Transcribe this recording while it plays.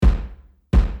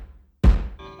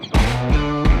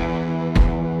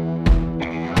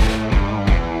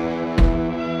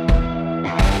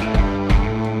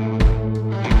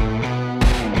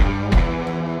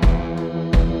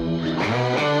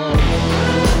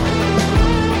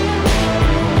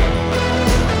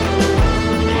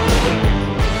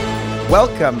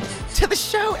Welcome to the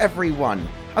show, everyone.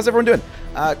 How's everyone doing?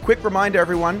 Quick reminder,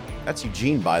 everyone. That's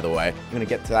Eugene, by the way. I'm going to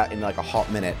get to that in like a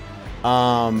hot minute.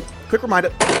 Quick reminder,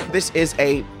 this is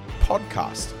a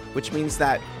podcast, which means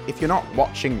that if you're not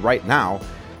watching right now,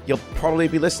 you'll probably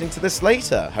be listening to this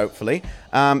later, hopefully.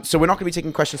 So we're not going to be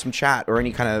taking questions from chat or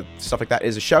any kind of stuff like that. It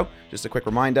is a show, just a quick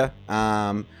reminder.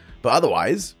 But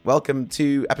otherwise, welcome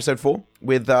to episode 4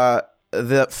 with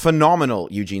the phenomenal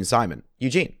Eugene Simon.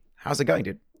 Eugene, how's it going,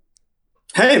 dude?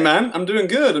 Hey, man, I'm doing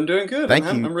good. Thank you.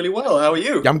 I'm really well. How are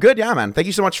you? I'm good, yeah, man. Thank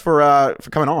you so much for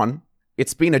coming on.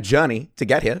 It's been a journey to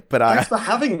get here, but thanks for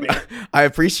having me. I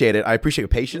appreciate it. I appreciate your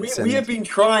patience. We have been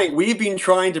trying. We've been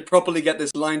trying to properly get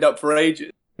this lined up for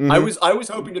ages. Mm-hmm. I was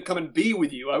hoping to come and be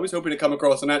with you. I was hoping to come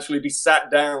across and actually be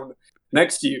sat down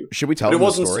next to you. Should we tell them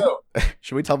the story? So.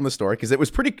 Should we tell them the story? Because it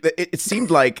was pretty. It seemed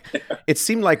like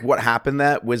what happened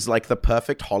there was like the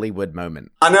perfect Hollywood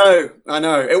moment. I know.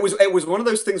 It was one of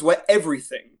those things where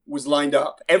everything was lined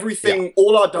up. Everything,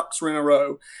 all our ducks were in a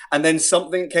row, and then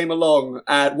something came along,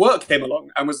 work came along,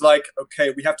 and was like,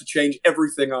 okay, we have to change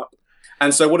everything up.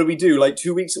 And so, what did we do? Like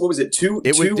 2 weeks? What was it? Two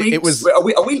weeks? It was. Are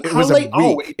we? How late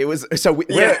are we? It was. So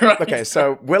okay.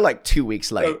 So we're like 2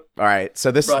 weeks late. All right. So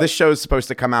this show is supposed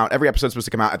to come out. Every episode is supposed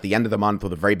to come out at the end of the month or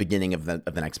the very beginning of the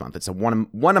next month. It's a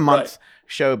one a month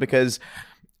show because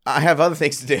I have other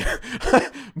things to do.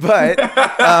 But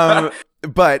no,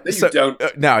 you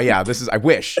don't. No, yeah. This is. I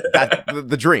wish that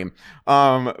the dream.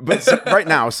 But so, right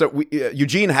now, so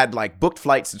Eugene had like booked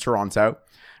flights to Toronto.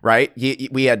 Right.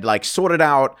 We had like sorted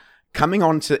out. Coming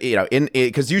on to,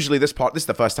 because usually this is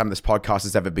the first time this podcast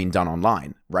has ever been done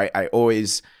online, right?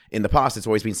 In the past, it's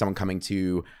always been someone coming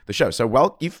to the show. So,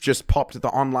 well, you've just popped the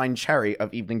online cherry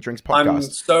of Evening Drinks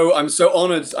podcast. I'm so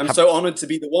honored. I'm so honored to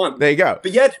be the one. There you go.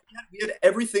 But yet, we had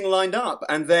everything lined up.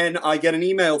 And then I get an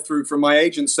email through from my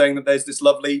agent saying that there's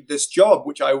this job,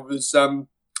 which I was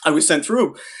sent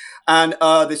through. And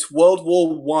this World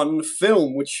War I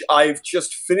film, which I've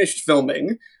just finished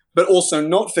filming, but also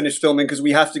not finished filming because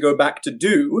we have to go back to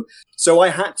do. So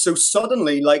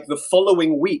suddenly, like the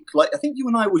following week, like I think you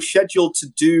and I were scheduled to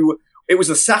do, it was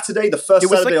a Saturday, the first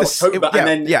Saturday of October.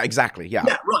 Yeah, exactly. Yeah.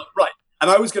 Yeah, right. And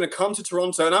I was going to come to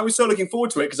Toronto and I was so looking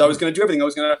forward to it because I was going to do everything. I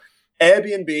was going to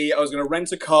Airbnb, I was going to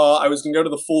rent a car, I was going to go to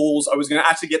the falls, I was going to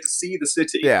actually get to see the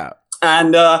city. Yeah.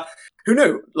 And who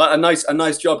knew? Like a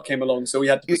nice job came along, so we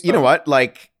had to. You know what?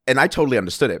 Like, and I totally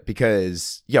understood it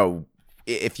because,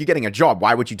 if you're getting a job,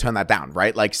 why would you turn that down,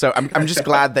 right? Like, so I'm just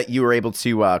glad that you were able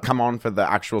to come on for the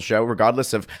actual show,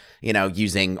 regardless of,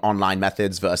 using online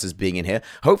methods versus being in here.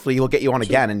 Hopefully you'll get you on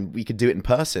again and we could do it in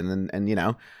person and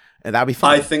that'd be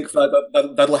fun. I think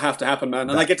that'll have to happen,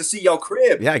 man. And I get to see your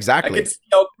crib. Yeah, exactly. I get to see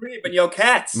your crib and your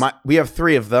cats. We have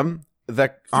 3 of them.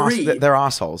 They're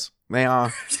assholes. They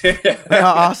are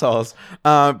assholes.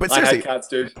 But seriously, I had cats,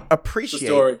 dude.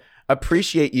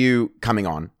 Appreciate you coming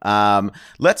on.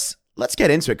 Let's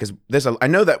get into it because I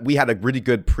know that we had a really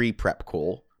good pre-prep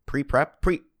call.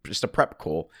 Just a prep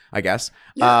call, I guess.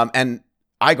 Yeah. And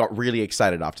I got really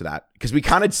excited after that because we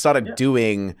kind of started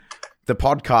doing the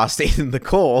podcast in the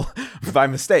call by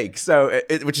mistake. So,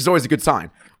 which is always a good sign.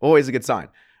 Always a good sign.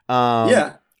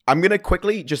 I'm going to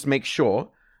quickly just make sure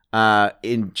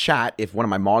in chat, if one of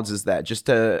my mods is there,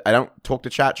 I don't talk to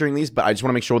chat during these, but I just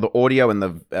want to make sure the audio and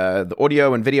the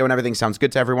audio and video and everything sounds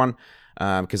good to everyone.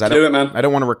 Because I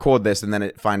don't want to record this and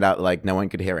then find out like no one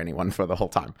could hear anyone for the whole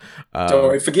time. Don't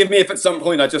worry. Forgive me if at some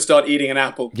point I just start eating an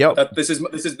apple. This is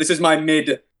my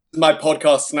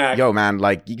podcast snack. Yo, man,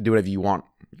 like you can do whatever you want.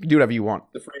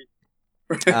 The free.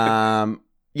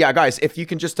 Yeah, guys, if you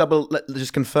can just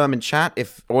confirm in chat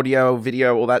if audio,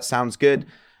 video, all that sounds good,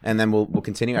 and then we'll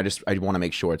continue. I want to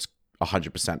make sure it's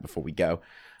 100% before we go.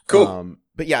 Cool.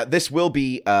 But yeah, this will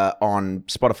be on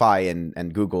Spotify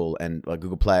and Google and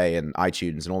Google Play and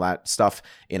iTunes and all that stuff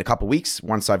in a couple weeks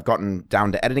once I've gotten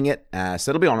down to editing it. So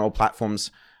it'll be on all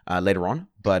platforms later on.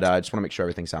 But I just want to make sure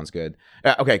everything sounds good.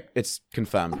 Okay, it's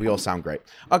confirmed. We all sound great.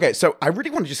 Okay, so I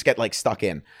really want to just get like stuck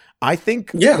in. I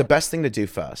think the best thing to do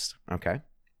first, okay,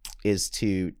 is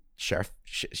to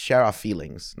share our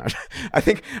feelings. I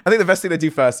think the best thing to do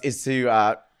first is to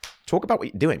talk about what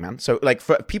you're doing, man. So like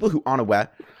for people who aren't aware,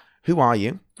 who are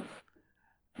you?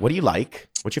 What do you like?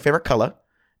 What's your favorite color?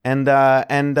 And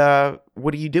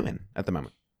what are you doing at the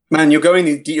moment? Man, you're going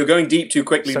deep too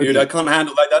quickly, dude. Deep. I can't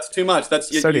handle that. That's too much.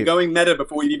 You're going meta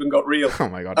before you even got real. Oh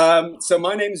my god. So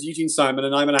my name is Eugene Simon,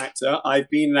 and I'm an actor. I've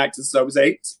been an actor since I was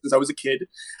 8, since I was a kid.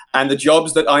 And the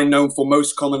jobs that I'm known for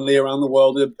most commonly around the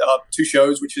world are 2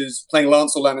 shows, which is playing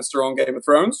Lancel Lannister on Game of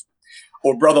Thrones,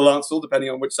 or Brother Lancel,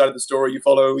 depending on which side of the story you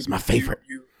follow. It's my favorite.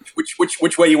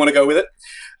 Which way you want to go with it.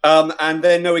 And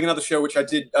then knowing another show which I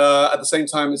did at the same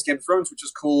time as Game of Thrones, which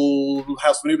is called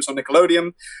House of Anubis on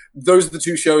Nickelodeon. Those are the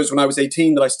two shows when I was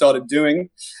 18 that I started doing.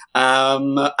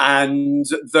 And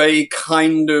they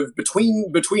kind of,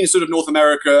 between sort of North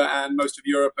America and most of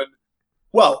Europe and,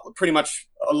 well, pretty much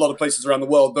a lot of places around the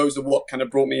world, those are what kind of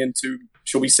brought me into,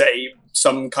 shall we say,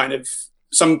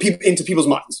 into people's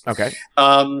minds. Okay.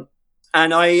 And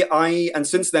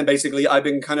since then, basically, I've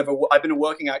been a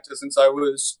working actor since I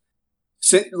was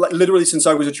literally since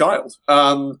I was a child.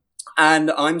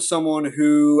 And I'm someone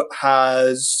who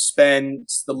has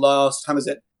spent the last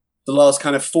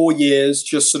kind of 4 years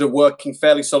just sort of working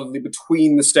fairly solidly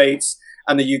between the States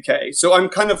and the UK. So I'm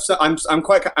quite a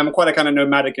kind of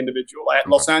nomadic individual.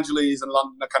 Los Angeles and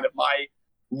London are kind of my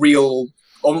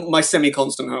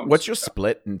semi-constant homes. What's your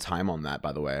split in time on that,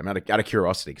 by the way? I'm out of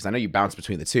curiosity, because I know you bounce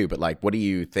between the two, but like, what do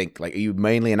you think? Like, are you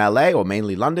mainly in LA or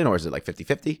mainly London, or is it like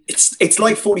 50-50? It's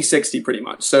like 40-60 pretty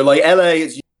much. So like LA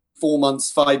is 4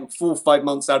 or 5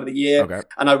 months out of the year. Okay.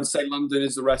 And I would say London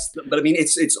is the rest. But I mean,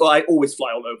 I always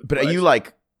fly all over. But are you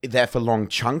like there for long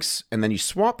chunks and then you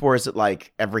swap, or is it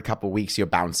like every couple of weeks you're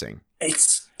bouncing?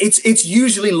 It's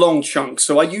usually long chunks.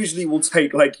 So I usually will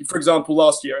take, like, for example,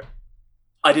 last year,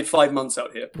 I did 5 months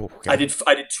out here. Okay. I did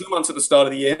 2 months at the start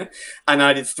of the year, and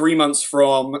I did 3 months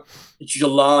from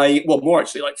July. Well, more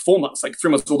actually, like 4 months, like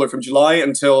 3 months all the way from July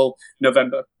until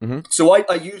November. Mm-hmm. So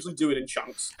I usually do it in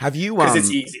chunks. Have you? Because it's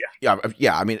easier. Yeah.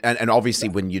 I mean, and obviously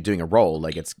when you're doing a role,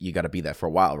 like you got to be there for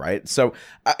a while, right? So,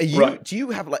 do you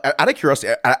have, like, out of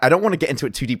curiosity? I don't want to get into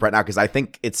it too deep right now because I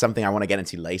think it's something I want to get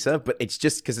into later. But it's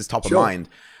just because it's top of mind.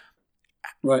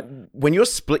 Right. When you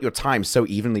split your time so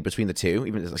evenly between the two,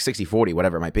 even if it's like 60-40,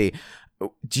 whatever it might be,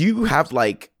 do you have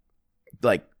like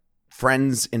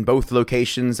friends in both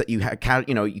locations that you have, right.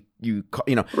 Do you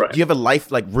have a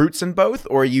life, like roots in both,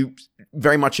 or are you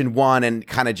very much in one and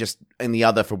kind of just in the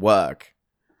other for work?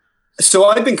 So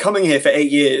I've been coming here for 8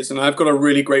 years, and I've got a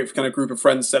really great kind of group of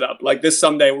friends set up. Like this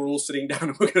Sunday, we're all sitting down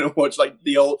and we're going to watch like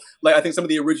I think some of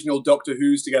the original Doctor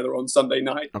Who's together on Sunday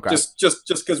night, just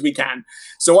because we can.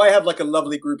 So I have like a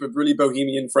lovely group of really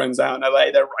bohemian friends out in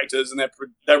LA. They're writers and they're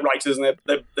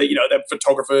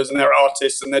photographers and they're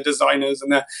artists and they're designers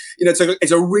and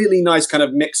it's a really nice kind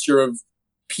of mixture of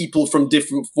people from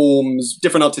different forms,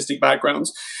 different artistic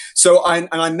backgrounds. So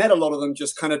I met a lot of them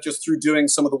just through doing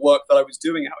some of the work that I was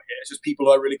doing out here. It's just people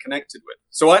who I really connected with.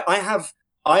 So I have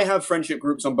friendship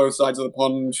groups on both sides of the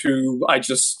pond who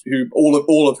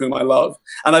all of whom I love.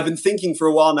 And I've been thinking for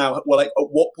a while now, well, like at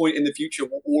what point in the future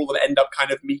will all of them end up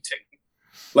kind of meeting?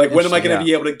 Like, when am I going to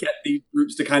be able to get these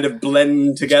groups to kind of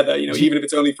blend together, even if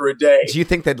it's only for a day? Do you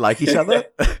think they'd like each other?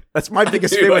 That's my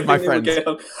biggest fear with my friends.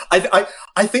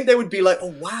 I think they would be like,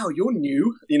 oh, wow, you're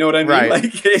new. You know what I mean? Right.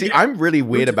 Like, see, I'm really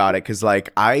weird about it because,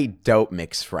 like, I don't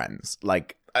mix friends.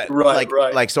 Like,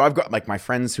 right. So I've got, like, my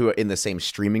friends who are in the same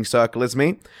streaming circle as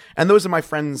me. And those are my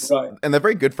friends. Right. And they're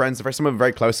very good friends. Some of them are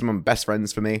very close. Some of them are best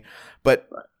friends for me. But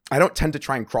I don't tend to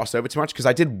try and cross over too much because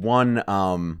I did one...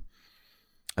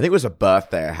 I think it was a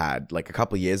birthday I had like a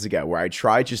couple of years ago where I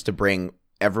tried just to bring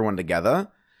everyone together,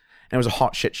 and it was a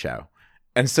hot shit show.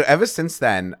 And so ever since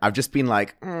then, I've just been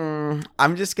like,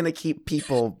 I'm just going to keep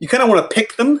people. You kind of want to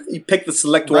pick them. You pick the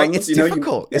select ones. It's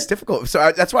difficult. It's difficult.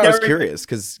 So that's why I was curious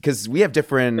because we have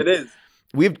different. It is.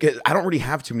 I don't really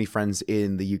have too many friends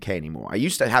in the UK anymore. I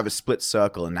used to have a split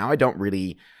circle, and now I don't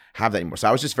really have that anymore. So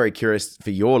I was just very curious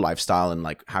for your lifestyle and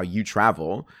like how you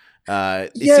travel.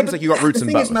 It seems like you got roots in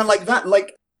both. The thing is, man,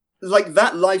 like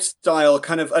that lifestyle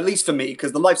kind of, at least for me,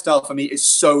 because the lifestyle for me is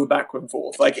so backward and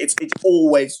forth. Like it's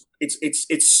always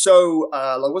so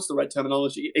like, what's the right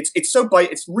terminology? It's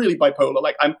really bipolar.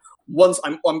 Like I'm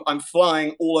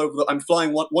flying all over. I'm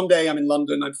flying one day I'm in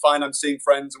London. I'm fine. I'm seeing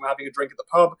friends and we're having a drink at the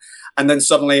pub, and then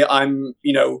suddenly I'm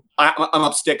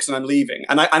up sticks and I'm leaving.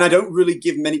 And I don't really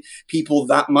give many people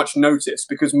that much notice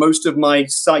because most of my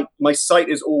sight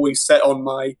is always set on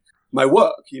my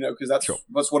work, because that's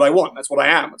what I want. That's what I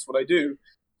am. That's what I do.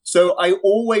 So I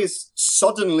always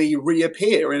suddenly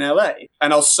reappear in LA,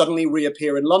 and I'll suddenly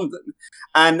reappear in London.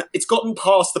 And it's gotten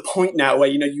past the point now where,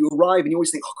 you arrive and you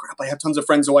always think, oh crap, I have tons of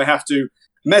friends who I have to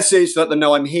message to let them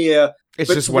know I'm here.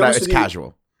 It's just it's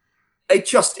casual. It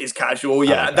just is casual,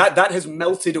 yeah. Okay. That has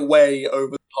melted away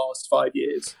over the past 5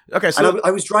 years. Okay, so and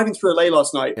I was driving through LA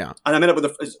last night, and I met up with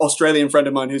an Australian friend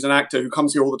of mine who's an actor who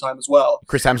comes here all the time as well.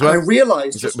 Chris Hemsworth? And I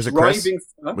realized was it driving...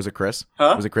 Chris? Huh? Was it Chris?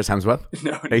 Huh? Was it Chris Hemsworth?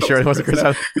 No. Are you sure it wasn't Chris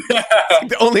Hemsworth?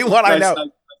 The only one I know.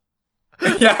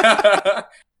 Yeah.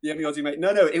 Yeah, me Aussie mate.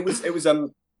 No, it was a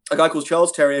guy called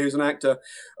Charles Terrier, who's an actor,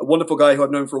 a wonderful guy who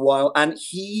I've known for a while, and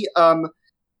he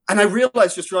And I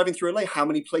realized just driving through LA how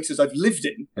many places I've lived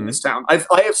in this town.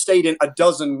 I have stayed in a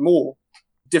dozen more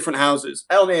different houses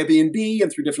on Airbnb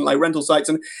and through different like rental sites.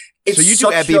 And it's so you do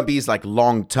Airbnbs like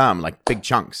long term, like big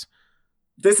chunks.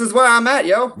 This is where I'm at,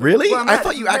 yo. Really? I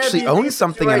thought you actually owned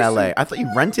something in LA. I thought you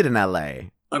rented in LA.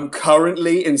 I'm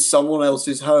currently in someone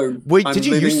else's home. Wait, did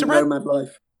you used to rent? Nomad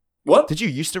life. What? Did you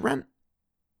used to rent?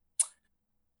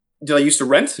 Did I used to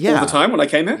rent all the time when I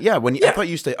came here? Yeah, I thought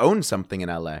you used to own something in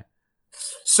LA.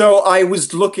 So I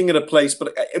was looking at a place,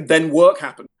 but then work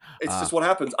happened. It's just what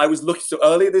happens. I was looking. So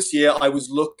earlier this year, I was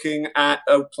looking at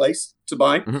a place to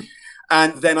buy,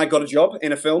 and then I got a job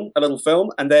in a little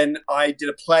film, and then I did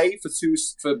a play for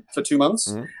 2 months,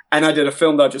 and I did a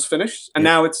film that I just finished, and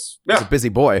now it's He's a busy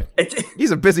boy. He's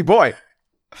a busy boy.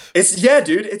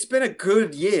 Dude. It's been a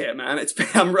good year, man.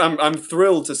 I'm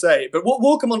thrilled to say, but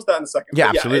we'll come on to that in a second. Yeah,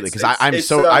 absolutely. Because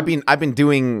I've been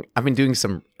doing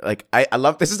some like I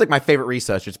love this is like my favorite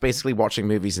research. It's basically watching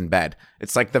movies in bed.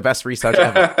 It's like the best research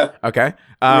ever. Okay,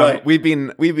 right. We've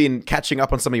been catching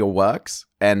up on some of your works,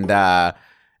 and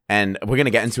we're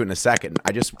gonna get into it in a second.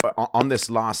 I just on this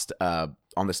last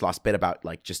bit about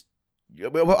like just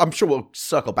well, I'm sure we'll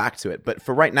circle back to it, but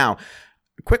for right now,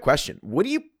 quick question: what do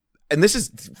you? And this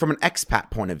is from an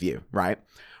expat point of view, right?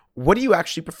 What do you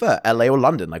actually prefer, LA or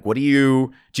London? Like, do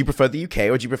you prefer the UK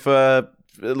or do you prefer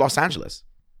Los Angeles?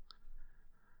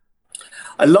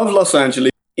 I love Los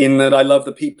Angeles in that I love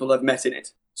the people I've met in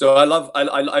it. So I love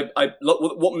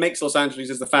what makes Los Angeles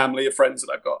is the family of friends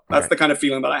that I've got. That's the kind of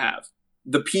feeling that I have.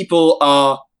 The people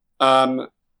are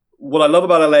what I love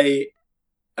about LA,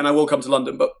 and I will come to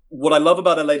London, but what I love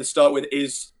about LA to start with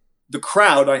is the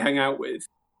crowd I hang out with.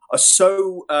 Are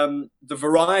so the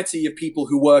variety of people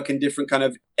who work in different kind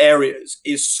of areas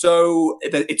is so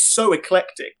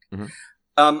eclectic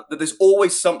that there's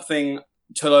always something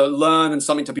to learn and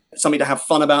something to have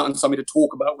fun about and something to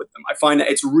talk about with them. I find that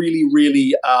it's really,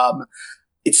 really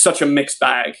it's such a mixed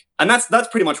bag, and that's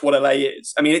pretty much what LA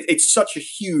is. I mean, it's such a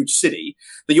huge city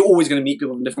that you're always going to meet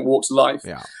people from different walks of life.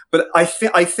 Yeah. But I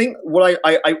think what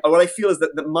I feel is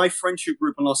that my friendship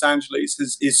group in Los Angeles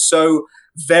is so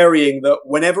varying that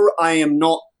whenever I am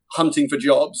not hunting for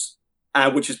jobs,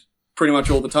 which is pretty much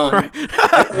all the time,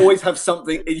 I always have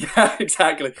something. Yeah,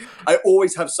 exactly. I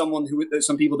always have some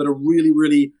people that are really,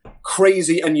 really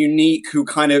crazy and unique who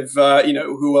kind of,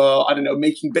 who are, I don't know,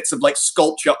 making bits of like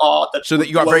sculpture art. So that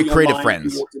you got very creative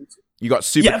friends. You got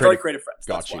very creative friends.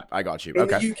 Got you. I got you. In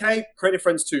the UK, creative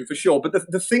friends too, for sure. But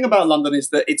the thing about London is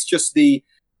that it's just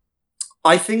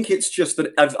I think it's just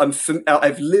that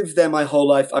I've lived there my whole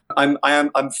life. I'm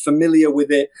familiar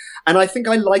with it, and I think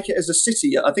I like it as a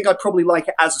city. I think I probably like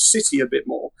it as a city a bit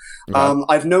more. Okay.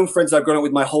 I've known friends I've grown up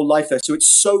with my whole life there, so it's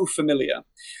so familiar.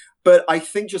 But I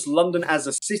think just London as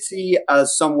a city,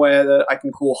 as somewhere that I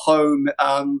can call home,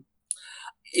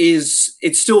 it's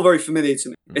still very familiar to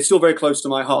me. It's still very close to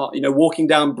my heart. You know, walking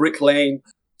down Brick Lane,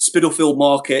 Spitalfield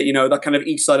Market, that kind of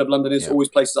east side of London is always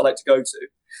places I like to go to.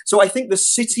 So I think the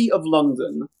city of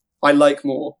London I like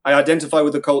more. I identify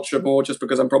with the culture more just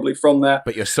because I'm probably from there.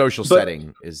 But your social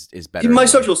setting is better. My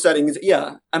social setting is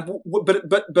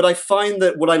but I find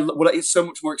that what is so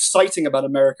much more exciting about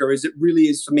America is it really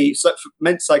is for me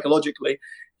meant psychologically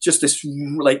just this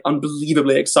like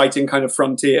unbelievably exciting kind of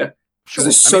frontier. Sure.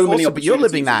 There's so many but you're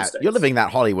living that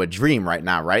Hollywood dream right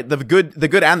now, right? The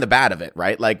good and the bad of it,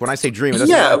 right? Like when I say dream,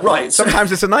 right.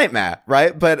 Sometimes it's a nightmare,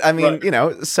 right? But I mean,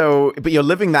 but you're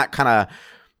living that kind of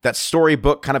that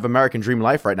storybook kind of American dream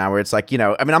life right now, where it's like, I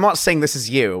mean, I'm not saying this is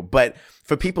you, but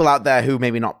for people out there who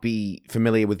maybe not be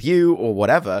familiar with you or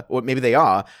whatever, or maybe they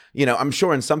are, I'm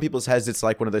sure in some people's heads, it's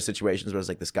like one of those situations where it's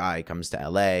like this guy comes to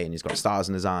LA and he's got stars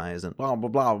in his eyes and blah, blah,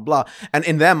 blah, blah. And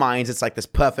in their minds, it's like this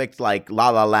perfect, like La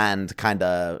La Land kind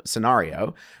of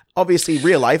scenario. Obviously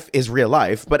real life is real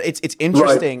life, but it's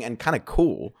interesting and kind of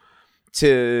cool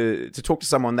to talk to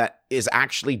someone that is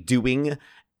actually doing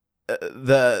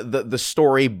the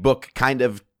storybook kind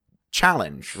of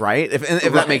challenge, right? If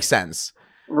that makes sense.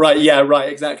 Right. Yeah. Right.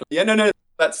 Exactly. Yeah. No.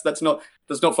 That's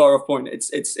not far off point.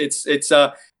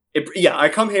 I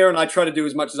come here and I try to do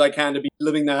as much as I can to be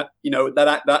living that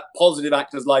that positive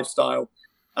actor's lifestyle,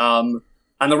 and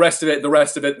the rest of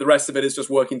it is just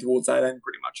working towards that end,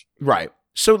 pretty much. Right.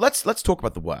 So let's talk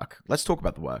about the work. Let's talk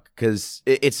about the work because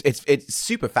it's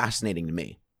super fascinating to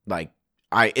me. Like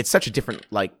it's such a different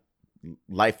like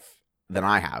life than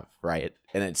I have, right?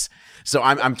 And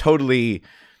I'm totally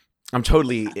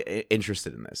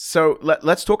interested in this. So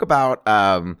let's talk about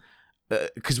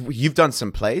because you've done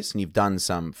some plays and you've done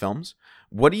some films.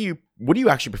 What do you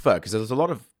actually prefer? Because there's a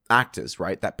lot of actors,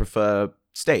 right, that prefer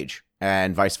stage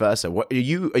and vice versa. What are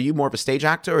you more of a stage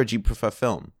actor or do you prefer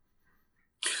film?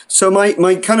 So my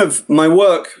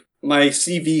work, my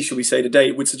CV, shall we say,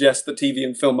 today would suggest that TV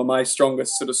and film are my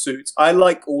strongest sort of suits. I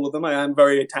like all of them. I am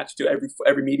very attached to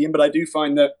every medium, but I do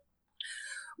find that,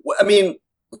 I mean,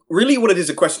 really what it is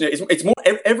a question is, it's more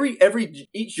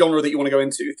each genre that you want to go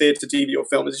into, theatre, TV, or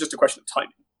film, is just a question of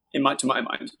timing. To my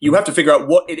mind, you have to figure out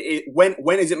what it is,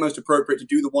 when is it most appropriate to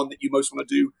do the one that you most want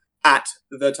to do at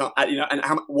the time,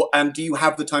 and do you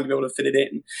have the time to be able to fit it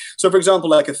in? So, for example,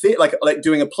 like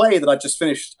doing a play that I've just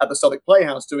finished at the Southwark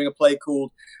Playhouse, doing a play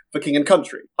called For King and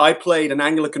Country. I played an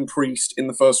Anglican priest in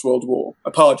the First World War,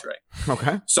 a padre.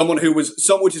 Okay,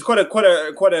 which is quite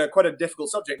a difficult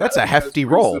subject. That's a hefty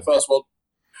role. The First World,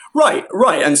 right,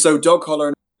 and so dog collar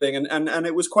and everything, and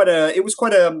it was quite a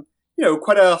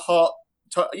heart.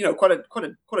 Quite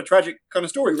a tragic kind of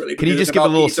story, really. Can you just give a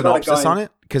little synopsis on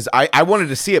it? Because I wanted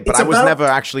to see it, but I was never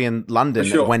actually in London.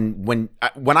 Sure. When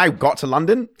I got to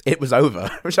London, it was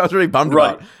over, which I was really bummed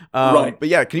about. Right. But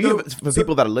yeah, can you for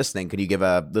people that are listening, can you give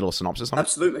a little synopsis on it?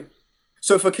 Absolutely.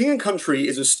 So, For King and Country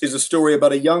is a story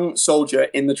about a young soldier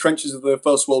in the trenches of the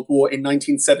First World War in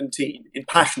 1917 in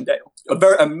Passchendaele.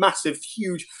 A massive,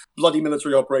 huge, bloody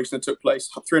military operation that took place.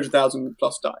 300,000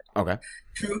 plus died. Okay.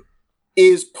 Who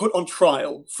is put on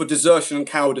trial for desertion and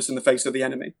cowardice in the face of the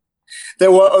enemy. There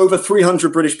were over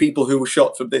 300 British people who were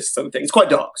shot for this sort of thing. It's quite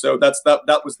dark, so that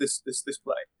was this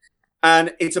play,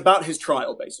 and it's about his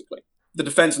trial, basically, the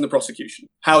defense and the prosecution.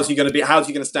 How's he going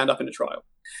to stand up in a trial?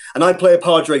 And I play a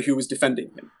padre who was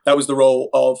defending him. That was the role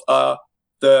of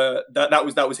that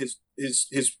was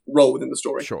his role within the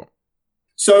story. Sure.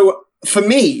 So for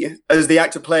me, as the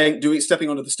actor stepping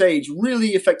onto the stage really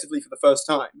effectively for the first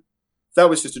time, that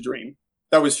was just a dream.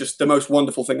 That was just the most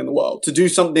wonderful thing in the world. To do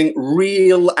something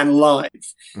real and live.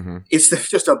 Mm-hmm. It's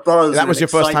just a buzz. That was your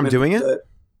first time doing it?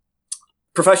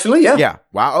 Professionally, yeah. Yeah.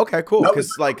 Wow. Okay, cool. That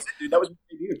was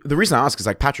the reason I ask is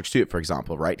like Patrick Stewart, for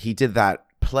example, right? He did that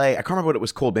play. I can't remember what it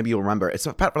was called. Maybe you'll remember. It's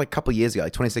about like a couple of years ago,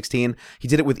 like 2016. He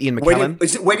did it with Ian McKellen.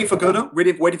 Is it Waiting for Godot?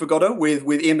 Waiting for Godot with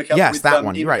Ian McKellen? Yes, that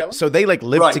one. Ian right. McKellen? So they like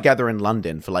lived together in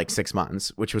London for like 6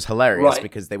 months, which was hilarious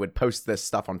because they would post this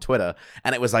stuff on Twitter,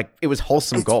 and it was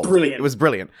wholesome gold. Brilliant. It was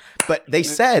brilliant. But they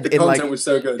said the content was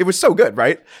so good. It was so good,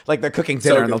 right? Like they're cooking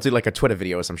dinner and they'll do like a Twitter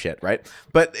video or some shit, right?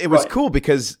 But it was cool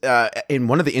because in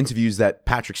one of the interviews that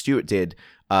Patrick Stewart did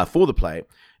for the play,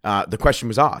 the question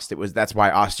was asked. That's why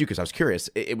I asked you, because I was curious.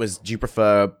 It was, do you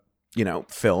prefer,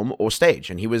 film or stage?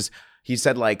 And he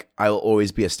said, like, I'll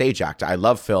always be a stage actor. I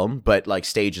love film, but like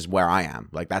stage is where I am.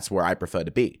 Like that's where I prefer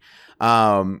to be.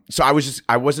 So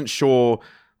I wasn't sure,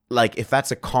 like, if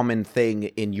that's a common thing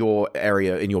in your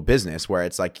area, in your business, where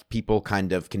it's like people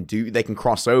kind of they can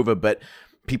cross over, but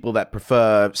people that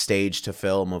prefer stage to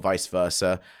film or vice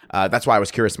versa. That's why I was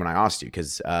curious when I asked you,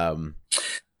 because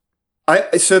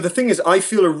so the thing is, I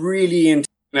feel a really intense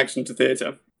connection to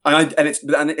theatre, and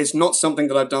it's not something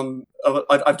that I've done.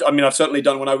 I've certainly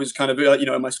done when I was kind of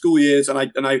in my school years, and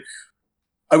I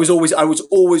was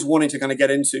always wanting to kind of get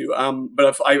into.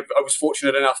 But I was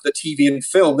fortunate enough that TV and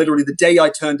film, literally the day I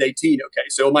turned 18. Okay,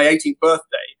 so on my 18th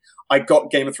birthday, I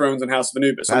got Game of Thrones and House of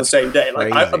Anubis on the same day.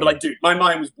 Like, dude, my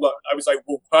mind was blown. I was like,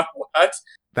 what?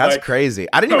 That's crazy.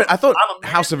 I thought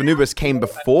House of Anubis came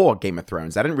before Game of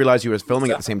Thrones. I didn't realize you were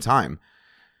filming at the same time.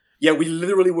 Yeah, we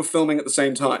literally were filming at the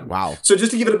same time. Wow. So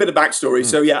just to give it a bit of backstory.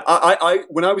 So yeah, I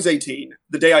when I was 18,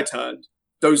 the day I turned,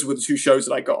 those were the two shows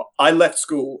that I got. I left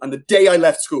school, and the day I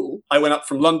left school, I went up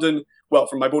from London,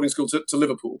 from my boarding school to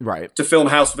Liverpool, to film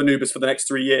House of Anubis for the next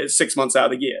 3 years, 6 months out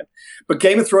of the year. But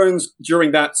Game of Thrones,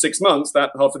 during that 6 months,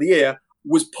 that half of the year,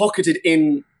 was pocketed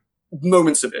in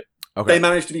moments of it. Okay. They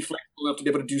managed to be flexible enough to be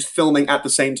able to do filming at the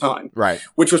same time,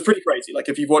 which was pretty crazy. Like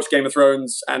if you've watched Game of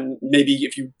Thrones, and maybe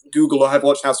if you Google or have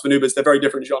watched House of Anubis, they're very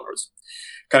different genres.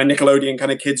 Kind of Nickelodeon,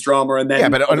 kind of kids drama, and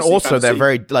then and also fantasy. They're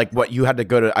very like what you had to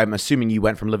go to. I'm assuming you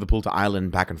went from Liverpool to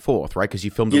Ireland back and forth, right? Because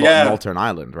you filmed a lot in Malta and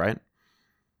Ireland, right?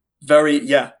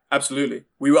 Absolutely.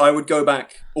 I would go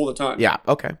back all the time. Yeah.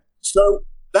 Okay. So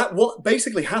what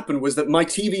basically happened was that my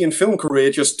TV and film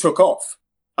career just took off.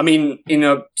 I mean, in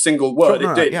a single word,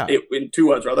 it did. In 2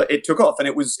 words, rather, it took off, and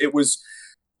it was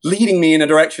leading me in a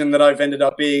direction that I've ended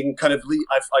up being kind of.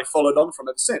 I followed on from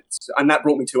it since, and that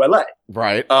brought me to LA.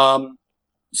 Right.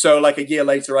 So, like a year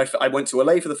later, I went to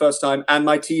LA for the first time, and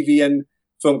my TV and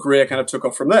film career kind of took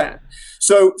off from there.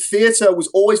 So, theatre was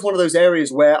always one of those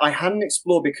areas where I hadn't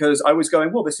explored, because I was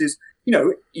going, well, this is,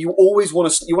 you always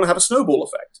want to have a snowball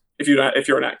effect if you're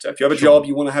an actor. If you have a job,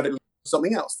 you want to have it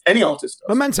something else. Any artist does.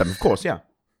 Momentum, of course, yeah.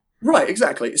 Right,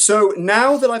 exactly. So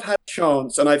now that I've had a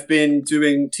chance, and I've been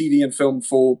doing TV and film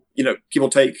for, give or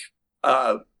take,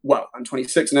 I'm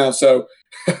 26 now, so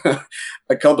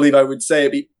I can't believe I would say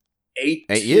it'd be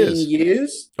 18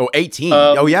 years. Oh, 18.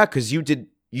 Oh yeah, because you started.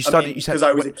 You said because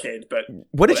I was a kid, but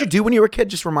what did you do when you were a kid?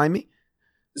 Just remind me.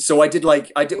 So I did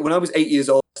when I was 8 years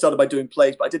old. I started by doing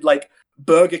plays, but I did like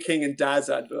Burger King and Daz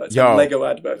adverts, and Lego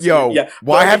adverts. Yeah.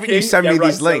 Why haven't you sent me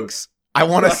these links? I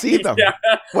want to see them. Yeah.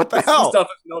 What the hell? Stuff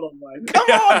is not online. Come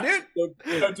on,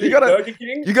 dude. You gotta Burger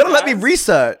King. You gotta let me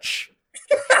research.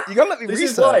 You gotta let me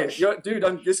research. Is why.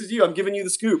 Dude, this is you. I'm giving you the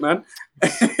scoop, man.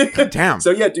 Damn.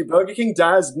 So yeah, do Burger King,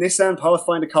 Daz, Nissan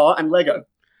Pathfinder car, and Lego.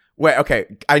 Wait, okay.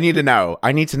 I need to know.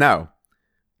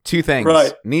 Two things.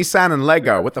 Right. Nissan and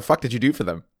Lego. What the fuck did you do for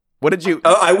them? What did you...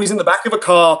 I was in the back of a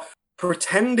car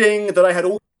pretending that I had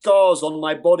all scars on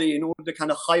my body in order to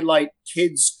kind of highlight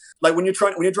kids. Like when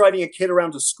you're driving a kid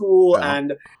around to school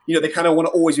and, they kind of want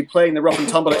to always be playing the rough and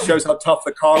tumble. It shows how tough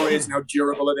the car is and how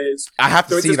durable it is. I have to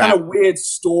see that. So it's this kind of weird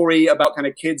story about kind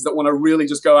of kids that want to really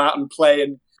just go out and play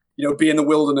and, be in the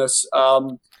wilderness.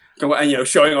 And,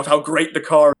 showing off how great the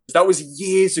car is. That was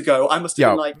years ago. I must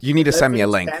have been like... You need to send me a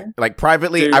link. 10? Like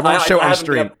privately, dude, I won't show it on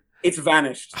stream. It's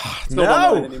vanished. It's not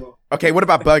online anymore. Okay, what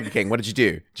about Burger King? What did you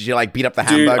do? Did you like beat up the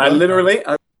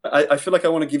hamburger? I feel like I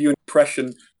want to give you an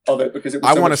impression of it because it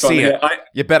was I want to see it.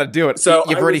 You better do it. So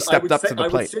you've already stepped up to the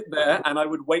plate. I would sit there and I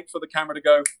would wait for the camera to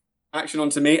go action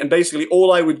onto me, and basically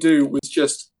all I would do was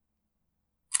just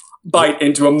bite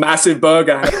into a massive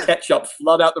burger, have ketchup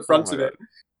flood out the front of it,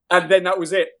 and then that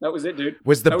was it. That was it, dude.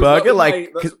 Was the burger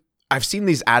like? I've seen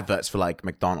these adverts for like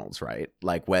McDonald's, right?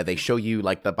 Like where they show you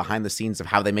like the behind the scenes of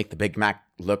how they make the Big Mac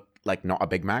look like not a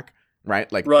Big Mac, right?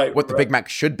 Like what the Big Mac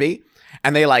should be.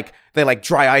 And they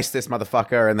dry ice this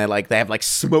motherfucker, and they have like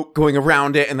smoke going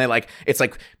around it, and it's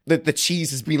like the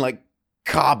cheese has been like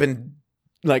carbon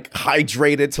like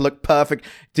hydrated to look perfect.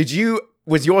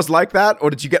 Was yours like that, or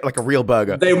did you get like a real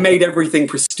burger? They made everything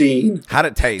pristine. How'd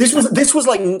it taste? This was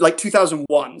like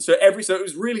 2001, so it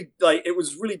was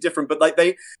really different, but like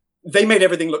they made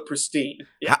everything look pristine.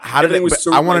 Yeah. How did it?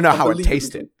 I want to know how it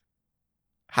tasted.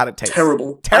 How'd it taste?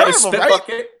 Terrible.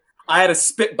 I had a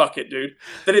spit bucket, dude.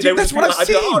 That's what I've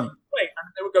seen. And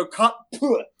they would go cut.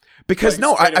 Because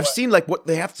I've seen like what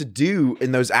they have to do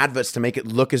in those adverts to make it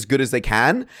look as good as they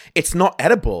can. It's not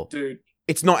edible, dude.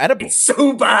 It's not edible. It's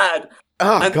so bad.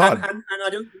 Oh God! And I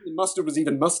don't think the mustard was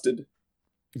even mustard.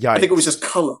 Yeah, I think it was just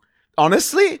color.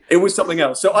 Honestly, it was something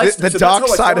else. So the dark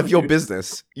side of your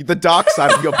business. The dark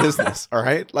side of your business. All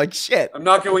right, like shit. I'm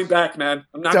not going back, man.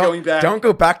 I'm not going back. Don't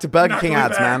go back to Burger King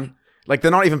ads, man. Like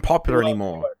they're not even popular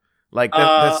anymore. Like they're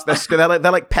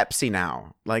like Pepsi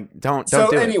now. Like don't do it.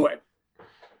 So anyway,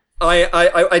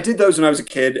 I did those when I was a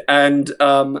kid, and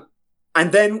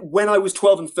then when I was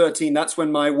 12 and 13, that's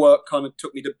when my work kind of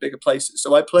took me to bigger places.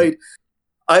 So I played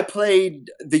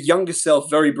the younger self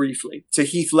very briefly to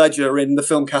Heath Ledger in the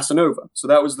film Casanova. So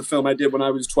that was the film I did when I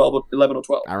was 11 or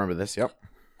 12. I remember this, yep.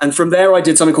 And from there, I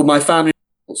did something called My Family,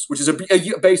 which is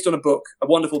based on a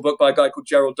wonderful book by a guy called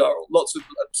Gerald Durrell.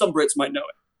 Some Brits might know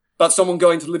it. About someone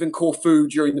going to live in Corfu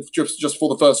during just before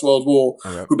the First World War,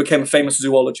 who became a famous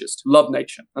zoologist, loved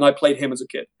nature. And I played him as a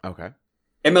kid. Okay.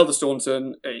 Imelda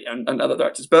Staunton and other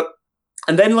directors.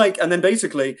 And then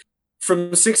basically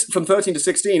from 13 to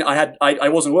 16, I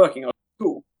wasn't working. I was in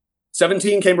school.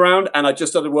 17 came around and I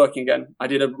just started working again. I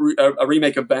did a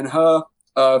remake of Ben-Hur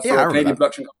for a Canadian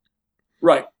production company.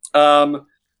 Right.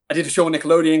 I did a show on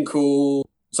Nickelodeon called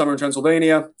Summer in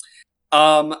Transylvania.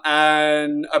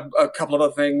 And a couple of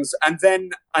other things, and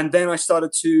then I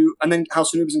started and then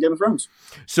House of Anubis and Game of Thrones.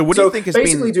 So what do you think has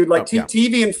basically, been... dude, like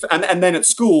TV and then at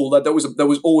school, there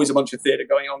was always a bunch of theater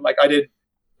going on. Like I did,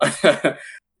 I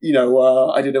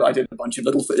did a bunch of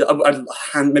little,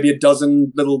 maybe a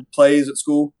dozen little plays at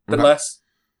school, but less.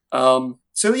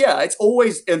 So yeah, it's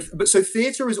always, so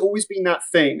theater has always been that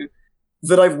thing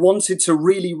that I've wanted to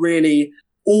really, really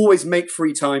always make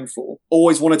free time for,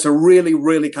 always wanted to really,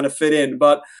 really kind of fit in.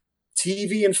 But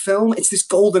TV and film, it's this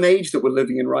golden age that we're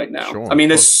living in right now. Sure, I mean,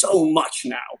 there's so much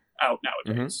out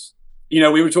nowadays.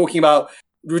 Mm-hmm. We were talking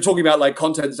about like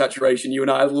content saturation, you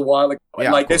and I a little while ago.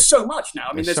 Yeah, like there's so much now.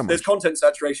 I mean, there's content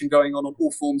saturation going on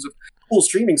all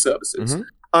streaming services.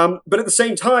 Mm-hmm. But at the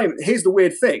same time, here's the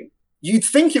weird thing. You'd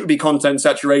think it would be content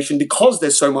saturation because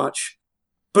there's so much,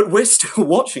 but we're still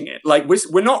watching it. Like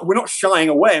we're not shying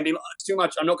away and being like, it's too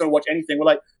much, I'm not going to watch anything. We're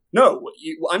like, no,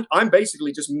 I'm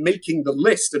basically just making the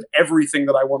list of everything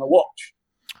that I want to watch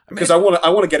because I want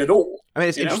to get it all. I mean,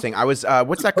 it's interesting. I was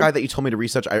what's that guy that you told me to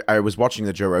research? I was watching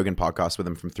the Joe Rogan podcast with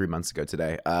him from 3 months ago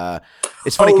today.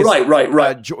 It's funny.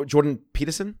 Right. Jordan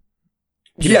Peterson.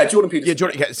 Yeah, Jordan Peterson. Yeah,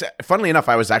 Jordan. Yeah, so, funnily enough,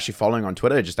 I was actually following on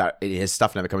Twitter. Just that his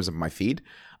stuff never comes up in my feed.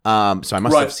 So I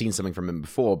must have seen something from him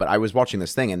before, but I was watching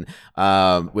this thing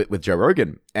and with Joe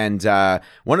Rogan, and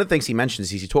one of the things he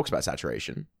mentions is he talks about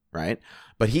saturation, right?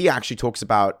 But he actually talks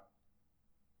about,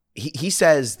 he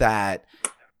says that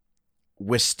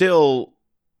we're still,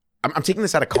 I'm taking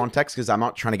this out of context because I'm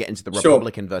not trying to get into the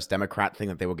Republican versus Democrat thing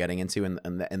that they were getting into in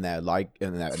their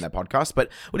podcast. But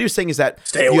what he was saying is that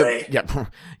stay away.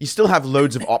 You still have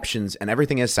loads of options and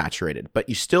everything is saturated, but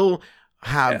you still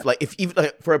have like if even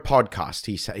like, for a podcast,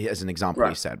 he said, as an example,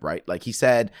 he said, right, like he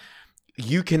said,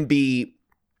 you can be.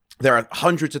 There are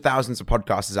hundreds of thousands of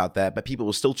podcasters out there, but people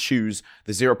will still choose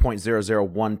the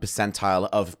 0.001 percentile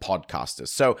of podcasters.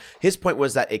 So his point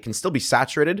was that it can still be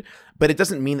saturated, but it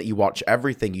doesn't mean that you watch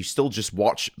everything. You still just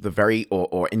watch the very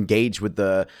or engage with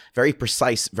the very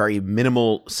precise, very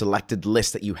minimal selected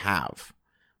list that you have.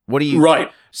 What do you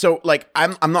So like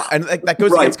I'm not, and that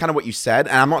goes against kind of what you said,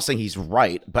 and I'm not saying he's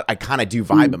right, but I kind of do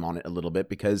vibe him on it a little bit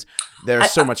because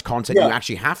there's so much content you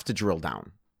actually have to drill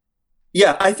down.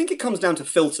 Yeah, I think it comes down to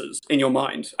filters in your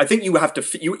mind. I think you have to,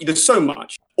 there's so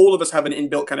much. All of us have an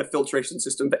inbuilt kind of filtration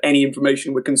system for any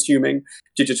information we're consuming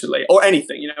digitally or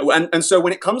anything, you know. And so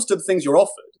when it comes to the things you're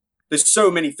offered, there's so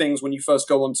many things when you first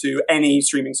go onto any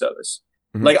streaming service.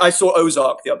 Mm-hmm. Like I saw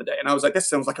Ozark the other day and I was like, this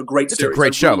sounds like a great series. It's a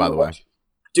great show, by the way.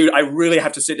 Dude, I really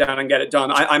have to sit down and get it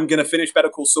done. I'm going to finish Better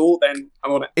Call Saul, then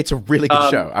I'm on it. It's a really good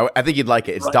show. I think you'd like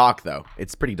it. It's dark, though.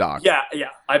 It's pretty dark. Yeah,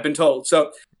 I've been told.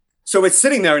 So it's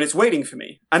sitting there and it's waiting for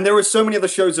me. And there are so many other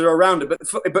shows that are around it,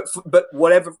 but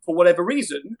whatever, for whatever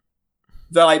reason,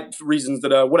 reasons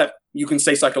that are whatever, you can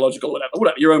say psychological,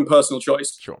 whatever, your own personal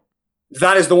choice. Sure.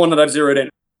 That is the one that I've zeroed in.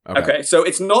 Okay. So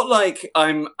it's not like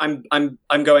I'm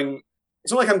going.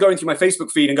 It's not like I'm going through my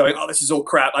Facebook feed and going, oh, this is all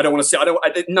crap. I don't want to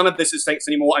see. None of this is fakes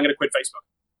anymore. I'm going to quit Facebook.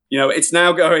 You know, it's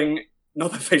now going.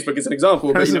 Not that Facebook is an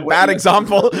example. It's a bad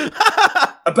example.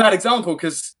 A bad example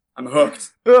because I'm hooked.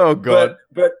 Oh god.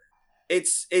 But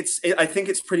I think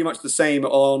it's pretty much the same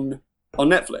on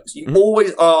Netflix. You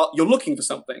always are. You're looking for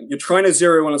something. You're trying to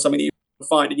zero in on something that you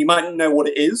find, and you might not know what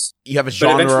it is. You have a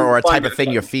genre or a type of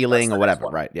thing you're feeling or whatever,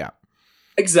 right? Yeah.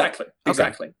 Exactly.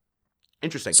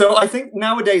 Interesting. So I think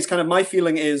nowadays, kind of my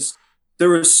feeling is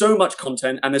there is so much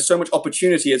content and there's so much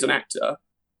opportunity as an actor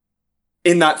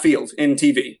in that field, in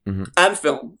TV and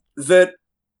film, that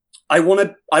I want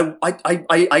to.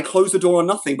 I close the door on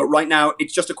nothing. But right now,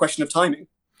 it's just a question of timing.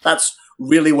 That's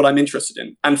really what I'm interested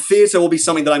in, and theatre will be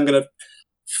something that I'm gonna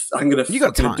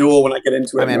adore when I get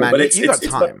into it. I mean, man, you got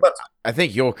time. I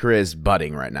think your career is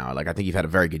budding right now. Like I think you've had a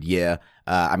very good year.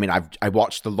 I mean, I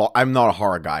watched a lot. I'm not a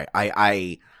horror guy.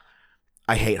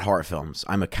 I hate horror films.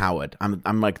 I'm a coward.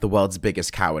 I'm like the world's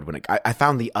biggest coward when I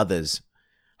found The Others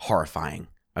horrifying.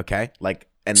 Okay, like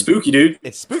and spooky, dude.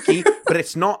 It's spooky, but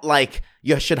it's not like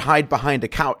you should hide behind a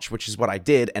couch, which is what I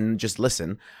did, and just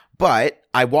listen. But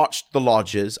I watched The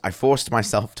Lodgers. I forced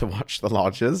myself to watch The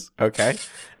Lodgers. Okay,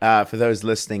 for those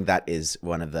listening, that is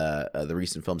one of the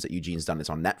recent films that Eugene's done. It's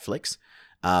on Netflix,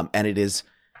 and it is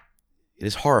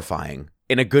horrifying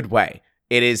in a good way.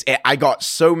 I got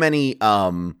so many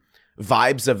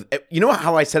vibes of, you know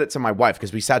how I said it to my wife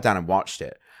because we sat down and watched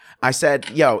it. I said,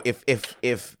 "Yo,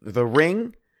 if The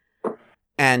Ring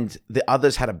and The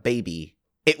Others had a baby,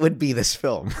 it would be this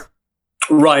film."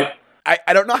 Right.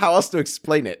 I don't know how else to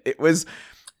explain it. It was.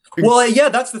 Well, yeah,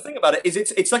 that's the thing about it. Is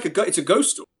it's like it's a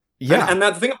ghost story. Yeah. And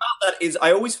the thing about that is,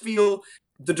 I always feel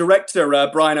the director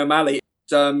Brian O'Malley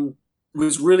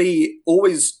was really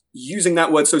always using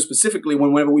that word so specifically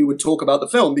whenever we would talk about the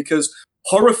film, because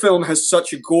horror film has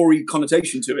such a gory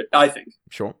connotation to it, I think.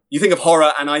 Sure. You think of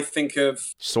horror and I think of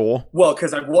Saw. Well,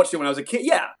 because I've watched it when I was a kid.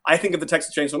 Yeah, I think of the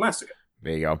Texas Chainsaw Massacre.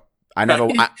 There you go.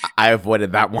 I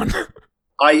avoided that one.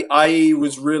 I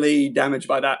was really damaged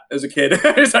by that as a kid.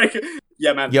 It's like,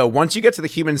 yeah, man. Yo, once you get to the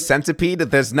human centipede,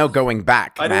 there's no going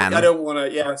back, man. I don't want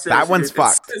to, yeah. That one's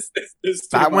fucked.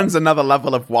 That one's another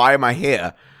level of why am I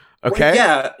here? Okay?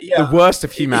 Well, yeah. The worst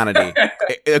of humanity.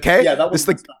 Okay? Yeah, that was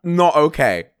like not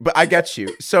okay. But I get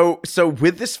you. So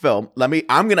with this film, tell me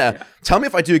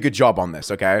if I do a good job on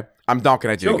this, okay? I'm not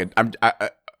going to do a good.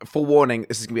 Full warning,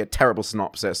 this is going to be a terrible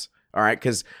synopsis, all right?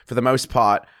 Because for the most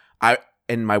part,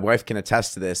 and my wife can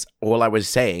attest to this, all I was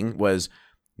saying was,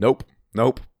 nope.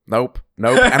 I'm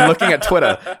looking at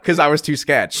Twitter because I was too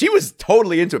scared. She was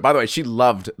totally into it. By the way, she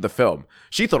loved the film.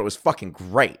 She thought it was fucking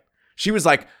great. She was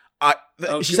like,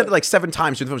 she said it like 7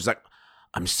 times through the film. She's like,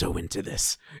 I'm so into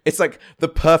this. It's like the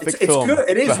perfect film. It's good.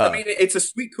 It is. I mean, it's a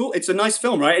sweet, cool. It's a nice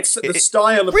film, right? It's the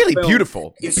style of really the film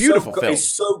beautiful. Beautiful film.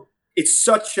 It's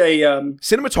such a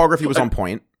cinematography was on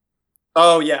point.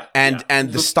 Oh yeah, and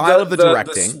the style of the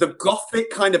directing, the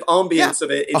gothic kind of ambience of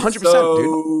it is 100%, so...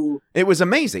 dude. It was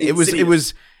amazing. It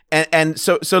was And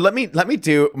so let me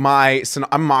do my. So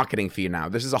I'm marketing for you now.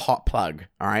 This is a hot plug.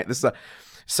 All right.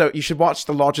 So you should watch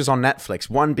The Lodgers on Netflix.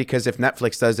 One, because if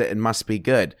Netflix does it, it must be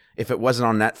good. If it wasn't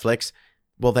on Netflix,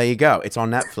 well, there you go. It's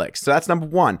on Netflix. So that's number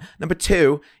one. Number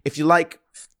two, if you like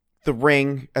The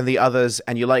Ring and the others,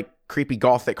 and you like creepy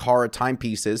gothic horror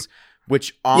timepieces,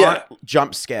 which aren't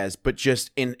jump scares, but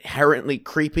just inherently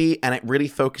creepy, and it really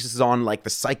focuses on like the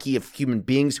psyche of human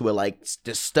beings who are like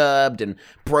disturbed and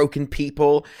broken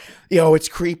people. It's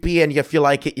creepy, and if you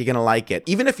like it, you're gonna like it.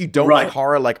 Even if you don't like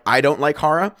horror, like I don't like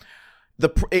horror,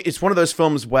 it's one of those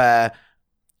films where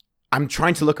I'm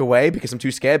trying to look away because I'm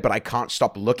too scared, but I can't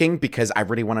stop looking because I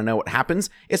really want to know what happens.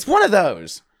 It's one of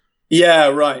those. Yeah,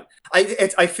 right.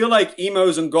 I feel like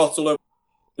emos and goths all over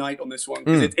night on this one.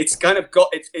 It's kind of got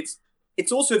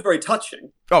it's also very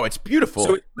touching. Oh, it's beautiful.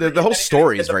 So the whole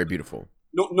story is very beautiful.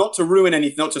 Not to ruin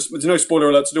anything. There's no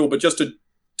spoiler alerts at all. But just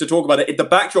to talk about it, the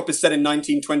backdrop is set in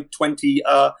 1920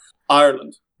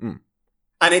 Ireland.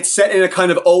 And it's set in a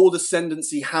kind of old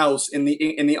ascendancy house in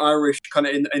the Irish kind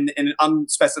of in an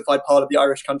unspecified part of the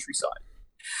Irish countryside.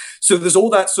 So there's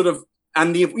all that sort of,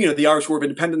 and the Irish War of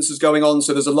Independence is going on.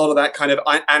 So there's a lot of that kind of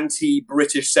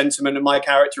anti-British sentiment. And my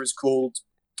character is called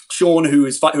Sean,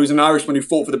 who's an Irishman who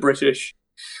fought for the British.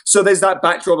 So there's that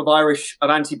backdrop of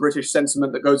anti-British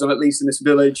sentiment that goes on, at least in this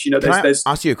village. Can I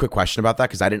ask you a quick question about that,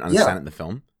 because I didn't understand it in the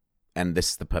film, and this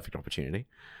is the perfect opportunity.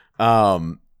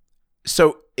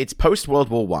 So it's post World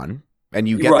War I, and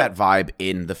you get that vibe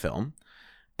in the film.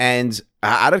 And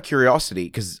out of curiosity,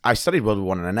 because I studied World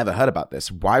War I and I never heard about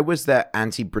this, why was there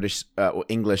anti-British or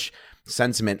English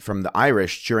sentiment from the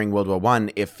Irish during World War I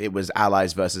if it was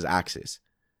Allies versus Axis?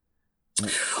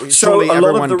 Surely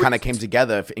everyone kind of came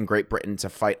together in Great Britain to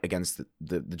fight against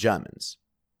the Germans.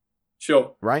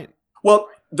 Sure. Right? Well,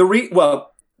 there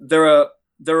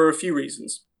are a few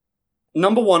reasons.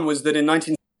 Number one was that in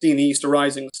 1916 the Easter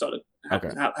Rising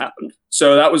happened.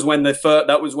 So that was when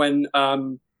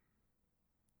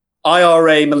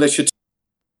IRA militia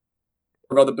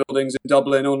took other buildings in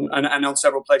Dublin and on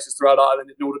several places throughout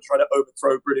Ireland in order to try to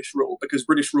overthrow British rule, because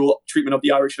British rule treatment of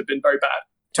the Irish had been very bad,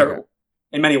 terrible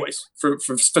in many ways for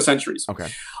centuries. Okay.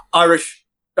 Irish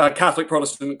Catholic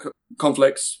Protestant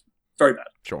conflicts, very bad.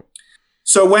 Sure.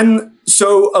 So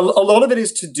a lot of it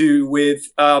is to do with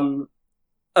a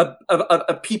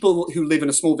people who live in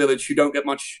a small village who don't get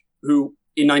much in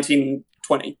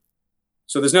 1920.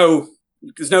 So there's not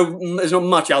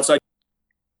much outside you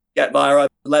get via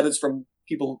letters from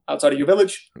people outside of your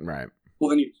village, right? Or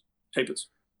the newspapers.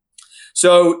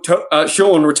 So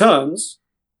Sean returns,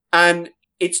 and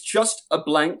it's just a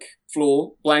blank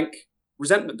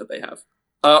resentment that they have,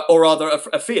 or rather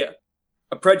a fear,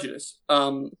 a prejudice,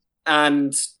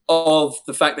 and of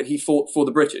the fact that he fought for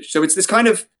the British. So it's this kind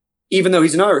of, even though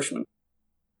he's an Irishman,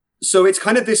 so it's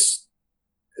kind of this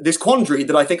quandary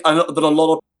that I think that a lot of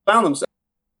people found themselves,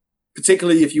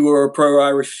 particularly if you were a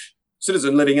pro-Irish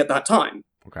citizen living at that time.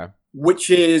 Okay. Which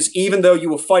is, even though you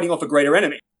were fighting off a greater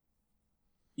enemy,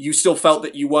 you still felt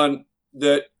that you were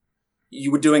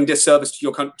doing disservice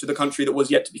to the country that was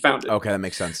yet to be founded. Okay, that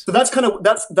makes sense. So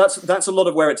that's a lot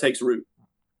of where it takes root.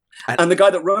 And the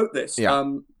guy that wrote this,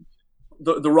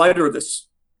 the writer of this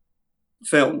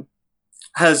film,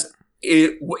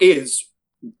 is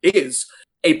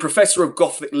a professor of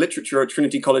Gothic literature at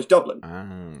Trinity College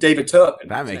Dublin, David Turpin.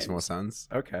 That makes more sense.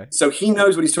 Okay. So he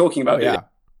knows what he's talking about. Yeah.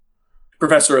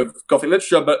 Professor of Gothic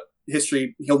literature, but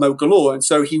history he'll know galore. And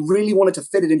so he really wanted to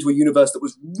fit it into a universe that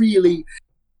was really,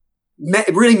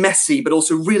 really messy, but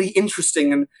also really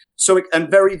interesting and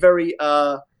very, very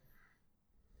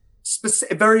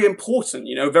very important.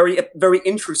 Very, very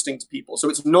interesting to people. So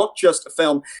it's not just a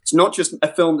film. It's not just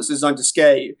a film that's designed to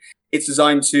scare you. It's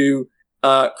designed to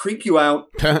creep you out,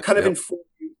 kind of inform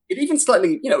you. It even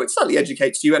slightly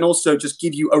educates you, and also just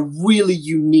give you a really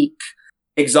unique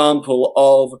example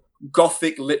of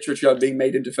Gothic literature being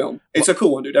made into film. It's a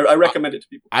cool one, dude. I recommend it to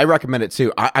people. I recommend it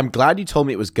too. I'm glad you told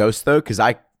me it was Ghost, though, because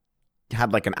I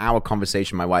had like an hour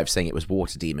conversation with my wife saying it was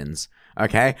water demons.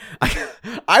 Okay?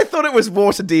 I thought it was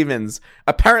water demons.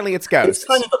 Apparently it's ghosts. It's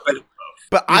kind of a bit of both.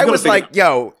 But I was like,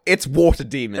 yo, it's water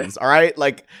demons, all right?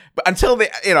 Like, but until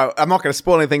I'm not going to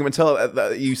spoil anything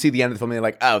until you see the end of the film and you're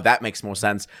like, oh, that makes more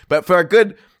sense. But for a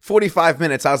good 45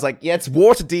 minutes, I was like, yeah, it's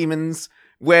water demons.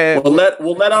 We'll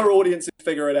let our audience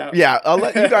figure it out. Yeah, I'll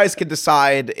let you guys can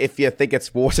decide if you think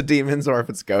it's water demons or if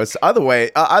it's ghosts. Either way,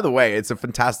 it's a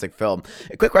fantastic film.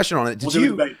 A quick question on it: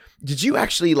 Did you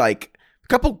actually like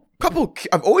couple?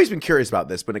 I've always been curious about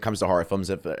this when it comes to horror films,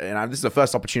 and this is the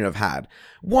first opportunity I've had.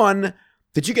 One,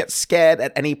 did you get scared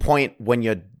at any point when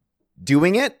you're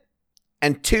doing it?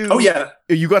 And two, oh yeah,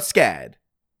 you got scared.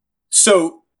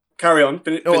 So carry on.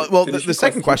 Well, the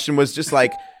second question was just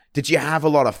like, did you have a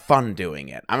lot of fun doing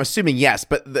it? I'm assuming yes,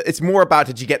 but it's more about,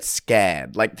 did you get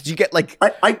scared? Like, did you get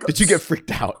did you get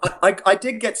freaked out? I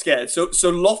did get scared. So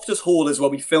Loftus Hall is where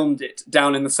we filmed it,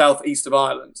 down in the southeast of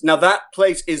Ireland. Now that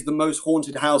place is the most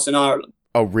haunted house in Ireland.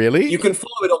 Oh, really? You can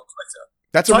follow it on Twitter.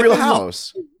 That's a real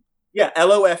house. Yeah,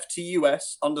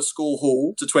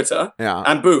 LOFTUS_Hall to Twitter. Yeah.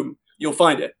 And boom, you'll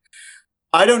find it.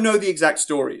 I don't know the exact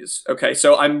stories. Okay,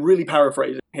 so I'm really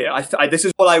paraphrasing here. This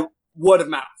is what word of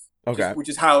mouth. Okay. Which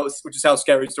is how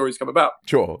scary stories come about.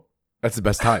 Sure. That's the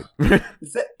best type.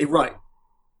 Right.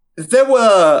 There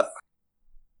were,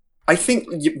 I think,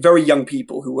 very young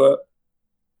people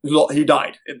who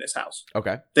died in this house.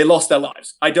 Okay. They lost their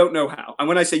lives. I don't know how. And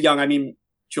when I say young, I mean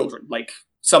children. Like,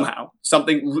 somehow, some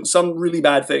really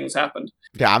bad things happened.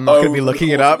 Yeah, I'm not going to be looking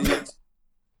it up.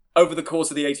 Over the course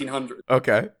of the 1800s.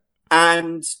 Okay.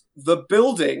 And the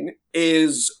building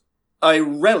is a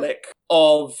relic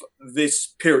of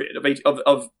this period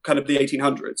of kind of the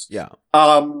 1800s. Yeah.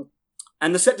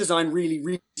 And the set design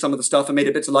really some of the stuff and made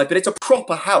it bits of life, but it's a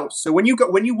proper house. So when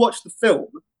you watch the film,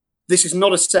 this is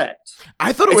not a set.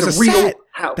 I thought it was a real set.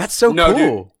 House. That's so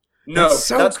cool. Dude. No,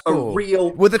 that's cool. A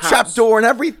real with a trap door and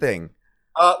everything.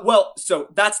 Well, so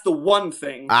that's the one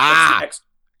thing.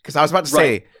 Because I was about to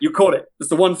say, you caught it. That's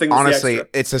the one thing. Honestly,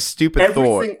 it's a stupid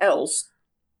thought. Everything else.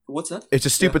 What's that? It's a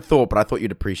stupid thought, but I thought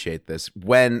you'd appreciate this.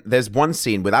 When there's one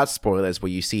scene, without spoilers,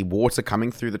 where you see water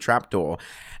coming through the trapdoor,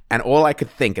 and all I could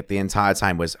think at the entire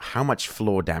time was, how much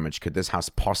floor damage could this house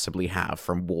possibly have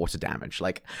from water damage?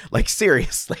 Like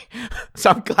seriously.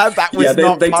 So I'm glad that was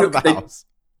not part of the house.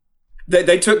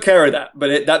 They took care of that,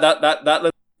 but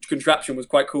that contraption was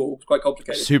quite cool, quite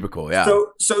complicated. Super cool, yeah.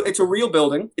 So it's a real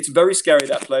building. It's very scary,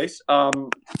 that place.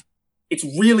 It's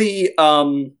really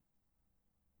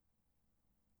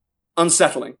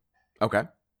unsettling. Okay.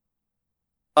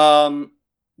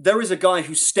 There is a guy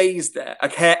who stays there, a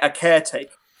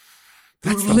caretaker,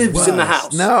 who lives in the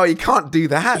house. No, you can't do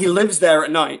that. He lives there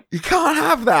at night. You can't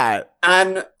have that.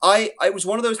 And I was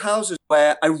one of those houses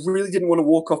where I really didn't want to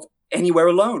walk off anywhere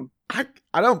alone.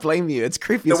 I don't blame you. It's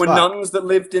creepy there as fuck. There were nuns that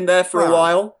lived in there for a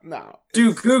while. No.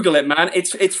 Dude, Google it, man.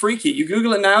 It's freaky. You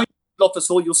Google it now, Loftus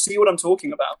Hall, you'll see what I'm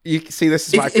talking about. You see, this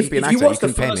is why I couldn't be an actor. If you watch the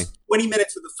first 20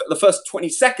 minutes of the first 20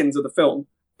 seconds of the film,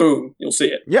 boom, you'll see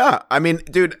it. Yeah, I mean,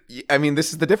 dude,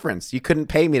 this is the difference. You couldn't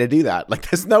pay me to do that. Like,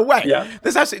 there's no way. Yeah.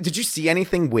 Did you see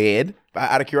anything weird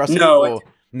out of curiosity? No.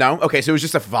 No? Okay, so it was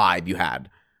just a vibe you had.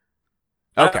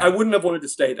 Okay. I wouldn't have wanted to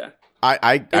stay there.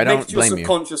 I don't blame you. It makes your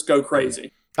subconscious go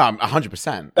crazy.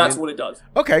 100%. That's what it does.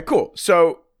 Okay, cool.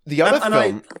 So the other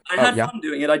film, I had fun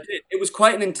doing it. I did. It was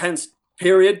quite an intense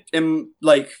period. In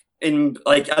at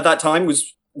that time there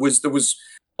was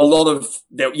a lot of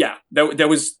there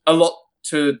was a lot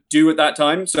to do at that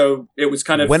time. So it was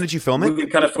kind of, when did you film it? Really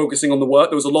kind of focusing on the work.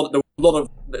 There was a lot of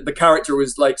the character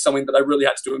was like something that I really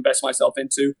had to invest myself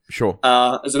into. Sure.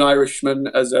 As an Irishman,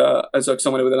 as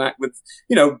someone with an act with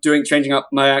changing up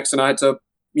my accent, I had to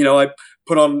I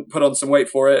put on some weight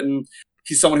for it, and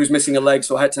he's someone who's missing a leg,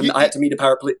 so I had to meet a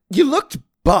paraplegic. You looked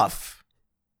buff.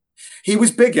 He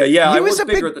was bigger, yeah. I was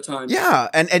bigger at the time. Yeah,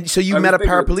 and so you met a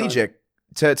paraplegic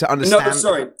to understand. No,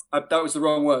 sorry, that was the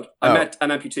wrong word. I met an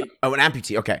amputee. Oh, an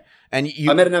amputee. Okay, and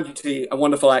I met an amputee, a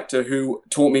wonderful actor who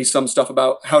taught me some stuff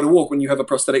about how to walk when you have a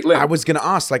prosthetic limb. I was going to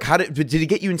ask, like, how did he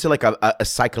get you into like a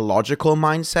psychological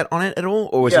mindset on it at all,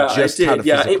 or was it just how to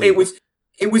physically?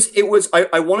 It was.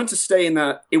 I wanted to stay in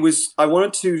that. I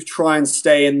wanted to try and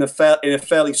stay in in a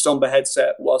fairly somber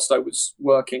headset whilst I was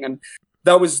working, and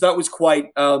that was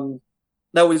quite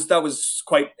that was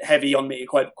quite heavy on me.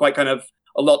 Quite kind of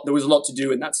a lot. There was a lot to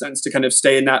do in that sense to kind of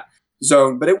stay in that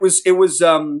zone. But it was still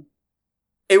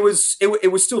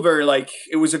very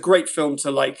it was a great film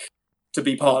to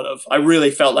be part of. I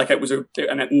really felt like it was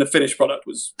and the finished product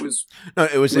was no,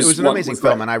 it was an amazing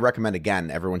film, and I recommend again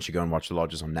everyone should go and watch The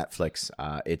Lodgers on Netflix.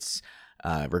 It's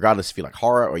regardless if you like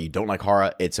horror or you don't like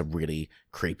horror, it's a really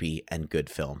creepy and good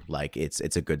film. Like it's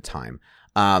a good time.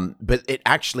 But it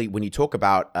actually, when you talk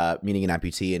about meeting an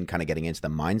amputee and kind of getting into the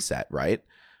mindset, right?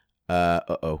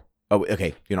 Oh,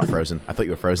 okay. You're not frozen. I thought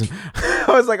you were frozen. I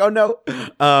was like, oh no.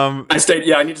 I stayed.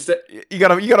 Yeah, I need to stay. You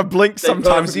gotta blink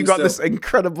sometimes. You've got this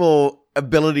incredible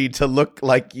ability to look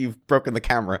like you've broken the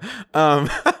camera. Don't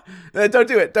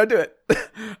do it. Don't do it.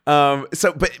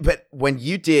 But when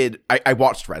you did, I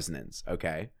watched Resonance.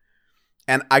 Okay,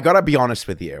 and I gotta be honest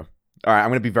with you. All right, I'm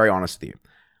gonna be very honest with you.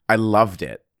 I loved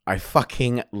it. I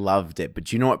fucking loved it. But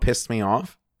do you know what pissed me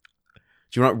off?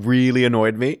 Do you know what really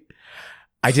annoyed me?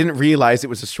 I didn't realize it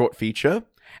was a short feature.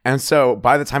 And so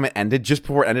by the time it ended, just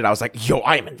before it ended, I was like, yo,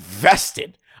 I am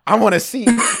invested. I want to see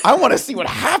what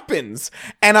happens.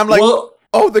 And I'm like, Well,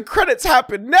 oh, the credits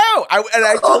happen now.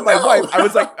 I told my wife,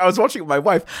 I was watching with my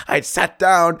wife. I had sat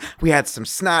down, we had some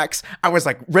snacks. I was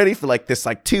like ready for like this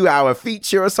like 2-hour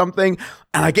feature or something.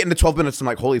 And I get into 12 minutes. I'm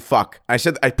like, holy fuck. I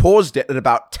paused it at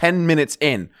about 10 minutes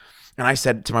in. And I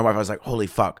said to my wife, I was like, holy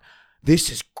fuck, this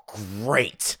is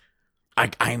great. I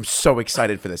am so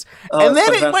excited for this. And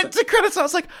then it went to credits. I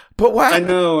was like, but what happened?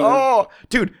 I know. Oh,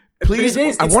 dude, please.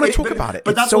 I want to talk about it.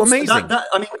 It's so amazing.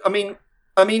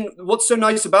 I mean, what's so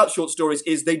nice about short stories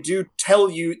is they do tell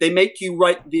you, they make you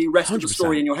write the rest 100%. Of the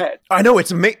story in your head. I know,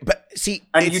 it's amazing, but see,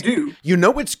 and you do. You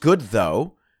know it's good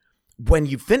though when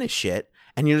you finish it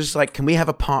and you're just like, can we have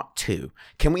a part 2?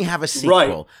 Can we have a sequel?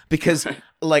 Right. Because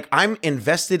like I'm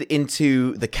invested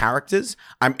into the characters.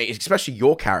 Especially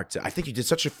your character. I think you did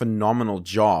such a phenomenal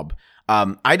job.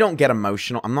 I don't get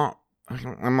emotional. I'm not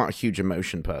a huge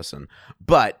emotion person,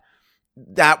 but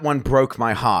that one broke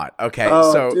my heart. Okay,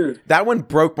 so that one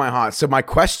broke my heart. So my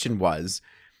question was,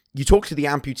 you talked to the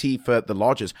amputee for the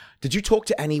lodgers. Did you talk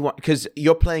to anyone? Because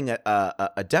you're playing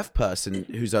a deaf person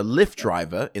who's a Lyft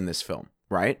driver in this film,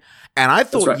 right? And I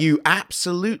thought you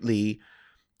absolutely,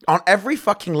 on every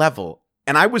fucking level,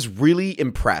 and I was really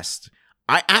impressed.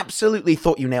 I absolutely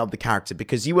thought you nailed the character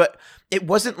because it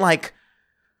wasn't like,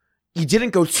 you didn't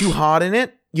go too hard in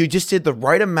it. You just did the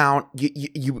right amount.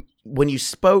 You when you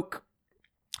spoke,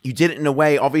 you did it in a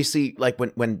way, obviously, like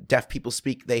when deaf people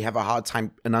speak, they have a hard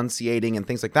time enunciating and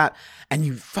things like that. And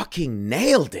you fucking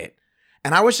nailed it.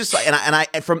 And I was just like, and I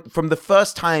from the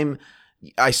first time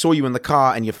I saw you in the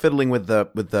car and you're fiddling with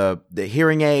the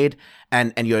hearing aid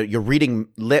and you're reading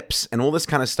lips and all this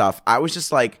kind of stuff, I was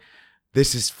just like,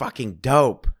 this is fucking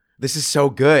dope. This is so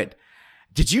good.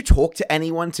 Did you talk to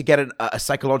anyone to get a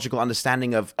psychological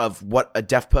understanding of what a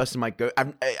deaf person might go? I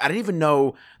didn't even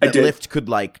know that Lyft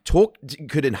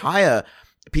could hire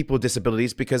people with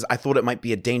disabilities because I thought it might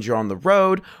be a danger on the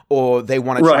road or they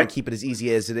want to try and keep it as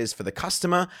easy as it is for the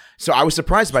customer. So I was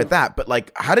surprised by that. But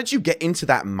like, how did you get into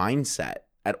that mindset?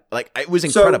 It was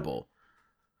incredible.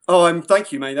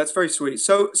 Thank you, man. That's very sweet.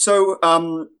 So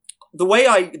the way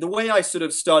I sort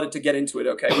of started to get into it,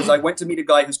 okay, was I went to meet a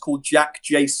guy who's called Jack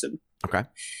Jason. Okay.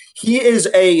 He is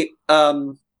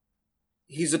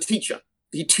he's a teacher.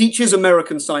 He teaches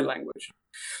American Sign Language.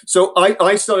 So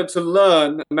I started to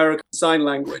learn American Sign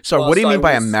Language. So what do you mean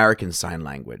by American Sign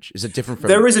Language? Is it different from...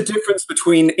 There is a difference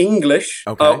between English,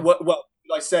 okay.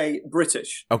 I say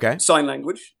British okay. Sign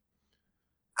Language,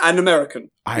 and American.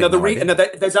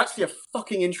 There's actually a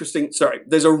fucking interesting... Sorry,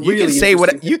 there's a really... You can say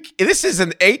what... This is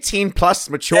an 18-plus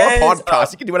mature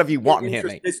podcast. You can do whatever you want in here,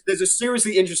 mate. There's a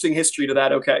seriously interesting history to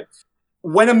that, okay?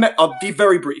 I'll be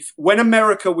very brief. When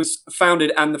America was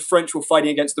founded and the French were fighting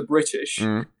against the British,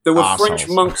 there were French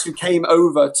monks who came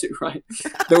over to, right?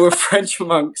 There were French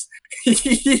monks.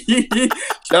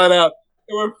 Shout out.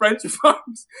 There were French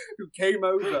monks who came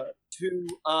over to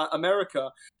America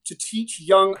to teach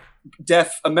young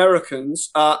deaf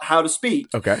Americans how to speak.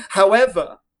 Okay.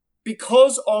 However,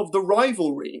 because of the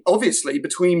rivalry, obviously,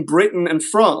 between Britain and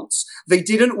France, they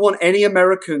didn't want any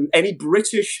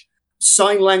British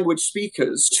sign language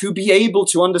speakers to be able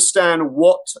to understand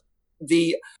what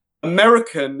the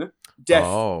American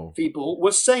deaf people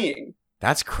were saying.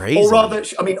 That's crazy. Or rather,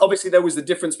 I mean, obviously there was the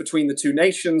difference between the two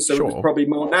nations, so it was probably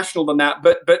more national than that.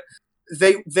 But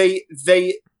they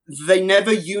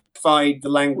never unified the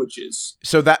languages.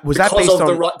 So that was that based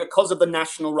on because of the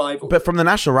national rivalry. But from the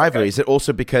national rivalry, is it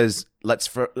also because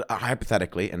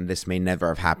hypothetically, and this may never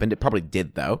have happened, it probably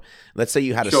did though. Let's say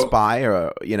you had a spy,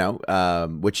 or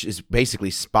which is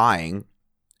basically spying,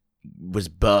 was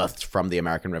birthed from the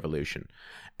American Revolution.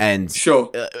 And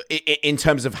in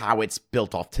terms of how it's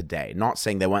built off today, not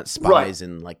saying there weren't spies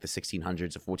in like the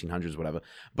 1600s or 1400s, whatever.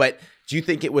 But do you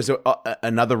think it was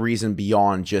another reason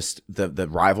beyond just the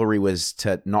rivalry was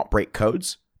to not break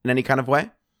codes in any kind of way?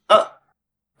 I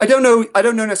don't know. I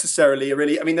don't know necessarily,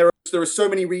 really. I mean, there are so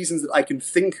many reasons that I can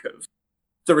think of.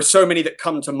 There are so many that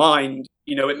come to mind.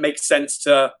 You know, it makes sense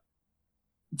to...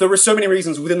 There are so many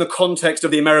reasons within the context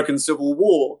of the American Civil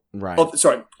War,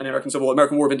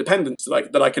 American War of Independence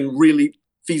that I can really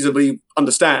feasibly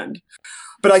understand.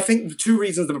 But I think the two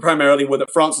reasons that primarily were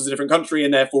that France is a different country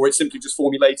and therefore it simply just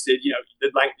formulated,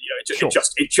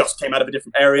 it just came out of a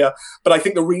different area. But I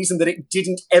think the reason that it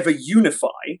didn't ever unify,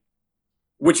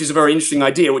 which is a very interesting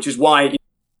idea, which is why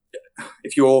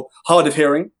if you're hard of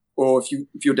hearing or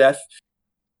if you're deaf,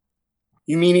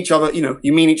 you mean each other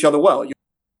well.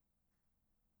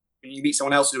 You meet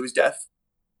someone else who is deaf,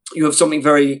 you have something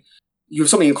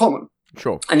in common.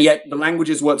 Sure. And yet the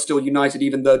languages weren't still united,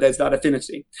 even though there's that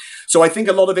affinity. So I think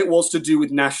a lot of it was to do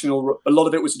with national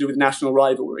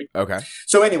rivalry. Okay.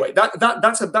 So anyway,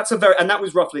 that's a very, and that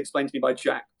was roughly explained to me by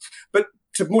Jack. But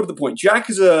more to the point, Jack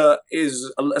is a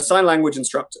sign language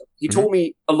instructor. He taught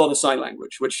me a lot of sign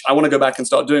language, which I want to go back and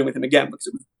start doing with him again because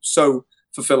it was so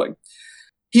fulfilling.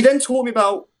 He then taught me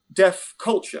about deaf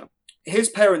culture. His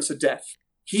parents are deaf.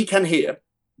 He can hear,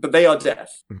 but they are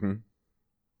deaf. Mm-hmm.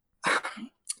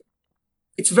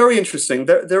 It's very interesting.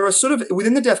 There are sort of,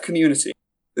 within the deaf community,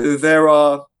 there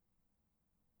are,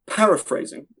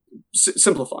 paraphrasing,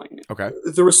 simplifying it. Okay.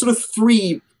 There are sort of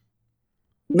 3,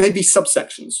 maybe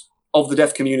subsections of the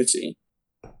deaf community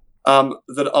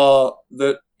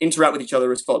that interact with each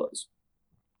other as follows.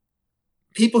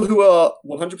 People who are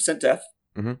 100% deaf,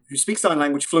 who speak sign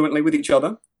language fluently with each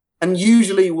other, and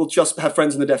usually will just have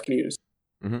friends in the deaf community.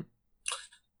 Mm-hmm.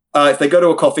 If they go to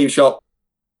a coffee shop,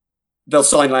 they'll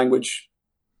sign language,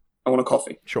 I want a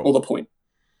coffee. Sure. All the point.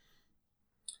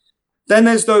 Then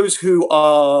there's those who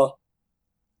are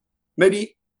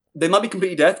maybe they might be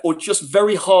completely deaf or just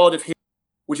very hard of hearing,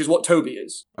 which is what Toby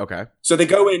is. Okay. So they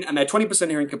go in and they're 20%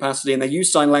 hearing capacity and they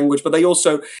use sign language, but they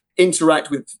also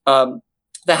interact with.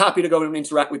 They're happy to go in and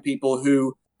interact with people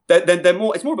who they're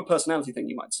more. It's more of a personality thing,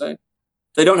 you might say.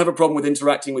 They don't have a problem with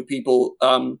interacting with people.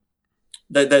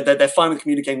 They're fine with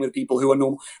communicating with people who are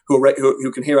normal,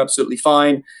 who can hear absolutely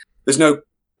fine. There's no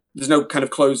kind of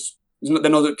closed.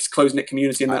 They're not a closed-knit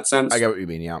community in that sense. I get what you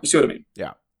mean. Yeah. You see what I mean?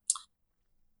 Yeah.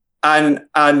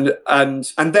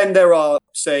 And then there are,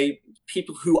 say,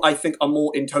 people who I think are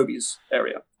more in Toby's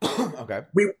area. Okay.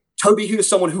 Toby, who is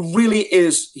someone who really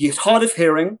is, he's hard of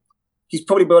hearing. He's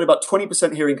probably got about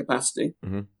 20% hearing capacity.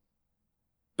 Mm-hmm.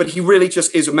 But he really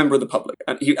just is a member of the public,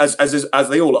 and he, as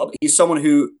they all are. But he's someone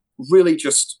who really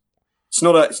just, it's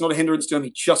not a hindrance to him.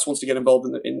 He just wants to get involved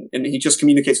in he just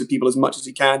communicates with people as much as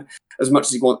he can, as much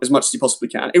as he wants, as much as he possibly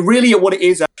can. It really, what it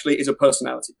is actually is a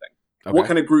personality thing. Okay. What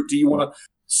kind of group do you want to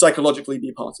psychologically be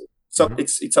a part of? So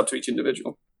it's up to each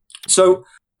individual. So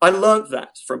I learned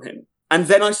that from him. And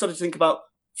then I started to think about,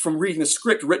 from reading the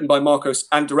script written by Marcos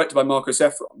and directed by Marcos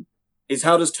Ephron, is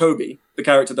how does Toby, the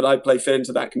character that I play, fit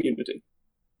into that community?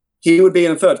 He would be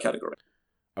in a third category.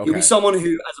 Okay. He would be someone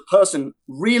who, as a person,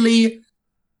 really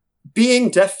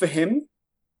being deaf for him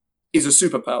is a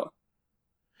superpower.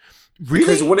 Really?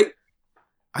 Because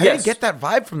I didn't get that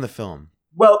vibe from the film.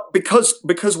 Well,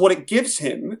 because what it gives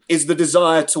him is the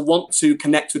desire to want to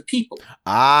connect with people.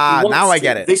 Ah, now I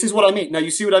get it. This is what I mean. Now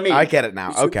you see what I mean. I get it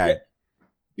now. Okay.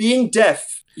 Being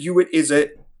deaf,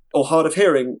 or hard of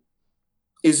hearing,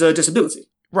 is a disability.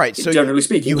 Right. So generally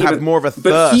speaking, you have more of a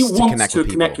thirst to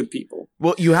connect with people.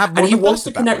 Well, you have more and he wants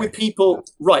to connect with people.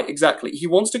 Right. Exactly. He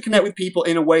wants to connect with people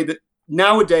in a way that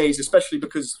nowadays, especially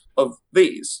because of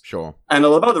these, sure, and a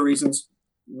lot of other reasons,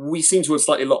 we seem to have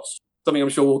slightly lost. Something I'm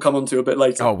sure we'll come on to a bit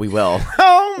later. Oh, we will.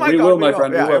 Oh my God, we will, my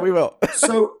friend. Yeah, we will.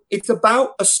 So it's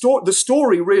about a story. The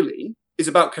story really is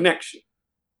about connection,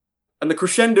 and the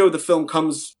crescendo of the film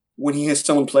comes when he hears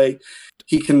someone play.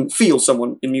 He can feel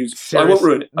someone in music. Seriously? I won't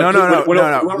ruin it. No.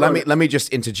 Let me just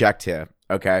interject here,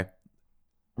 okay?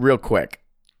 Real quick.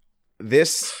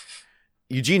 This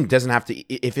Eugene doesn't have to.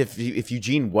 If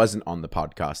Eugene wasn't on the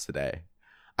podcast today,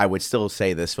 I would still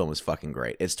say this film is fucking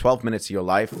great. It's 12 minutes of your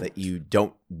life that you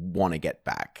don't want to get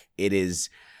back. It is.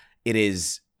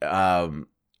 If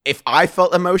I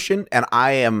felt emotion, and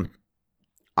I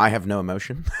have no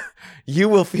emotion. You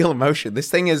will feel emotion. This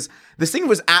thing was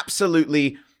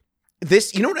absolutely.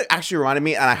 This, you know what it actually reminded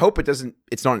me, and I hope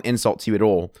it's not an insult to you at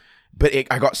all, but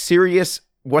I got serious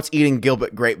What's Eating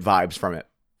Gilbert Grape vibes from it.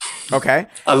 Okay?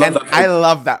 I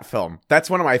love that film. That's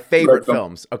one of my favorite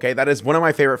films. Okay? That is one of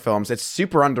my favorite films. It's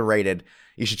super underrated.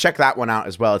 You should check that one out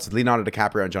as well. It's Leonardo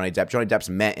DiCaprio and Johnny Depp. Johnny Depp's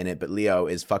met in it, but Leo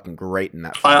is fucking great in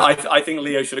that film. I think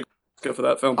Leo should have gone for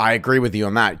that film. I agree with you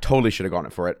on that. Totally should have gone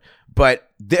for it.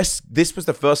 But this was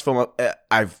the first film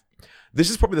this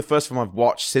is probably the first film I've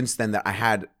watched since then that I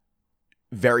had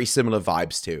very similar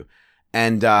vibes to.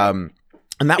 And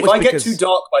that was if I get too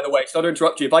dark, by the way, so I don't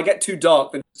interrupt you. If I get too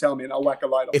dark, then tell me and I'll whack a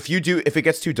light on. If it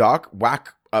gets too dark,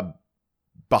 whack a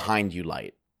behind you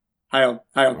light. Hang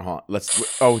on.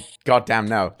 Goddamn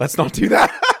no. Let's not do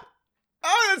that.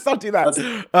 Let's not do that. That's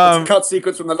a cut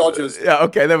sequence from The Lodgers. Yeah,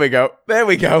 okay, there we go. But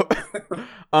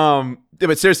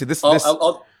seriously, this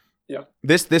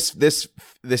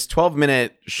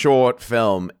 12-minute short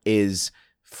film is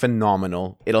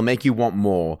phenomenal. It'll make you want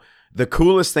more. The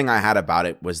coolest thing I had about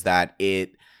it was that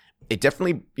it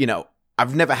definitely,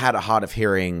 I've never had a hard of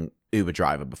hearing Uber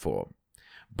driver before.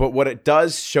 But what it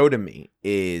does show to me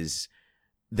is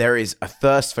there is a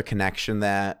thirst for connection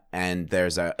there, and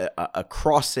there's a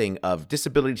crossing of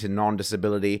disability to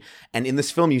non-disability. And in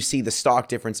this film, you see the stark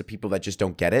difference of people that just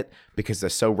don't get it because they're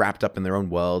so wrapped up in their own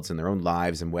worlds and their own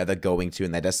lives and where they're going to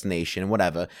and their destination and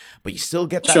whatever. But you still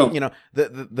get that, Sure. you know,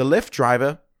 the Lyft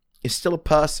driver is still a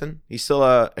person. He's still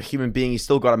a human being. He's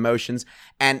still got emotions.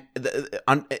 And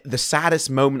the saddest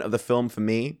moment of the film for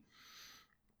me,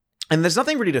 and there's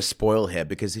nothing really to spoil here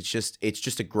because it's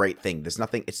just a great thing. There's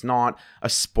nothing. It's not a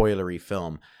spoilery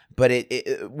film, but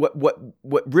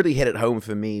what really hit it home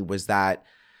for me was that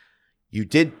you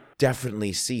did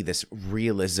definitely see this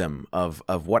realism of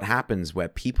what happens where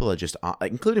people are just,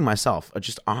 including myself, are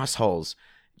just assholes,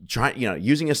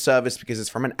 using a service because it's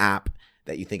from an app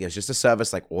that you think is just a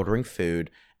service like ordering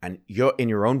food, and you're in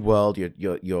your own world.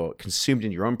 You're consumed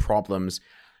in your own problems.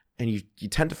 And you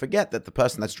tend to forget that the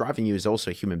person that's driving you is also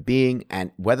a human being,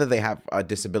 and whether they have a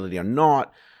disability or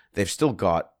not, they've still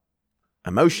got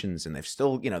emotions, and they're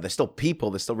still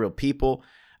people. They're still real people.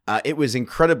 It was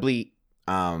incredibly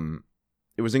hard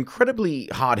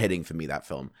hitting for me, that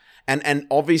film, and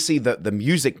obviously the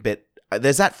music bit.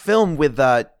 There's that film with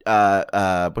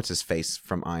what's his face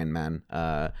from Iron Man,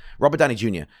 Robert Downey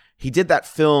Jr. He did that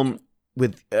film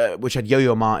with which had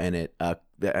Yo-Yo Ma in it.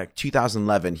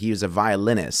 2011, he was a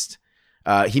violinist.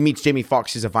 He meets Jamie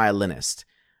Foxx, he's a violinist,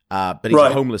 but he's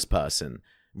a homeless person.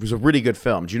 It was a really good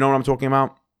film. Do you know what I'm talking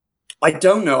about? I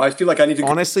don't know. I feel like I need to.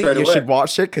 Honestly, you should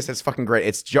watch it because it's fucking great.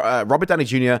 It's Robert Downey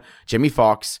Jr., Jamie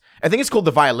Foxx. I think it's called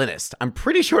The Violinist. I'm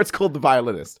pretty sure it's called The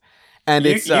Violinist. And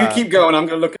you keep going. I'm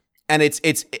going to look. And it's.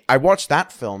 I watched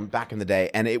that film back in the day,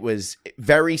 and it was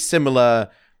very similar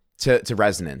to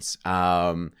Resonance.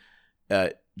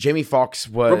 Jamie Foxx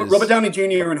was Robert Downey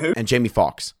Jr. and who? And Jamie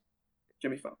Foxx.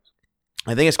 Jamie Foxx.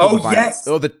 I think it's called The Yes.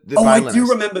 The I do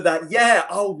remember that. Yeah.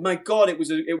 Oh my God.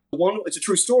 It's a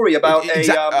true story about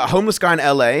a homeless guy in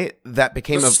LA that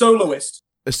became a soloist.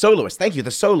 A soloist. Thank you.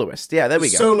 The Soloist. Yeah, there we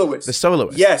go. Soloist. The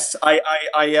Soloist. Yes.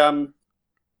 It's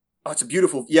a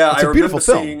beautiful. Yeah, it's a beautiful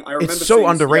film. It's so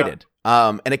underrated.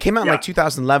 Yeah. And it came out in like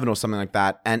 2011 or something like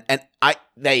that. And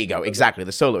there you go. Exactly.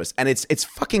 The Soloist. And it's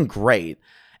fucking great.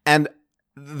 And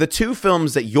the two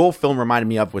films that your film reminded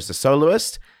me of was The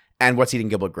Soloist and What's Eating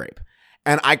Gilbert Grape.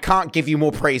 And I can't give you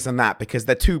more praise than that because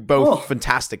they're both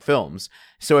fantastic films.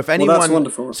 So if anyone, that's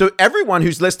wonderful. So everyone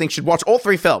who's listening should watch all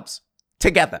three films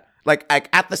together, like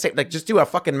at the same, like just do a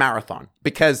fucking marathon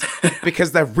because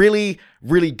they're really,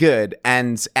 really good,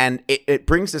 and it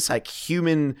brings this like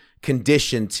human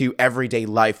condition to everyday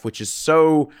life, which is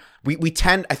so we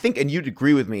tend, I think, and you'd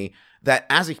agree with me, that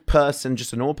as a person,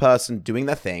 just a normal person doing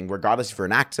their thing, regardless if you're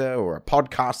an actor or a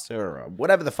podcaster or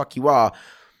whatever the fuck you are,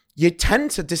 you tend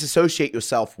to disassociate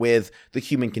yourself with the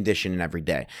human condition in every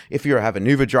day. If you have an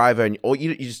Uber driver or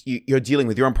you're dealing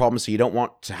with your own problems, so you don't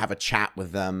want to have a chat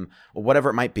with them or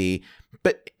whatever it might be,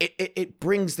 but it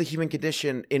brings the human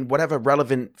condition in whatever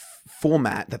relevant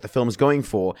format that the film is going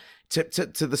for to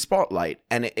the spotlight.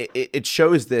 And it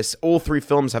shows this, all three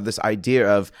films have this idea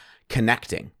of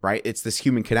connecting, right? It's this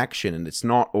human connection, and it's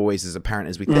not always as apparent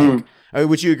as we think.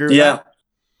 Would you agree with that?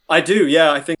 I do.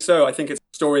 Yeah, I think so. I think it's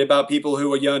a story about people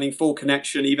who are yearning for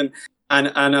connection, even and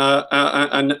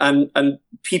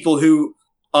people who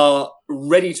are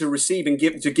ready to receive and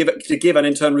give and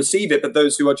in turn receive it, but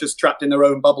those who are just trapped in their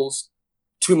own bubbles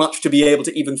too much to be able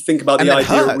to even think about the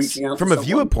idea of reaching out. From a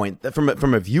viewer point,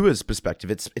 from a viewer's perspective,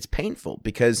 it's painful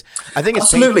because I think it's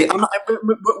absolutely.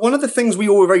 One of the things we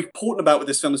all were very important about with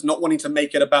this film is not wanting to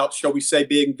make it about, shall we say,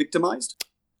 being victimized.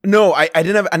 No, I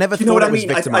never thought it was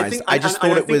victimized. I just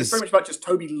thought it was. It's very much about just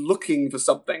Toby looking for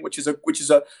something, which is a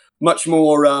much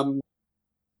more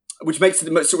which makes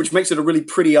it a really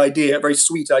pretty idea, a very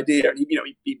sweet idea. And he,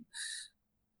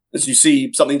 as you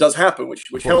see, something does happen, which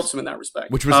helps him in that respect.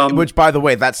 Which, by the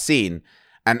way, that scene,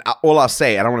 and all I'll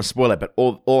say, I don't want to spoil it, but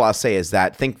all I'll say is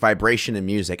that think vibration and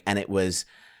music, and it was.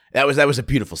 That was a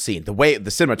beautiful scene. The way the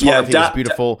cinematography was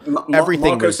beautiful. Everything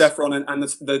Marcos Efron and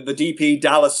the DP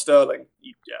Dallas Sterling.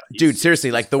 Dude,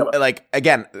 seriously,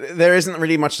 again, there isn't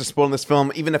really much to spoil in this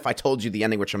film. Even if I told you the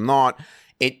ending, which I'm not,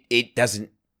 it doesn't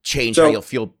change how you'll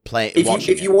feel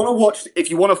watching. If you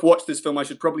want to watch this film, I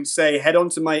should probably say head on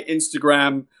to my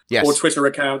Instagram or Twitter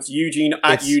accounts,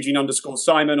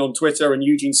 Eugene@Eugene_Simon on Twitter and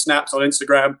Eugene Snaps on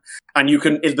Instagram, and you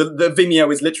can. The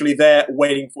Vimeo is literally there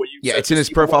waiting for you. Yeah, it's in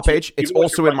his profile page. It's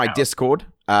also in my Discord.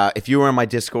 If you are in my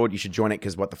Discord, you should join it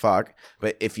because what the fuck.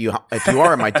 But if you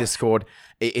are in my Discord,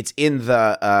 it's in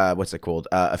the what's it called?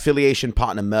 Affiliation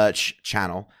Partner Merch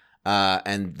channel.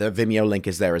 And the Vimeo link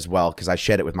is there as well because I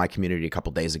shared it with my community a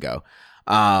couple days ago.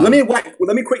 Let me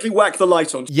quickly whack the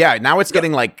light on. Yeah, now it's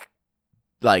getting like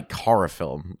horror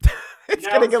film. It's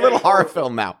getting a little horror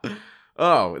film now.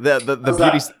 Oh, the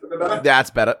beauty. That's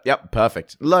better. Yep,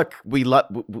 perfect. Look, we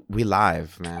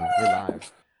live, man. We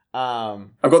live.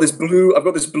 I've got this blue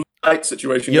light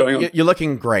situation going on. You're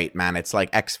looking great, man. It's like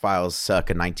X-Files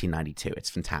circa 1992. It's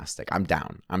fantastic. I'm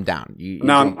down.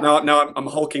 No, I'm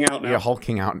hulking out now. You're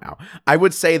hulking out now. I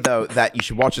would say though that you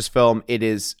should watch this film. It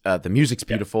is the music's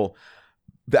beautiful.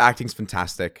 The acting's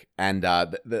fantastic, and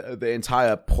the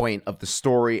entire point of the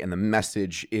story and the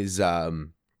message is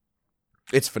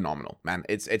it's phenomenal, man.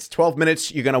 It's 12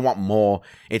 minutes. You're gonna want more.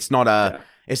 It's not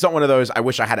one of those I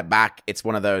wish I had it back. It's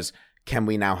one of those, can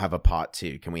we now have a part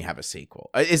 2? Can we have a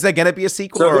sequel? Is there gonna be a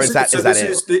sequel, or is that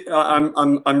it?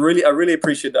 I really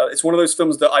appreciate that. It's one of those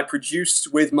films that I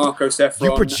produced with Marcos Efron.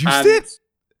 You produced it?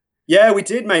 Yeah, we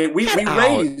did, mate. We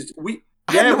raised. We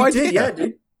did. Yeah,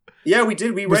 dude. Yeah, we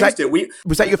did. We raised it.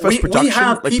 Was that your first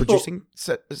production, producing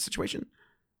situation?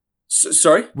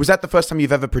 Sorry? Was that the first time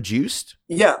you've ever produced?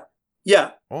 Yeah.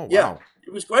 Oh, wow. Yeah.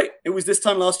 It was great. It was this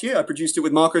time last year. I produced it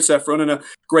with Marcos Efron and a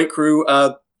great crew,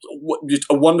 just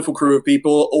a wonderful crew of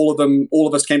people. All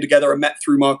of us came together and met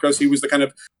through Marcos. He was the kind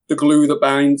of the glue that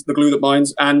binds.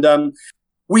 And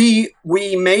we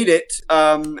made it.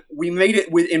 We made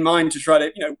it in mind to try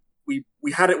to,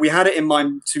 we had it in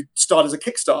mind to start as a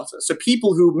Kickstarter. So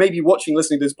people who may be watching,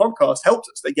 listening to this podcast helped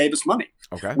us. They gave us money.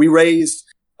 Okay. We raised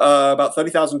about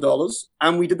 $30,000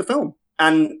 and we did the film.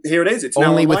 And here it is. It's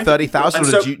only now with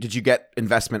 30,000, or did you get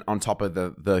investment on top of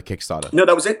the Kickstarter? No,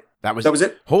 that was it. That was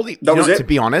it. Holy, it. To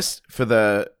be honest, even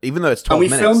though it's 12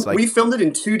 minutes, we filmed it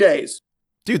in 2 days.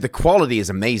 Dude, the quality is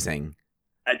amazing.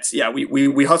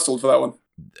 We hustled for that one.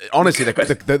 Honestly,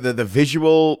 the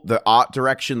visual, the art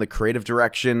direction, the creative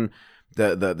direction,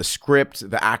 the script,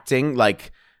 the acting, the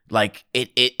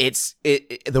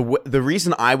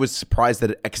reason I was surprised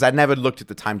that because I never looked at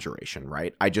the time duration,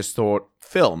 right? I just thought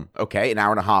film, okay, an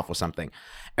hour and a half or something.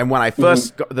 And when I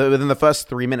first within the first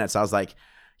 3 minutes, I was like,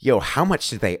 yo, how much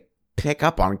did they pick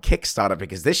up on Kickstarter?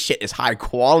 Because this shit is high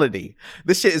quality.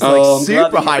 This shit is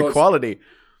super high quality.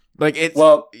 Like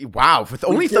wow, for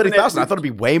only 30,000, I thought it'd be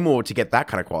way more to get that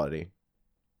kind of quality.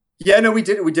 Yeah, no, we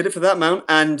did it. We did it for that amount,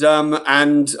 and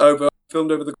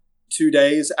filmed over the 2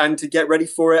 days. And to get ready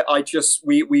for it,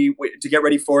 we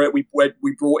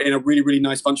brought in a really, really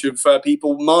nice bunch of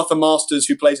people. Martha Masters,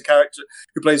 who plays a character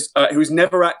who's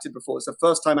never acted before. It's her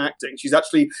first time acting.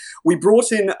 We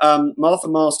brought in Martha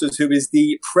Masters, who is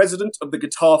the president of the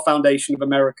Guitar Foundation of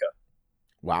America.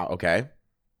 Wow. Okay.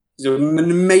 She's an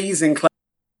amazing.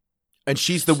 And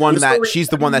she's the one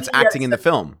that's acting in the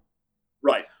film.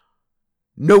 Right.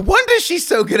 No wonder she's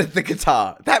so good at the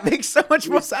guitar. That makes so much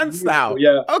more sense now.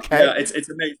 Yeah. Okay. Yeah, it's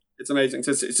amazing. It's amazing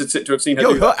to have seen her.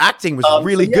 Yo, her acting was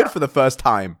really good for the first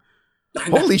time.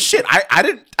 Holy shit!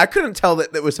 I couldn't tell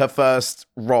that was her first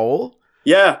role.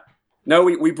 Yeah. No,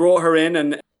 we brought her in,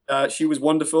 and she was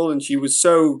wonderful, and she was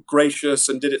so gracious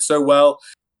and did it so well.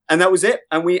 And that was it.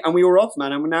 And we were off,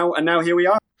 man. And now here we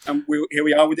are. And here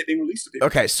we are with it being released.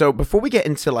 Okay, so before we get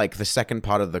into the second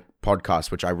part of the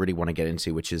podcast, which I really want to get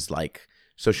into, which is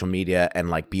social media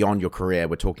and beyond your career,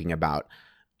 we're talking about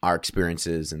our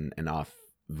experiences and our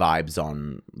vibes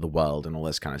on the world and all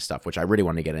this kind of stuff, which I really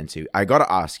want to get into. I got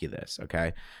to ask you this,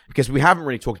 okay? Because we haven't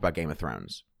really talked about Game of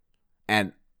Thrones,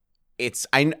 and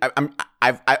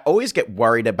I always get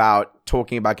worried about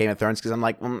talking about Game of Thrones because I'm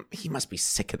like, he must be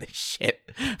sick of this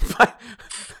shit.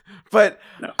 but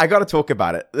no. I got to talk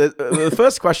about it. The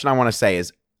first question I want to say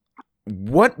is,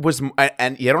 what was,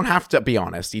 and you don't have to be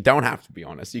honest. You don't have to be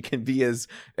honest. You can be as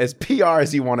PR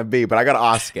as you want to be, but I got to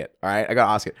ask it. All right. I got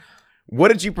to ask it. What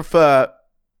did you prefer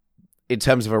in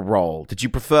terms of a role? Did you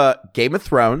prefer Game of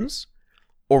Thrones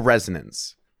or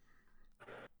Resonance?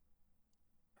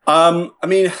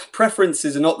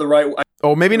 Preferences are not the right.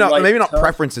 Or maybe not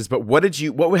preferences, but what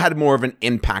had more of an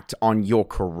impact on your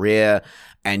career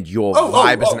and your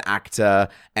vibe as an actor,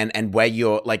 and where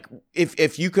you're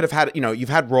if you could have had, you've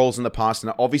had roles in the past,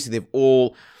 and obviously they've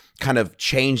all kind of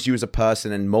changed you as a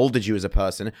person and molded you as a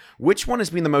person. Which one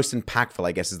has been the most impactful,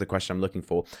 I guess, is the question I'm looking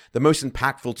for. The most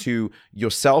impactful to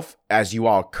yourself as you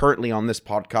are currently on this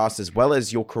podcast, as well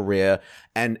as your career,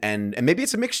 and maybe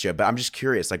it's a mixture, but I'm just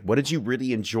curious, what did you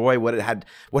really enjoy? What had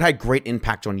great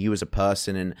impact on you as a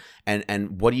person,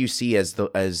 and what do you see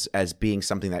as being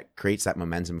something that creates that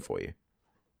momentum for you?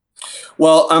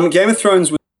 Well, Game of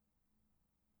Thrones was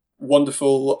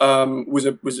wonderful, was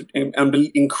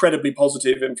an incredibly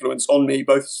positive influence on me,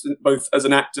 both as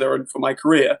an actor and for my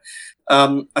career.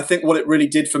 I think what it really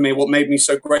did for me, what made me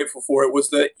so grateful for it,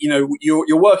 was that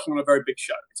you're working on a very big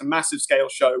show. It's a massive scale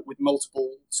show with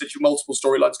multiple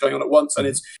storylines going on at once, and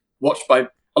it's watched by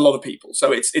a lot of people.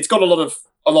 So it's got a lot of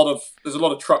there's a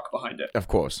lot of truck behind it. Of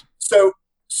course.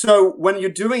 So when you're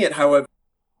doing it, however,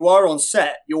 you are on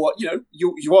set. You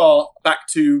are back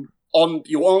to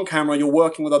you're on camera. You're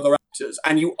working with other actors,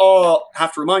 and you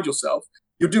have to remind yourself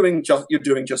you're doing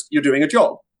a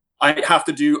job. I have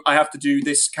to do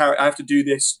this character. I have to do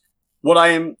this. What I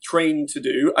am trained to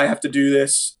do. I have to do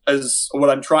this as what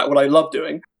I love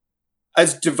doing,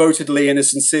 as devotedly and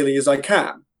as sincerely as I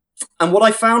can. And what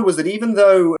I found was that even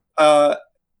though,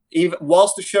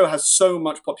 whilst the show has so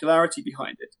much popularity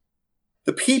behind it,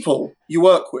 the people you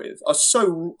work with are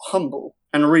so humble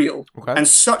and real, and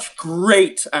such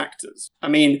great actors. I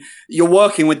mean, you're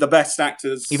working with the best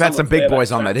actors. You've had some big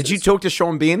boys on there. Did you talk to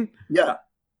Sean Bean? Yeah,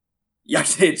 I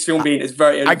did. Sean Bean is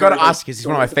very. I got to ask, he's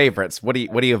one of my favorites. What do you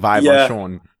vibe on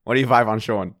Sean? What do you vibe on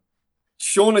Sean?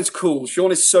 Sean is cool.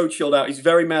 Sean is so chilled out. He's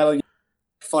very mellow,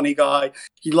 funny guy.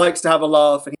 He likes to have a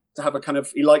laugh, and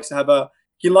he likes to have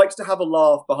a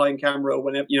laugh behind camera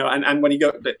whenever, and when he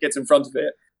gets in front of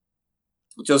it.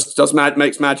 Just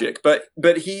makes magic, but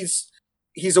he's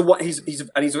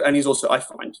also I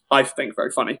think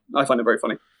very funny. I find him very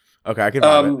funny. Okay, I can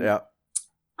vibe it. Yeah,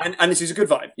 and this is a good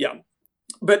vibe. Yeah,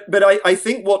 but I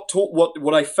think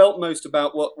what I felt most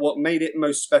about what made it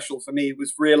most special for me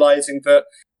was realizing that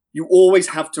you always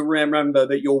have to remember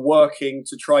that you're working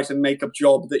to try to make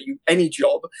any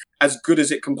job as good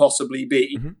as it can possibly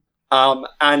be,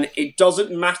 and it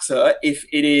doesn't matter if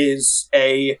it is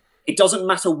It doesn't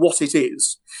matter what it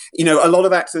is. A lot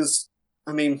of actors,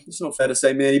 I mean, it's not fair to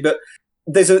say merely, but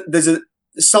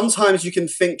sometimes you can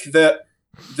think that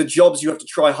the jobs you have to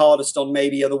try hardest on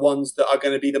maybe are the ones that are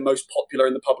going to be the most popular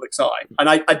in the public's eye. And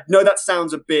I know that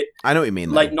sounds a bit... I know what you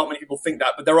mean. Like, not many people think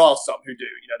that, but there are some who do.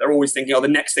 They're always thinking, the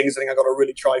next thing is something I've got to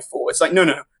really try for. It's like,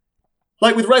 no.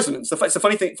 Like with Resonance, it's a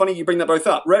funny you bring that both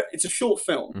up. It's a short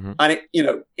film, and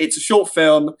it's a short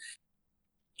film.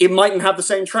 It mightn't have the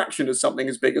same traction as something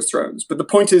as big as Thrones, but the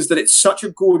point is that it's such a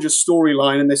gorgeous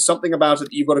storyline, and there's something about it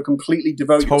that you've got to completely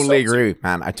devote yourself to. Totally agree,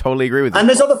 man. I totally agree with you. And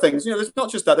there's other things, there's not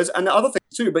just that, there's other things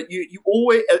too, but you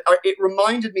always, it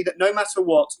reminded me that no matter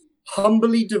what,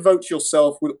 humbly devote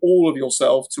yourself with all of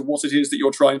yourself to what it is that you're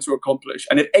trying to accomplish.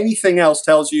 And if anything else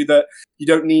tells you that you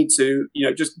don't need to,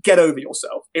 just get over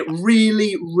yourself. It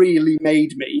really, really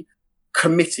made me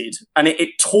committed, and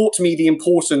it taught me the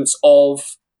importance of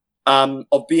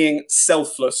being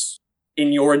selfless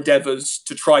in your endeavors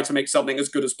to try to make something as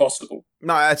good as possible.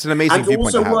 No, that's an amazing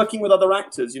viewpoint. And also working with other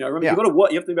actors, remember, you've got to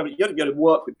work, you have to be able to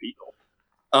work with people.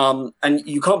 And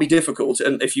you can't be difficult.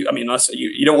 And if you don't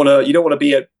want to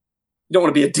be a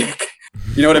dick.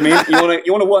 You know what I mean?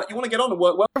 You want to work, you want to get on and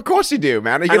work well. Of course you do,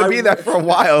 man. You're going to be there for a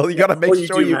while. You got to make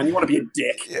sure man. You want to be a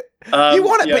dick. You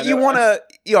want it, but you want to,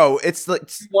 it's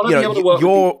like,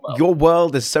 your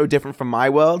world is so different from my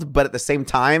world, but at the same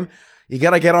time, you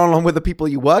got to get on with the people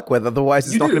you work with. Otherwise,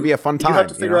 it's not going to be a fun time. You have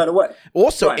to figure out a way.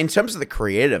 Also, in terms of the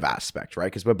creative aspect, right?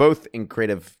 Because we're both in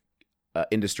creative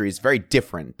industries, very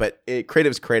different, but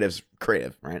creative's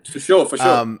creative, right? For sure.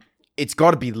 It's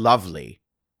got to be lovely.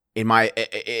 In my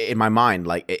mind,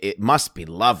 like it must be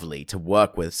lovely to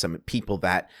work with some people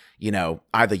that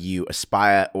either you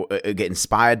aspire or get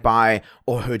inspired by,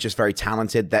 or who are just very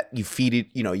talented. That you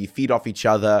feed off each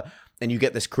other, and you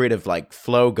get this creative like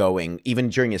flow going, even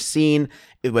during a scene,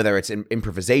 whether it's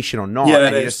improvisation or not. Yeah,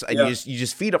 and you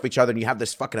just feed off each other, and you have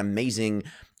this fucking amazing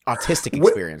artistic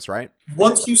experience, right?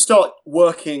 Once you start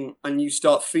working and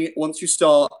once you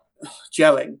start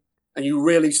gelling. And you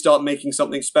really start making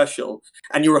something special,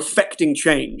 and you're affecting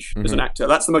change as an actor.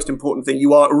 That's the most important thing.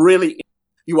 You are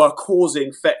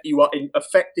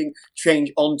affecting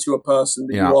change onto a person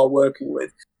that you are working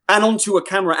with, and onto a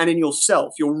camera, and in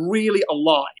yourself. You're really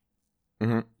alive.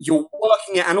 You're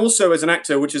working it, and also as an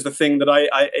actor, which is the thing that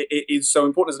it is so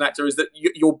important as an actor, is that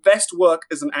your best work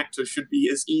as an actor should be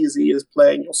as easy as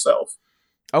playing yourself.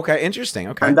 Okay, interesting.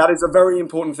 Okay, and that is a very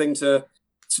important thing to.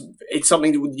 It's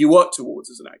something that you work towards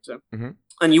as an actor,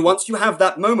 and once you have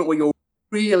that moment where you're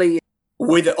really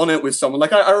on it with someone.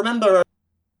 Like I remember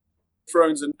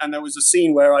Thrones, and there was a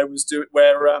scene where I was it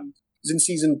was in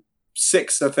season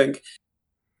 6, I think,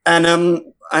 and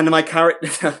my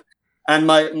character and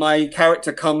my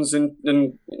character comes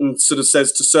and sort of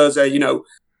says to Cersei,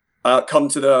 come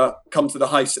to the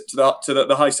high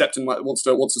septon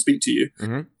wants to speak to you.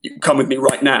 You come with me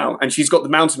right now, and she's got the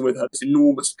mountain with her, this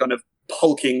enormous kind of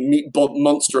hulking meat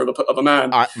monster of a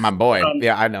man. My boy,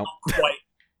 I know. Not quite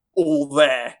all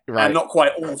there, right. And not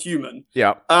quite all human.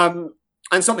 Yeah. And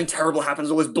something terrible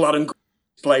happens. All this blood and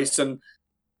place,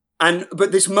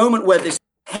 but this moment where this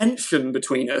tension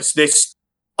between us, this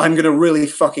I'm going to really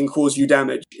fucking cause you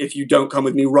damage if you don't come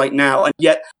with me right now. And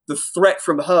yet the threat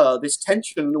from her, this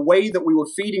tension, the way that we were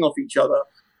feeding off each other,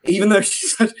 even though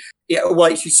she's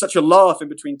such a laugh in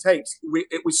between takes,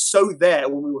 it was so there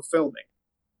when we were filming.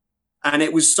 And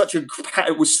it was such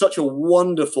a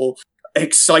wonderful,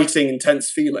 exciting,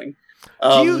 intense feeling.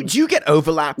 Do you get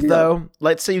overlap though?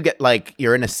 Let's say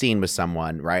you're in a scene with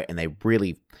someone, right? And they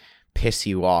really piss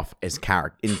you off as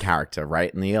in character,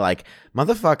 right? And you're like,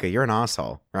 motherfucker, you're an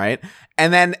asshole, right?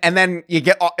 And then you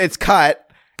get it's cut,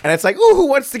 and it's like, ooh, who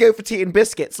wants to go for tea and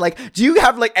biscuits? Like, do you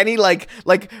have like any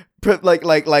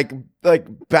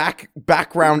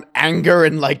background anger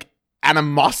and like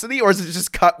animosity, or is it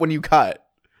just cut when you cut?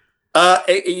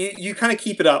 You kind of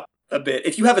keep it up a bit.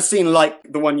 If you have a scene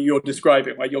like the one you're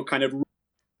describing, where you're kind of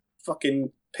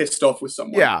fucking pissed off with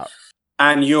someone, yeah,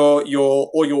 and you're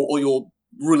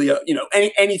really,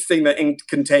 anything that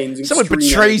contains someone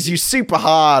betrays you super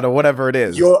hard or whatever it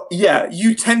is.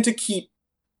 You tend to keep.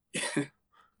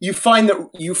 You find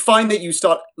that you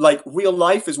start like real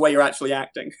life is where you're actually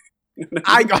acting.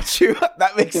 I got you.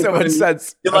 That makes so much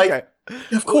sense. You're like,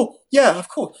 of course, of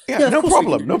course, no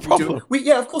problem.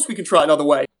 Of course we can try another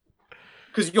way.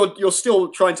 Because you're still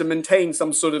trying to maintain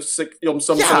some sort of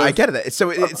I get it. So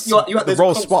it's the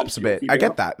role swaps a bit. I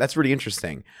get that. That's really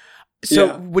interesting.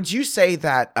 So would you say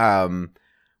that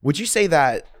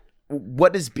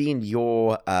what has been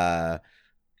your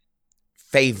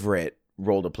favorite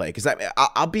role to play? Because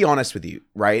I'll be honest with you,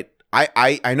 right?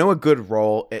 I know a good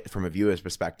role from a viewer's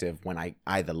perspective when I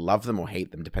either love them or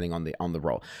hate them, depending on the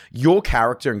role. Your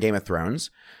character in Game of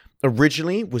Thrones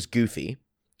originally was goofy.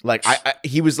 Like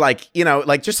he was like,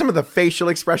 like just some of the facial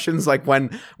expressions, like when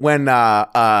who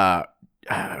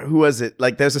was it?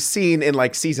 Like there's a scene in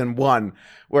like season 1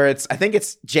 where I think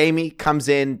it's Jaime comes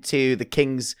into the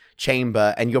king's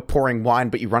chamber and you're pouring wine,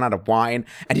 but you run out of wine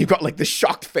and you've got like the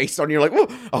shocked face on. You're like, oh,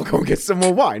 I'll go and get some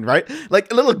more wine, right? Like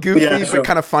a little goofy, but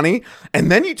kind of funny. And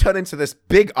then you turn into this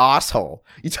big asshole.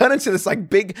 You turn into this like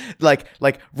big, like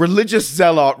religious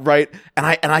zealot, right? And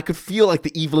I could feel like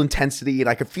the evil intensity, and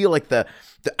I could feel like the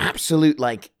absolute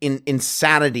like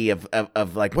insanity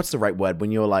of like, what's the right word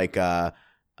when you're like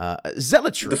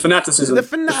zealotry, the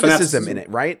fanaticism in it,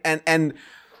 right? And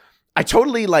I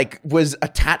totally like was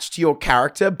attached to your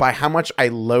character by how much I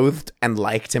loathed and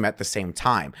liked him at the same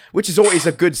time, which is always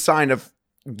a good sign of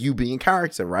you being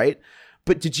character, right?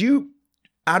 But did you,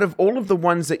 out of all of the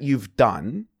ones that you've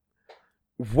done,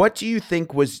 what do you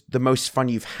think was the most fun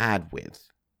you've had with?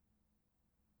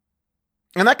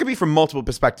 And that could be from multiple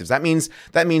perspectives. That means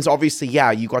obviously,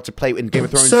 you got to play in Game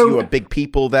of Thrones. You were big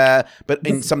people there, but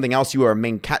in something else, you were a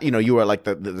main cat. You were like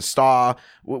the star.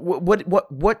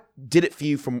 What did it for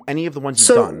you from any of the ones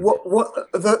you've done?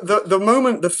 The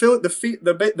moment,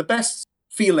 the best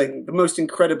feeling, the most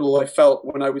incredible I felt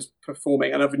when I was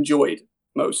performing, and I've enjoyed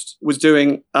most, was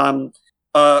doing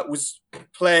was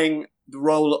playing the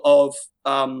role of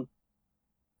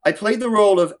I played the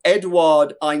role of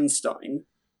Edward Einstein,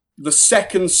 the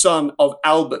second son of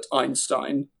Albert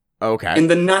Einstein, in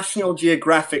the National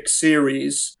Geographic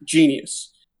series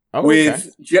Genius,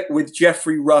 with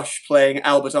Geoffrey Rush playing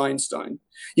Albert Einstein.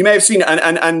 You may have seen it,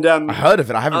 and I heard of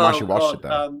it. I haven't actually watched it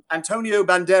though. Antonio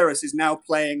Banderas is now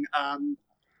playing,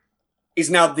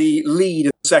 is now the lead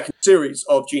in the second series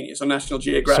of Genius on National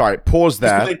Geographic. Sorry, pause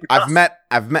there. I've met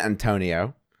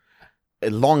Antonio a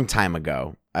long time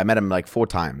ago. I met him like 4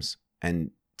 times,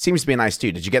 and seems to be a nice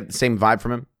dude. Did you get the same vibe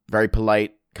from him? Very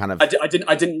polite, kind of. I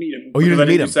didn't meet him. Oh, you didn't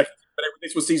meet him? But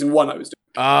this was season 1 I was doing.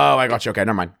 Oh, I got you. Okay,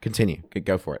 never mind. Continue.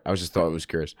 Go for it. I was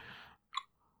curious.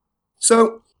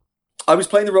 So, I was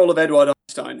playing the role of Edward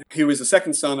Einstein, who was the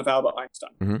second son of Albert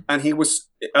Einstein, and he was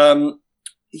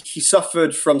he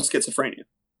suffered from schizophrenia.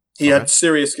 He had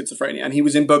serious schizophrenia, and he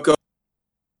was in Burgos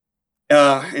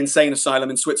insane asylum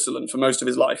in Switzerland for most of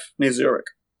his life, near Zurich.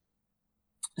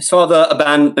 His father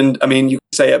abandoned. I mean, you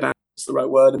could say abandoned is the right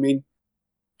word. I mean,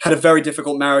 had a very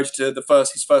difficult marriage to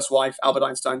his first wife, Albert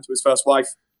Einstein, to his first wife.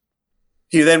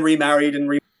 He then remarried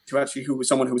to who was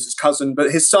someone who was his cousin,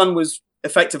 but his son was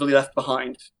effectively left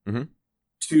behind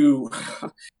to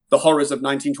the horrors of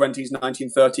 1920s,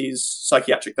 1930s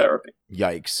psychiatric therapy.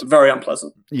 Yikes! Very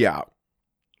unpleasant. Yeah,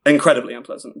 incredibly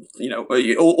unpleasant.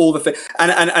 All the things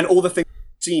and all the things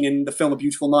seen in the film A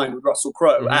Beautiful Mind with Russell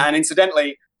Crowe, and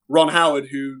incidentally, Ron Howard,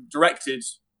 who directed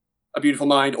A Beautiful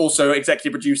Mind, also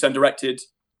executive produced and directed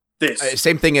this.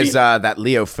 Same thing as that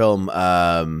Leo film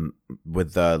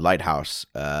with the lighthouse.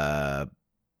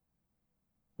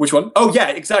 Which one? Oh, yeah,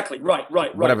 exactly. Right.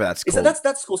 Whatever that's called.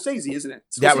 That's Scorsese, isn't it?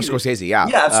 That was Scorsese, yeah.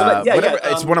 Yeah, absolutely.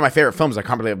 It's one of my favorite films. I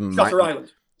can't believe Shutter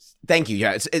Island. Thank you.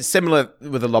 Yeah, it's similar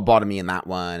with the lobotomy in that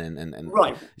one, and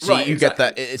Right. so Right. you exactly.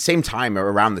 get the same time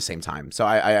or around the same time. So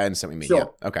I understand what you mean.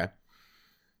 Sure. Yeah. Okay.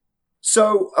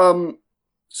 So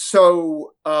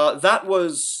that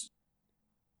was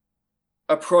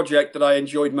a project that I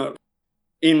enjoyed most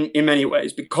in many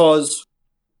ways, because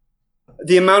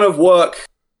the amount of work,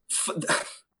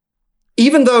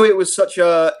 even though it was such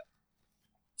a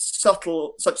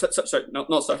subtle,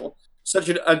 not subtle, such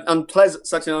an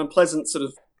unpleasant sort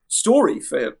of story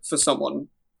for someone,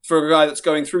 for a guy that's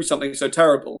going through something so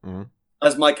terrible,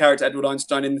 as my character Edward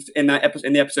Einstein in the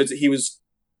episodes that he was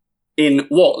in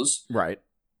was. Right.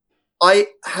 I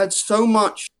had so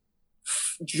much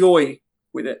joy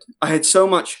with it. I had so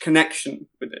much connection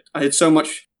with it. I had so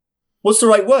much, what's the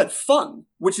right word? Fun,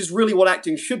 which is really what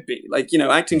acting should be. Like,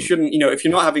 acting shouldn't, if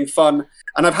you're not having fun,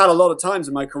 and I've had a lot of times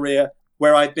in my career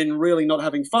where I've been really not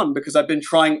having fun because I've been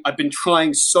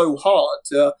trying so hard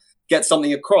to get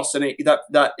something across, and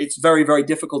that it's very, very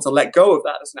difficult to let go of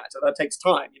that as an actor. That takes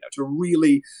time, to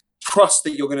really trust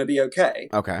that you're going to be okay.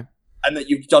 Okay. And that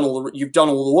you've done all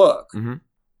the work. Mm-hmm.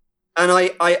 And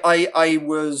I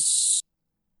was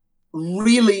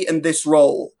really, in this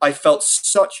role, I felt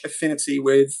such affinity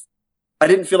with. I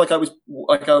didn't feel like I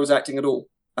was acting at all.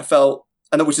 I felt,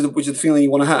 and that which is the feeling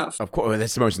you want to have. Of course,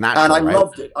 that's the most natural. And I right?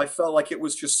 loved it. I felt like it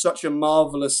was just such a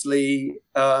marvelously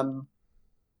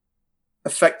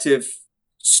effective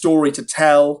story to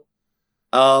tell,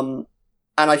 and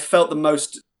I felt the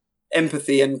most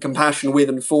empathy and compassion with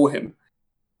and for him.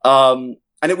 And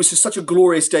it was just such a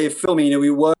glorious day of filming.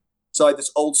 We were inside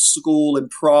this old school in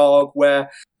Prague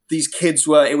where these kids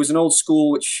were. It was an old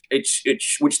school which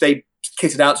they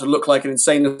kitted out to look like an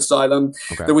insane asylum.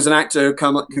 Okay. There was an actor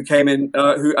who came in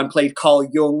and played Carl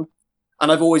Jung,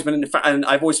 and I've always been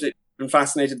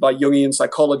fascinated by Jungian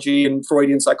psychology and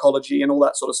Freudian psychology and all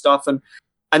that sort of stuff.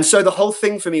 And so the whole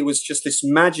thing for me was just this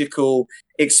magical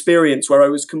experience where I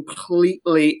was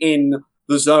completely in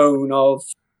the zone of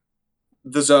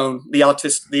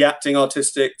the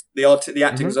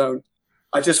acting zone.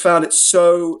 I just found it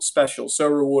so special, so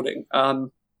rewarding.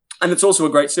 And it's also a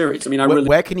great series. I mean,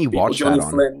 where can you watch that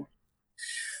on? Flynn.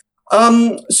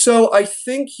 So I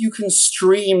think you can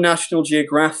stream National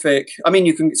Geographic. I mean,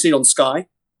 you can see it on Sky.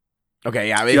 Okay,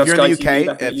 yeah. I mean, if you're in the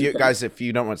UK, if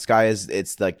you don't know what Sky is,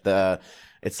 it's like the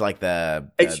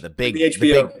big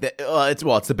HBO.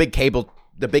 It's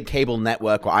the big cable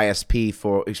network or ISP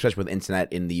for, especially with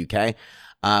internet in the UK.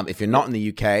 If you're not in the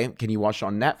UK, can you watch it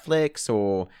on Netflix,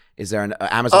 or is there an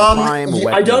Amazon Prime? Or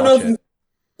where I don't know if it?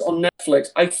 it's on Netflix.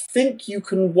 I think you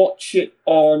can watch it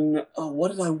on. Oh,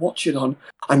 what did I watch it on?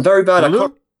 I'm very bad. Hulu? I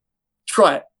can't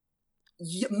try it.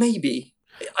 Yeah, maybe.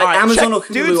 Right, Amazon or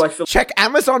Hulu. Dudes, I feel. check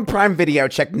Amazon Prime Video.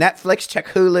 Check Netflix. Check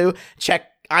Hulu. Check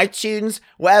iTunes.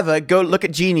 Whatever. Go look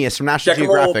at Genius from National Check 'em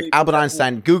all, Geographic. people. Albert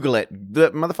Einstein. Google it.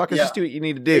 The motherfuckers just do what you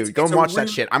need to do. Go and watch that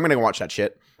shit. I'm gonna go watch that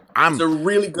shit. It's a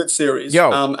really good series.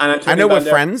 Yo, and I know we're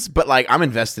friends, but like I'm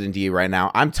invested into you right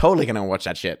now. I'm totally gonna watch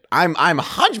that shit. I'm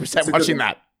 100% watching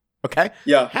that. Okay.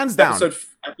 Yeah, hands down.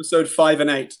 Episode 5 and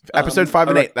 8. Episode 5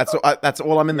 and 8. That's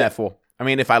all I'm in there for. I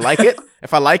mean, if I like it,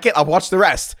 I'll watch the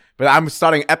rest. But I'm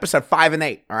starting episode 5 and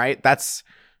 8. All right, that's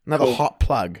another hot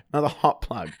plug. All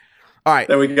right,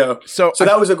 there we go. So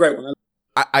that was a great one.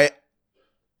 I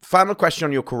final question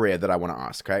on your career that I want to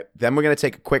ask. Okay, then we're gonna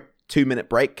take a quick 2-minute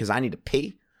break because I need to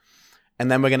pee. And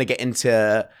then we're going to get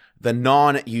into the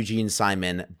non-Eugene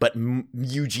Simon, but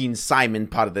Eugene Simon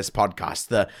part of this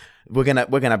podcast. We're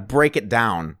gonna break it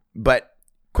down. But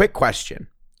quick question,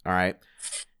 all right?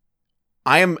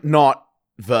 I am not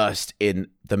versed in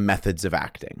the methods of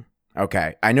acting.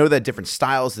 Okay, I know there are different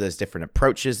styles, there's different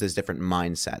approaches, there's different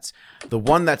mindsets. The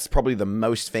one that's probably the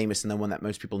most famous and the one that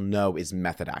most people know is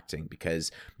method acting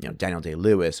because, Daniel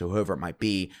Day-Lewis or whoever it might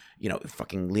be,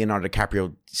 fucking Leonardo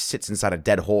DiCaprio sits inside a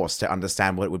dead horse to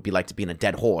understand what it would be like to be in a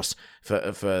dead horse for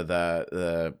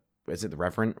the is it the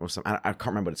Reverend or something? I can't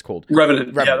remember what it's called.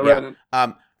 Revenant. Yeah, the Revenant.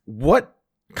 What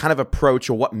kind of approach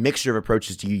or what mixture of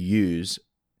approaches do you use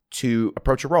to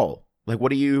approach a role? Like,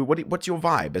 what's your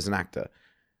vibe as an actor?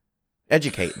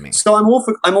 Educate me. So I'm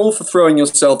all for throwing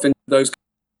yourself into those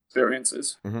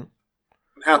experiences. Mm-hmm.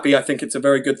 I'm happy. I think it's a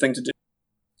very good thing to do.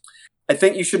 I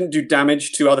think you shouldn't do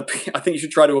damage to other people. I think you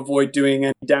should try to avoid doing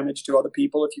any damage to other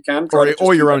people if you can.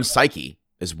 Or your own psyche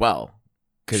as well.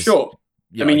 Sure.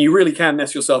 I mean, you really can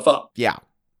mess yourself up. Yeah.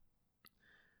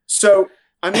 So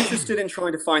I'm interested in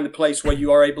trying to find the place where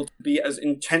you are able to be as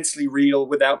intensely real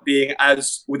without being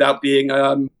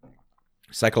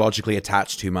psychologically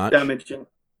attached too much. Damaging.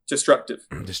 Destructive.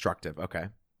 Okay.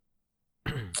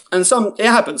 And it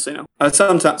happens,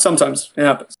 sometimes it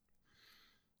happens.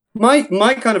 My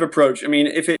kind of approach, I mean,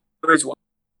 there is one.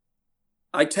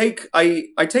 I take a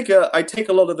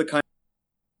lot of the kind.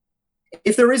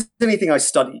 If there is anything I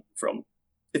study from,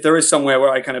 if there is somewhere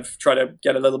where I kind of try to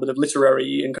get a little bit of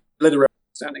literary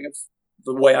understanding of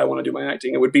the way I want to do my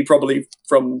acting, it would be probably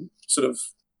from sort of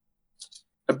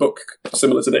a book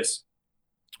similar to this.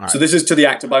 All right. So this is To the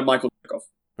Actor by Michael Chekhov.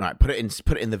 All right, put it in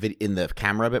the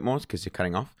camera a bit more because you're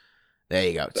cutting off. There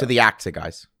you go. To the Actor,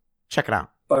 guys. Check it out.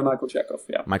 By Michael Chekhov,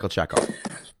 yeah. Michael Chekhov.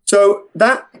 So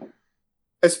that,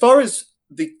 as far as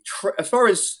the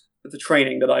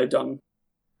training that I've done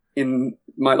in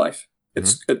my life,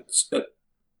 it's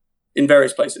in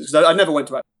various places. Because I never went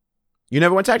to acting. You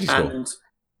never went to acting school? And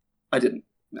I didn't.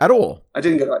 No. At all? I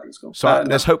didn't go to acting school. So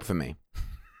there's hope for me.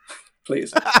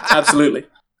 Please. Absolutely.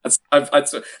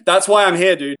 That's why I'm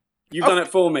here, dude. You've done it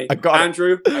for me.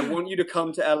 Andrew, I want you to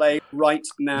come to LA right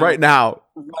now. Right now.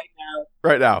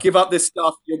 Right now. Give up this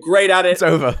stuff. You're great at it. It's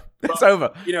over. It's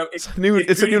over. You know, it's a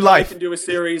new life. Can do a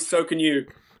series, so can you.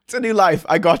 It's a new life.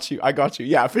 I got you.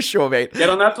 Yeah, for sure, mate. Get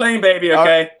on that plane, baby,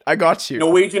 okay? I got you.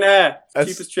 Norwegian Air.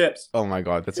 Cheap as chips. Oh my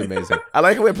God, that's amazing. I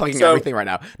like how we're plugging everything right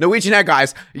now. Norwegian Air,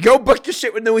 guys. You go book your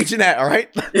shit with Norwegian Air, all right?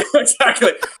 Yeah,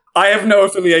 exactly. I have no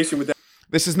affiliation with that.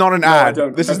 This is not an ad.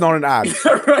 This is not an ad.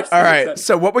 Right, all right,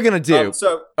 so what we're going to do...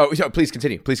 so please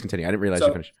continue. Please continue. I didn't realize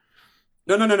you finished.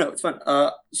 No. It's fine.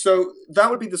 So that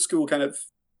would be the school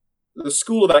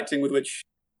of acting with which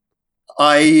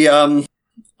I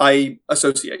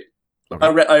associate.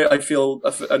 Okay. I feel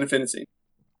an affinity.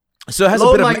 So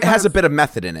it has a bit of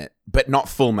method in it, but not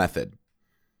full method.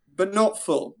 But not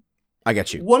full. I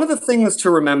get you. One of the things to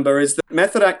remember is that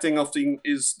method acting often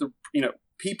is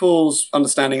people's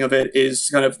understanding of it is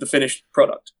kind of the finished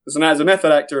product. As a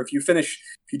method actor, if you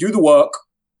do the work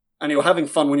and you're having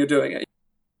fun when you're doing it,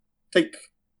 take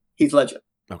Heath Ledger.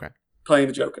 Okay. Playing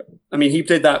the Joker. I mean, he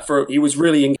did that he was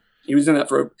in that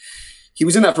for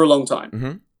a long time.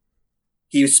 Mm-hmm.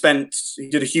 He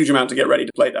did a huge amount to get ready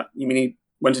to play that. I mean, he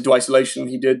went into isolation.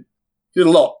 He did a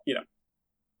lot,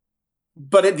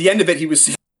 But at the end of it, he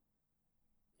was,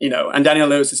 and Daniel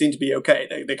Lewis seemed to be okay.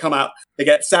 They come out, they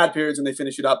get sad periods and they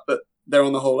finish it up, but they're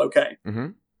on the whole okay. Mm-hmm.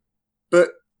 But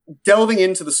delving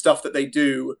into the stuff that they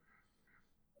do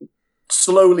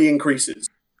slowly increases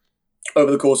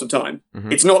over the course of time.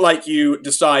 Mm-hmm. It's not like you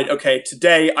decide, okay,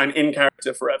 today I'm in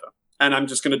character forever and I'm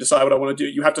just going to decide what I want to do.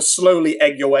 You have to slowly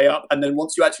egg your way up. And then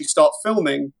once you actually start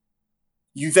filming,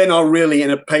 you then are really in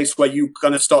a place where you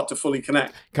kind of start to fully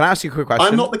connect. Can I ask you a quick question?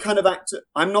 I'm not the kind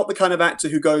of actor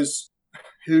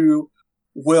who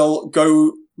will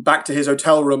go back to his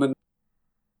hotel room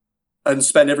and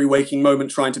spend every waking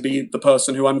moment trying to be the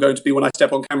person who I'm going to be when I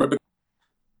step on camera, but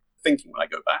thinking when I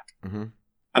go back. Mm-hmm.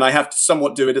 And I have to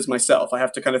somewhat do it as myself. I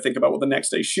have to kind of think about what the next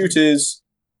day's shoot is.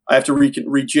 I have to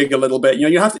rejig a little bit.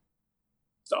 You have to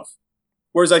stuff.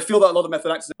 Whereas I feel that a lot of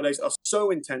method actors nowadays are so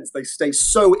intense, they stay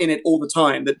so in it all the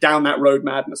time that down that road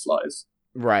madness lies.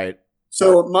 Right.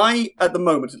 So at the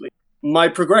moment at least, my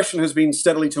progression has been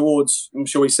steadily towards,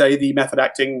 shall we say, the method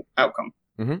acting outcome,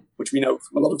 mm-hmm. which we know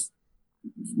from a lot of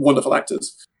wonderful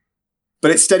actors.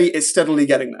 But it's steadily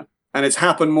getting there. And it's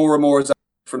happened more and more as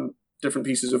different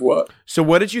pieces of work. So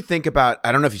what did you think about,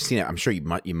 I don't know if you've seen it, I'm sure you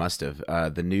must have,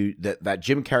 that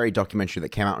Jim Carrey documentary that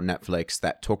came out on Netflix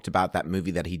that talked about that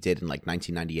movie that he did in like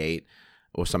 1998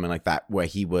 or something like that, where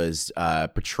he was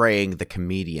portraying the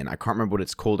comedian. I can't remember what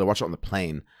it's called. I watched it on the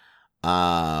plane. Do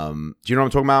you know what I'm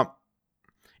talking about?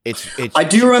 It's I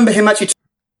do remember him actually.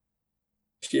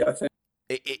 I think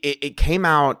it came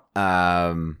out.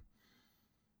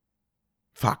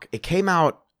 It came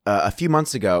out a few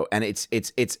months ago, and it's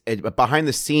a behind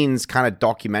the scenes kind of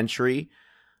documentary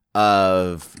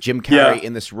of Jim Carrey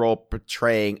in this role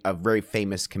portraying a very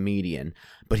famous comedian,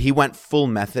 but he went full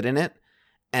method in it,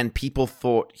 and people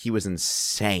thought he was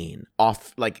insane.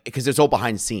 Because it's all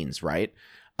behind scenes, right?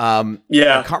 I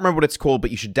can't remember what it's called, but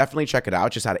you should definitely check it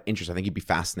out just out of interest. I think you'd be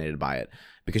fascinated by it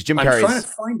because Jim Carrey. I'm trying to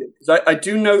find it because I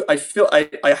do know. I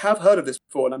have heard of this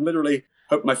before, and I'm literally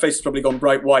hope my face has probably gone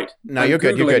bright white. No, you're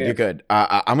good. You're good.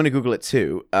 I'm going to Google it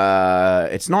too.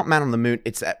 It's not Man on the Moon.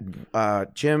 It's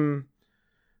Jim.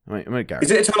 I'm going to go.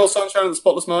 Is it Eternal Sunshine of the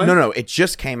Spotless Mind? No. It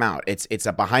just came out. It's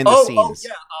a behind the scenes. Oh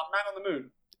yeah, Man on the Moon.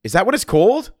 Is that what it's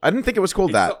called? I didn't think it was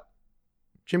called that.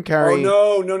 Jim Carrey.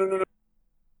 Oh no.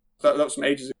 That was from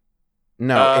ages ago.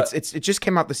 No, it just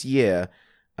came out this year.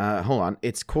 Hold on.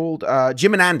 It's called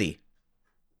Jim and Andy.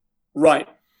 Right.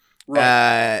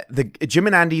 The Jim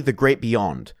and Andy, The Great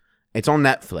Beyond. It's on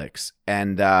Netflix,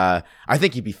 and I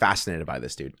think you'd be fascinated by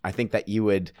this, dude. I think that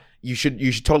you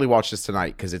should totally watch this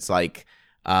tonight because it's like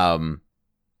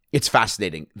it's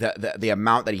fascinating the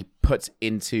amount that he puts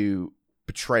into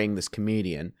portraying this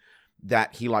comedian,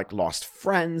 that he like lost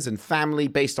friends and family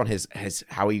based on his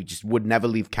how he just would never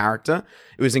leave character.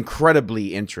 It was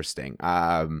incredibly interesting.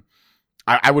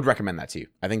 I would recommend that to you.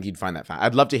 I think you'd find that fun.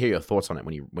 I'd love to hear your thoughts on it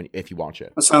if you watch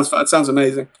it. That sounds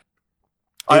amazing.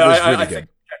 It was really good.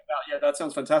 Yeah, that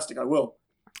sounds fantastic. I will.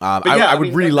 I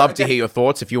would really love to hear your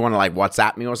thoughts if you want to like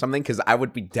WhatsApp me or something, because I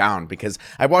would be down, because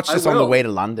I watched this on the way to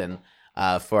London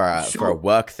for a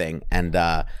work thing, and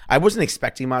I wasn't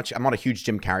expecting much. I'm not a huge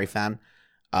Jim Carrey fan,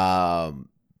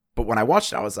 but when I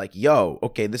watched it, I was like, "Yo,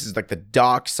 okay, this is like the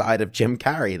dark side of Jim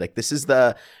Carrey. Like this is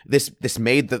this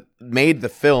made the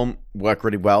film work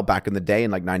really well back in the day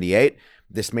in like '98.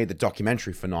 This made the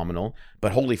documentary phenomenal.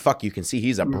 But holy fuck, you can see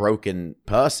he's a broken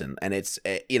person, and it's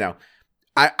we'll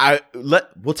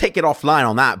take it offline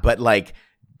on that, but like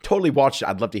totally watch it.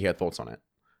 I'd love to hear thoughts on it.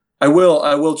 I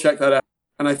will check that out,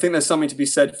 and I think there's something to be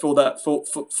said for that.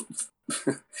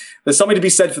 There's something to be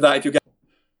said for that. If you get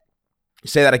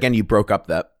say that again, you broke up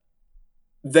that.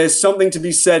 There's something to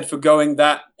be said for going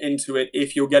that into it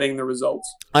if you're getting the results.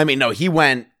 I mean, no, he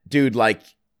went, dude, like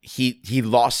he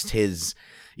lost his.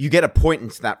 You get a point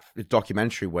into that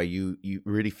documentary where you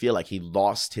really feel like he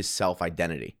lost his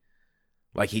self-identity.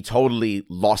 Like he totally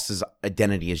lost his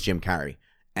identity as Jim Carrey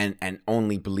and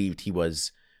only believed he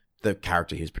was the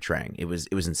character he was portraying. It was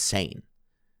insane.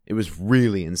 It was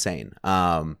really insane.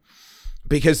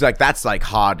 Because like that's like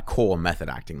hardcore method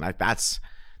acting. Like that's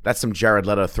some Jared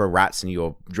Leto throw rats in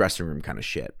your dressing room kind of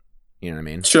shit. You know what I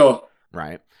mean? Sure.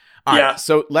 Right. All right,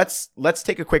 so let's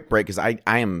take a quick break because I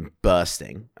am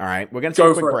bursting. All right, we're gonna take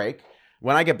a quick break.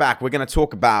 When I get back, we're gonna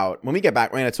talk about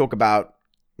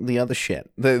the other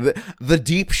shit, the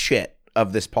deep shit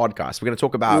of this podcast. We're gonna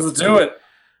talk about. Let's do it.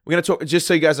 We're going to talk, just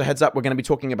so you guys are heads up, we're going to be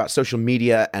talking about social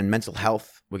media and mental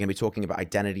health. We're going to be talking about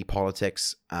identity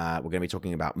politics. We're going to be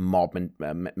talking about mob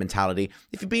mentality.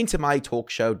 If you've been to my talk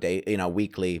show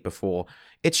weekly before,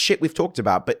 it's shit we've talked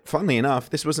about. But funnily enough,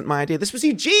 this wasn't my idea. This was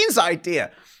Eugene's idea.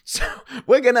 So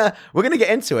we're gonna get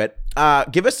into it.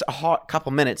 Give us a hot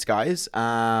couple minutes, guys,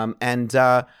 and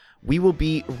we will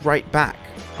be right back.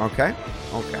 Okay.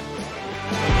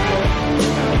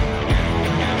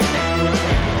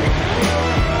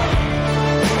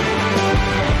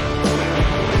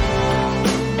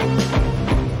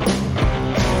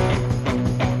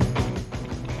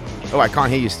 Oh, I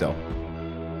can't hear you still.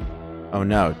 Oh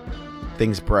no,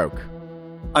 things broke.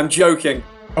 I'm joking.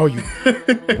 Oh, you!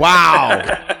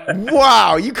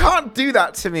 Wow! You can't do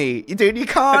that to me, dude. You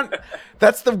can't.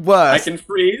 That's the worst. I can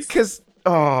freeze. Because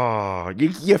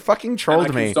you fucking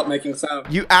trolled me. Stop making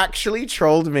sound. You actually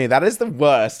trolled me. That is the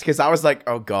worst. Because I was like,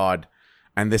 oh god.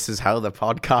 And this is how the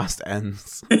podcast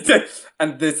ends.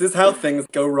 And this is how things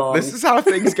go wrong. This is how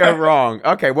things go wrong.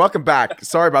 Okay, welcome back.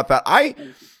 Sorry about that.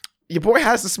 Your boy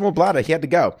has a small bladder. He had to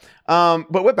go.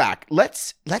 But we're back.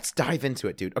 Let's dive into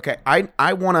it, dude. Okay,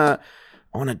 I wanna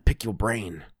pick your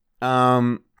brain.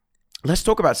 Let's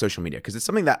talk about social media because it's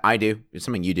something that I do. It's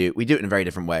something you do. We do it in very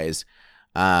different ways.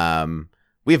 We have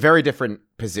very different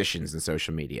positions in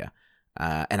social media,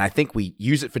 and I think we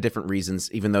use it for different reasons.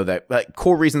 Even though the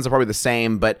core reasons are probably the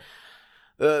same, but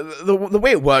the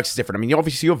way it works is different. I mean,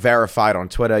 you're verified on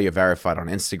Twitter. You're verified on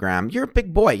Instagram. You're a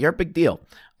big boy. You're a big deal.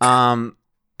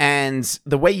 And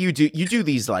the way you do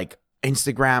these like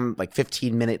Instagram, like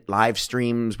 15-minute live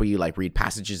streams where you like read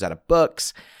passages out of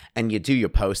books and you do your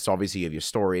posts. Obviously you have your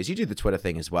stories. You do the Twitter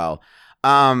thing as well.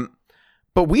 But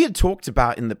we had talked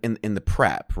about in the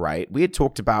prep, right? We had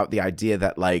talked about the idea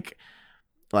that like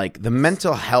the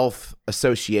mental health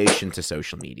association to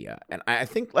social media. And I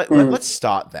think let's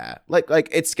start there. Like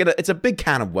it's a big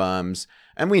can of worms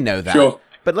and we know that. Sure.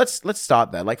 But let's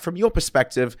start there. Like from your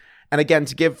perspective, and again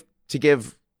to give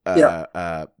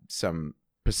some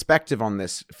perspective on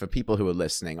this for people who are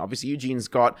listening. Obviously, Eugene's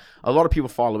got a lot of people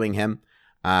following him.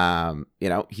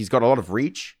 He's got a lot of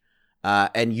reach,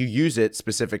 and you use it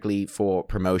specifically for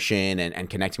promotion and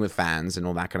connecting with fans and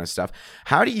all that kind of stuff.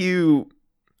 How do you?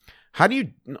 This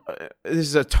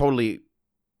is a totally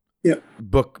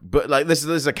book, but like this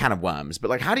is a can of worms. But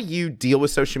like, how do you deal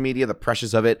with social media, the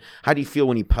pressures of it? How do you feel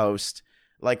when you post?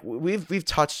 Like we've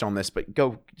touched on this, but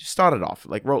go start it off.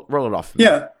 Like roll it off.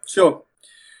 Yeah, sure.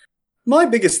 My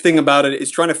biggest thing about it is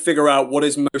trying to figure out what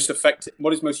is most effective,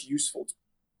 what is most useful.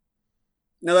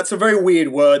 Now that's a very weird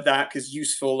word, that, because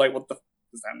useful. Like, what the f-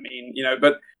 does that mean?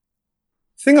 But the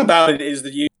thing about it is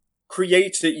that you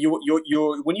create it.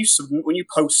 When you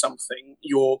post something,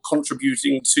 you're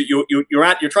contributing to you're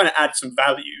trying to add some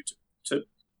value to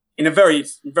in a very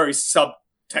very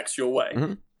subtextual way.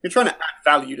 Mm-hmm. You're trying to add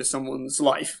value to someone's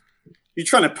life. You're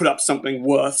trying to put up something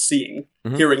worth seeing,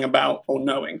 hearing about, or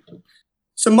knowing.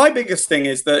 So my biggest thing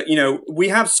is that, we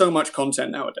have so much content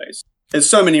nowadays. There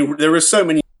are so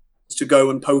many to go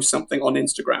and post something on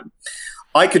Instagram.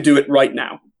 I could do it right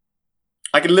now.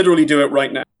 I could literally do it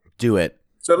right now. Do it.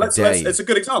 So it's a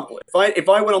good example. If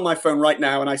I went on my phone right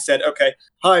now and I said, okay,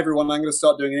 hi everyone, I'm going to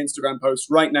start doing an Instagram post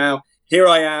right now. Here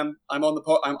I am. I'm on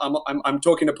the I'm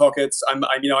talking to Pockets. I'm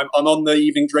on the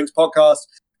Evening Drinks podcast.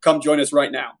 Come join us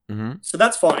right now. Mm-hmm. So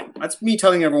that's fine. That's me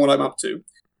telling everyone what I'm up to.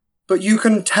 But you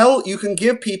can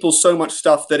give people so much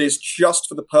stuff that is just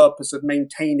for the purpose of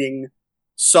maintaining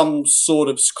some sort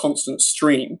of constant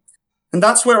stream. And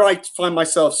that's where I find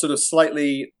myself sort of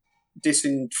slightly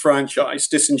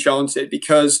disenchanted,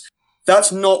 because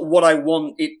that's not what I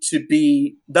want it to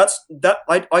be.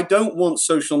 I don't want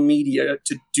social media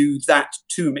to do that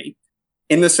to me.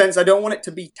 In the sense, I don't want it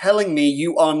to be telling me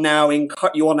you are now in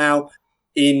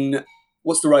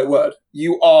what's the right word?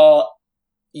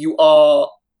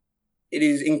 It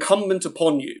is incumbent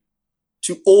upon you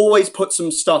to always put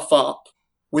some stuff up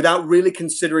without really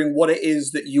considering what it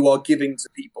is that you are giving to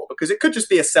people. Because it could just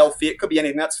be a selfie, it could be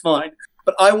anything, that's fine.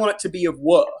 But I want it to be of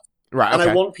worth. Right. And okay.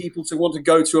 I want people to want to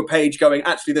go to a page going,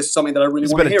 actually, there's something that I really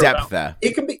want to hear about. There's a bit of depth there.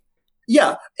 It can be,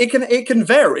 yeah, it can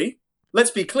vary.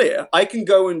 Let's be clear. I can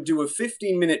go and do a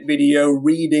 15-minute video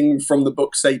reading from the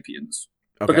book Sapiens,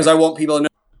 because I want people to know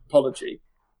apology.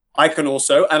 I can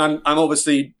also, and I'm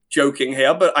obviously joking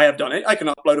here, but I have done it. I can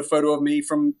upload a photo of me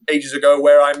from ages ago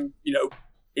where I'm,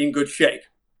 in good shape.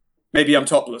 Maybe I'm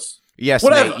topless. Yes,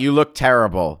 whatever. mate, you look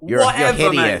terrible. You're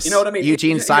hideous. Man. You know what I mean?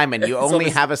 Eugene Simon, you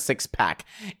only have a six-pack.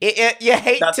 You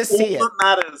hate to see it. That's all that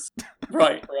matters.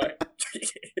 Right.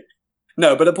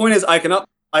 No, but the point is, I can up.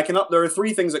 There are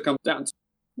three things that come down to: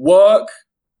 work,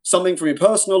 something from your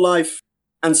personal life,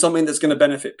 and something that's going to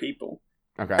benefit people.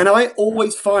 Okay. And I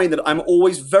always find that I'm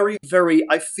always very, very.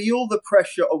 I feel the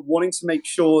pressure of wanting to make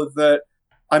sure that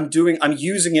I'm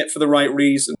using it for the right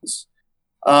reasons,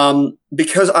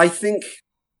 because I think.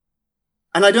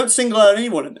 And I don't single out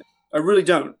anyone in it. I really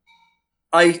don't.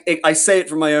 I say it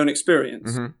from my own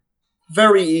experience. Mm-hmm.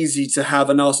 Very easy to have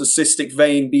a narcissistic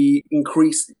vein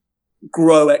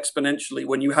grow exponentially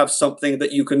when you have something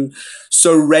that you can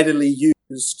so readily use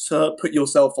to put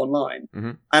yourself online.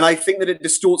 Mm-hmm. And I think that it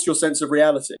distorts your sense of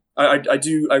reality. I think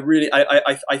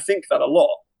that a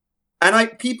lot.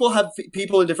 And people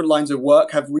in different lines of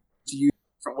work have reasons to use it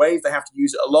different ways. They have to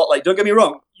use it a lot. Like, don't get me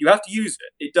wrong, you have to use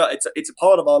it. It's a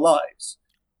part of our lives.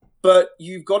 But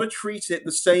you've got to treat it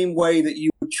the same way that you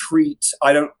would treat,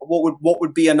 what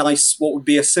would be a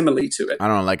simile to it? I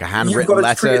don't know, like a handwritten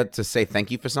letter to say thank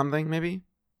you for something, maybe?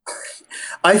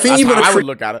 I think That's how I would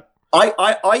look at it.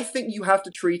 I think you have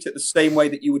to treat it the same way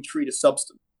that you would treat a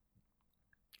substance.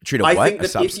 Treat a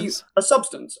substance? A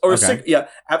substance. Or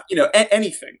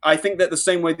anything. I think that the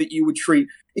same way that you would treat,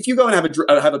 if you go and have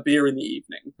a beer in the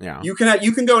evening, you can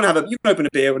open a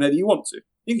beer whenever you want to.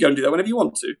 You can go and do that whenever you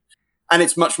want to. And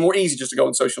it's much more easy just to go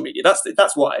on social media.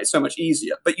 That's why it's so much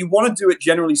easier. But you want to do it,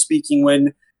 generally speaking,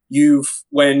 when you've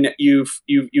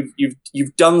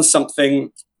done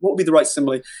something. What would be the right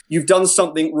simile? You've done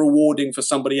something rewarding for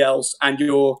somebody else, and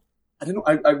you're. I don't know.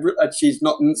 It's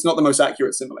not the most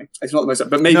accurate simile. It's not the most.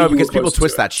 But maybe no, because people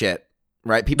twist that shit,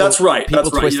 right? That's right. People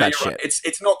twist that shit. Right.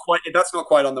 It's not quite. That's not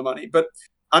quite on the money. But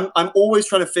I'm always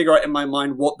trying to figure out in my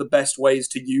mind what the best ways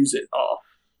to use it are.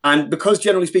 And because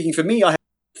generally speaking, for me, I have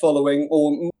following,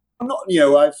 or I'm not,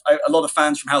 I've a lot of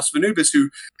fans from House of Anubis who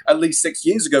at least 6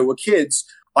 years ago were kids.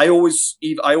 I always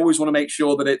want to make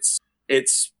sure that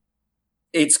it's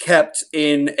kept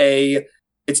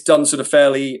it's done sort of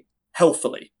fafairly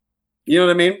healthily. You know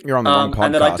what I mean? You're on the wrong podcast.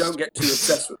 And that I don't get too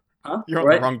obsessed with. Huh? You're on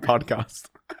the wrong podcast.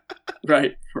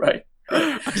 Right.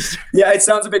 Yeah, it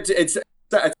sounds it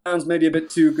sounds maybe a bit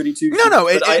too goody two. No,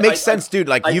 it makes sense, dude.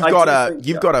 Like you've got a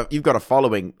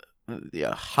following.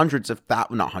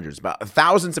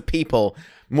 Thousands of people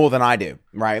more than I do,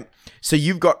 right? So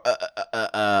you've got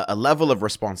a level of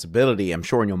responsibility, I'm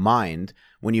sure, in your mind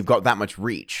when you've got that much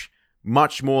reach,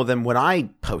 much more than when I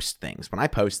post things. When I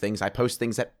post things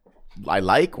that I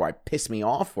like, or I piss me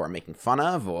off, or I'm making fun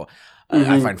of, or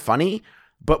I find funny.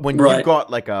 But when you've got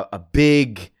like a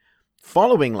big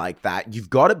following like that, you've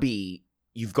got the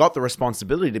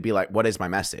responsibility to be like, what is my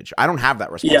message? I don't have that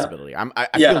responsibility. I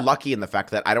feel lucky in the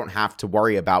fact that I don't have to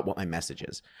worry about what my message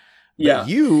is. But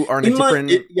you are in a different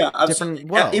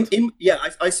world.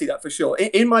 I see that for sure.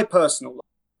 In my personal life,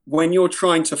 when you're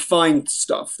trying to find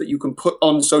stuff that you can put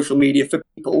on social media for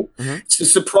people,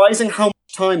 it's surprising how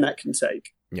much time that can take.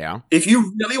 Yeah. If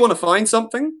you really want to find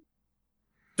something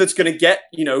that's going to get,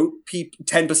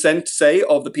 10%, say,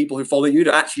 of the people who follow you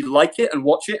to actually like it and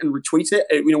watch it and retweet it,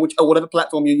 or whatever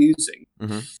platform you're using,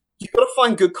 you've got to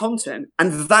find good content,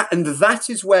 and that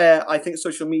is where I think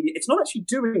social media. It's not actually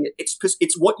doing it;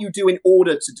 it's what you do in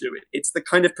order to do it. It's the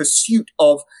kind of pursuit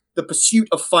of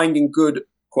finding good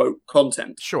quote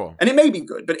content. Sure, and it may be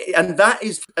good, but that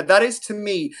is to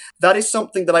me, that is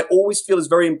something that I always feel is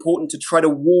very important to try to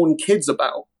warn kids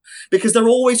about. Because they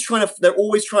always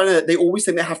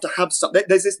think they have to have something.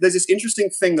 There's this interesting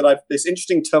thing this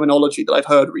interesting terminology that I've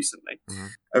heard recently. Mm-hmm.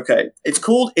 Okay. It's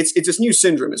this new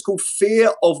syndrome. It's called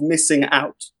fear of missing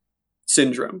out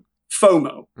syndrome,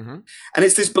 FOMO. Mm-hmm. And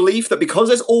it's this belief that because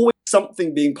there's always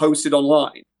something being posted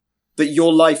online, that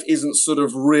your life isn't sort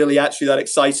of really actually that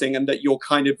exciting, and that you're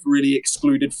kind of really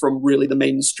excluded from really the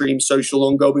mainstream social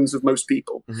ongoings of most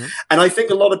people. Mm-hmm. And I think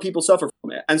a lot of people suffer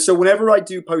from it. And so whenever I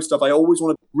do post stuff, I always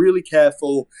want to be really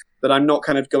careful that I'm not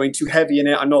kind of going too heavy in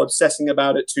it. I'm not obsessing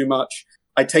about it too much.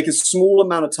 I take as small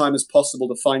amount of time as possible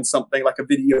to find something like a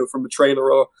video from a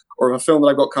trailer or a film that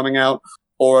I've got coming out,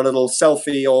 or a little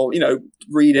selfie, or,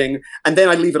 reading, and then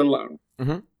I leave it alone.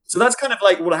 Mm-hmm. So that's kind of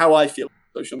like how I feel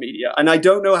social media, and I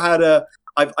don't know how to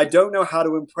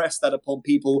impress that upon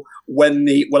people when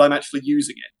I'm actually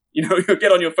using it. You'll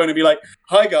get on your phone and be like,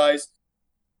 "Hi guys,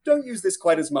 don't use this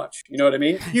quite as much." You know what I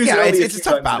mean? It's a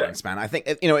tough balance, man. I think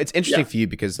it's interesting for you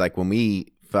because like when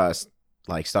we first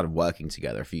started working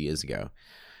together a few years ago,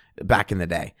 back in the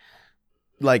day,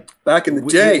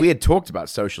 we had talked about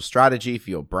social strategy for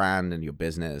your brand and your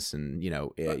business, and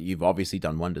you've obviously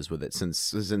done wonders with it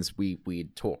since we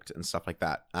talked and stuff like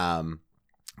that.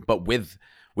 But with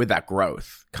that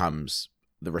growth comes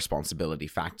the responsibility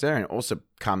factor, and it also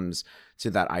comes to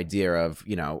that idea of,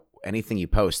 anything you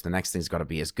post, the next thing's got to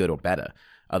be as good or better.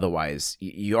 Otherwise,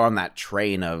 you're on that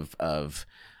train of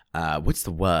what's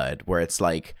the word, where it's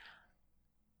like,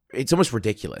 it's almost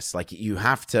ridiculous. Like you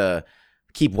have to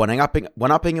keep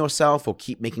one-upping yourself, or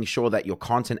keep making sure that your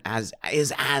content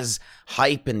is as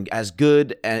hype and as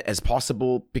good as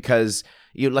possible, because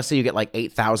let's say you get like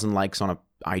 8,000 likes on a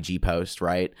IG post,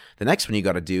 right? The next one you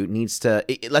got to do needs to,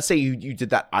 let's say you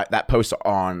did that post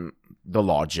on the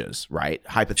lodges, right?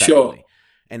 Hypothetically. Sure.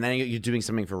 And then you're doing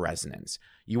something for Resonance.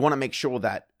 You want to make sure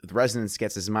that the Resonance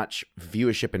gets as much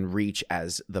viewership and reach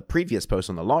as the previous post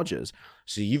on the lodges.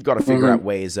 So you've got to figure out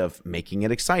ways of making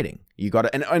it exciting. You got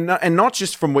to, and not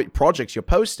just from what projects you're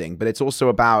posting, but it's also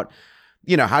about,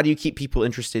 how do you keep people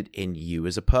interested in you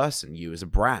as a person, you as a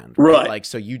brand, right? Like,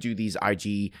 so you do these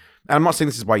IG, and I'm not saying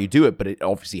this is why you do it, but it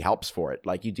obviously helps for it.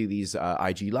 Like you do these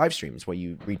IG live streams where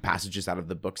you read passages out of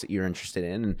the books that you're interested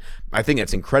in. And I think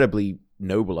that's incredibly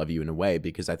noble of you in a way,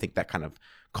 because I think that kind of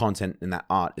content and that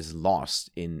art is lost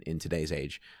in today's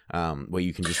age, where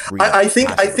you can just read. I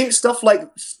think stuff like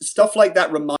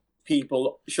that reminds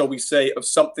people, shall we say, of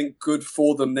something good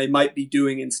for them they might be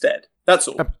doing instead. That's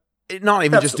all. Not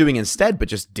even just doing instead, but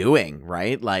just doing,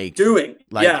 right? Like doing.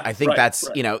 Like, yeah, I think that's,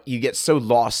 you get so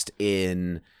lost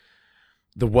in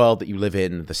the world that you live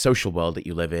in, the social world that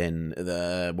you live in,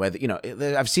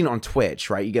 I've seen it on Twitch,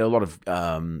 right? You get a lot of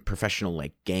professional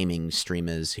like gaming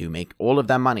streamers who make all of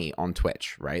their money on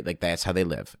Twitch, right? Like that's how they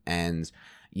live. And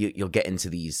they'll get into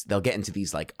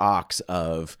these like arcs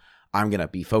of, I'm going to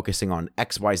be focusing on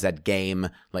XYZ game,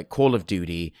 like Call of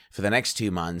Duty, for the next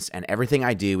 2 months, and everything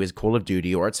I do is Call of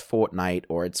Duty, or it's Fortnite,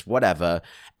 or it's whatever.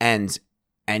 And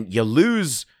you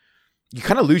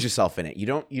kind of lose yourself in it.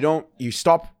 You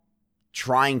stop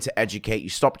trying to educate, you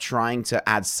stop trying to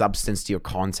add substance to your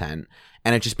content,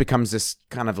 and it just becomes this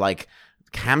kind of like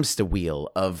hamster wheel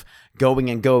of going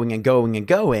and going and going and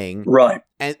going. Right.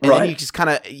 And then you just kind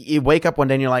of, you wake up one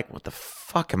day and you're like, what the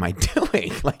fuck am I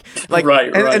doing?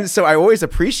 And so I always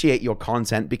appreciate your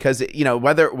content because,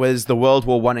 whether it was the World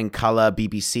War I in color,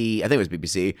 BBC, I think it was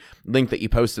BBC, link that you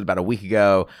posted about a week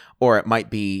ago, or it might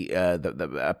be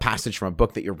a passage from a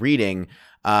book that you're reading,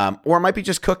 or it might be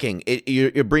just cooking.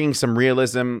 You're bringing some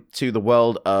realism to the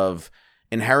world of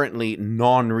inherently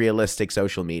non-realistic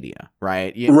social media,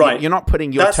 right? You're not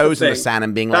putting your toes in the sand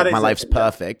and being like, my life's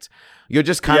perfect. You're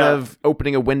just kind of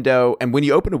opening a window. And when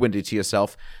you open a window to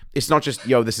yourself, it's not just,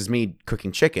 this is me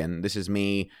cooking chicken. This is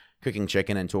me cooking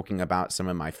chicken and talking about some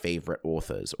of my favorite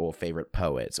authors or favorite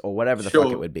poets or whatever the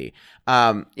fuck it would be.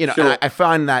 And I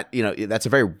find that, that's a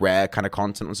very rare kind of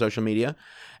content on social media.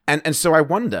 And so I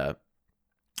wonder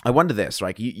this,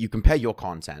 like you compare your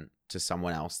content to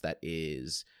someone else that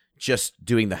is just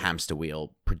doing the hamster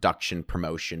wheel, production,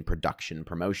 promotion.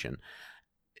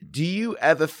 Do you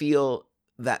ever feel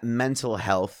that mental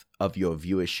health of your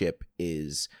viewership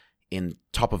is in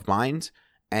top of mind?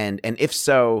 And if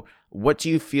so, what do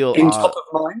you feel top of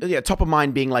mind? Yeah, top of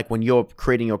mind being like when you're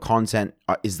creating your content,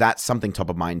 is that something top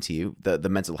of mind to you? The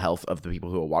mental health of the people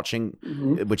who are watching,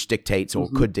 which dictates or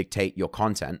could dictate your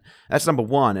content. That's number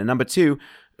one. And number two,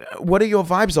 what are your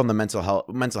vibes on the mental health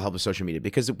of social media?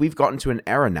 Because we've gotten to an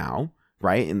era now,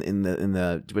 right? In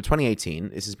the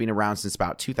 2018, this has been around since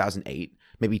about 2008,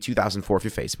 maybe 2004 for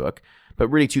Facebook, but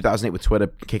really 2008 with Twitter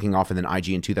kicking off, and then IG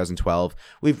in 2012.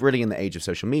 We've really in the age of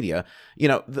social media. You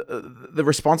know, the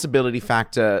responsibility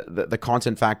factor, the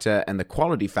content factor, and the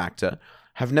quality factor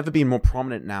have never been more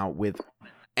prominent now with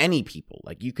any people.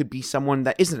 Like, you could be someone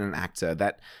that isn't an actor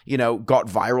that, you know, got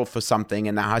viral for something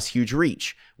and now has huge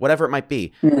reach, whatever it might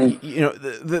be. You know,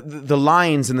 the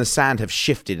lines in the sand have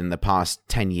shifted in the past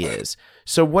 10 years.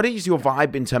 So what is your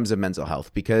vibe in terms of mental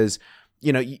health? Because,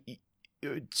 you know,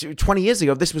 20 years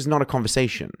ago, this was not a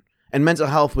conversation, and mental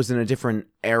health was in a different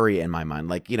area in my mind.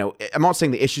 Like, you know, I'm not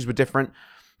saying the issues were different,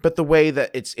 but the way that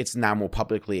it's now more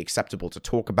publicly acceptable to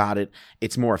talk about it,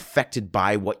 it's more affected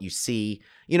by what you see.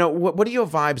 You know, what are your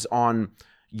vibes on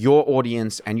your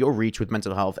audience and your reach with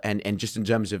mental health, and just in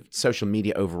terms of social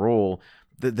media overall,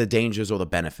 the dangers or the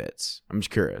benefits? I'm just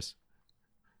curious.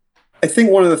 I think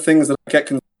one of the things that I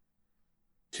get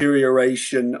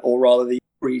deterioration, or rather the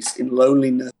increase in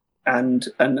loneliness and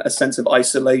a sense of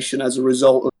isolation as a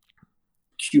result of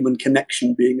human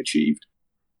connection being achieved.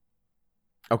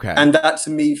 Okay. And that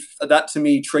to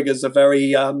me triggers a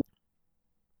very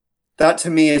that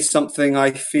to me is something I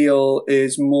feel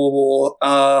is more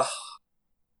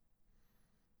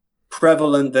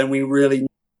prevalent than we really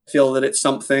feel. That it's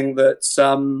something that's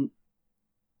I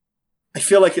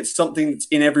feel like it's something that's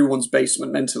in everyone's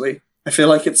basement mentally. I feel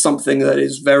like it's something that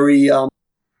is very not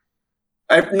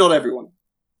everyone.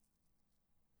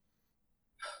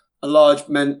 A large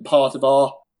part of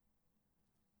our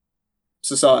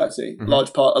society, a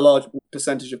large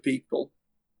percentage of people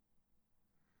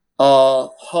are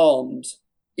harmed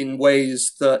in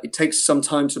ways that it takes some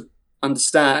time to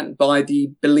understand, by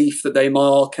the belief that they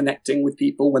are connecting with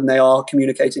people when they are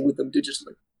communicating with them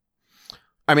digitally.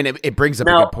 I mean, it brings up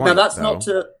a good point. That's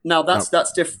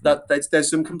different. There's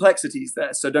some complexities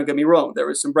there. So don't get me wrong. There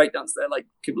is some breakdowns there. Like,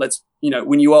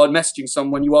 when you are messaging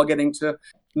someone, you are getting to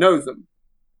know them.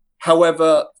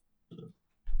 However,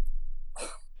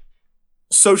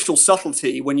 social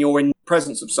subtlety when you're in the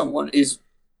presence of someone is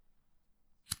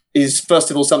first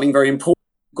of all something very important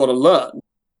you've got to learn.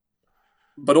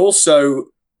 But also,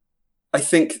 I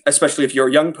think, especially if you're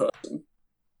a young person,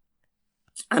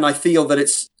 and I feel that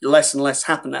it's less and less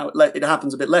happen now. It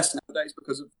happens a bit less nowadays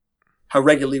because of how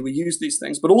regularly we use these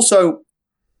things. But also,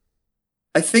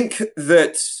 I think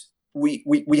that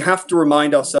we have to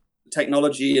remind ourselves that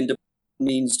technology and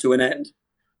means to an end,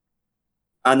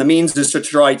 and the means is to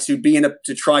try to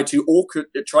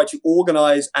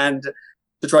organize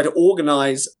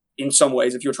in some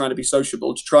ways, if you're trying to be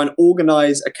sociable, to try and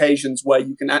organize occasions where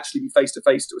you can actually be face to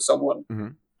face to someone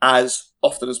as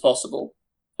often as possible.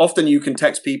 Often you can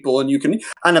text people and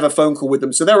have a phone call with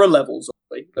them. So there are levels.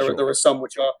 There are some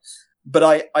which are, but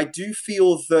I do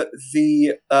feel that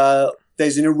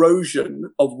there's an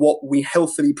erosion of what we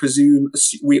healthily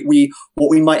what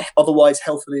we might otherwise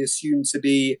healthily assume to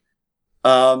be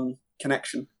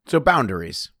connection. So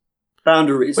boundaries.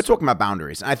 We're talking about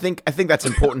boundaries. I think that's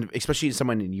important, especially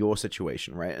someone in your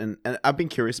situation, right? And I've been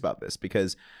curious about this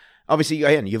because obviously,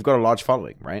 again, you've got a large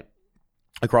following, right,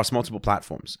 across multiple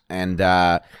platforms, and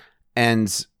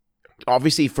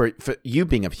obviously for you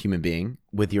being a human being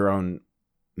with your own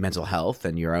mental health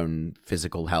and your own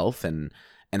physical health and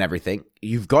everything,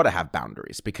 you've got to have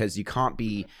boundaries, because you can't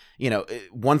be,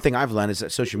 one thing I've learned is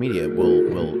that social media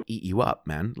will eat you up,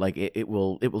 man. Like it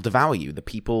will devour you. The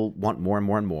people want more and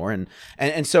more and more.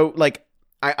 And so, like,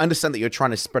 I understand that you're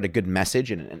trying to spread a good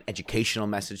message and an educational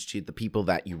message to the people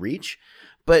that you reach.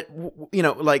 But,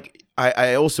 like,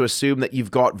 I also assume that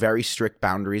you've got very strict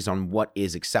boundaries on what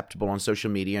is acceptable on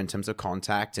social media in terms of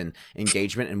contact and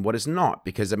engagement and what is not.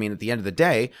 Because, I mean, at the end of the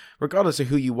day, regardless of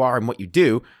who you are and what you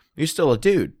do, you're still a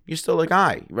dude. You're still a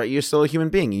guy, right? You're still a human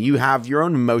being. You have your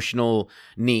own emotional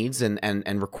needs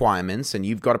and requirements, and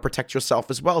you've got to protect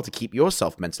yourself as well to keep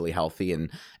yourself mentally healthy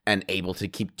and able to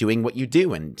keep doing what you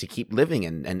do and to keep living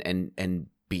and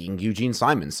being Eugene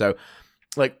Simon. So,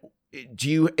 like,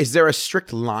 is there a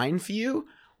strict line for you,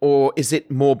 or is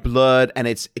it more blurred and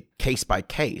it's case by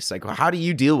case? Like, how do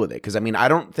you deal with it? Because, I mean, I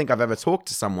don't think I've ever talked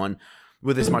to someone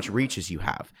with as much reach as you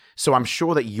have. So I'm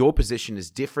sure that your position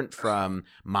is different from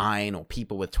mine or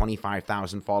people with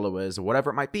 25,000 followers or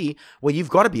whatever it might be, where you've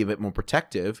got to be a bit more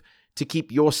protective to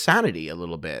keep your sanity a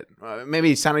little bit.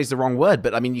 Maybe sanity is the wrong word,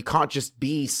 but I mean, you can't just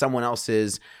be someone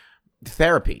else's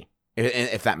therapy.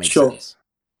 if that makes Sure. sense.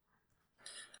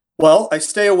 Well, I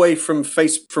stay away from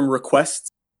requests.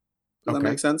 Does that Okay.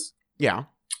 make sense? Yeah.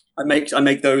 I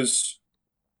make those.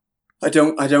 I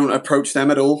don't approach them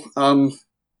at all.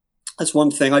 That's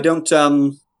one thing. I don't.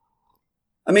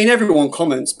 I mean, everyone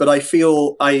comments, but I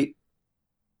feel I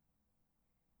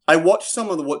watch some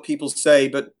of what people say,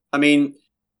 but I mean,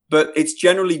 but it's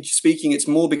generally speaking, it's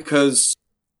more because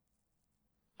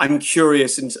I'm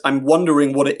curious and I'm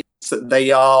wondering what it is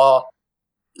that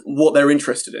what they're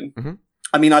interested in. Mhm.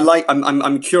 I mean,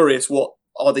 I'm curious what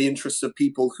are the interests of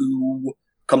people who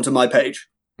come to my page,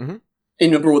 Mhm.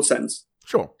 in a broad sense.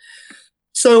 Sure.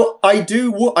 So I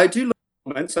do look at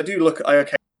comments. I do look. I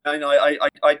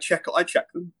check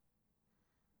them,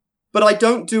 but I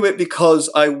don't do it because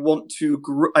I want to.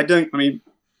 I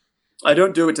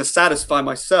don't do it to satisfy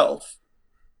myself.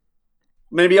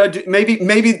 Maybe I do. Maybe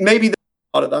that's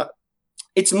part of that.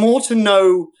 It's more to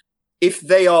know if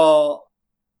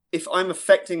I'm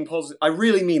affecting positive. I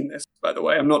really mean this, by the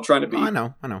way. I'm not trying to be. I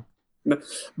know.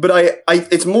 But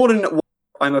it's more than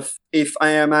if I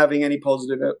am having any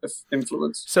positive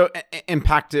influence. So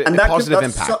positive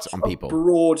impact on people.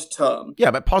 Broad term. Yeah,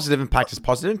 but positive impact is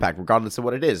positive impact, regardless of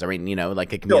what it is. I mean,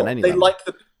 like it can be on anything. They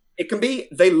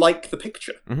like the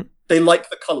picture. Mhm. They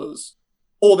like the colors,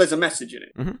 or there's a message in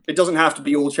it. Mhm. It doesn't have to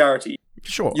be all charity.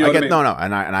 Sure, You know I get what I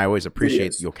mean? no, and I always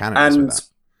appreciate your candidness with that.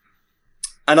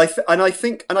 And I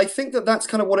think that that's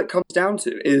kind of what it comes down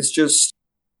to. Is just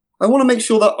I want to make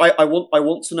sure that I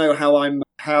want to know how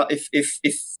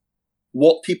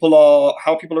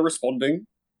people are responding,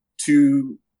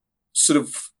 to sort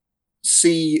of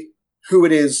see who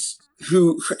it is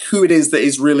that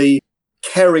is really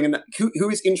caring, and who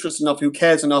is interested enough, who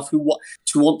cares enough, to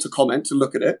want to comment, to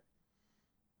look at it,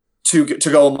 to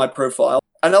go on my profile.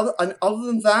 And other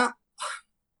than that,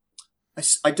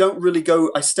 I don't really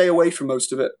go. I stay away from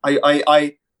most of it.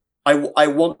 I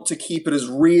want to keep it as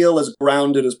real, as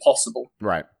grounded as possible.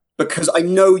 Right. Because I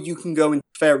know you can go in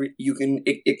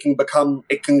it can become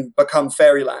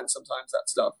fairyland sometimes, that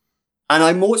stuff.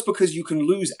 And it's because you can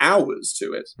lose hours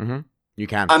to it. Mm-hmm. You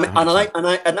can. And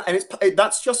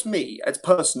that's just me. It's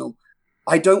personal.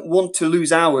 I don't want to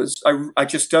lose hours. I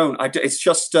just don't. It's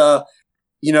just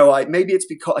maybe it's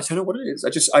because I don't know what it is.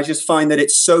 I just find that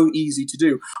it's so easy to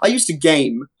do. I used to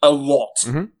game a lot.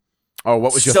 Mm-hmm. Oh,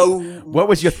 what was your thing? What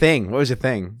was your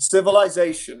thing?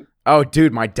 Civilization. Oh,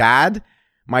 dude, my dad,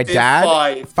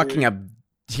 fucking dude.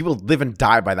 He will live and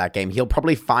die by that game. He'll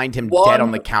probably find him dead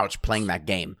on the couch playing that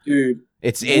game. Dude,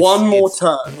 it's one more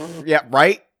turn. Yeah,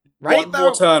 right. One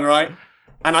more turn, right?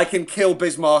 And I can kill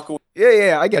Bismarck.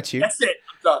 Yeah, I get you. That's it.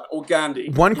 I'm done. Or Gandhi.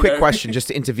 One quick question, just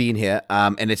to intervene here,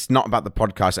 and it's not about the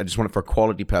podcast. I just want it for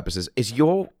quality purposes. Is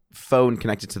your phone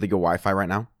connected to your Wi-Fi right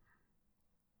now?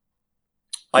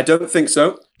 I don't think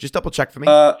so. Just double check for me.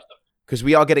 Because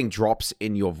we are getting drops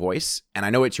in your voice, and I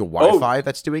know it's your Wi-Fi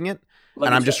that's doing it.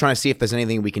 And I'm just trying to see if there's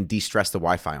anything we can de-stress the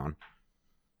Wi-Fi on.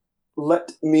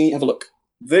 Let me have a look.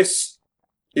 This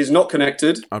is not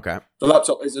connected. Okay. The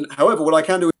laptop isn't. However, what I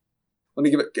can do is, let me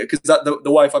give it, because the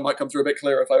Wi-Fi might come through a bit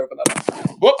clearer if I open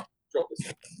that. Whoop! Drop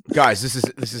this. Guys,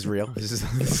 this is real. This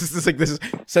is.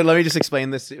 So let me just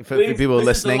explain this for people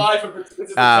listening. This is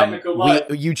the technical life.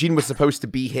 Eugene was supposed to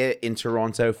be here in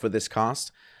Toronto for this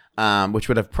cast, which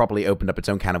would have probably opened up its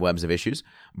own can of worms of issues,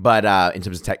 but in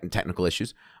terms of technical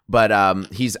issues. But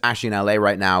he's actually in LA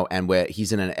right now, and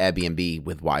he's in an Airbnb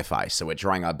with Wi-Fi. So we're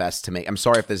trying our best to make. I'm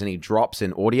sorry if there's any drops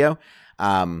in audio.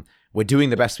 We're doing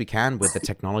the best we can with the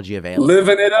technology available.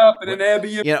 Living it up in an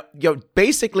Airbnb.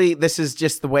 Basically, this is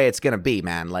just the way it's gonna be,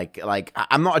 man. Like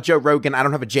I'm not a Joe Rogan. I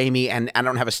don't have a Jamie, and I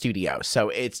don't have a studio. So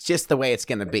it's just the way it's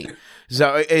gonna be.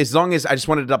 So as long as I just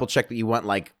wanted to double check that you weren't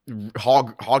like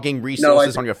hogging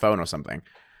resources on your phone or something.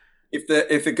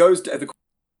 If it goes to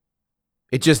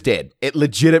it just did. It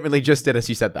legitimately just did as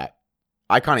you said that.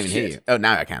 I can't even hear you. Oh,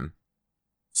 now I can.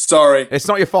 Sorry. It's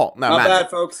not your fault. No, Not bad,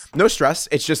 folks. No stress.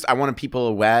 It's just I wanted people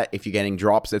aware if you're getting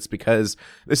drops, it's because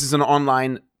this is an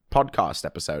online podcast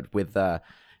episode with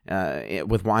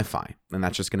Wi-Fi, and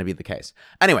that's just going to be the case.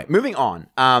 Anyway, moving on.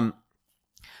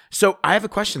 So I have a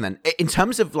question then. In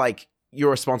terms of like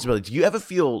your responsibility, do you ever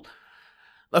feel...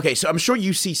 Okay, so I'm sure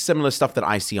you see similar stuff that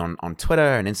I see on Twitter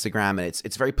and Instagram, and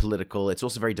it's very political. It's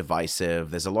also very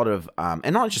divisive. There's a lot of,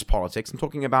 and not just politics. I'm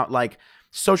talking about like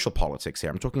social politics here.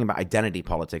 I'm talking about identity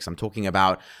politics. I'm talking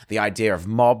about the idea of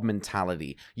mob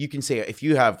mentality. You can say if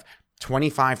you have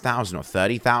 25,000 or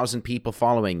 30,000 people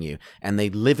following you, and they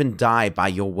live and die by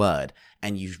your word,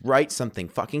 and you write something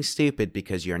fucking stupid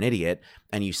because you're an idiot,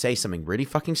 and you say something really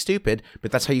fucking stupid, but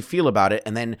that's how you feel about it,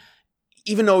 and then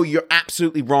even though you're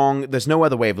absolutely wrong, there's no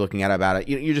other way of looking at it.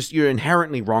 You're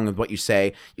inherently wrong with what you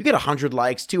say. You get 100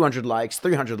 likes, 200 likes,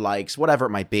 300 likes, whatever it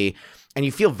might be, and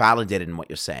you feel validated in what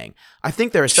you're saying. I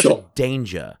think there is such a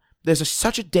danger. There's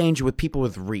such a danger with people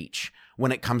with reach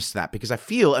when it comes to that, because I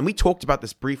feel, and we talked about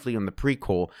this briefly on the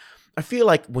pre-call, I feel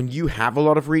like when you have a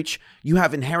lot of reach, you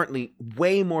have inherently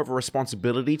way more of a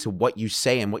responsibility to what you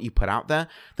say and what you put out there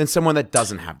than someone that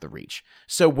doesn't have the reach.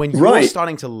 So when you're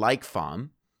starting to like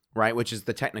farm, right, which is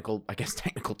the technical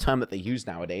term that they use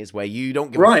nowadays, where you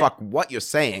don't give a fuck what you're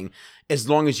saying, as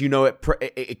long as you know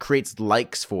it creates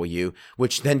likes for you,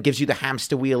 which then gives you the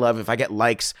hamster wheel of, if I get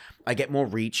likes, I get more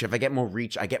reach. If I get more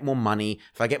reach, I get more money.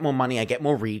 If I get more money, I get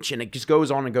more reach, and it just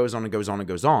goes on and goes on and goes on and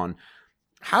goes on.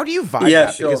 How do you vibe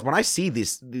that? Sure. Because when I see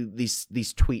these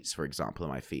tweets, for example,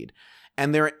 in my feed,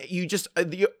 and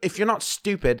if you're not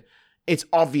stupid, it's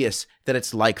obvious that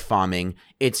it's like farming.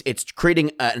 It's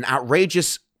creating an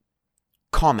outrageous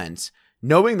comment,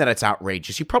 knowing that it's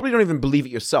outrageous. You probably don't even believe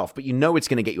it yourself, but you know it's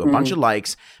going to get you a bunch of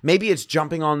likes. Maybe it's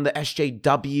jumping on the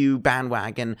SJW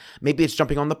bandwagon. Maybe it's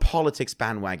jumping on the politics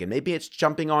bandwagon. Maybe it's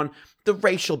jumping on the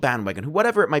racial bandwagon,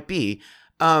 whatever it might be.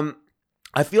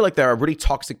 I feel like there are really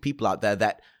toxic people out there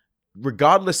that,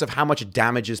 regardless of how much it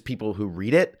damages people who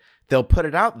read it, they'll put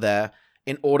it out there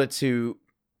in order to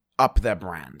up their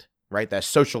brand, right? Their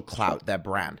social clout, their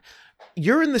brand.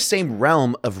 You're in the same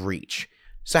realm of reach.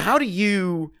 So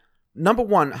number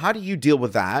one, how do you deal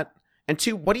with that? And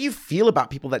two, what do you feel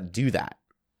about people that do that?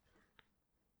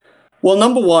 Well,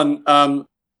 number one, how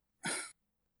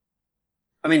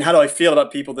do I feel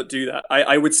about people that do that?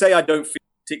 I would say I don't feel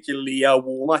particularly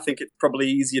warm. I think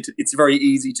it's very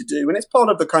easy to do, and it's part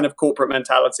of the kind of corporate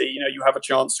mentality. You have a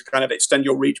chance to kind of extend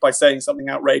your reach by saying something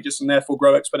outrageous and therefore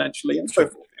grow exponentially and so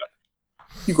forth.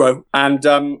 You grow, and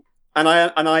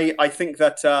I think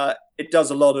that it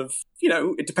does a lot of,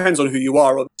 it depends on who you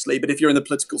are, obviously, but if you're in the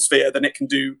political sphere, then it can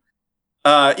do,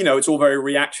 it's all very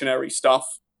reactionary stuff,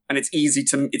 and it's easy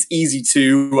to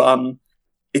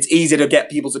get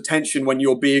people's attention when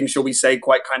you're being, shall we say,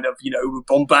 quite kind of,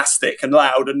 bombastic and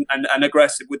loud and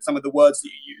aggressive with some of the words that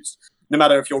you use, no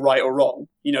matter if you're right or wrong.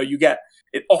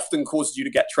 It often causes you to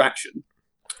get traction.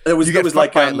 You get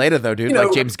fucked by it later, though, dude,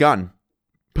 like James Gunn.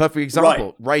 Perfect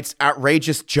example. Writes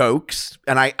outrageous jokes,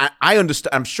 and I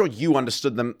understand. I'm sure you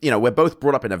understood them. We're both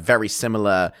brought up in a very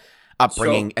similar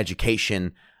upbringing,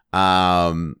 education,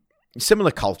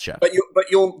 similar culture. But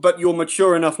you're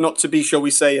mature enough not to be, shall we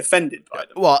say, offended by them.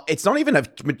 Well, it's not even a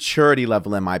maturity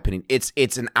level, in my opinion.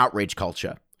 It's an outrage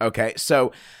culture. Okay,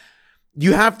 so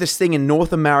you have this thing in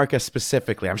North America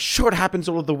specifically. I'm sure it happens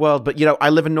all over the world, but I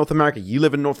live in North America. You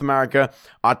live in North America.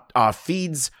 Our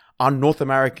feeds are North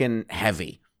American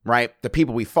heavy, right? The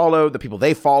people we follow, the people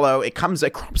they follow, it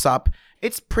crops up.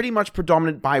 It's pretty much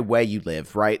predominant by where you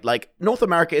live, right? Like, North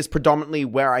America is predominantly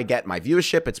where I get my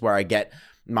viewership. It's where I get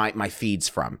my feeds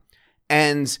from.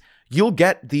 And you'll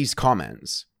get these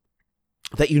comments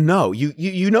that you know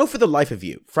for the life of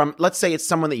you, from, let's say it's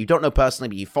someone that you don't know personally,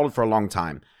 but you followed for a long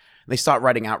time. They start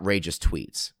writing outrageous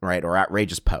tweets, right? Or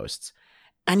outrageous posts.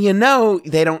 And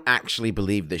they don't actually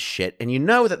believe this shit. And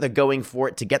that they're going for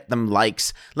it to get them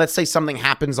likes. Let's say something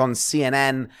happens on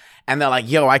CNN and they're like,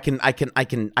 yo, I can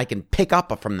pick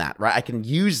up from that, right? I can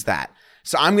use that.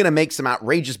 So I'm going to make some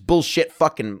outrageous bullshit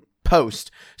fucking post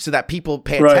so that people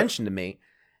pay attention to me,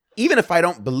 even if I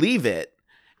don't believe it.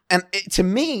 And to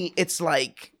me, it's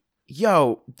like,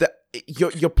 yo,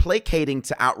 you're placating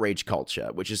to outrage culture,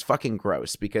 which is fucking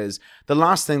gross, because the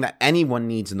last thing that anyone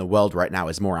needs in the world right now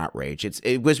is more outrage.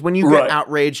 It was when you get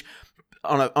outrage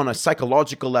on a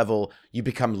psychological level, you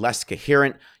become less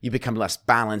coherent, you become less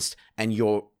balanced, and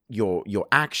your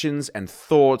actions and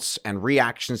thoughts and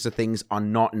reactions to things are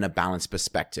not in a balanced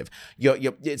perspective.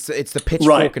 It's the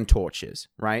pitchfork and torches,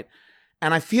 right?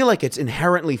 And I feel like it's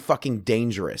inherently fucking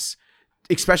dangerous,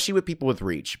 especially with people with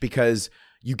reach, because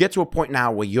you get to a point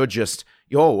now where you're just,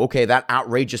 okay, that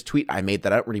outrageous tweet I made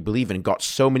that I don't really believe in got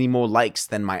so many more likes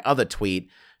than my other tweet,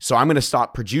 so I'm going to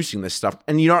start producing this stuff,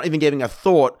 and you're not even giving a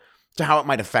thought to how it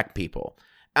might affect people.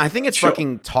 And I think it's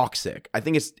fucking toxic. I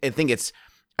think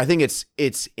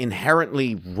it's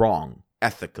inherently wrong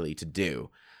ethically to do,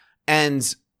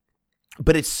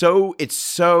 but it's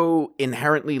so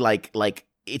inherently like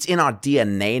it's in our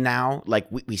DNA now. Like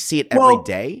we see it every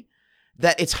day,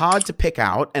 that it's hard to pick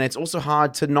out, and it's also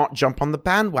hard to not jump on the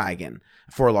bandwagon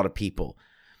for a lot of people.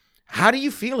 How do you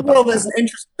feel about that? Well,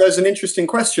 there's an interesting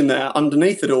question there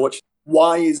underneath it all, which,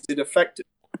 why is it effective?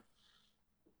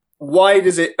 Why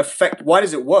does it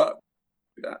work?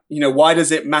 Why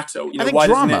does it matter? I think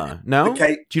drama. No?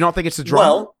 Do you not think it's the drama?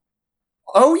 Well,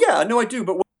 oh yeah, no, I do.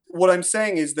 But what I'm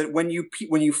saying is that when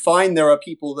you find there are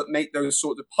people that make those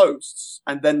sorts of posts,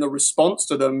 and then the response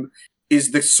to them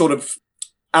is this sort of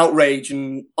outrage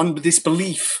and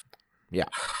disbelief,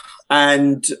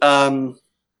 and an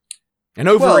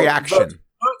overreaction,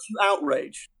 virtue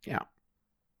outrage, yeah,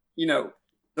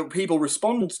 that people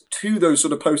respond to those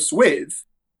sort of posts with,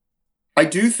 I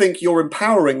do think you're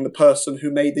empowering the person who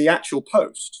made the actual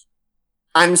post.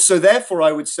 And so therefore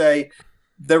I would say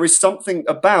there is something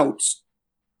about,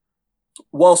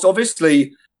 whilst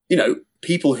obviously,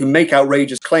 people who make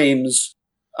outrageous claims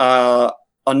are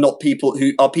not people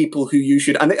who you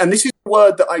should, and this is a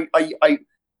word that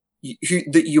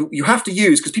you have to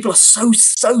use because people are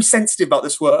so sensitive about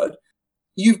this word.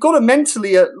 You've got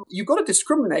to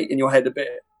discriminate in your head a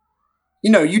bit.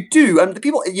 You do, and the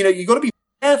people, you've got to be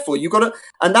careful.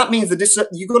 And that means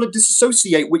you've got to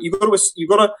disassociate. You've got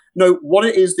to know what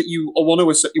it is that you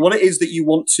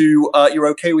want to, you're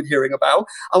okay with hearing about,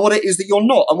 and what it is that you're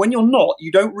not. And when you're not,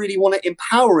 you don't really want to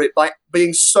empower it by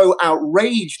being so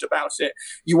outraged about it.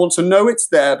 You want to know it's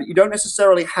there, but you don't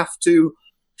necessarily have to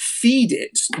feed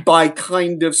it by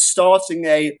kind of starting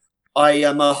a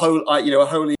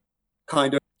holy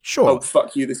kind of, sure, oh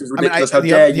fuck you, this is ridiculous. How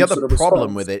dare you? The other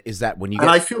problem with it is that when you and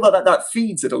I feel that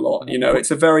feeds it a lot.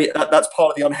 It's a very that's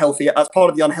part of the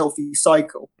unhealthy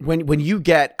cycle. When you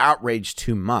get outraged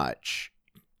too much,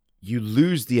 you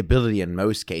lose the ability in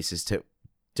most cases to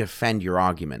defend your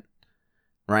argument,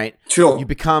 right? Sure, you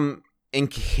become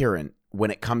incoherent when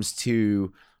it comes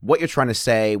to what you're trying to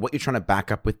say, what you're trying to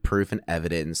back up with proof and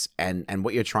evidence, and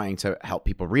what you're trying to help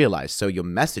people realize. So your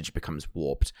message becomes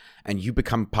warped, and you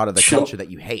become part of the culture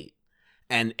that you hate.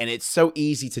 And it's so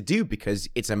easy to do because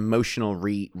it's emotional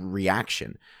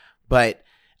reaction. But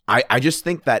I just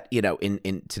think that,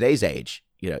 in today's age,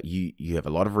 you have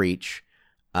a lot of reach.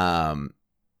 In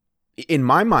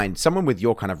my mind, someone with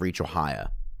your kind of reach or higher,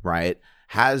 right,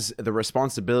 has the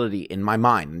responsibility, in my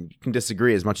mind, and you can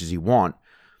disagree as much as you want,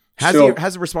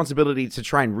 has a responsibility to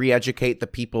try and re-educate the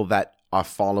people that are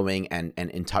following and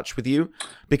in touch with you.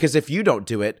 Because if you don't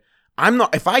do it,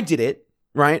 if I did it,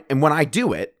 right, and when I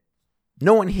do it,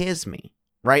 no one hears me,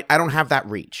 right? I don't have that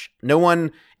reach.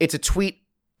 It's a tweet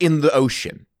in the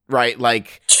ocean, right?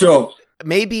 Like, sure,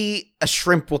 maybe a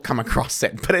shrimp will come across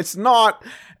it, but it's not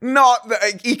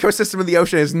the ecosystem of the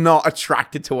ocean is not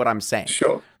attracted to what I'm saying.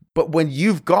 Sure. But when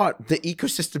you've got the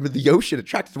ecosystem of the ocean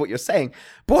attracted to what you're saying,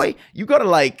 boy, you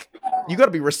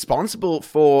gotta be responsible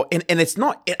for, and it's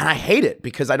not, and I hate it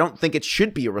because I don't think it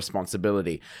should be a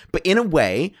responsibility. But in a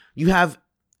way, you have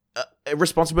a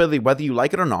responsibility, whether you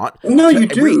like it or not. No, you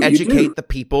do. Re-educate the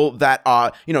people that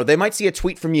are, they might see a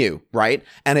tweet from you, right?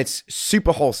 And it's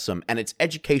super wholesome, and it's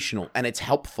educational, and it's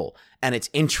helpful, and it's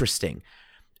interesting.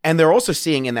 And they're also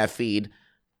seeing in their feed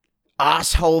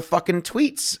asshole fucking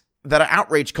tweets that are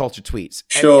outrage culture tweets.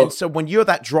 Sure. And so when you're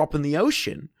that drop in the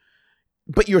ocean,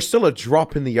 but you're still a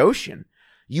drop in the ocean,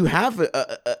 you have,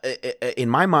 in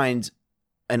my mind,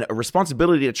 a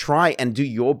responsibility to try and do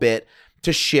your bit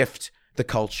to shift the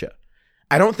culture.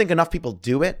 I don't think enough people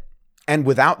do it, and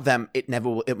without them, it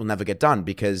will never get done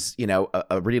because,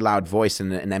 a really loud voice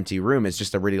in an empty room is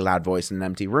just a really loud voice in an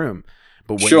empty room.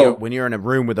 But when you're in a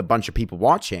room with a bunch of people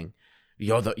watching,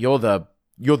 you're the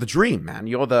dream, man.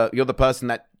 You're the person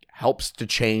that helps to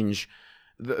change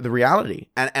the reality.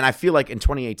 And I feel like in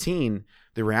 2018,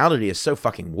 the reality is so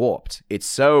fucking warped. It's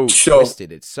so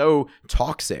twisted. It's so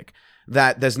toxic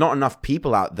that there's not enough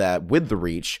people out there with the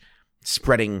reach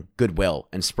spreading goodwill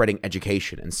and spreading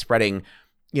education and spreading,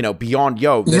 beyond,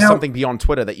 there's something beyond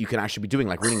Twitter that you can actually be doing,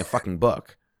 like reading a fucking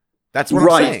book. That's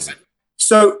what I'm saying.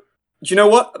 So, do you know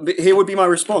what? Here would be my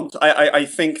response. I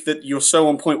think that you're so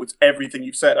on point with everything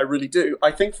you've said. I really do.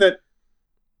 I think that,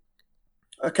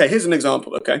 okay, here's an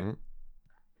example, okay? Mm-hmm.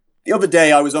 The other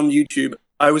day I was on YouTube,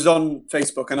 I was on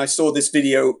Facebook, and I saw this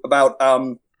video about,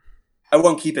 I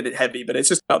won't keep it heavy, but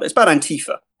it's about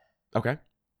Antifa. Okay.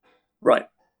 Right.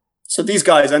 So these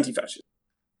guys, anti-fascists,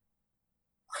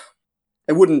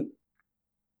 they wouldn't,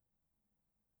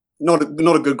 not a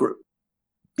good group,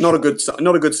 not a good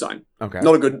sign. Okay.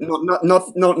 Not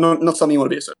something you want to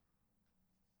be associated.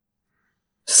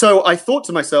 So I thought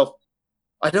to myself,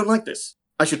 I don't like this.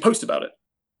 I should post about it.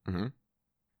 Mm-hmm.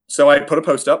 So I put a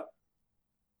post up.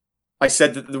 I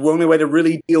said that the only way to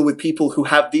really deal with people who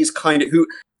have these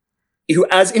who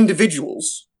as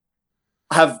individuals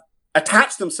have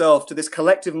attached themselves to this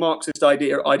collective Marxist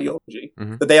ideology,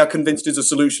 mm-hmm. that they are convinced is a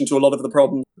solution to a lot of the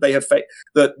problems they have faced,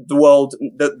 that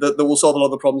will solve a lot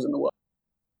of the problems in the world.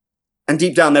 And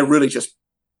deep down, they're really just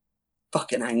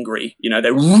fucking angry.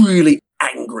 They're really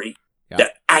angry. Yeah.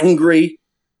 They're angry,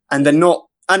 and they're not.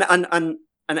 And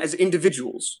as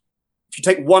individuals, if you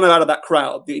take one out of that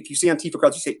crowd, if you see Antifa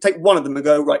crowds, you say, take one of them and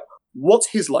go, right, what's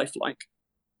his life like?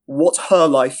 What's her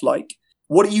life like?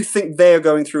 What do you think they're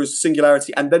going through as a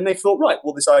singularity? And then they thought, right,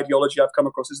 well, this ideology I've come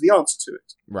across is the answer to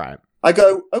it. Right. I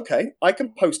go, okay, I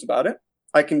can post about it.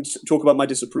 I can talk about my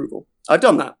disapproval. I've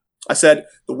done that. I said,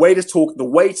 the way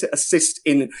to assist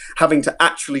in having to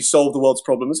actually solve the world's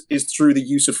problems is through the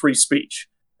use of free speech,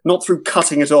 not through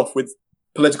cutting it off with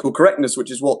political correctness,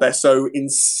 which is what they're so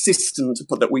insistent to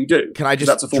put that we do. Can I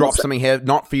just drop something here,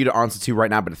 not for you to answer to right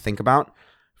now, but to think about?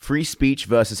 Free speech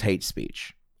versus hate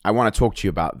speech. I want to talk to you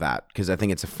about that because I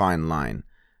think it's a fine line.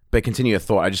 But continue your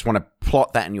thought. I just want to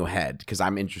plot that in your head because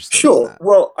I'm interested. Sure. In that.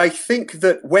 Well, I think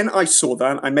that when I saw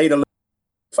that, I made a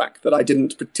fact that I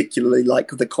didn't particularly like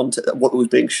the content of what was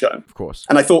being shown. Of course.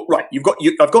 And I thought, right,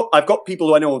 I've got people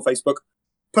who I know on Facebook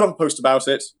put up a post about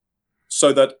it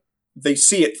so that they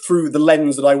see it through the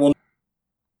lens that I want.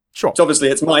 Sure. So obviously,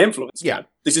 it's my influence. Yeah.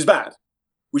 This is bad.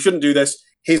 We shouldn't do this.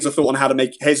 Here's a thought on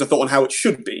how it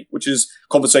should be, which is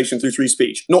conversation through free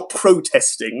speech, not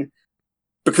protesting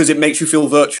because it makes you feel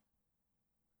virtuous.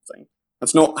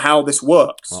 That's not how this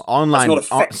works. Well, online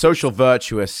social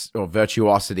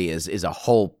virtuosity is a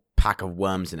whole pack of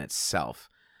worms in itself.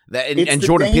 And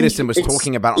Jordan Peterson was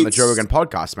talking about on the Joe Rogan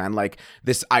podcast, man, like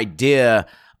this idea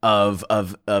of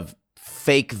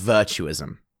fake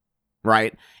virtuism,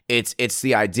 right? It's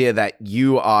the idea that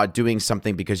you are doing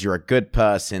something because you're a good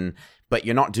person, but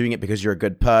you're not doing it because you're a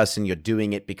good person. You're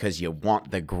doing it because you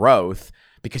want the growth,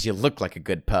 because you look like a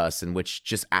good person, which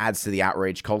just adds to the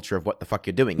outrage culture of what the fuck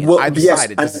you're doing. Well, Either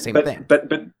side, it does the same thing.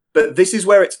 But this is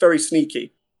where it's very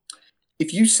sneaky.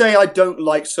 If you say, I don't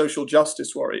like social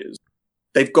justice warriors,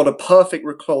 they've got a perfect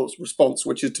response,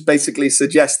 which is to basically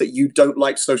suggest that you don't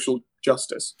like social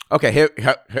justice. Okay, here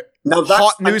now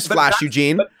hot news flash,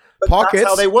 Eugene. Pockets that's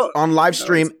how they work. On live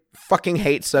stream fucking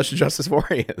hate social justice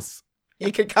warriors.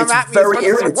 You can come at me very as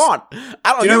much as you want.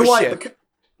 I don't give a shit.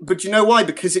 But you know why?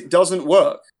 Because it doesn't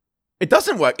work. It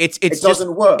doesn't work. It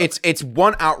doesn't work. It's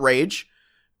one outrage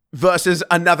versus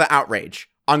another outrage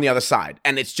on the other side,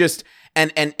 and it's just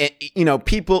and you know,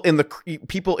 people in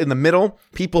the middle,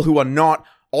 people who are not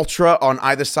ultra on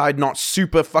either side, not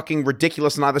super fucking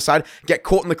ridiculous on either side, get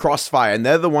caught in the crossfire, and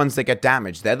they're the ones that get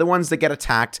damaged. They're the ones that get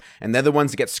attacked, and they're the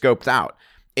ones that get scoped out.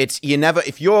 It's you never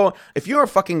if you're a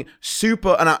fucking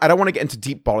super, and I don't want to get into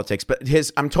deep politics, but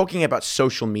I'm talking about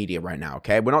social media right now,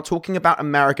 okay? We're not talking about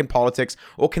American politics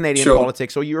or Canadian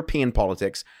politics or European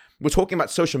politics. We're talking about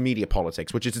social media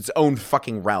politics, which is its own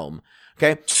fucking realm,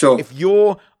 okay? Sure. If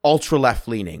you're ultra left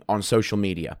leaning on social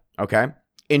media, okay,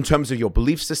 in terms of your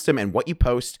belief system and what you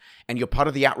post, and you're part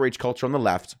of the outrage culture on the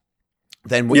left,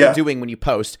 then what you're doing when you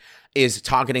post is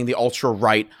targeting the ultra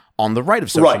right on the right of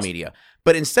social media.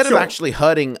 But instead of actually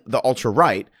hurting the ultra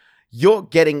right, you're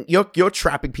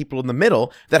trapping people in the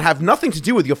middle that have nothing to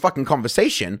do with your fucking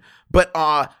conversation, but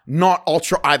are not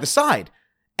ultra either side.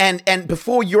 And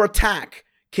before your attack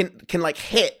can like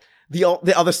hit the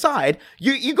other side,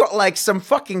 you got like some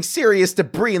fucking serious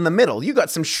debris in the middle. You got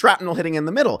some shrapnel hitting in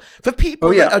the middle. For people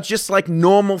that are just like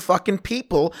normal fucking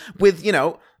people with, you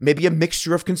know, maybe a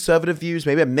mixture of conservative views,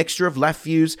 maybe a mixture of left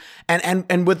views,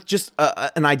 and with just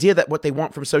an idea that what they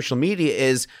want from social media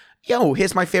is, yo,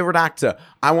 here's my favorite actor,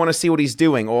 I want to see what he's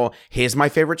doing, or here's my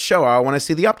favorite show, I want to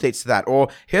see the updates to that, or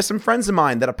here's some friends of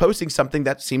mine that are posting something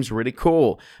that seems really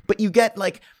cool. But you get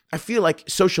like, I feel like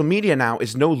social media now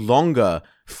is no longer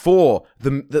for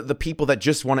the people that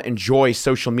just want to enjoy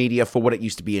social media for what it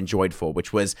used to be enjoyed for,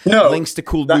 which was links to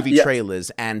cool movie trailers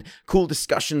and cool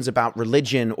discussions about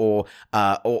religion or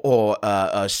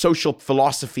social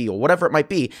philosophy or whatever it might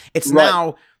be. It's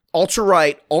now ultra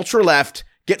right, ultra left.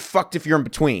 Get fucked if you're in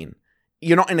between.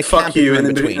 You're not in a camp if you're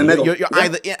in between. You're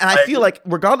either, and I feel like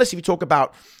regardless if you talk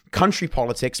about country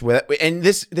politics, and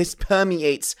this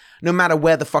permeates no matter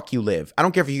where the fuck you live. I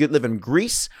don't care if you live in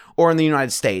Greece or in the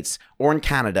United States or in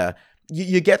Canada.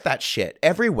 You get that shit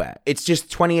everywhere. It's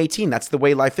just 2018. That's the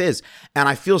way life is. And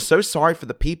I feel so sorry for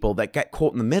the people that get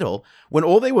caught in the middle when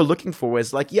all they were looking for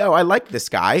was like, yo, I like this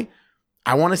guy.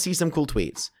 I want to see some cool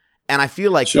tweets. And I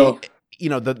feel like, you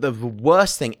know, the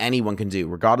worst thing anyone can do,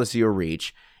 regardless of your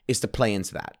reach, is to play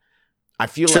into that. I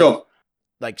feel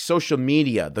like social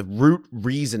media, the root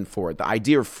reason for it, the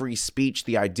idea of free speech,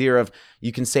 the idea of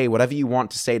you can say whatever you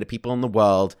want to say to people in the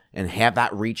world and have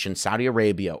that reach in Saudi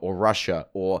Arabia or Russia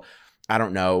or, I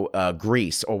don't know,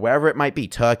 Greece or wherever it might be,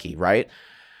 Turkey, right?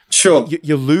 Sure.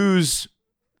 You lose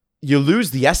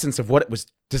the essence of what it was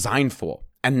designed for.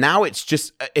 And now it's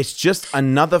just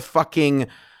another fucking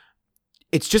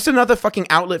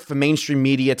outlet for mainstream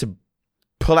media to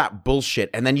pull out bullshit,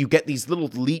 and then you get these little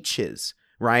leeches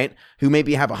right? Who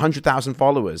maybe have 100,000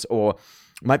 followers or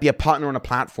might be a partner on a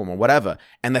platform or whatever.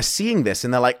 And they're seeing this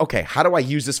and they're like, okay, how do I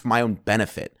use this for my own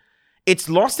benefit? It's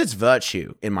lost its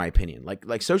virtue, in my opinion.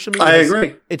 Like social media, I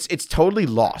agree. It's totally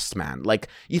lost, man. Like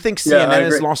you think CNN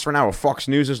is lost for now or Fox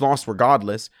News is lost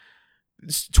regardless.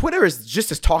 Twitter is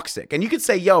just as toxic. And you could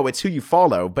say, yo, it's who you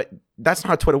follow, but that's not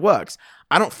how Twitter works.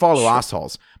 I don't follow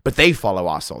assholes, but they follow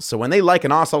assholes. So when they like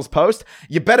an asshole's post,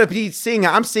 you better be seeing it.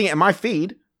 I'm seeing it in my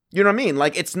feed. You know what I mean?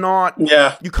 Like it's not,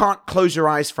 you can't close your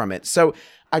eyes from it. So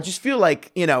I just feel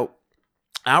like,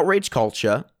 outrage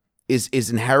culture is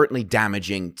inherently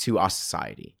damaging to our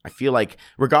society. I feel like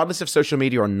regardless of social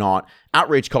media or not,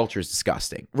 outrage culture is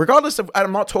disgusting. Regardless of,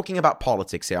 I'm not talking about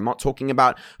politics here. I'm not talking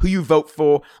about who you vote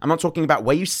for. I'm not talking about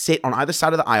where you sit on either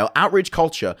side of the aisle. Outrage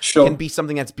culture can be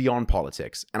something that's beyond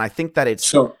politics. And I think that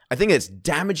it's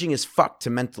damaging as fuck to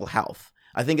mental health.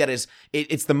 I think that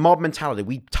it's the mob mentality.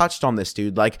 We touched on this,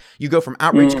 dude. Like you go from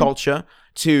outrage culture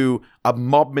to a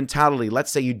mob mentality.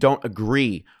 Let's say you don't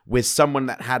agree with someone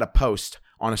that had a post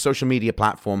on a social media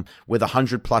platform with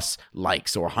 100+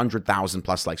 likes or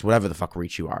 100,000+ likes, whatever the fuck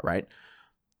reach you are, right?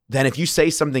 Then if you say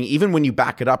something, even when you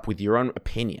back it up with your own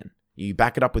opinion, you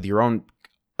back it up with your own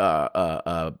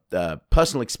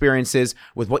personal experiences,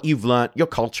 with what you've learned, your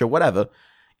culture, whatever.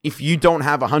 If you don't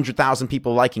have 100,000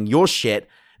 people liking your shit,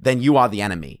 then you are the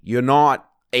enemy. You're not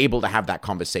able to have that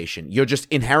conversation. You're just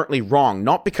inherently wrong,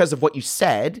 not because of what you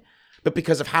said, but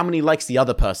because of how many likes the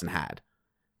other person had.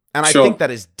 And I think that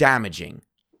is damaging.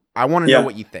 I want to know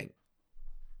what you think.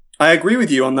 I agree with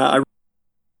you on that.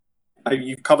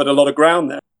 You've covered a lot of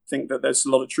ground there. I think that there's a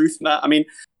lot of truth in that. I mean,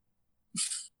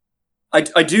 I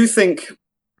do think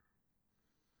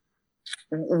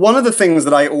one of the things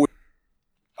that I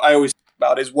always think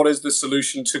about is what is the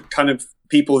solution to kind of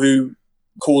people who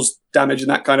cause damage in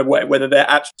that kind of way, whether they're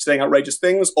actually saying outrageous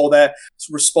things or they're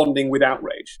responding with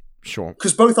outrage. Sure.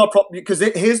 Because both are because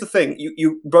here's the thing: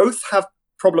 you both are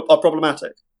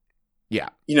problematic. Yeah.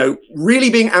 Really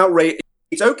being outraged.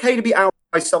 It's okay to be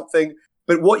outraged by something,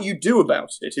 but what you do about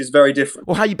it is very different.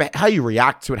 Well, how you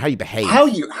react to it, how you behave, how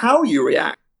you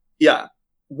react. Yeah,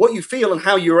 what you feel and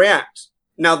how you react.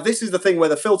 Now, this is the thing where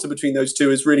the filter between those two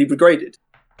is really degraded,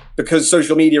 because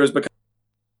social media has become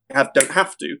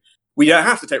we don't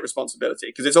have to take responsibility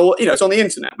because it's all it's on the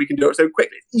internet. We can do it so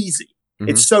quickly. It's easy. Mm-hmm.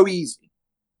 It's so easy,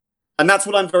 and that's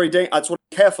what that's what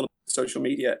I'm careful about social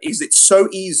media. Is it's so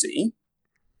easy.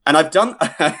 And I've done.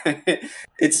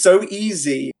 It's so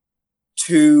easy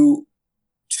to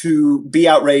be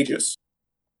outrageous,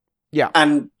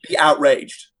 and be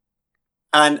outraged,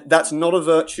 and that's not a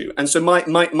virtue. And so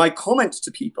my comment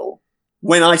to people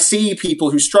when I see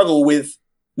people who struggle with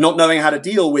not knowing how to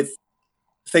deal with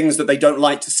things that they don't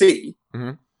like to see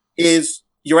is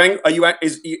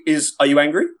are you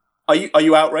angry? Are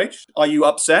you outraged? Are you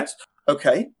upset?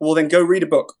 Okay, well then go read a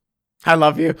book. I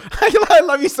love you. I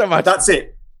love you so much. That's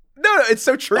it. No, it's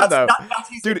so true though,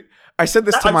 dude. I said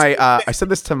this to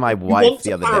my wife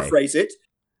the other day. Paraphrase it.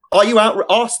 Are you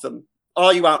ask them.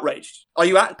 Are you outraged? Are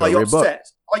you upset?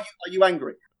 Are you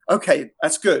angry? Okay,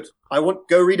 that's good.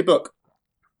 Go read a book.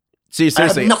 Seriously, I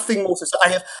have nothing more to say.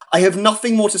 I have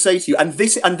nothing more to say to you. And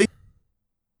this.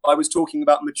 I was talking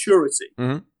about maturity,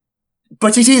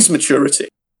 but it is maturity.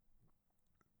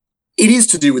 It is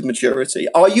to do with maturity.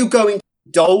 Are you going to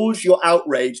indulge your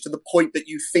outrage to the point that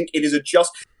you think it is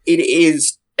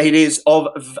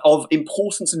of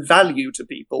importance and value to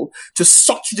people to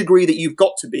such a degree that you've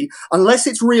got to be, unless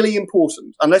it's really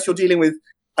important, unless you're dealing with,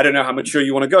 I don't know how mature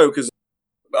you want to go, because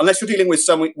unless you're dealing with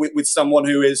someone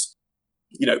who is,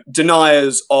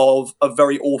 deniers of a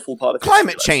very awful part of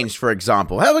climate change, for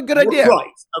example. Have a good idea. Right.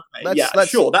 Okay.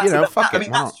 Sure. That's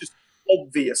that's just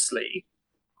obviously,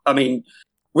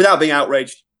 without being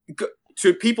outraged,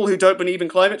 to people who don't believe in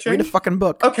climate change, read a fucking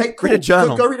book. Okay, cool. Read a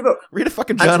journal. Go read a book. Read a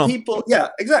fucking journal.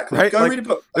 Exactly. Right? Go read a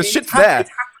book. The shit's there.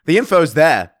 The info's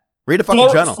there. Read a fucking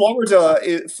journal. Florida,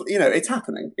 it's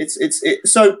happening.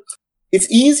 So it's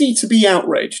easy to be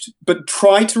outraged, but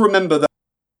try to remember that.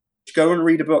 Go and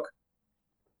read a book.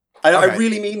 I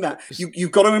really mean that.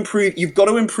 You've got to improve. You've got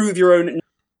to improve your own.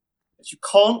 You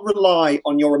can't rely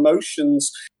on your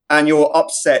emotions and your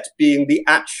upset being the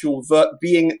actual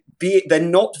they're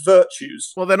not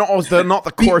virtues. Well, they're not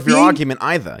the core of your argument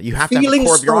either. You have to have the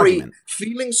core of your argument.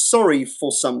 Feeling sorry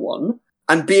for someone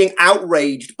and being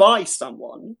outraged by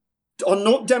someone are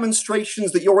not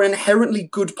demonstrations that you're an inherently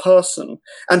good person.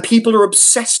 And people are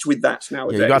obsessed with that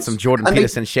nowadays. Yeah, you got some Jordan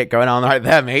Peterson shit going on right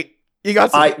there, mate. You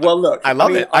got some. Look. I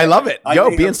love it. I love it.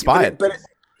 Yo, be inspired. But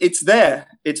it's there.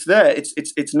 It's there.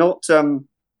 It's not.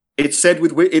 It's said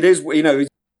with. It is.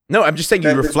 No, I'm just saying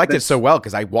you reflected so well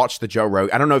because I watched the Joe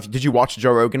Rogan. I don't know did you watch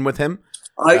Joe Rogan with him?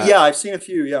 Yeah, I've seen a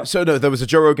few. Yeah. So no, there was a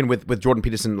Joe Rogan with Jordan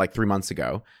Peterson like 3 months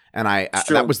ago, and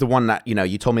that was the one that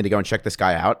you told me to go and check this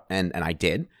guy out, and I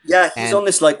did. Yeah, he's on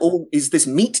this is this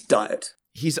meat diet.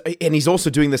 He's also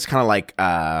doing this kind of like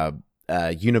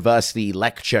university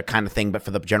lecture kind of thing, but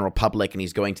for the general public, and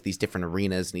he's going to these different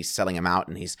arenas and he's selling them out,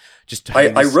 and he's just.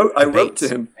 I wrote to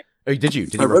him. Oh, did you?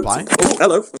 Did he reply? Oh,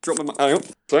 hello. Drop my. Hang on.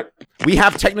 Sorry. We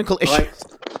have technical issues.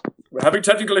 We're having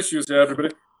technical issues here, everybody.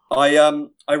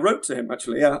 I wrote to him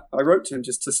actually. Yeah, I wrote to him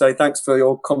just to say thanks for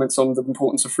your comments on the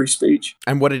importance of free speech.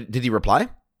 And what did he reply?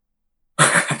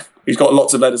 He's got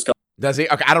lots of letters coming. Does he?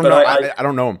 Okay, I don't know. I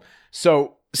don't know him.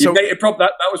 So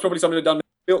that was probably something that done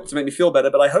to make me feel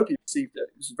better. But I hope he received it.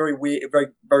 It was a very weird, very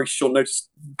very short notice,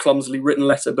 clumsily written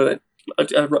letter. But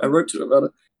I wrote to him about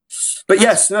it. But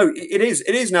yes, no, it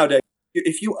is nowadays.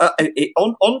 If you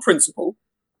on principle.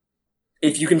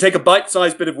 If you can take a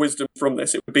bite-sized bit of wisdom from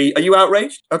this, it would be, are you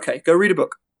outraged? Okay, go read a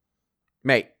book.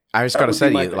 Mate, I just got to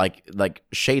say to you, like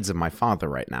shades of my father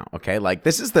right now, okay? Like,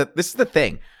 this is the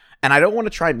thing. And I don't want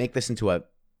to try and make this into a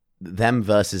them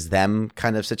versus them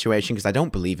kind of situation, because I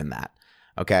don't believe in that,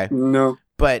 okay? No.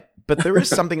 But there is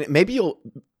something that maybe you'll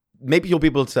be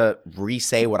able to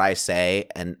re-say what I say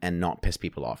and not piss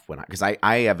people off because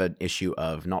I have an issue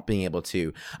of not being able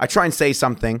to. I try and say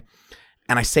something,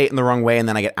 and I say it in the wrong way, and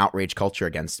then I get outrage culture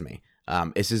against me.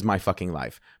 This is my fucking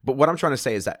life. But what I'm trying to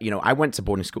say is that, I went to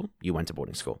boarding school. You went to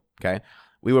boarding school, okay?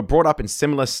 We were brought up in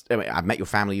similar... I've met your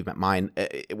family, you've met mine.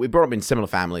 We brought up in similar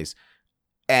families.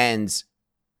 And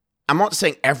I'm not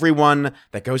saying everyone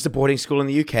that goes to boarding school in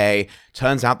the UK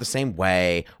turns out the same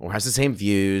way or has the same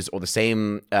views or the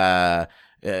same...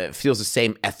 feels the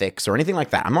same ethics or anything like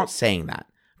that. I'm not saying that,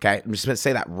 okay? I'm just going to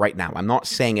say that right now. I'm not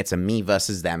saying it's a me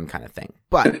versus them kind of thing.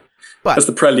 But that's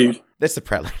the prelude. That's the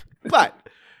prelude. But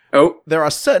there are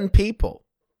certain people.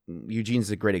 Eugene's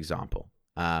a great example.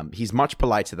 He's much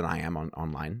politer than I am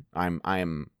online. I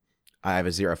have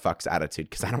a zero fucks attitude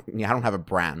because I don't have a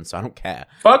brand, so I don't care.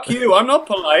 Fuck you! I'm not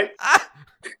polite.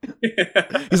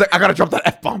 He's like, I gotta drop that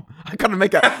F-bomb. I gotta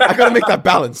make that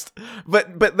balanced.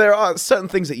 But there are certain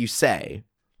things that you say,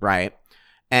 right?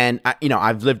 And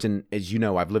I've lived in, as you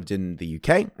know, I've lived in the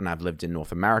UK and I've lived in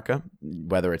North America,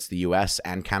 whether it's the US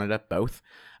and Canada, both.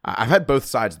 I've had both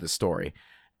sides of the story.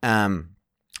 And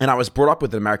I was brought up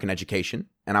with an American education,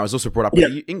 and I was also brought up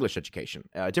with English education.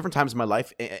 Different times in my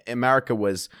life, America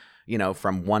was,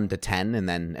 from 1 to 10, and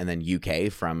then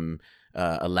UK from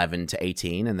 11 to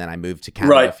 18, and then I moved to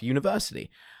Canada for university.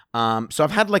 So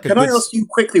I've had like a. Can I ask you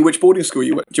quickly which boarding school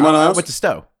you went? Do you mind? I went to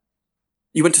Stowe.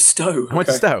 You went to Stowe. I went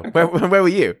to Stowe. Where were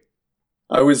you?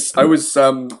 I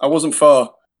wasn't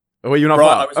far. Well, you're not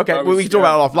far. Okay, we can talk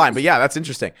about it offline. But yeah, that's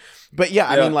interesting. But yeah,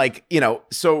 I mean,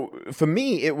 so for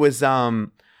me, it was.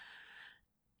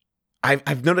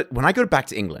 I've noticed when I go back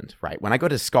to England, right? When I go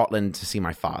to Scotland to see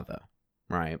my father,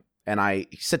 right? And I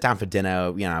sit down for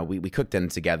dinner, we cook dinner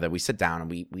together. We sit down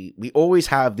and we always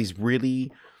have these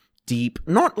really deep,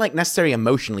 not like necessarily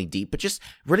emotionally deep, but just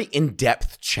really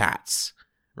in-depth chats,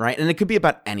 right? And it could be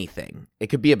about anything. It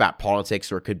could be about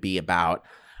politics, or it could be about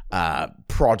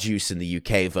produce in the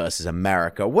UK versus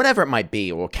America, whatever it might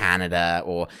be, or Canada,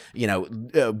 or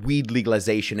weed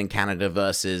legalization in Canada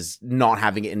versus not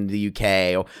having it in the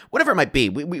UK, or whatever it might be.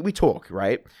 We talk,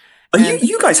 right?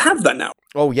 You guys have that now?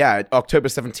 Oh yeah, October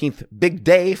 17th, big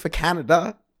day for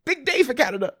Canada. Big day for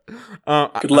Canada.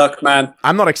 Good luck, man.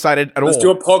 I'm not excited at all. Let's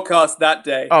do a podcast that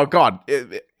day. Oh God,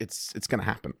 it's gonna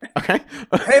happen. Okay.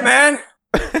 Hey man.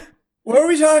 What are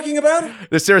we talking about?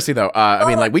 Seriously though, I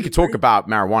mean, like, we could talk about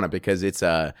marijuana because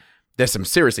there's some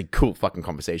seriously cool fucking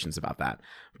conversations about that.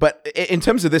 But in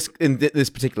terms of this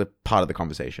particular part of the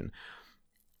conversation,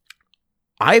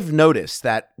 I've noticed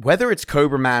that whether it's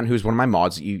Cobra Man, who's one of my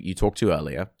mods that you talked to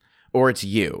earlier, or it's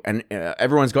you, and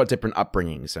everyone's got different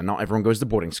upbringings, and not everyone goes to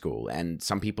boarding school, and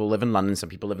some people live in London, some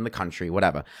people live in the country,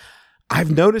 whatever.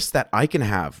 I've noticed that I can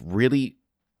have really,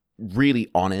 really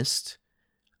honest,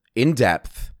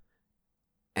 in-depth,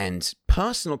 and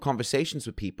personal conversations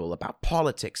with people about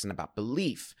politics and about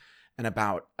belief and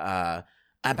about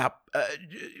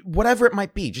whatever it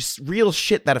might be, just real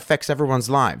shit that affects everyone's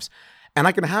lives. And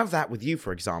I can have that with you,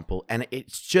 for example, and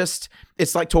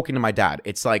it's like talking to my dad.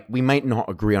 It's like we might not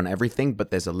agree on everything,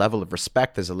 but there's a level of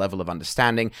respect, there's a level of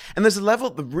understanding, and there's a level,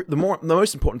 the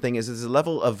most important thing is there's a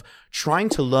level of trying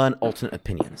to learn alternate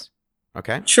opinions.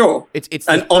 Okay? Sure. It's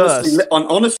and honestly,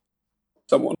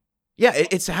 someone. Yeah,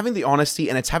 it's having the honesty,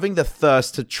 and it's having the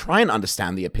thirst to try and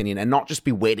understand the opinion and not just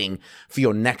be waiting for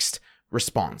your next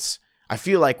response. I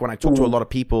feel like when I talk to a lot of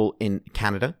people in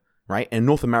Canada, right? And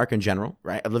North America in general,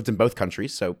 right? I've lived in both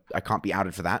countries, so I can't be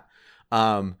outed for that.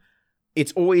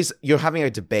 It's always, you're having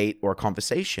a debate or a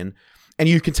conversation, and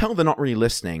you can tell they're not really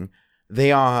listening.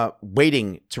 They are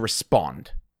waiting to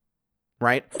respond,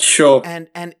 right? Sure.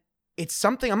 And it's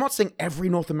something, I'm not saying every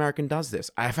North American does this.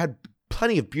 I've had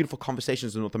plenty of beautiful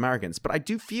conversations with North Americans, but I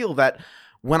do feel that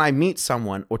when I meet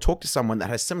someone or talk to someone that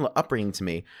has similar upbringing to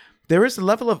me, there is a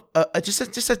level of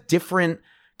just a different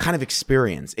kind of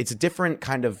experience. It's a different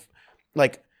kind of,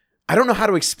 like, I don't know how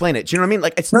to explain it. Do you know what I mean?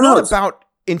 Like, it's not about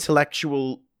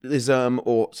intellectualism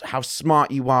or how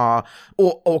smart you are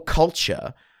or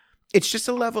culture. It's just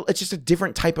a level, it's just a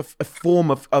different type of a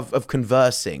form of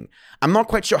conversing. I'm not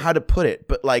quite sure how to put it,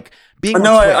 but like being on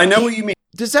Twitch, I know what you mean.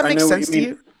 Does that make sense to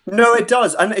you? No, it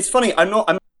does. And it's funny, I'm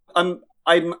not a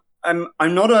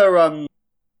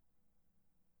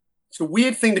it's a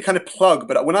weird thing to kind of plug,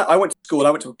 but when I went to school,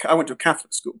 I went to a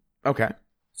Catholic school. Okay.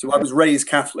 So I was raised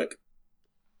Catholic.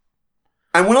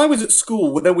 And when I was at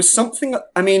school, there was something,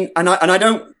 I mean, and I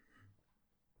don't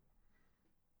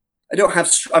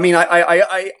have, I mean,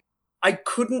 I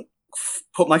couldn't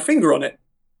put my finger on it,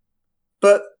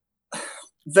 but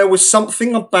there was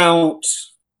something about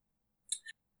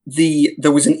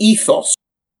there was an ethos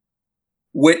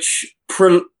which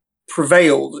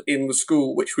prevailed in the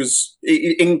school, which was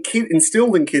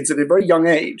instilled in kids at a very young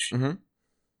age. Mm-hmm.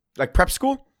 Like prep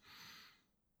school?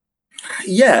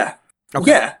 Yeah.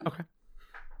 Okay. Yeah. Okay.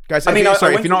 Guys, I mean, if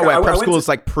you're not aware, prep school to, is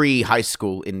like pre-high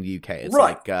school in the UK. It's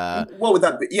right. like what would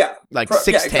that be? Yeah. Like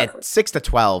 6 to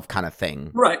 12 kind of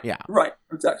thing. Right. Yeah. Right.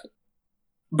 Exactly.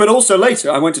 But also later,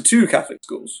 I went to 2 Catholic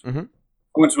schools. Mm-hmm.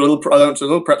 I went to a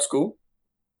little prep school,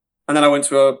 and then I went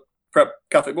to a prep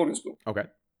Catholic boarding school. Okay.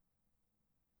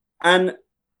 And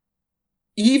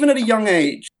even at a young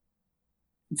age,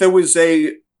 there was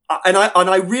and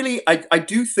I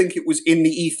do think it was in the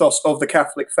ethos of the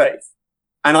Catholic faith.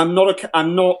 And I'm not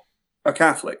a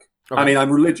Catholic. Okay. I mean,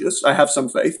 I'm religious. I have some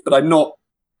faith, but I'm not.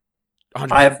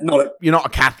 100%. I have not. You're not a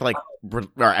Catholic.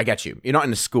 I get you. You're not in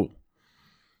the school.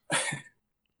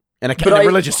 In a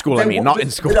religious school, I mean, not in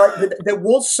school. There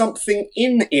was something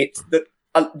in it that.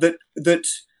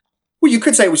 Well, you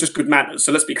could say it was just good manners.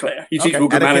 So let's be clear. You teach people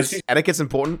good manners. Etiquette's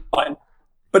important. Fine.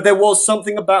 But there was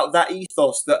something about that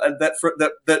ethos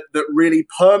that really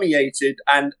permeated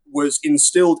and was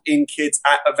instilled in kids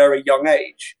at a very young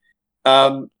age.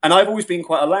 And I've always been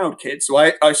quite a loud kid, so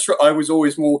I was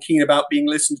always more keen about being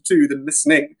listened to than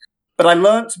listening. But I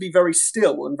learned to be very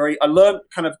still and I learned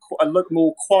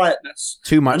more quietness.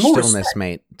 Too much stillness, respect.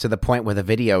 Mate, to the point where the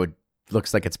video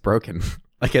looks like it's broken.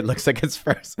 Like it looks like it's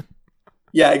frozen.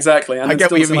 Yeah, exactly. And I get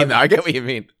what you mean, though. I get what you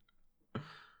mean.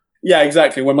 Yeah,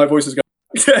 exactly. When my voice is going.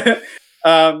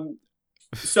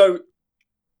 So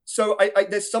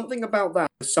there's something about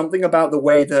that. There's something about the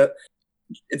way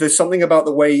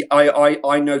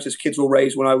I noticed kids were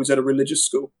raised when I was at a religious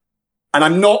school. And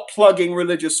I'm not plugging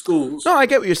religious schools. No, I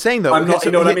get what you're saying, though.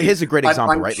 You know what I mean? Here's a great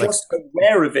example, I'm right? I'm just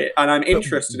aware of it, and I'm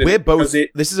interested in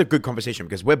it. This is a good conversation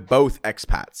because we're both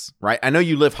expats, right? I know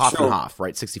you live half and half,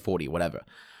 right? 60-40, whatever.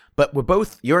 But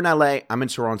you're in LA, I'm in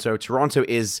Toronto. Toronto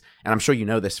is, and I'm sure you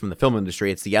know this from the film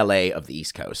industry, it's the LA of the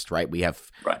East Coast, right?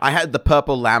 I had the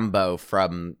purple Lambo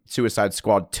from Suicide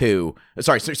Squad 2.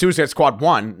 Sorry, Suicide Squad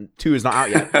 1. 2 is not out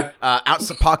yet.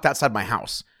 Parked outside my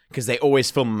house because they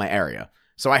always film in my area.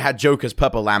 So I had Joker's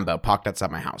purple Lambo parked outside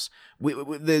my house.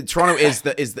 The Toronto is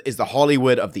the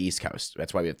Hollywood of the East Coast.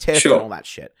 That's why we have TIFF and all that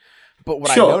shit. But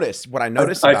what I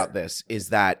noticed about this is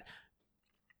that,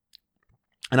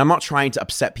 and I'm not trying to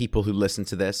upset people who listen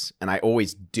to this, and I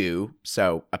always do,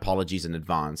 so apologies in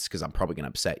advance because I'm probably going to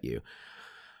upset you.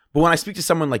 But when I speak to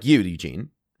someone like you, Eugene,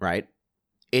 right,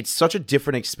 it's such a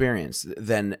different experience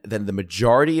than the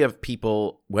majority of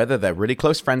people, whether they're really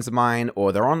close friends of mine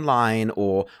or they're online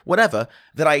or whatever,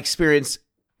 that I experience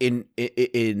in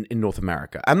North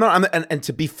America. And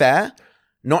to be fair,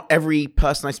 not every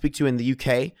person I speak to in the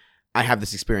UK I have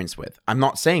this experience with. I'm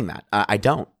not saying that. I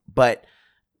don't, but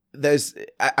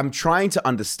I'm trying to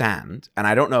understand, and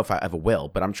I don't know if I ever will,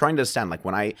 but I'm trying to understand, like,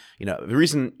 when the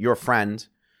reason you're a friend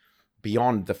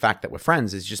beyond the fact that we're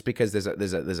friends is just because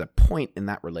there's a point in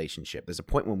that relationship. There's a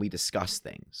point when we discuss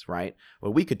things, right?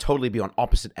 Where we could totally be on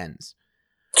opposite ends.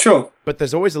 Sure. But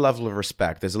there's always a level of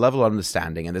respect. There's a level of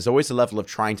understanding, and there's always a level of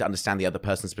trying to understand the other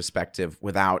person's perspective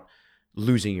without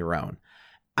losing your own.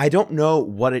 I don't know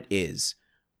what it is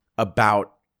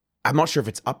about. I'm not sure if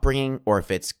it's upbringing or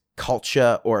if it's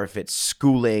culture or if it's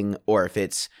schooling or if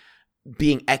it's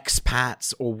being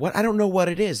expats or what. I don't know what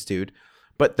it is, dude.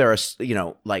 But there are,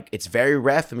 like, it's very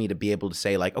rare for me to be able to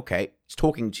say, like, okay, it's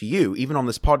talking to you, even on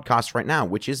this podcast right now,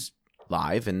 which is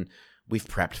live and we've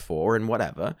prepped for and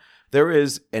whatever. there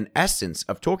is an essence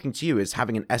of talking to you is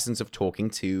having an essence of talking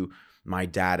to my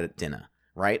dad at dinner,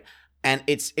 right? And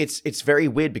it's very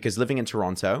weird because living in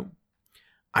Toronto,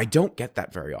 I don't get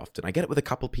that very often. I get it with a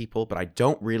couple people, but I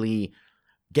don't really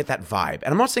get that vibe. And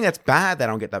I'm not saying that's bad that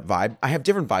I don't get that vibe. I have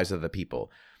different vibes with other people,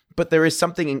 but there is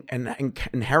something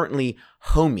inherently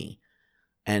homey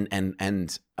and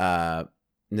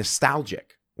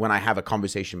nostalgic when I have a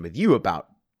conversation with you about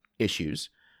issues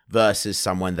versus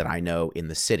someone that I know in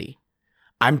the city.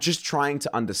 I'm just trying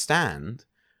to understand.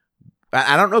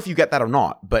 I don't know if you get that or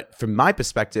not, but from my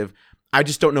perspective, I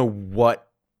just don't know what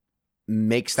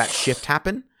makes that shift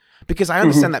happen, because I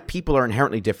understand that people are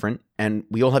inherently different and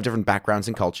we all have different backgrounds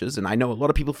and cultures. And I know a lot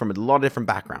of people from a lot of different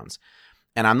backgrounds,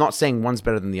 and I'm not saying one's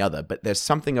better than the other, but there's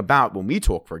something about when we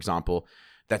talk, for example,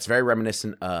 that's very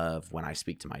reminiscent of when I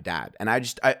speak to my dad. And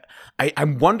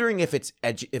I'm wondering if it's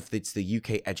the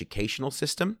UK educational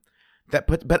system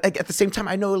but at the same time,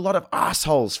 I know a lot of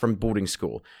assholes from boarding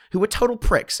school who are total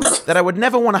pricks that I would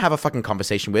never want to have a fucking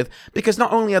conversation with, because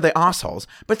not only are they assholes,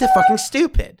 but they're fucking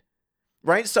stupid.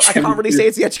 Right? So I can't really say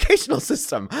it's the educational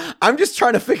system. I'm just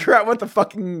trying to figure out what the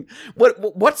fucking,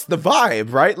 what's the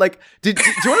vibe, right? Like, do you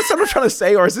understand what I'm trying to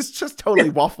say? Or is this just totally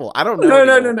waffle? I don't know.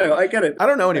 No. I get it. I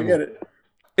don't know anymore. I get it.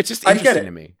 It's just interesting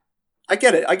to me. I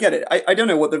get it. I don't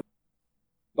know what the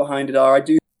behind it are. I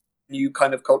do new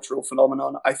kind of cultural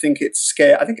phenomenon. I think it's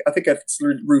scary. I think it's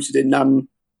rooted in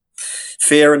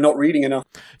fear and not reading enough.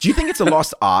 Do you think it's a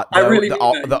lost art? Though? I really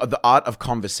the art of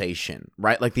conversation,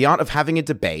 right? Like the art of having a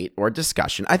debate or a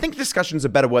discussion. I think discussion is a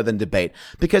better word than debate,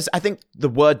 because I think the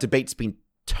word debate's been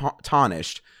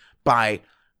tarnished by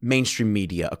mainstream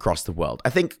media across the world. I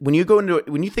think when you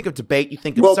think of debate, you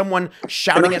think of someone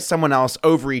shouting at someone else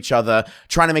over each other,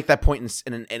 trying to make that point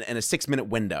in a 6-minute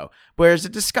window. Whereas a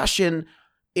discussion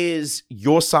is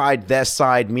your side, their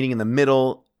side, meeting in the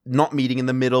middle, not meeting in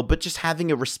the middle, but just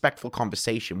having a respectful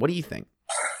conversation. What do you think?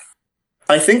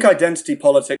 I think identity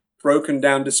politics broken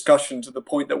down discussion to the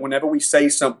point that whenever we say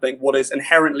something, what is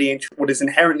inherently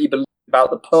believed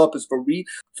about the purpose for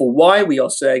why we are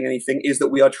saying anything is that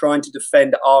we are trying to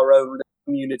defend our own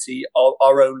community,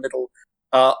 our own little.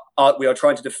 We are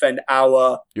trying to defend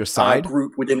your side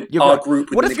group within our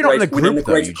group. What if you're not in a group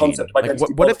though, Eugene? Concept of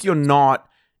identity what if you're not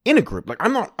in a group? Like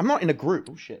I'm not in a group.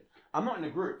 Oh shit. I'm not in a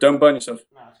group. Don't burn yourself.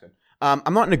 No, that's good.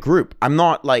 I'm not in a group. I'm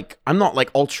not like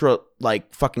ultra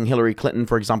like fucking Hillary Clinton,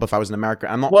 for example, if I was in America.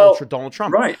 I'm not ultra Donald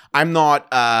Trump. Right. I'm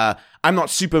not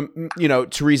super,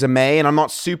 Theresa May, and I'm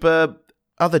not super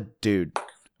other dude.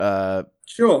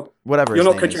 Sure. Whatever. You're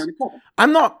his not name pitching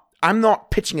is. I'm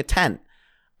not pitching a tent.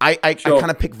 I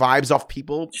kind of pick vibes off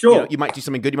people. Sure. You might do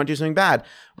something good, you might do something bad.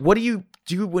 What do you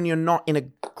do when you're not in a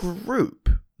group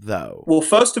though? Well,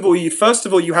 first of all, you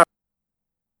have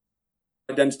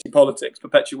identity politics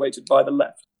perpetuated by the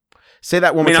left. Say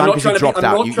that one more time, because you dropped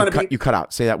out. You cut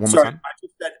out. Say that one more time. I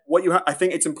just said I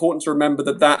think it's important to remember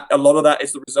that a lot of that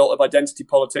is the result of identity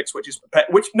politics,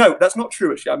 no, that's not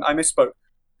true. Actually, I misspoke.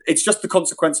 It's just the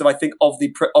consequence of, I think, of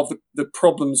the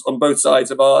problems on both sides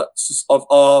of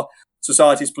our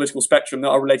society's political spectrum that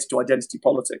are related to identity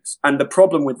politics. And the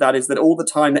problem with that is that all the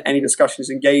time that any discussion is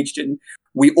engaged in,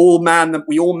 we all man the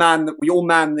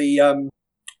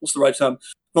what's the right term?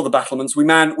 Not the battlements. We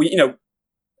man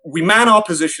our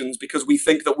positions because we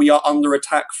think that we are under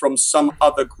attack from some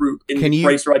other group in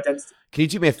greater identity. Can you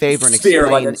do me a favor and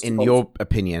explain, in your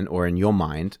opinion or in your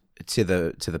mind, to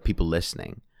the people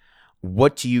listening,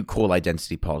 what do you call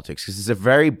identity politics? Because it's a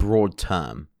very broad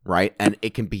term, right? And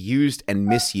it can be used and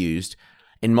misused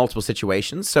in multiple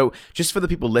situations. So just for the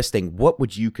people listening, what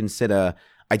would you consider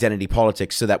identity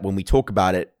politics, so that when we talk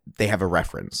about it, they have a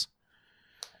reference?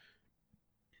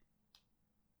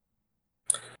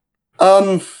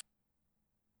 A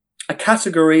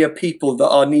category of people that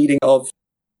are needing of,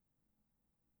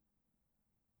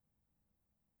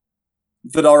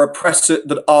 that are oppressed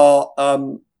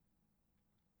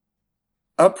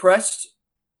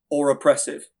or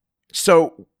oppressive.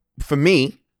 So for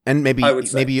me, and maybe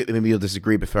you'll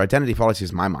disagree, but for identity politics,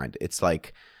 in my mind, it's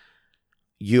like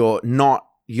you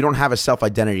don't have a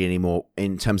self-identity anymore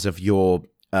in terms of your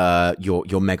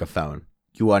megaphone.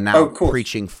 You are now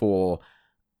preaching for.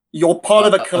 You're part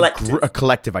of a collective. A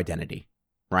collective identity,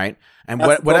 right? And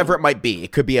whatever it might be,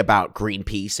 it could be about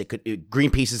Greenpeace.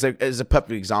 Greenpeace is a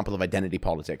perfect example of identity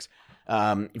politics,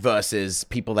 versus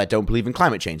people that don't believe in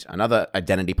climate change. Another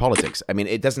identity politics. I mean,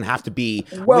 it doesn't have to be.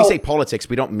 When we say politics,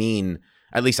 we don't mean.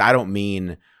 At least I don't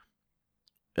mean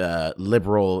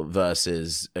liberal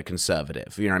versus a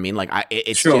conservative. You know what I mean? Like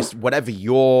it's just whatever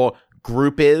your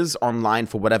group is online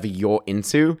for whatever you're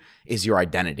into is your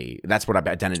identity. That's what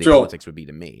identity politics would be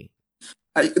to me.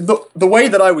 The way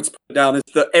that I would put it down is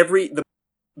that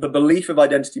the belief of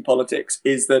identity politics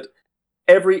is that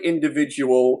every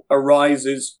individual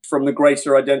arises from the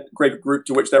greater group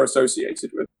to which they're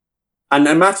associated with. And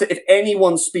no matter if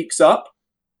anyone speaks up,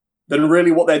 then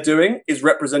really what they're doing is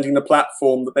representing the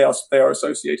platform that they are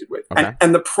associated with. Okay.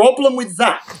 And the problem with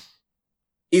that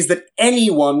is that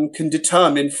anyone can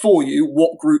determine for you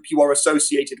what group you are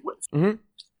associated with. Mm-hmm.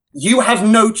 You have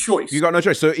no choice. You got no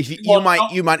choice. So if you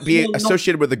might be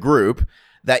associated with a group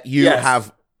that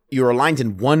you're aligned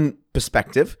in one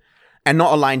perspective and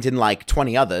not aligned in like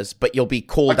 20 others, but you'll be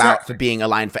called out for being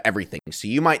aligned for everything. So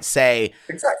you might say,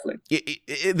 exactly,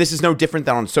 this is no different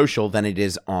than on social than it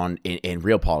is in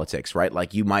real politics, right?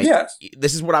 Like you might,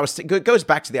 this is what I was, it goes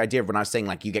back to the idea of when I was saying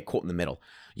like you get caught in the middle.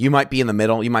 You might be in the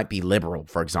middle. You might be liberal,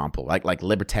 for example, like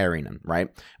libertarian, right?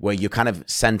 Where you kind of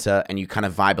center and you kind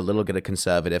of vibe a little bit of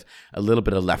conservative, a little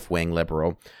bit of left-wing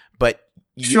liberal, but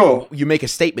you make a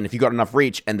statement if you got enough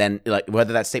reach, and then like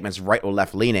whether that statement's right or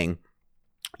left-leaning,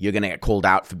 you're going to get called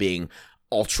out for being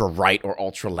ultra right or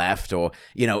ultra left, or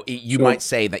you might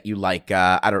say that you like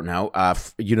I don't know,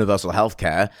 universal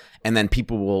healthcare, and then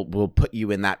people will put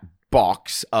you in that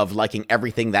box of liking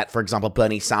everything that, for example,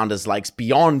 Bernie Sanders likes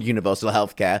beyond universal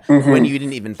healthcare, when you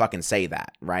didn't even fucking say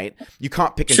that, right? You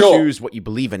can't pick and choose what you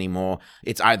believe anymore.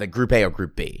 It's either group A or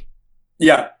group B.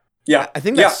 Yeah. I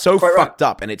think that's so fucked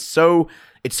up, and it's so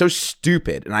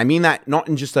stupid. And I mean that not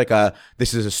in just like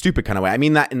this is a stupid kind of way. I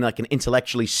mean that in like an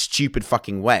intellectually stupid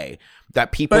fucking way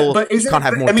that people can't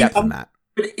have more depth than that.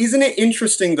 But isn't it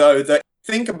interesting though that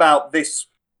think about this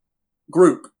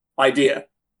group idea?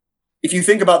 If you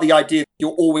think about the idea that you're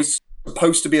always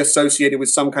supposed to be associated with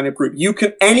some kind of group,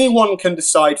 anyone can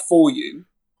decide for you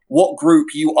what group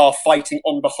you are fighting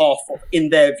on behalf of in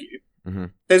their view. Mm-hmm.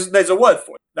 There's a word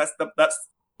for it. That's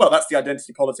the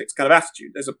identity politics kind of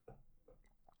attitude.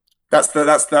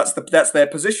 That's their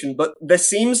position. But there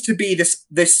seems to be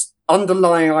this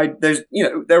underlying there's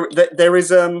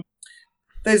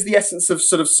the essence of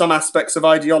sort of some aspects of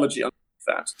ideology under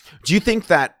that. Do you think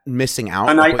that missing out?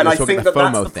 And I think that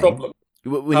that's the problem.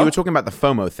 When you were talking about the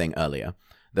FOMO thing earlier,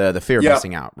 the fear of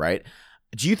missing out, right?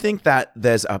 Do you think that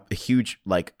there's a huge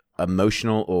like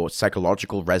emotional or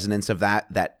psychological resonance of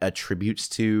that attributes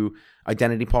to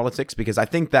identity politics? Because I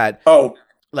think that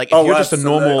if you're just a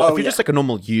normal, just like a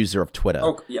normal user of Twitter,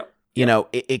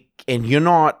 and you're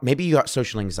not, maybe you got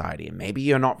social anxiety, and maybe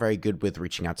you're not very good with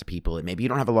reaching out to people, and maybe you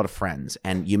don't have a lot of friends,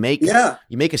 and you make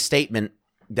a statement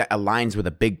that aligns with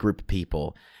a big group of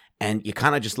people, and you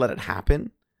kind of just let it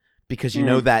happen because you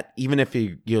know that even if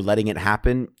you're letting it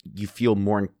happen, you feel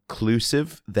more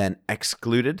inclusive than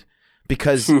excluded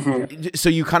because so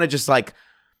you kind of just like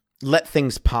let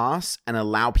things pass and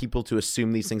allow people to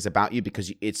assume these things about you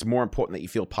because it's more important that you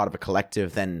feel part of a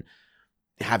collective than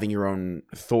having your own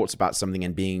thoughts about something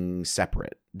and being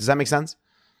separate. Does that make sense?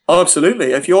 Oh,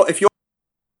 absolutely. If you're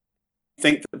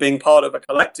think that being part of a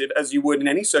collective, as you would in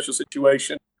any social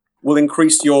situation, will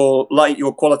increase your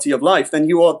quality of life, then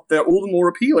they're all the more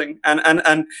appealing.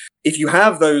 And if you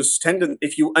have those and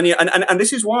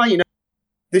this is why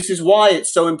this is why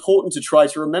it's so important to try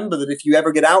to remember that if you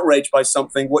ever get outraged by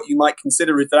something, what you might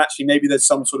consider is that actually maybe there's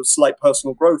some sort of slight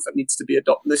personal growth that needs to be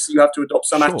adopted. You have to adopt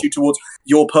some attitude towards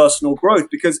your personal growth,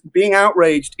 because being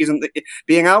outraged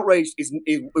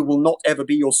it will not ever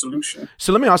be your solution.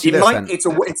 So let me ask you this then.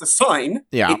 It's a sign.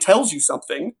 Yeah. It tells you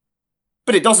something,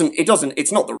 but it doesn't.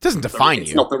 It's not the. It doesn't define you.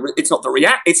 It's not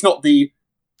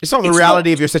the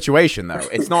reality of your situation, though.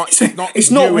 It's not.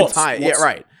 It's not entire. Yeah,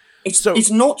 right.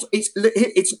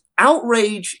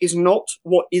 Outrage is not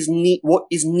what is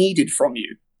needed from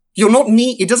you. You don't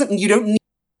need.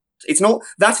 It's not.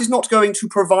 That is not going to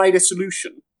provide a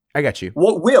solution. I get you.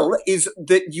 What will is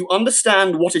that you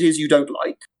understand what it is you don't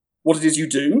like, what it is you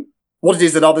do, what it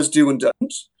is that others do and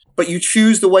don't, but you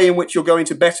choose the way in which you're going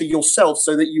to better yourself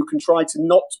so that you can try to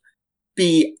not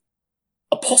be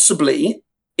possibly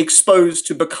exposed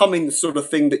to becoming the sort of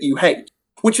thing that you hate.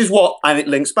 Which is and it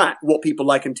links back, what people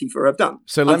like Antifa have done.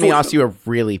 So let me ask you a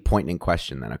really poignant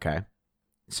question then, okay?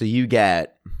 So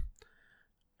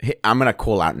I'm going to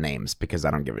call out names because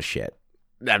I don't give a shit.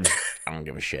 I don't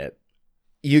give a shit.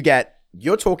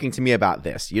 You're talking to me about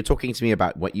this. You're talking to me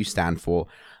about what you stand for,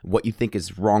 what you think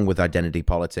is wrong with identity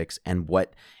politics, and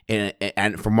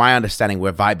and from my understanding,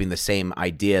 we're vibing the same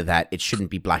idea that it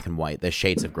shouldn't be black and white. There's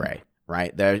shades of gray,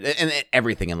 right? And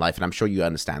everything in life, and I'm sure you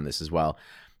understand this as well.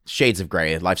 Shades of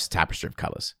gray. Life's a tapestry of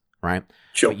colors, right?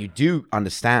 Sure. But you do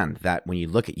understand that when you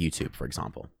look at YouTube, for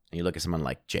example, and you look at someone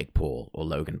like Jake Paul or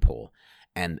Logan Paul,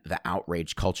 and the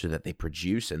outrage culture that they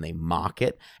produce and they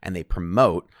market and they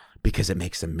promote because it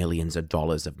makes them millions of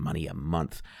dollars of money a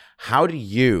month. How do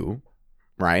you,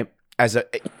 right?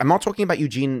 I'm not talking about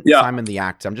Eugene Simon the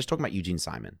actor. I'm just talking about Eugene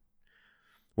Simon.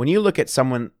 When you look at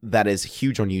someone that is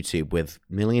huge on YouTube with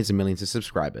millions and millions of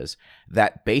subscribers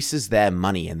that bases their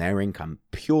money and their income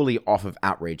purely off of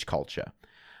outrage culture,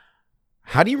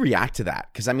 how do you react to that?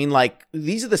 Because I mean, like,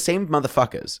 these are the same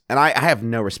motherfuckers, and I have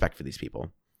no respect for these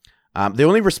people. The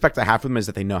only respect I have for them is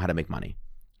that they know how to make money,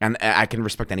 and I can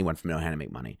respect anyone from knowing how to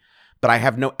make money. But I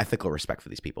have no ethical respect for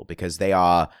these people because they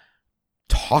are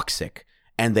toxic,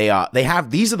 and these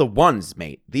are the ones,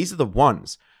 mate. These are the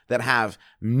ones that have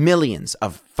millions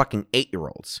of fucking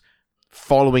 8-year-olds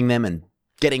following them and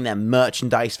getting their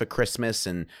merchandise for Christmas.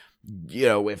 And, you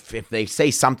know, if they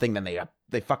say something, then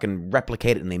they fucking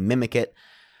replicate it and they mimic it.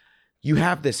 You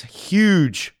have this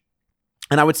huge,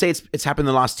 and I would say it's happened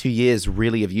in the last 2 years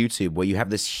really of YouTube, where you have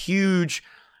this huge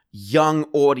young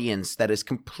audience that is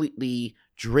completely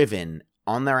driven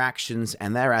on their actions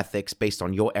and their ethics based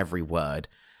on your every word.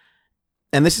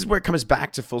 And this is where it comes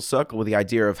back to full circle with the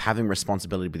idea of having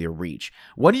responsibility with your reach.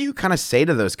 What do you kind of say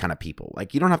to those kind of people?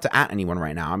 Like, you don't have to at anyone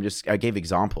right now. I gave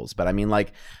examples, but I mean,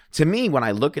 like, to me, when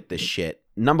I look at this shit,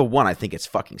 number one, I think it's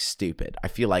fucking stupid. I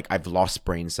feel like I've lost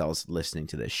brain cells listening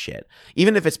to this shit.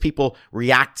 Even if it's people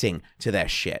reacting to their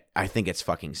shit, I think it's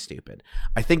fucking stupid.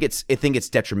 I think it's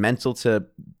detrimental to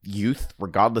youth,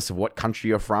 regardless of what country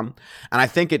you're from. And I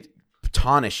think it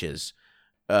tarnishes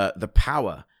the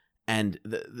power and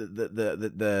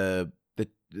the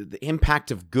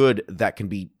impact of good that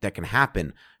can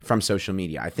happen from social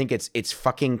media. I think it's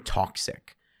fucking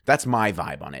toxic. That's my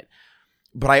vibe on it.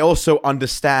 But I also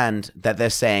understand that they're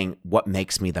saying what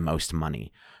makes me the most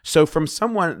money. So from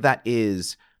someone that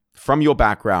is from your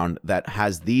background that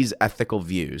has these ethical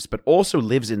views, but also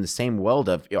lives in the same world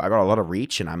of, you know, I got a lot of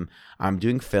reach and I'm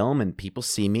doing film and people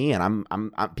see me and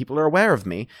I'm people are aware of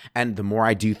me. And the more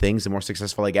I do things, the more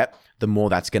successful I get, the more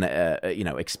that's going to,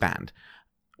 expand.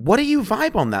 What do you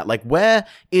vibe on that? Like, where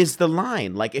is the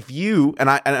line? Like, if you, and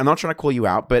I'm not trying to call you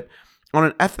out, but on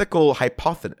an ethical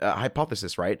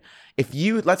hypothesis, right? If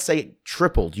you, let's say,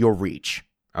 tripled your reach,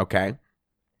 okay,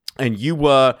 and you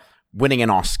were winning an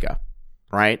Oscar,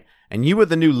 right? And you were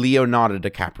the new Leonardo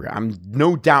DiCaprio. I'm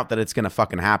no doubt that it's going to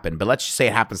fucking happen, but let's just say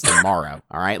it happens tomorrow,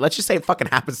 all right? Let's just say it fucking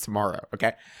happens tomorrow,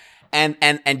 okay? And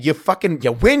you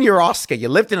win your Oscar. You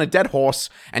lived in a dead horse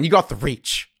and you got the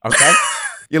reach, okay?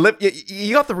 you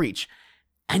got the reach.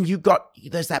 And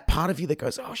there's that part of you that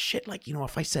goes, oh shit, like, you know,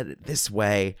 if I said it this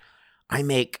way, I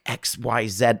make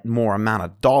XYZ more amount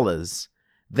of dollars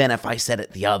than if I said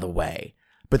it the other way.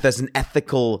 But there's an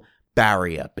ethical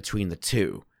barrier between the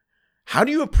two. How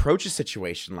do you approach a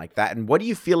situation like that? And what do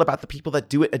you feel about the people that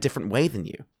do it a different way than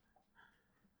you?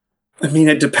 I mean,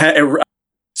 it depends.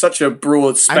 Such a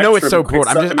broad spectrum. I know it's so broad.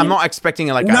 I'm not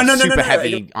expecting a super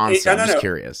heavy answer. I'm just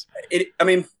curious.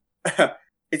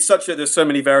 It's such that there's so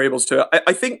many variables to it.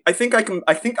 I think I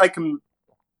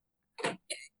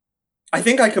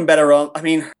can better.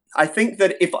 I think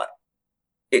that if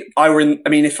I were in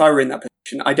that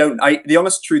position, the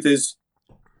honest truth is,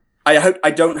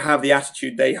 I don't have the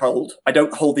attitude they hold. I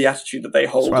don't hold the attitude that they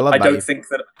hold. I don't think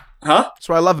that. Huh? That's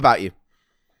what I love about you.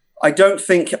 I don't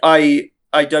think I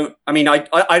don't. I mean, I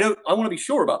don't. I want to be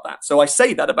sure about that. So I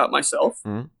say that about myself,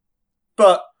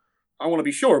 but I want to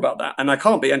be sure about that, and I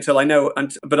can't be until I know.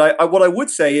 But what I would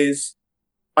say is,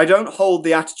 I don't hold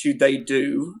the attitude they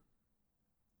do.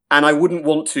 And I wouldn't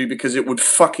want to because it would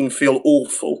fucking feel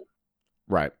awful.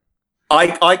 Right. I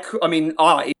couldn't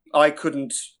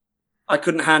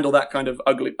handle that kind of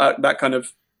ugly, that kind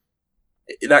of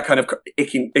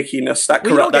ickiness.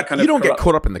 You don't get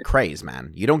caught up in the craze,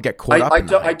 man. You don't get caught up.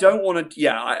 I don't want to.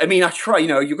 Yeah. I mean, I try. You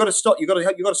know, you got to stop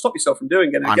yourself from doing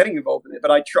it and getting involved in it.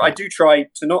 But I do try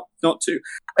to not to.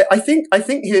 I think I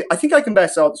can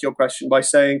best answer your question by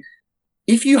saying,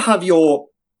 if you have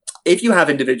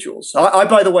individuals,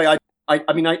 by the way,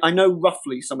 I know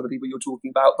roughly some of the people you're talking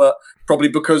about, but probably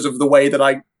because of the way that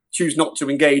I choose not to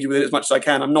engage with it as much as I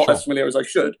can, I'm not as familiar as I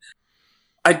should.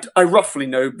 I roughly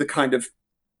know the kind of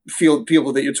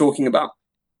people that you're talking about.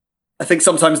 I think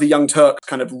sometimes the Young Turks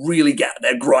kind of really get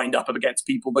their grind up against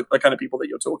people, the kind of people that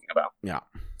you're talking about. Yeah.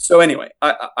 So anyway,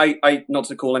 I not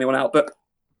to call anyone out, but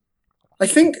I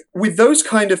think with those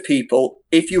kind of people,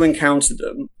 if you encounter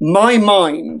them, my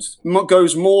mind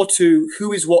goes more to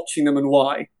who is watching them and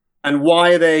why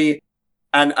are they,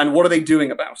 and what are they doing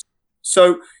about it.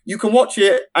 So you can watch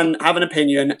it and have an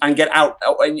opinion and get out,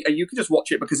 and you can just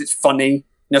watch it because it's funny.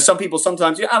 Now, some people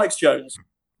sometimes, Alex Jones,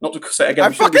 not to say again.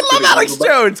 I fucking love Alex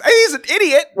Jones. He's an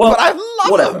idiot, but I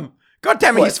love him. God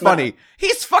damn it, he's funny.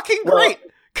 He's fucking great.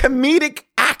 Comedic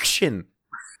action.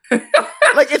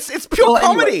 Like it's pure Well,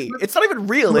 anyway, comedy. It's not even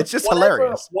real. It's just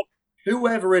hilarious.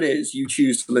 Whoever it is you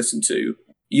choose to listen to,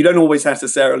 you're not always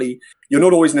necessarily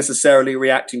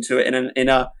reacting to it in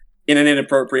an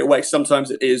inappropriate way.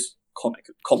 Sometimes it is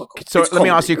comical. So It's let me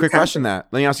ask comedy. you a quick question there.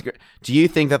 Let me ask you: do you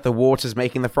think that the water's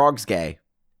making the frogs gay?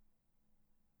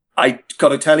 I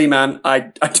gotta tell you, man,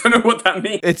 I don't know what that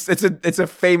means. It's a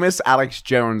famous Alex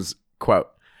Jones quote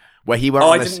where he went. Oh,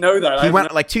 on I this, didn't know that. He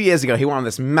went like 2 years ago. He went on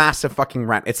this massive fucking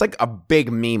rant. It's like a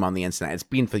big meme on the internet. It's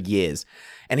been for years.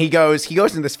 And he goes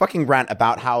into this fucking rant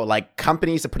about how like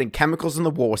companies are putting chemicals in the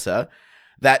water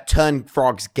that turn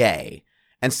frogs gay,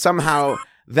 and somehow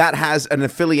that has an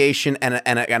affiliation and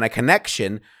a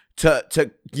connection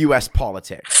to U.S.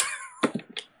 politics.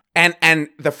 And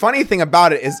the funny thing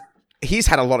about it is he's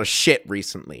had a lot of shit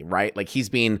recently, right? Like he's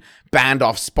been banned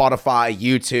off Spotify,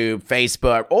 YouTube,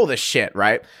 Facebook, all this shit,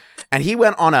 right? And he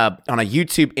went on a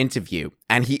YouTube interview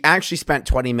and he actually spent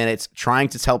 20 minutes trying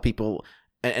to tell people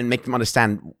and make them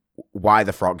understand why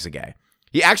the frogs are gay.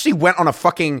 He actually went on a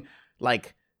fucking,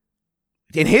 like,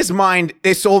 in his mind,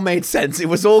 this all made sense. It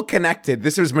was all connected.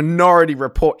 This was Minority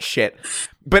Report shit.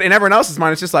 But in everyone else's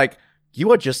mind, it's just like,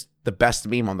 you are just the best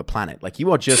meme on the planet. Like,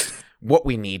 you are just what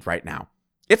we need right now.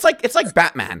 It's like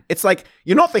Batman. It's like,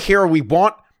 you're not the hero we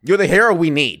want. You're the hero we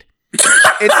need.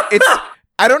 It's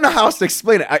I don't know how else to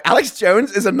explain it. Alex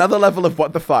Jones is another level of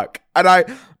what the fuck. And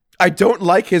I don't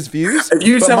like his views,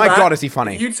 but my God, is he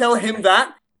funny. If you tell him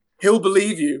that, he'll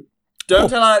believe you. Don't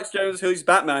tell Alex Jones he's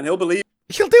Batman. He'll believe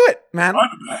you. He'll do it, man.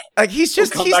 Like he's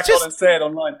just He'll come back on and say it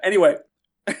online. Anyway.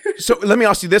 So let me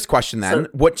ask you this question then.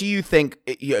 What do you think?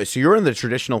 So you're in the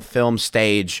traditional film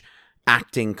stage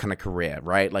acting kind of career,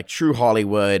 right? Like true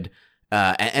Hollywood,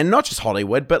 and not just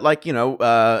Hollywood, but like, you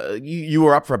know, you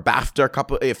were up for a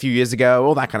BAFTA a few years ago,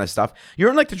 all that kind of stuff. You're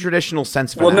in like the traditional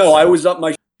sense of no, I was up,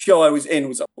 my show I was in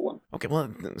was up for one. Okay,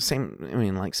 well, same, I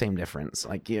mean, like same difference.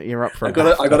 Like you're up for I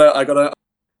gotta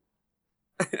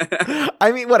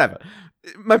I mean, whatever.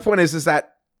 My point is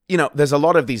that, you know, there's a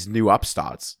lot of these new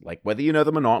upstarts, like whether you know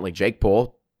them or not, like Jake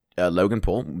Paul, Logan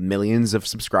Paul, millions of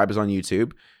subscribers on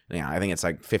YouTube. Yeah, I think it's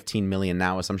like 15 million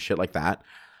now or some shit like that.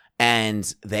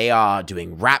 And they are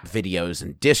doing rap videos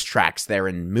and diss tracks. They're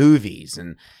in movies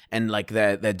and like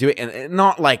they're doing, and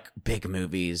not like big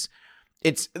movies.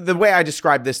 It's the way I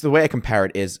describe this, the way I compare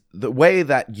it is the way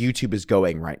that YouTube is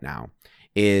going right now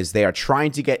is they are trying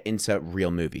to get into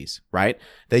real movies, right?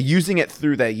 They're using it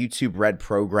through their YouTube Red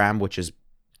program, which is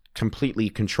completely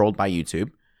controlled by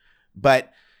YouTube. But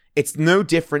it's no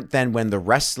different than when the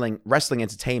wrestling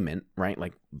entertainment, right?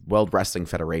 Like World Wrestling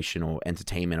Federation or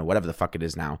Entertainment or whatever the fuck it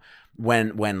is now,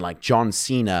 when like John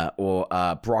Cena or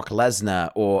Brock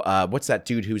Lesnar or what's that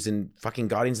dude who's in fucking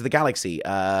Guardians of the Galaxy?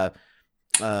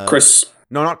 Chris.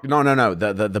 No.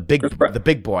 The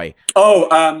big boy.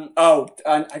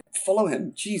 I follow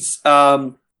him. Jeez.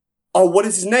 What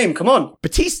is his name? Come on.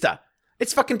 Batista.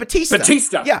 It's fucking Batista.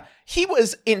 Yeah. He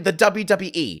was in the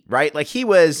WWE, right? Like he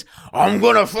was, I'm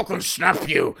gonna fucking snap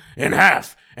you in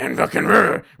half and fucking,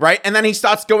 right? And then he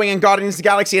starts going in Guardians of the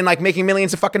Galaxy and like making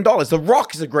millions of fucking dollars. The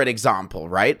Rock is a great example,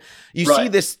 right? You see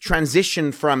this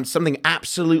transition from something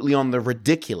absolutely on the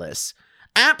ridiculous,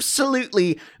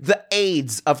 absolutely the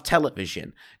AIDS of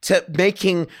television, to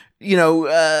making, you know,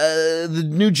 the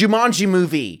new Jumanji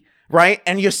movie, right?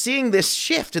 And you're seeing this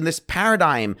shift and this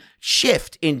paradigm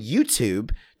shift in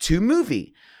YouTube to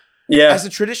movie. Yeah. As a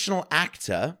traditional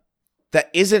actor that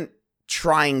isn't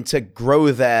trying to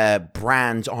grow their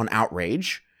brand on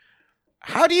outrage,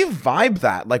 how do you vibe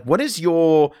that? Like, what is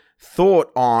your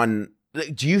thought on,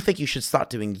 do you think you should start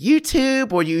doing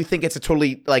YouTube, or do you think it's a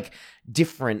totally like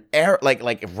different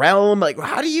like realm? Like,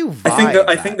 how do you vibe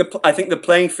I think the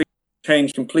playing field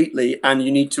changed completely, and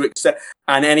you need to accept,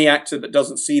 and any actor that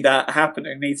doesn't see that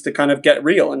happening needs to kind of get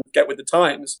real and get with the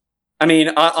times. I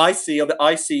mean, I see that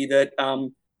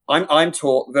I'm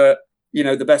taught that, you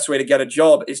know, the best way to get a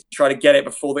job is to try to get it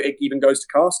before it even goes to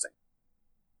casting.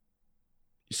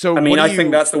 So I mean, I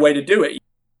think that's the way to do it.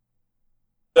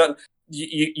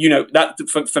 You know, that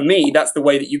for me, that's the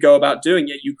way that you go about doing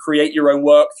it. You create your own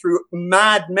work through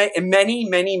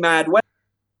many mad ways.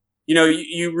 You know,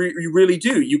 you really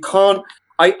do. You can't.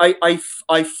 I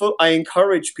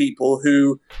encourage people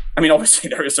who, I mean, obviously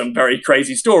there are some very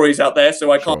crazy stories out there,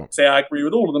 so I can't say I agree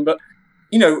with all of them. But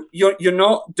you know, you're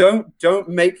not. Don't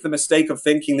make the mistake of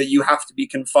thinking that you have to be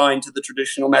confined to the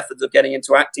traditional methods of getting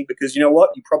into acting, because you know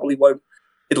what, you probably won't.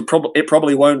 It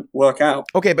probably won't work out.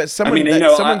 Okay, but someone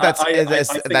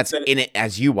that's in it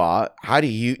as you are, how do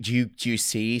you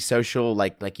see social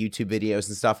like YouTube videos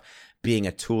and stuff being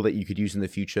a tool that you could use in the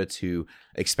future to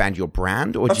expand your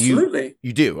brand, or absolutely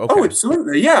you do? Okay. Oh,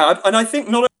 absolutely, yeah. And I think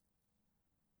not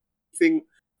anything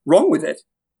wrong with it.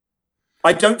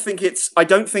 I don't think it's I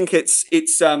think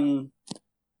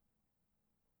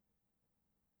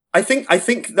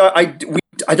that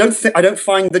I don't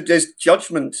find that there's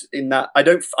judgment in that. I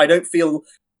don't feel,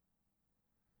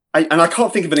 and I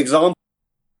can't think of an example. I'm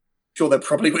sure there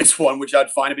probably is one which I'd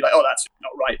find and be like, oh, that's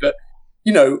not right. But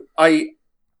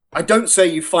I don't say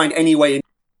you find any way in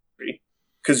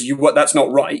because that's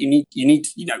not right. You need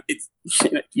it's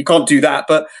you can't do that.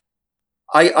 But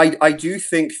I do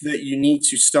think that you need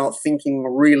to start thinking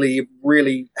really,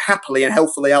 really happily and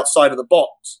healthily outside of the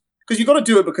box, because you've got to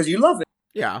do it because you love it.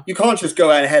 Yeah. You can't just go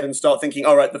ahead and start thinking,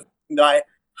 all right, the thing that I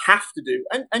have to do,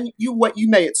 and you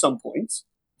may at some point,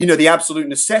 the absolute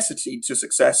necessity to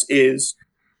success is,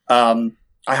 I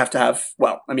have to have,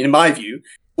 in my view,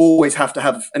 always have to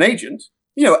have an agent.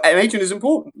 An agent is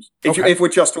important. If we're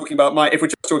just talking about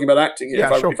acting, here,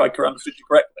 if I understood you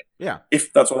correctly. Yeah.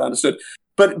 If that's what I understood.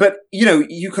 But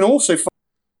you can also find,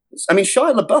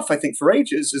 Shia LaBeouf, I think, for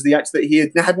ages, is the actor that he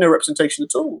had no representation at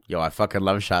all. Yo, I fucking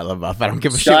love Shia LaBeouf. I don't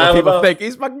give a shit what people think.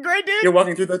 He's fucking great, dude. You're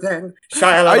walking through the den.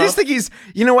 Shia LaBeouf. I just think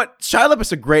you know what? Shia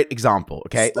LaBeouf's a great example,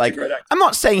 okay? Like, I'm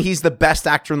not saying he's the best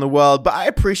actor in the world, but I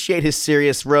appreciate his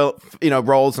serious roles,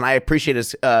 and I appreciate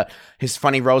his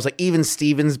funny roles. Like, even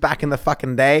Stevens back in the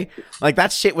fucking day. Like,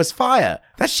 that shit was fire.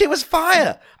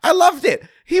 I loved it.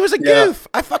 He was a goof.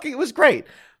 It was great.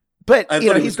 But,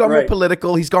 he's gone more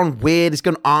political. He's gone weird. He's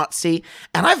gone artsy.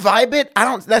 And I vibe it. I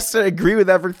don't necessarily agree with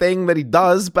everything that he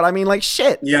does. But,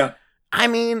 shit. Yeah.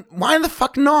 Why the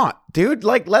fuck not, dude?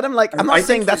 Like, let him, I'm not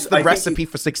saying that's the recipe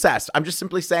for success. I'm just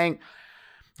simply saying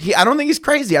I don't think he's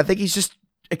crazy. I think he's just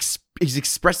he's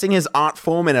expressing his art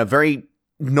form in a very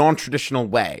non-traditional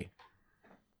way.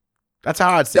 That's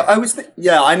how I'd say it.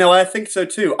 I know. I think so,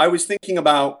 too. I was thinking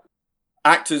about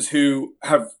actors who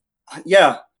have...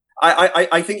 Yeah.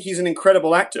 I think he's an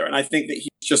incredible actor, and I think that he's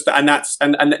just, and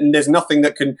there's nothing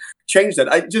that can change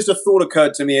that. Just a thought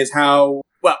occurred to me is how,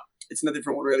 it's a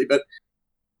different one really, but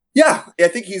yeah, I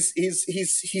think he's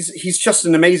just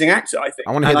an amazing actor. I think.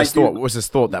 I want to hear this thought. What was this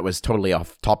thought that was totally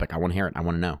off topic? I want to hear it. I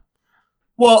want to know.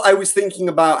 Well, I was thinking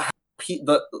about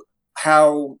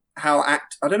how I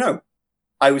don't know.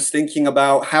 I was thinking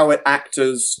about how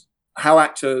actors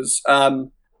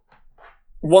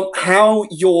want how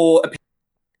your opinion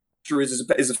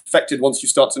is affected once you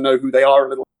start to know who they are a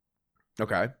little.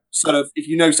 Okay. Sort of, if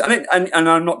you know, and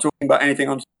I'm not talking about anything.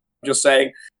 I'm just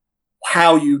saying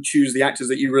how you choose the actors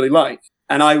that you really like.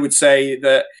 And I would say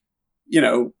that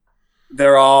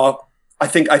there are. I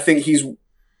think he's.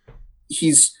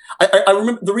 I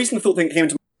remember the recent thought thing came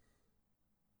into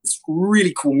this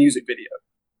really cool music video,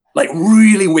 like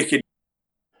really wicked.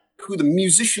 Who the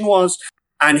musician was.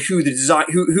 And who the design,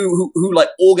 who like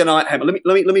organized? Let me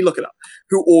look it up.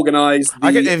 Who organized?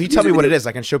 If you tell me what it is,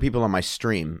 I can show people on my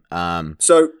stream.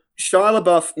 So Shia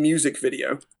LaBeouf music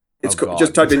video. It's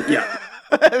just type in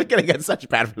I'm gonna get such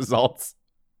bad results.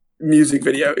 Music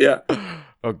video, yeah.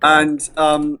 Oh, and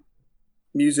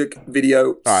music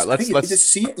video. All right, let's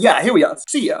see. Yeah, here we are.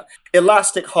 Sia,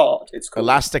 Elastic Heart. It's called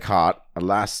Elastic Heart.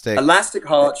 Shia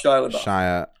LaBeouf.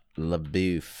 Shia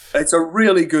LaBeouf. It's a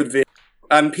really good video.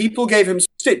 And people gave him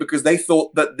stick because they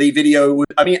thought that the video would...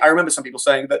 I remember some people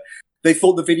saying that they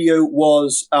thought the video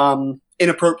was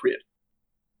inappropriate.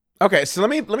 Okay, so let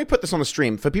me put this on the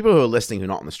stream. For people who are listening who are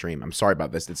not on the stream, I'm sorry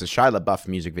about this. It's a Shia LaBeouf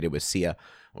music video with Sia,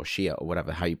 or Shia, or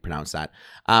whatever, how you pronounce that.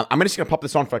 I'm just going to pop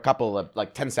this on for a couple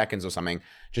of, 10 seconds or something,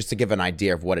 just to give an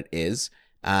idea of what it is.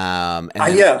 Yeah.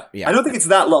 I don't think it's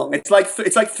that long. It's like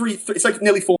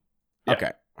nearly 4. Yeah.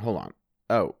 Okay, hold on.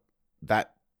 Oh,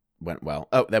 that... went well.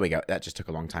 Oh, there we go. That just took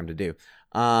a long time to do.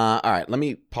 All right, let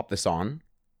me pop this on.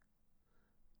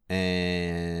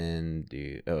 And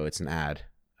it's an ad.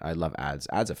 I love ads.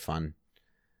 Ads are fun.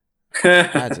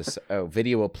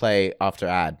 Video will play after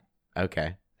ad.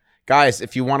 Okay. Guys,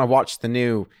 if you want to watch the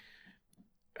new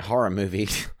horror movie,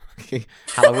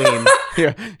 Halloween,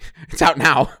 here, it's out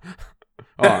now.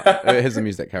 Oh, here's the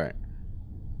music. All right.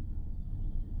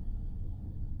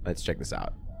 Let's check this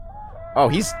out. Oh,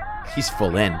 he's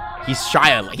full in. He's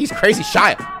Shia. He's crazy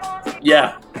Shia.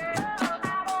 Yeah.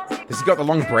 Has he got the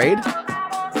long braid?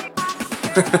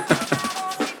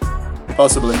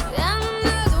 Possibly.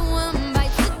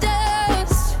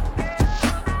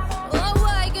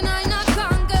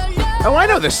 Oh, I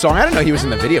know this song. I didn't know he was in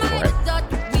the video for it.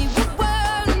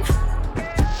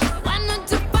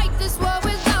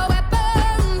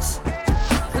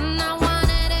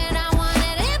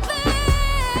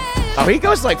 Oh, he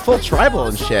goes like full tribal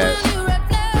and shit.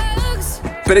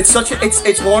 But it's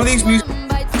one of these music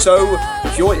so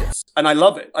joyous, and I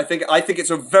love it. I think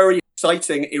it's a very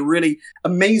exciting, a really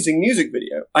amazing music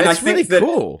video, and it's I think really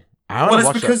cool. I want to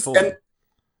watch that full.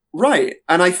 Right.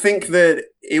 And I think that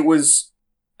it was,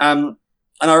 and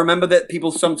I remember that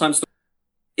people sometimes thought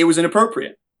it was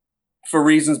inappropriate for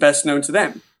reasons best known to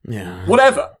them. Yeah.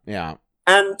 Whatever. Yeah.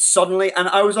 And suddenly, and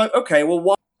I was like, okay, well,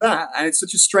 why that? And it's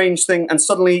such a strange thing. And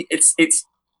suddenly it's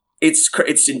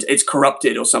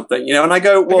corrupted or something, you know? And I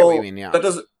go, well, that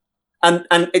doesn't, and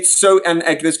it's so, and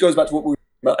this goes back to what we were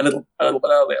about a little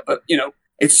bit earlier, but you know,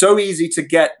 it's so easy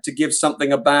to give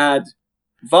something a bad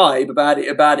vibe,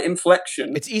 a bad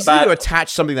inflection. It's easy to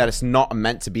attach something that it's not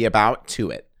meant to be about to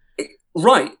it.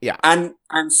 Right. Yeah. And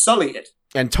sully it.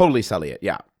 And totally sully it.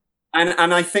 Yeah.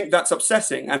 And I think that's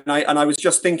upsetting. And I was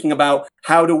just thinking about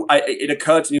it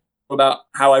occurred to me about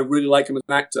how I really like him as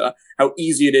an actor, how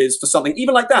easy it is for something,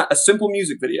 even like that, a simple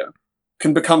music video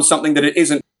can become something that it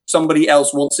isn't. Somebody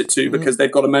else wants it to because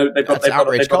they've got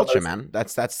outrage culture, man.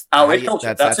 That's outrage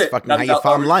culture. That's it. Fucking how you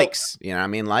farm likes. You know what I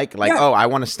mean? Like, oh, I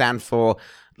want to stand for,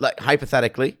 like,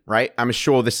 hypothetically, right? I'm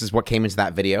sure this is what came into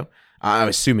that video. I'm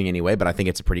assuming anyway, but I think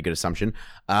it's a pretty good assumption.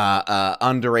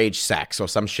 Underage sex or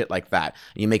some shit like that.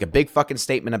 And you make a big fucking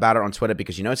statement about it on Twitter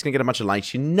because you know it's going to get a bunch of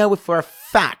likes. You know for a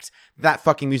fact that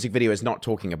fucking music video is not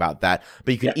talking about that,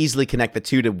 but you can easily connect the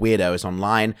two to weirdos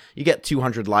online. You get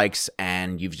 200 likes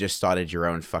and you've just started your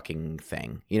own fucking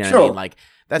thing. You know what I mean? Like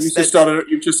you've just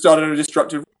started a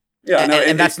destructive. Yeah,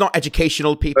 and that's not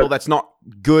educational, people. That's not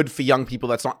good for young people.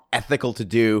 That's not ethical to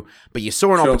do. But you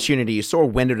saw an opportunity. You saw a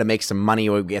window to make some money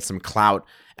or get some clout,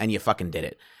 and you fucking did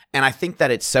it. And I think that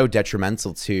it's so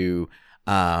detrimental to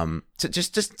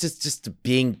just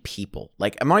being people.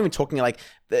 Like, I'm not even talking like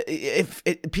if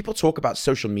people talk about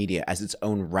social media as its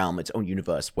own realm, its own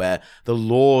universe, where the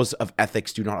laws of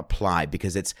ethics do not apply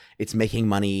because it's making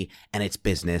money and it's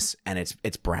business and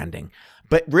it's branding.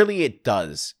 But really, it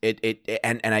does.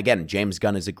 And again, James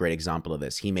Gunn is a great example of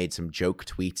this. He made some joke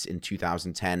tweets in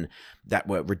 2010 that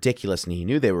were ridiculous, and he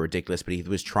knew they were ridiculous. But he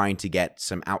was trying to get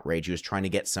some outrage. He was trying to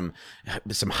get some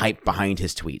hype behind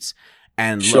his tweets.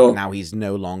 And look, now he's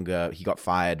no longer. He got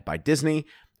fired by Disney,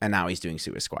 and now he's doing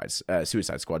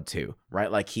Suicide Squad 2.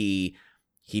 Right? Like he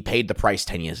paid the price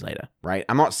 10 years later, right?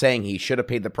 I'm not saying he should have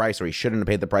paid the price or he shouldn't have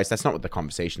paid the price. That's not what the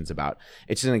conversation's about.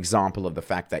 It's an example of the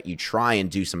fact that you try and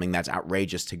do something that's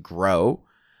outrageous to grow.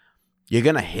 You're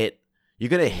going to hit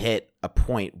a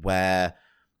point where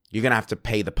you're going to have to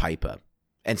pay the piper.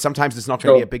 And sometimes it's not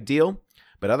going to be a big deal,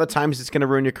 but other times it's going to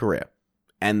ruin your career.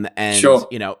 And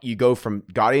you know, you go from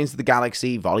Guardians of the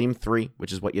Galaxy Volume 3,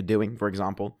 which is what you're doing, for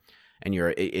example, and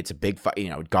it's a big, you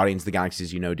know, Guardians of the Galaxy,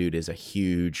 as you know, dude, is a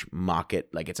huge market.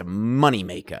 Like, it's a money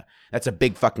maker. That's a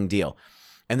big fucking deal.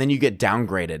 And then you get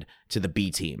downgraded to the B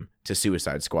team, to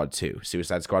Suicide Squad 2.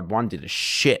 Suicide Squad 1 did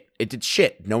shit. It did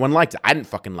shit. No one liked it. I didn't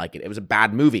fucking like it. It was a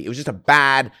bad movie. It was just a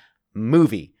bad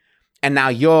movie. And now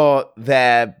you're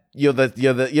the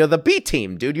B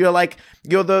team, dude. You're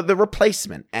the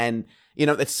replacement. And, you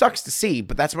know, it sucks to see,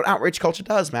 but that's what outrage culture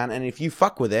does, man. And if you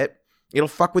fuck with it, it'll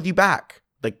fuck with you back.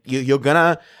 Like, you're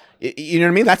gonna, you know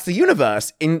what I mean? That's the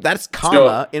universe. That's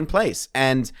karma in place.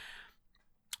 And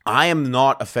I am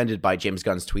not offended by James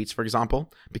Gunn's tweets, for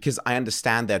example, because I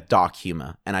understand their dark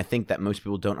humor. And I think that most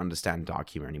people don't understand dark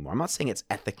humor anymore. I'm not saying it's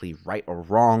ethically right or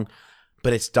wrong,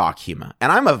 but it's dark humor.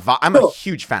 And I'm a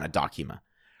huge fan of dark humor.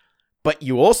 But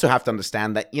you also have to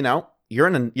understand that, you know,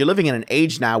 you're living in an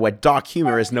age now where dark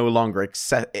humor is no longer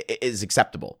is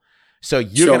acceptable. So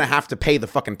you're going to have to pay the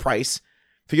fucking price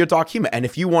for your dark humor. And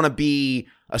if you want to be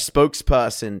a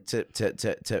spokesperson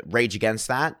to rage against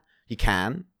that, you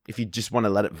can. If you just want to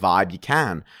let it vibe, you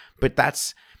can. But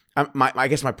that's I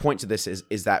guess my point to this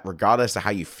is that regardless of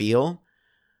how you feel,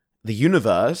 the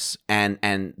universe and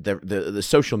the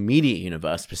social media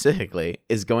universe specifically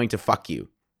is going to fuck you.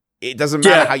 It doesn't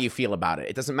matter how you feel about it.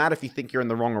 It doesn't matter if you think you're in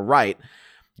the wrong or right.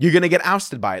 You're going to get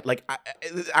ousted by it. Like,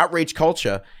 outrage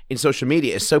culture in social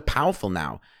media is so powerful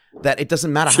now that it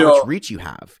doesn't matter how much reach you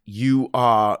have. You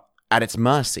are at its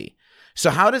mercy.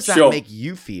 So how does that make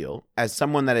you feel as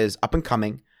someone that is up and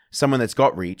coming, someone that's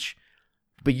got reach,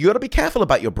 but you got to be careful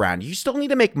about your brand. You still need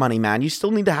to make money, man. You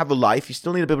still need to have a life. You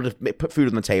still need to be able to put food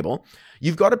on the table.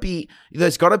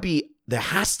 There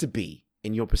has to be,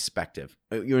 in your perspective,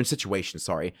 your situation,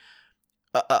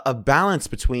 a balance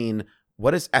between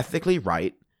what is ethically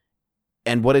right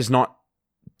and what is not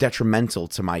detrimental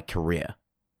to my career.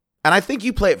 And I think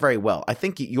you play it very well. I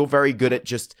think you're very good at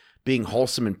just being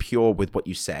wholesome and pure with what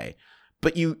you say.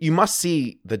 But you must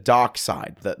see the dark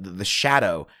side, the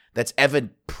shadow that's ever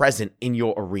present in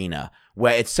your arena,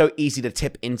 where it's so easy to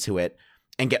tip into it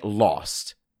and get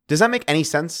lost. Does that make any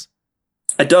sense?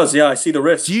 It does, yeah. I see the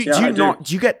risk. Do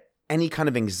you get any kind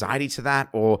of anxiety to that,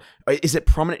 or is it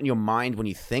prominent in your mind when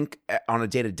you think on a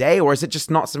day-to-day, or is it just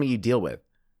not something you deal with?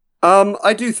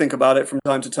 I do think about it from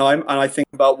time to time, and I think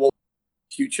about what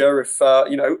future, if what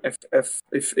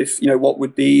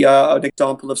would be an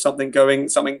example of something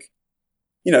that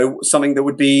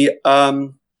would be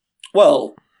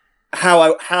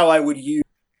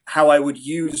how I would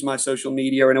use my social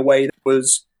media in a way that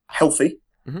was healthy.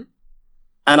 Mm-hmm.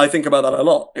 And I think about that a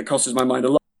lot. It crosses my mind a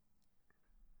lot.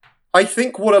 I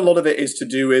think what a lot of it is to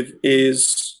do with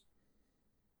is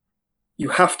you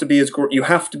have to be as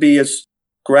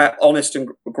honest and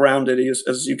grounded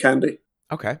as you can be.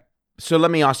 Okay. So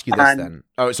let me ask you this then.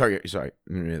 Oh, sorry.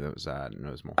 No,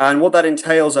 that was more. And what that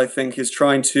entails, I think, is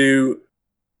trying to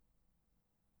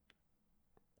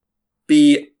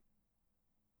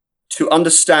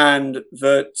understand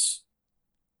that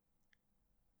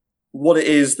what it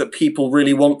is that people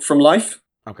really want from life.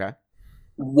 Okay.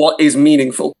 What is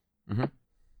meaningful? Mm-hmm.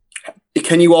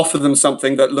 Can you offer them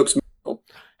something that looks meaningful?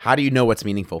 How do you know what's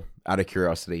meaningful? Out of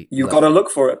curiosity. You've got to look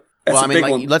for it. Well, I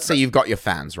mean, let's say you've got your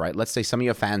fans, right? Let's say some of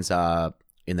your fans are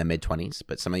in their mid-20s,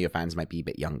 but some of your fans might be a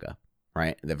bit younger,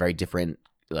 right? They're very different.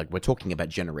 Like, we're talking about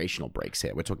generational breaks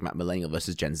here. We're talking about millennial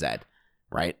versus Gen Z,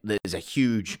 right? There's a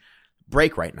huge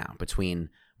break right now between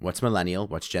what's millennial,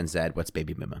 what's Gen Z, what's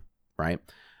baby boomer, right?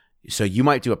 So you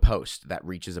might do a post that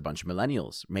reaches a bunch of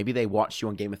millennials. Maybe they watched you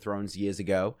on Game of Thrones years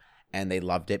ago and they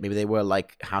loved it. Maybe they were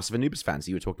like House of Anubis fans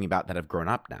that you were talking about that have grown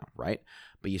up now, right?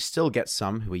 But you still get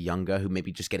some who are younger, who may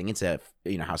be just getting into,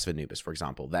 House of Anubis, for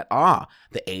example, that are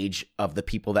the age of the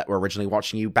people that were originally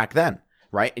watching you back then,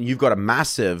 right? And you've got a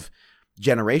massive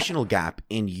generational gap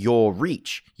in your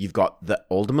reach. You've got the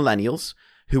older millennials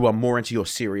who are more into your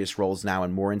serious roles now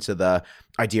and more into the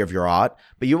idea of your art.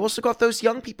 But you've also got those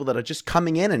young people that are just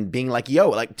coming in and being like, yo,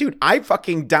 like, dude, I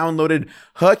fucking downloaded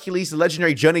Hercules: The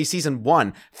Legendary Journey Season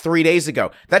 1 3 days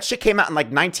ago. That shit came out in like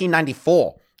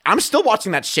 1994. I'm still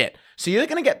watching that shit. So you're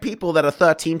going to get people that are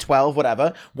 13, 12,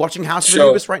 whatever, watching House of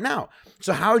Anubis right now.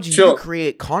 So how do you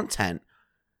create content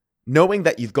knowing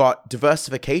that you've got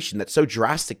diversification that's so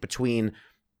drastic between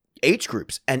age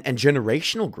groups and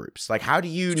generational groups? Like, how do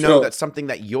you know that something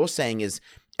that you're saying is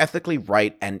ethically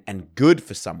right and good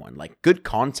for someone? Like, good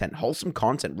content, wholesome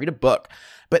content, read a book.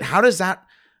 But how does that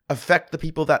affect the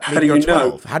people that maybe are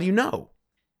 12? How do you know?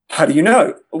 How do you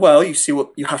know? Well, you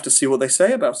have to see what they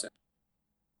say about it.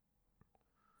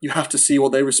 You have to see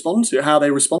what they respond to, how they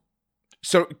respond.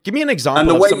 So give me an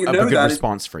example of a good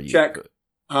response for you. Check.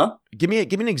 Huh? Give me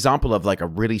an example of like a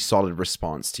really solid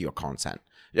response to your content.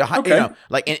 Okay.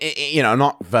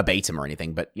 Not verbatim or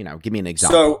anything, but, give me an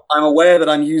example. So I'm aware that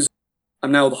I'm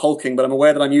now hulking, but I'm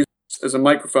aware that I'm using this as a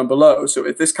microphone below. So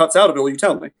if this cuts out at all, you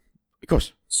tell me. Of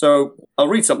course. So I'll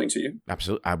read something to you.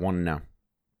 Absolutely. I want to know.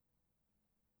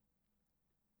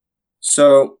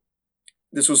 So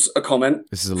this was a comment.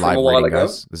 This is a live reading,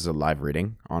 guys. This is a live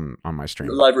reading on my stream.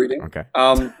 Live reading. Okay.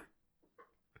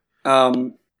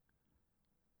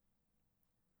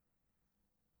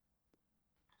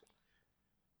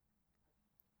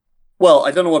 Well,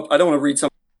 I don't want to read some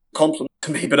compliment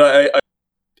to me, but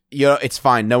it's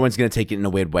fine. No one's going to take it in a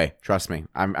weird way. Trust me.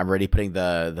 I'm already putting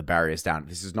the barriers down.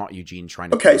 This is not Eugene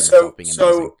trying to. Okay,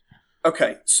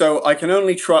 so I can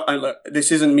only try. Look,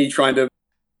 this isn't me trying to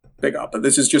big up, but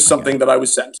this is just something that I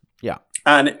was sent. Yeah,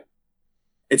 and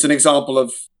it's an example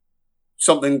of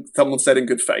something someone said in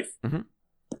good faith. Mm-hmm.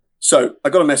 So I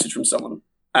got a message from someone,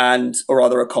 or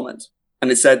rather a comment,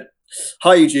 and it said,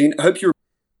 "Hi Eugene, I hope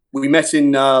we met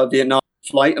in Vietnam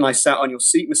flight, and I sat on your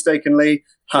seat mistakenly.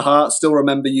 Haha, still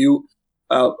remember you.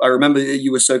 I remember that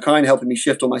you were so kind, helping me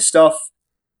shift all my stuff.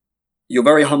 You're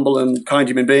very humble and kind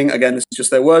human being. Again, this is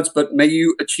just their words, but may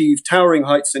you achieve towering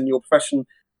heights in your profession.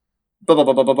 Blah, blah,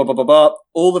 blah, blah, blah, blah, blah, blah.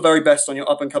 All the very best on your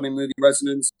up-and-coming movie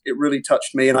Resonance. It really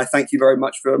touched me, and I thank you very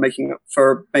much for making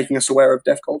us aware of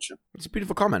deaf culture." It's a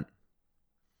beautiful comment.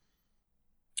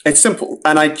 It's simple,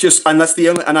 and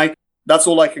that's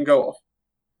all I can go off.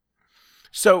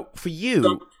 So for you,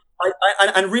 so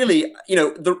and really,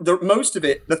 the most of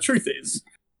it, the truth is,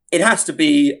 it has to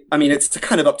be. I mean, it's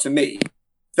kind of up to me.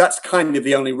 That's kind of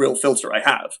the only real filter I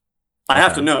have. I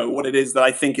have to know what it is that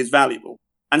I think is valuable.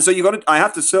 And so I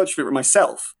have to search for it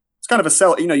myself. It's kind of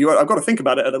I've got to think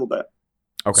about it a little bit.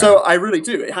 Okay. So I really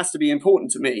do. It has to be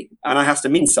important to me, and it has to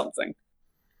mean something.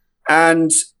 And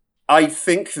I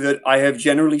think that I have,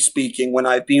 generally speaking, when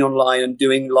I've been online and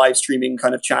doing live streaming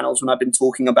kind of channels, when I've been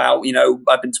talking about,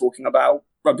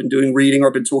 I've been doing reading or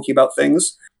I've been talking about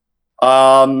things.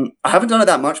 I haven't done it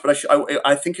that much, but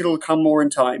I think it'll come more in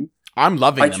time. I'm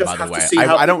loving them, by the way.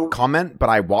 I don't comment, but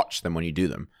I watch them when you do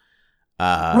them.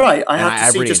 Right. I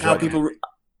have to see just how people.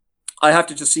 I have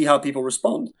to just see how people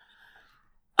respond.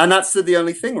 And that's the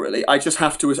only thing, really. I just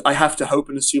have to. I have to hope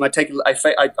and assume. I trust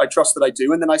that I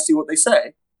do, and then I see what they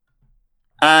say.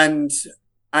 And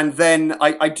then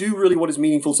I do really what is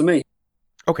meaningful to me.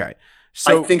 Okay,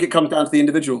 so I think it comes down to the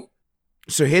individual.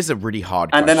 So here's a really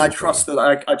hard. And then I trust that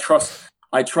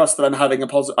I trust that I'm having a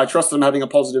positive. I trust that I'm having a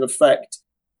positive effect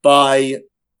by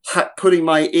putting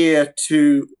my ear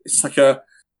to. It's like a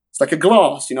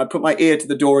glass. I put my ear to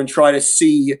the door and try to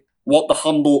see what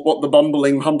the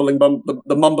mumbling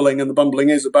and the bumbling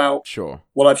is about. Sure.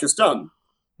 What I've just done.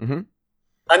 Mm-hmm.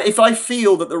 And if I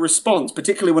feel that the response,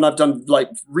 particularly when I've done like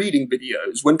reading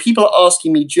videos, when people are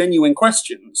asking me genuine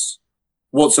questions,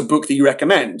 what's a book that you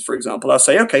recommend? For example, I'll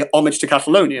say, okay, Homage to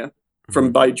Catalonia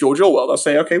by George Orwell. I'll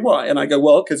say, okay, why? And I go,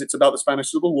 well, because it's about the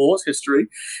Spanish Civil War's history.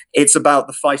 It's about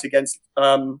the fight against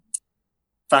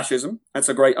fascism. That's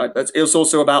a great. It's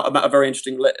also about a very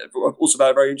interesting. Also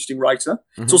about a very interesting writer.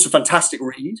 Mm-hmm. It's also a fantastic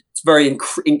read. It's very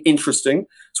interesting.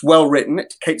 It's well written.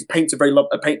 It paints a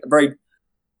very.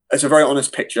 It's a very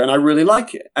honest picture, and I really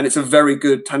like it. And it's a very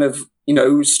good kind of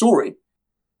story.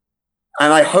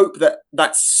 And I hope that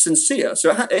that's sincere.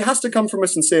 So it has to come from a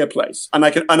sincere place, and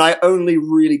I only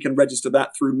really can register that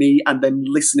through me, and then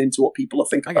listening to what people are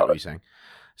thinking. I get about what you're saying.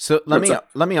 So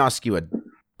let me ask you a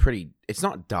pretty. It's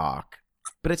not dark,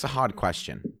 but it's a hard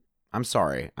question. I'm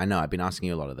sorry. I know I've been asking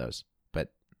you a lot of those,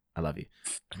 but I love you.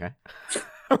 Okay.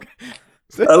 Okay.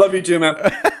 I love you too,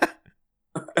 man.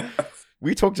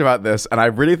 We talked about this, and I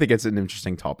really think it's an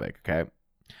interesting topic. Okay.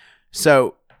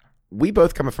 So we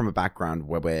both come from a background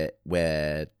where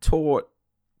we're taught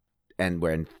and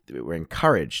we're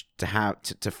encouraged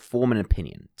to form an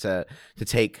opinion, to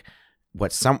take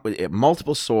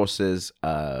multiple sources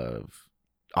of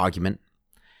argument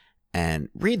and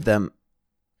read them,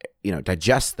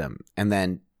 digest them, and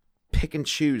then pick and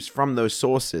choose from those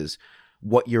sources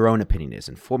what your own opinion is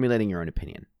and formulating your own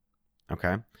opinion.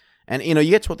 Okay. And, you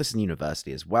get taught this in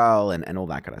university as well and all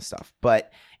that kind of stuff.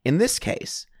 But in this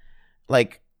case,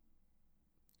 like,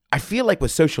 I feel like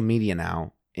with social media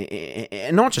now,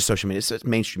 and not just social media, it's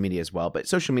mainstream media as well, but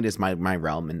social media is my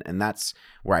realm, and that's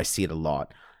where I see it a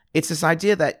lot. It's this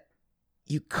idea that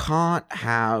you can't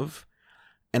have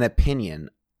an opinion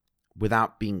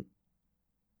without being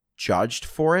judged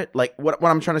for it. Like, what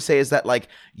I'm trying to say is that, like,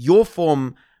 your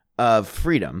form of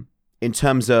freedom in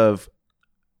terms of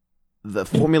the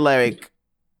formulaic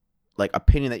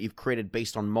opinion that you've created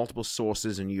based on multiple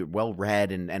sources and you're well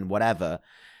read and whatever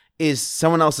is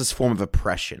someone else's form of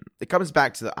oppression. It comes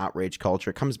back to the outrage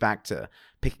culture. It comes back to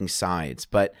picking sides.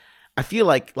 But I feel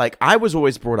like I was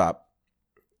always brought up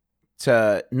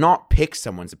to not pick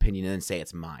someone's opinion and then say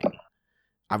it's mine.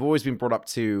 I've always been brought up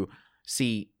to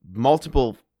see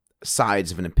multiple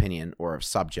sides of an opinion or a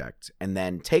subject and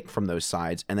then take from those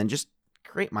sides and then just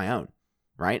create my own.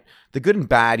 Right? The good and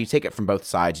bad, you take it from both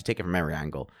sides, you take it from every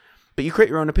angle, but you create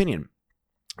your own opinion.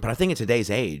 But I think in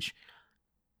today's age,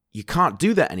 you can't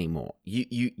do that anymore.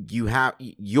 You have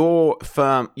your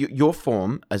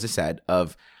form, as I said,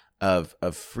 of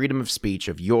freedom of speech,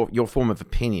 of your form of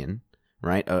opinion,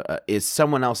 right? Is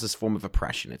someone else's form of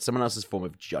oppression. It's someone else's form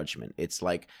of judgment. It's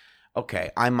like,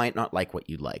 okay, I might not like what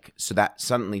you like, so that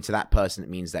suddenly to that person it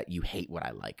means that you hate what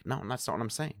I like. No, that's not what I'm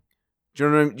saying. Do you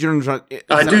know what I'm trying to...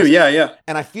 I do, yeah.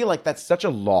 And I feel like that's such a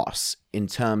loss in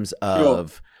terms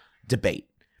of debate.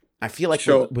 I feel like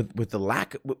with the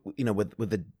lack, with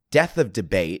the death of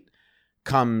debate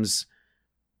comes...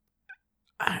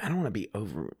 I don't want to be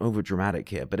over dramatic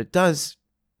here, but it does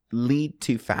lead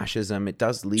to fascism. It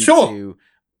does lead to...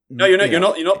 No, you're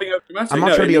not being over dramatic. I'm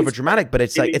not trying to be over dramatic, but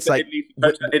it leads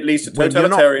to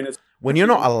totalitarianism. When you're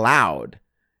not allowed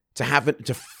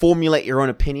to formulate your own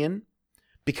opinion...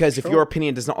 Because if your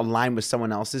opinion does not align with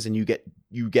someone else's and you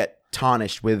get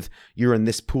tarnished with you're in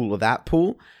this pool or that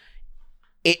pool,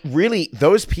 it really,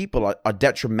 those people are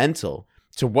detrimental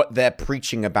to what they're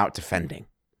preaching about defending,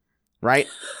 right?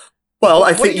 Well,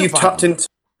 I think you've tapped into.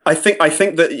 I think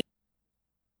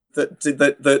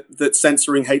that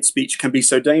censoring hate speech can be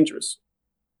so dangerous.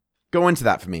 Go into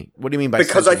that for me. What do you mean by?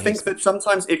 Because I think that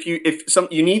sometimes you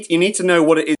need to know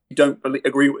what it is you don't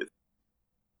agree with.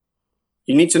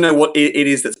 You need to know what it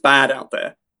is that's bad out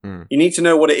there. Mm. You need to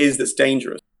know what it is that's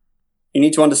dangerous. You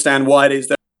need to understand why it is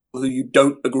that who you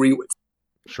don't agree with.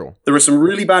 Sure. There are some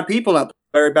really bad people out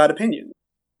there, very bad opinions.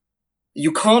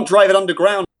 You can't drive it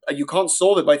underground. You can't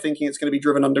solve it by thinking it's going to be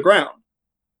driven underground.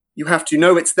 You have to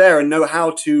know it's there and know how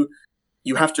to.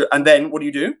 You have to, and then what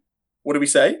do? What do we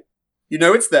say? You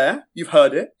know it's there. You've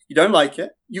heard it. You don't like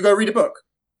it. You go read a book.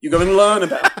 You go and learn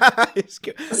about it.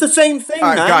 It's the same thing,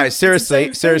 man. Guys,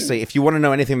 seriously, if you want to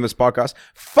know anything from this podcast,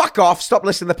 fuck off, stop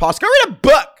listening to the podcast, go read a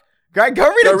book. Go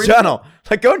read a journal.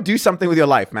 Like, go and do something with your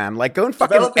life, man. Like, go and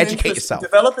fucking educate yourself.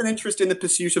 Develop an interest in the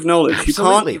pursuit of knowledge.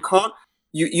 Absolutely.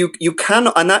 You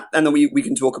cannot, and then we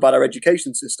can talk about our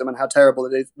education system and how terrible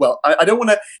it is. Well, I don't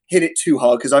want to hit it too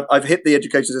hard because I've hit the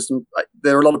education system.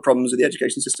 There are a lot of problems with the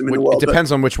education system in the world. It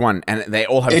depends on which one, and they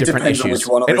all have different issues.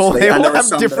 They all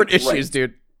have different issues,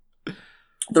 dude.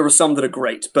 There are some that are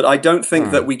great, but I don't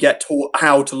think that we get taught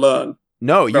how to learn.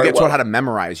 No, you get taught how to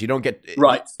memorize. You don't get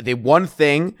the one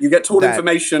thing. You get taught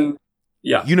information.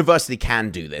 Yeah, university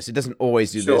can do this. It doesn't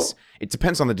always do this. It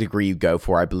depends on the degree you go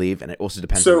for, I believe, and it also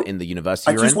depends in the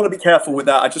university. I just want to be careful with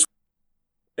that.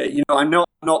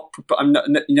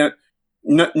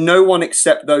 No one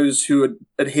except those who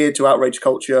adhere to outrage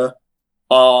culture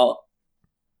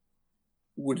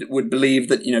would believe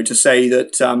that to say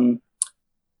that.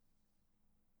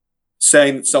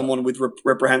 Saying that someone with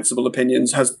reprehensible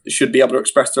opinions should be able to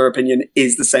express their opinion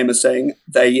is the same as saying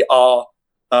they are.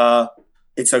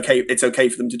 It's okay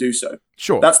for them to do so.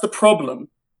 Sure, that's the problem.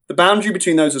 The boundary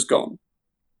between those is gone.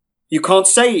 You can't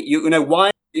say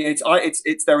why.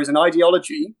 It's there is an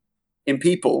ideology in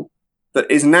people that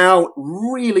is now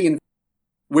really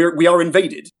we are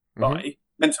invaded by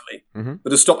mentally that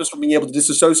has stopped us from being able to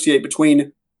disassociate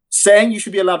between saying you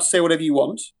should be allowed to say whatever you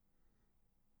want.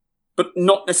 But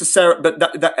not necessarily,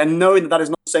 and knowing that is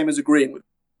not the same as agreeing with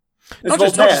them.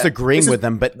 Not just agreeing with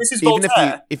them, but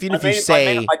even if you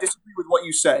say, I disagree with what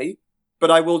you say, but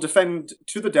I will defend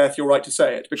to the death your right to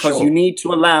say it because you need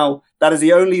to allow. That is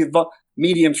the only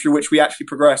medium through which we actually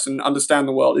progress and understand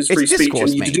the world is free speech,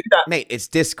 and you do that, mate. It's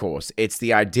discourse. It's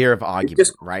the idea of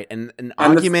argument, right? And an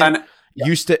argument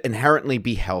used to inherently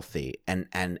be healthy, and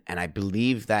I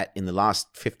believe that in the last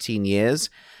 15 years.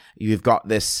 You've got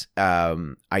this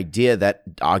idea that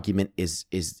argument is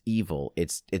evil.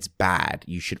 It's bad.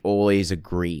 You should always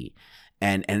agree,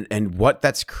 and what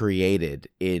that's created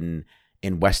in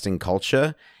Western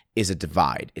culture is a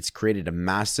divide. It's created a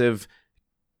massive,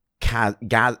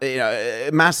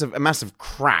 massive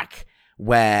crack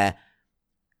where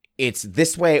it's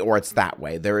this way or it's that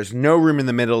way. There is no room in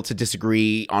the middle to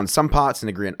disagree on some parts and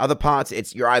agree on other parts.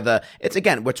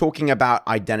 Again, we're talking about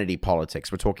identity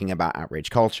politics. We're talking about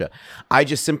outrage culture. I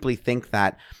just simply think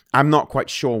that I'm not quite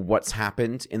sure what's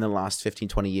happened in the last 15,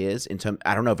 20 years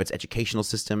I don't know if it's educational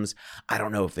systems. I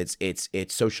don't know if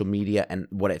it's social media and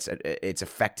what it's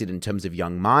affected in terms of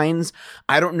young minds.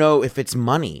 I don't know if it's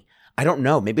money. I don't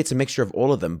know. Maybe it's a mixture of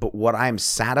all of them. But what I am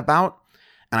sad about,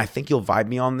 and I think you'll vibe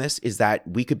me on this, is that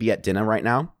we could be at dinner right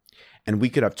now and we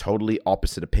could have totally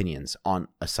opposite opinions on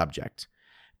a subject.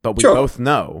 But we both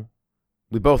know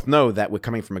that we're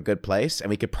coming from a good place and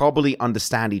we could probably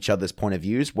understand each other's point of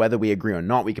views, whether we agree or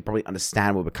not. We could probably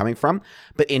understand where we're coming from.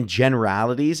 But in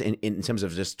generalities, in terms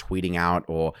of just tweeting out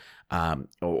or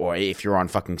if you're on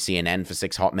fucking CNN for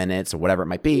 6 hot minutes or whatever it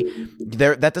might be,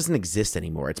 that doesn't exist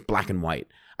anymore. It's black and white.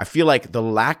 I feel like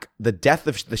the death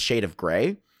of the shade of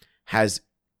gray has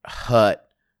hurt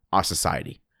our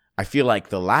society. I feel like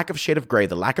the lack of shade of gray,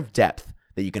 the lack of depth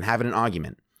that you can have in an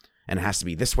argument, and it has to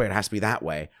be this way, it has to be that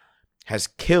way, has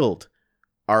killed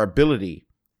our ability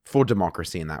for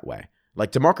democracy in that way.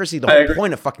 Like democracy, the whole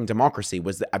point of fucking democracy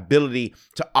was the ability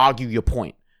to argue your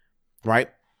point, right?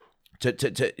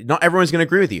 To not everyone's going to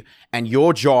agree with you, and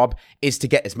your job is to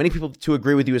get as many people to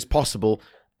agree with you as possible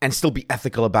and still be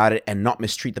ethical about it and not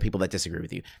mistreat the people that disagree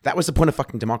with you. That was the point of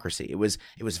fucking democracy. It was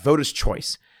voters'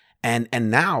 choice. And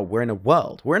now we're in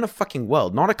a fucking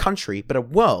world, not a country, but a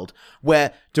world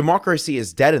where democracy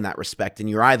is dead in that respect. And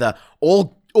you're either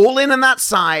all in on that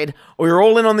side or you're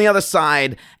all in on the other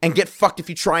side and get fucked if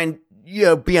you try and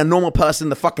be a normal person in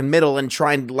the fucking middle and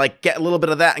try and like get a little bit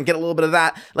of that and get a little bit of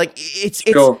that. Like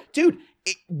dude,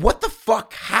 what the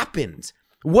fuck happened?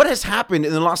 What has happened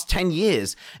in the last 10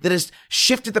 years that has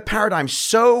shifted the paradigm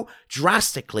so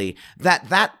drastically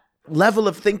that level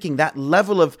of thinking, that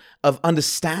level of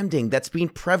understanding that's been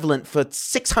prevalent for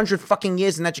 600 fucking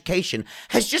years in education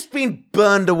has just been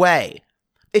burned away.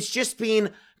 It's just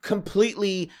been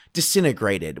completely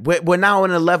disintegrated. We're now in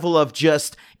a level of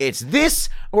just, it's this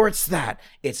or it's that.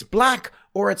 It's black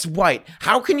or it's white.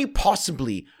 How can you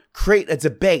possibly create a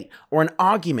debate or an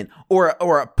argument or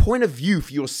a point of view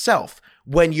for yourself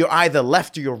when you're either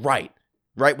left or you're right?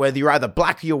 Whether you're either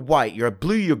black or you're white, you're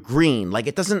blue, you're green. Like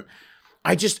it doesn't,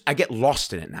 I get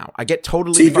lost in it now. I get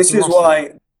totally See, this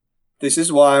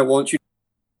is why I want you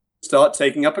to start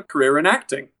taking up a career in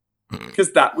acting.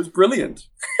 Because that was brilliant.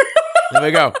 There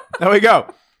we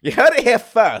go. You heard it here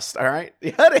first, all right?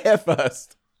 You heard it here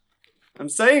first. I'm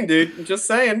saying, dude. I'm just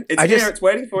saying. It's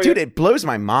waiting for you. Dude, it blows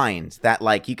my mind that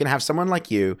like you can have someone like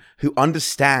you who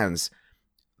understands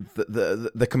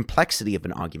the complexity of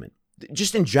an argument.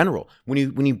 just in general, when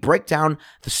you break down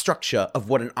the structure of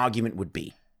what an argument would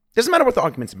be. Doesn't matter what the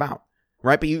argument's about,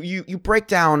 right? But you break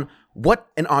down what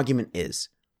an argument is.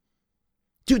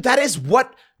 Dude, that is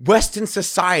what Western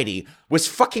society was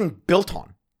fucking built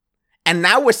on. And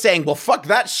now we're saying, well, fuck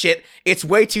that shit. It's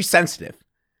way too sensitive.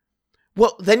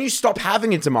 Well, then you stop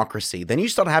having a democracy. Then you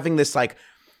start having this like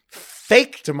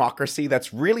fake democracy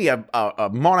that's really a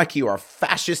monarchy or a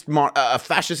fascist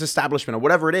establishment or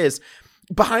whatever it is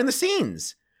behind the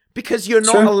scenes. Because you're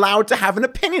not allowed to have an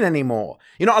opinion anymore.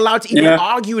 You're not allowed to even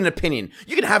argue an opinion.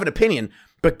 You can have an opinion,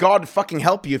 but God fucking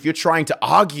help you if you're trying to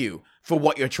argue for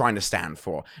what you're trying to stand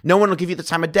for. No one will give you the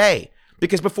time of day.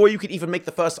 Because before you could even make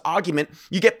the first argument,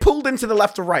 you get pulled into the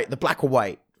left or right, the black or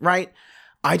white, right?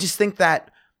 I just think that,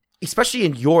 especially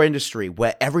in your industry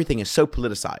where everything is so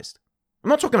politicized. I'm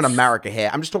not talking about America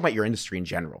here. I'm just talking about your industry in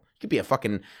general. You could be a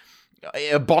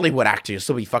Bollywood actor. You'll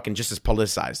still be fucking just as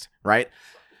politicized, right?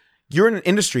 You're in an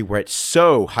industry where it's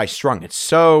so high-strung. It's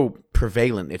so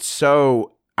prevalent. It's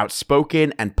so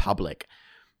outspoken and public.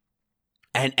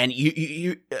 And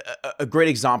you a great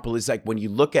example is like when you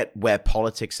look at where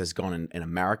politics has gone in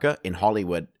America, in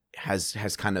Hollywood has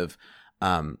kind of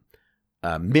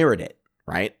mirrored it,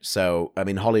 right? So, I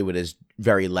mean, Hollywood is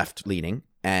very left-leaning,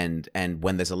 and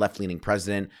when there's a left-leaning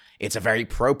president, it's a very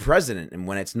pro-president, and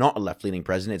when it's not a left-leaning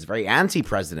president, it's very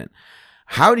anti-president.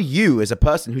 How do you, as a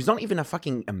person who's not even a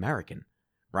fucking American,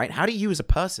 right? How do you, as a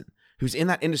person who's in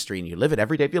that industry and you live it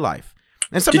every day of your life?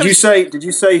 And did you say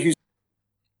who's?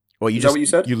 Well, is that what you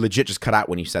said? You legit just cut out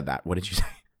when you said that. What did you say?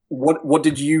 What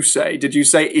did you say? Did you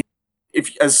say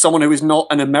if as someone who is not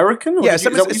an American? Yeah,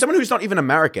 someone who's not even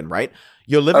American, right?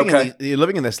 You're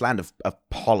living in this land of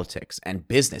politics and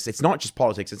business. It's not just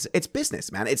politics. It's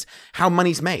business, man. It's how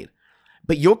money's made.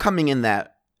 But you're coming in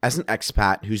there as an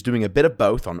expat who's doing a bit of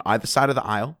both on either side of the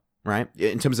aisle, right?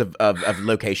 In terms of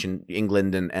location,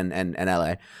 England and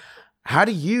LA. How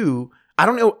do you... I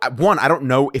don't know. One, I don't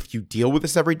know if you deal with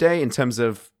this every day in terms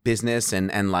of business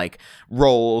and like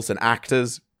roles and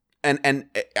actors. And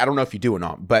I don't know if you do or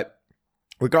not, but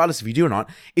regardless if you do or not,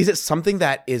 is it something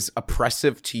that is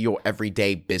oppressive to your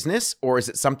everyday business? Or is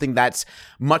it something that's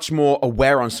much more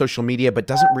aware on social media, but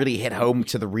doesn't really hit home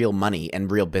to the real money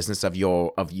and real business of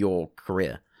your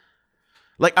career?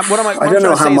 Like what I'm trying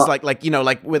to say is like, you know,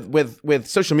 like with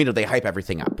social media, they hype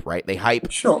everything up, right? They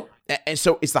hype. Sure. And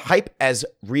so is the hype as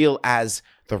real as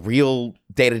the real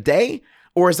day to day?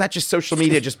 Or is that just social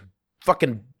media just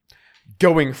fucking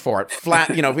going for it,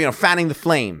 fanning the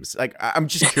flames? Like, I'm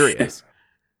just curious.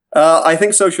 I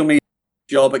think social media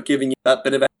is a job at giving you that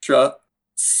bit of extra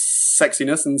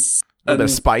sexiness and a little bit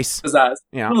of spice. Pizzazz.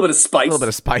 Yeah. A little bit of spice. A little bit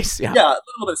of spice, yeah. Yeah, a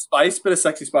little bit of spice, bit of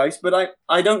sexy spice. But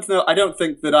I don't know. I don't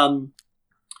think that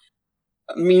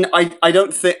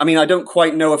I don't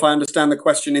quite know if I understand the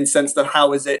question in sense that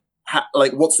how is it,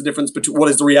 what's the difference between what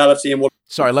is the reality and what?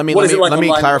 Sorry, let me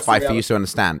clarify for you so you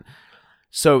understand.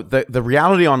 So the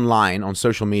reality online on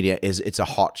social media is it's a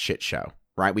hot shit show,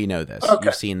 right? We know this. Okay.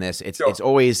 You've seen this. It's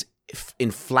always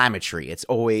inflammatory. It's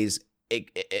always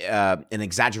an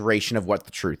exaggeration of what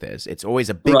the truth is. It's always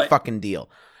a big fucking deal.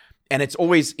 And it's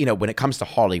always, when it comes to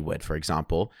Hollywood, for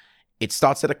example, it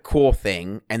starts at a core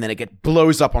thing and then it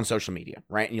blows up on social media,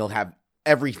 right? And you'll have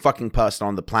every fucking person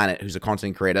on the planet who's a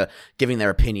content creator giving their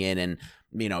opinion and,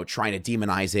 trying to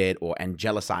demonize it and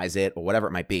jealousize it or whatever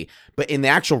it might be. But in the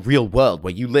actual real world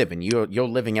where you live and you're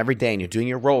living every day and you're doing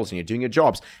your roles and you're doing your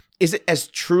jobs, is it as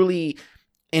truly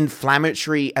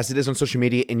inflammatory as it is on social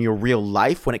media in your real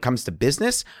life when it comes to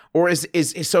business? Or is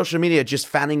social media just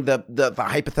fanning the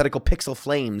hypothetical pixel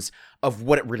flames of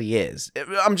what it really is?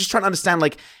 I'm just trying to understand,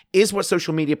 is what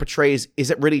social media portrays,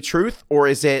 is it really truth or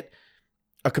is it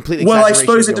a complete exaggeration? Well, I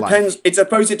suppose it depends.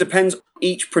 It depends on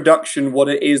each production what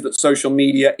it is that social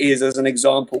media is as an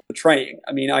example portraying.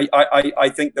 I mean, I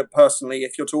think that personally,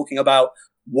 if you're talking about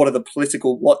what are the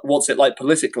political, what's it like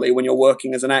politically when you're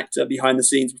working as an actor behind the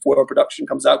scenes before a production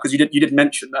comes out? Because you did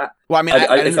mention that. Well, I mean,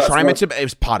 I didn't try to mention it, but it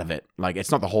was part of it. Like, it's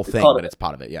not the whole thing, but it's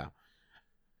part of it. Yeah.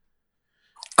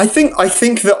 I think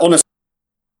that on a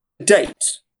date,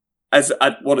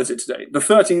 what is it today? The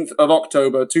 13th of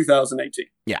October, 2018.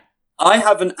 Yeah. I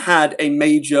haven't had a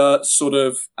major sort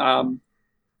of. I've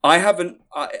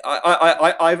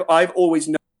always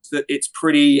noticed that it's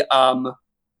pretty.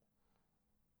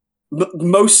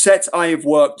 Most sets I have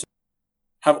worked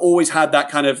have always had that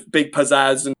kind of big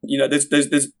pizzazz, and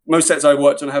there's most sets I've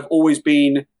worked on have always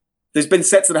been. There's been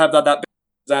sets that have that big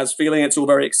pizzazz feeling. It's all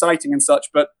very exciting and such,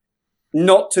 but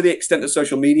not to the extent that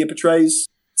social media portrays.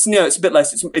 It's a bit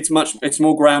less. It's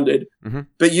more grounded. Mm-hmm.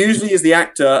 But usually, as the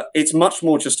actor, it's much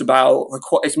more just about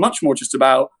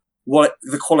what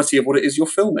the quality of what it is you're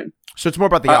filming. So it's more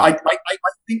about the art.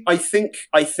 I think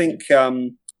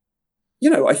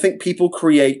I think people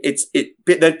create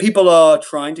that people are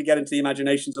trying to get into the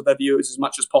imaginations of their viewers as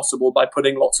much as possible by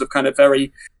putting lots of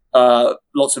very,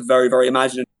 very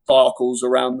imaginative sparkles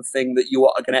around the thing that you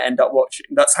are going to end up watching.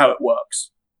 That's how it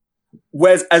works.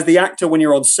 Whereas as the actor, when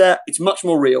you're on set, it's much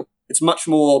more real. It's much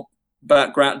more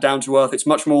background, down to earth. It's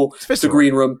much more the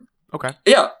green room. Okay.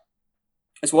 Yeah.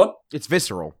 It's what? It's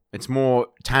visceral. It's more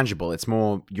tangible. It's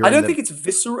more. I don't think it's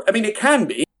visceral. I mean, it can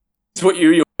be. It's what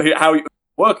how you're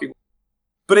working with.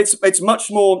 But it's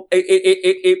much more.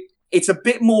 It's a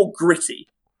bit more gritty,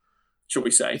 shall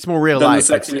we say? It's more real life.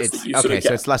 So it's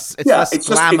less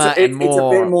glamour and more. It's a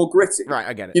bit more gritty. Right,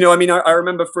 I get it. You know, I mean, I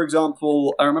remember, for example, we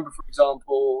were, I remember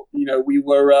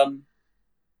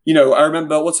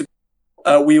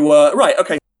we were right.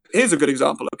 Okay, here's a good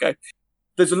example. Okay,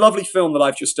 there's a lovely film that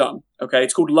I've just done. Okay,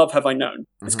 it's called Love Have I Known.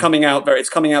 Mm-hmm. It's coming out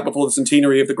before the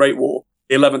centenary of the Great War,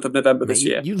 the 11th of November this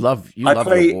year. You love your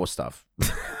war stuff.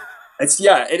 There's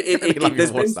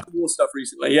been some war stuff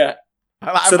recently, yeah.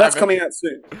 So that's coming out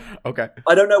soon. Okay.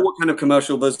 I don't know what kind of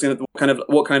commercial there's going to,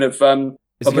 what kind of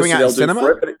is it coming out in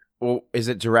cinema or is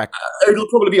it direct? It'll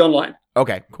probably be online.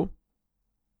 Okay, cool.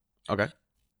 Okay.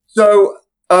 So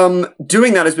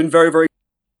doing that has been very, very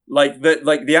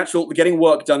the actual getting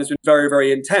work done has been very,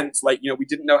 very intense. Like, we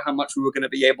didn't know how much we were going to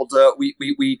be able to. We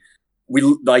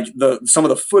some of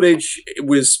the footage. It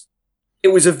was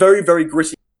a very, very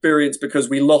gritty experience because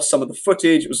we lost some of the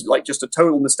footage. It was like just a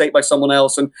total mistake by someone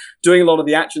else, and doing a lot of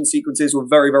the action sequences were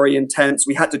very, very intense.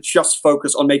 We had to just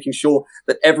focus on making sure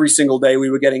that every single day we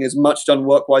were getting as much done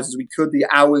work-wise as we could. The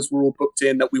hours were all booked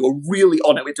in, that we were really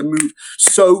on it. We had to move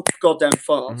so goddamn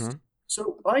fast. Mm-hmm.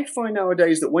 So I find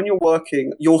nowadays that when you're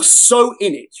working, you're so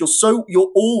in it,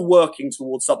 you're all working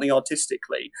towards something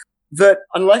artistically, that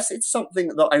unless it's something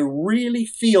that I really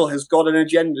feel has got an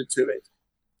agenda to it,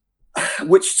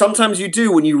 which sometimes you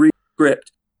do when you read a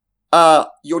script,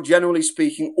 you're generally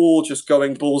speaking all just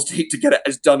going balls deep to get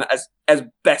it done as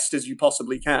best as you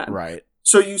possibly can. Right.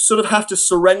 So you sort of have to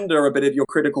surrender a bit of your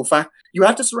critical you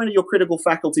have to surrender your critical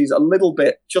faculties a little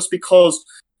bit, just because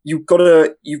you've got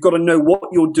to know what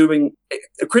you're doing,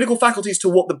 critical faculties to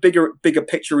what the bigger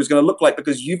picture is going to look like,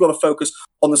 because you've got to focus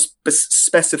on the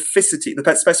specificity,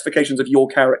 the specifications of your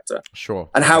character,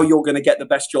 sure, and how you're going to get the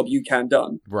best job you can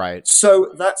done. Right.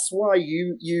 So that's why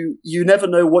you never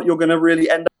know what you're going to really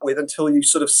end up with until you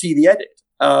sort of see the edit.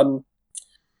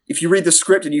 If you read the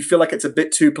script and you feel like it's a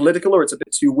bit too political or it's a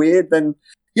bit too weird, then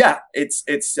yeah, it's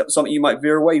something you might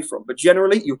veer away from. But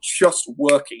generally, you're just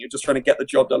working. You're just trying to get the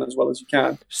job done as well as you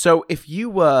can. So if you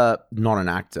were not an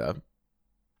actor,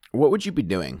 what would you be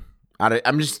doing?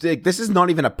 I'm just this is not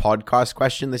even a podcast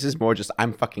question. This is more just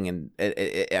I'm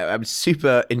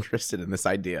super interested in this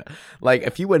idea. Like,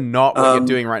 if you were not what you're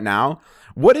doing right now,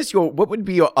 what would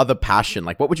be your other passion?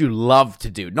 Like, what would you love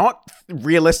to do? Not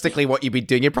realistically what you'd be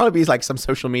doing. You'd probably be like some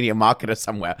social media marketer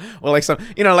somewhere, or like some,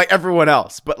 like everyone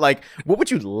else. But like, what would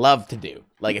you love to do?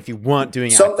 Like, if you weren't doing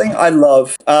something acting? I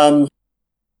love.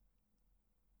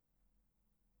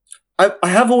 I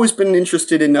have always been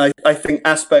interested in, I think,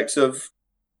 aspects of.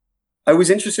 I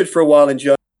was interested for a while in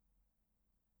journalism.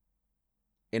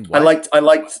 In what? I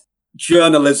liked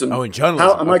journalism. Oh, in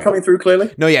journalism. Am I coming through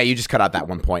clearly? No, yeah, you just cut out that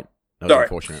one point. That was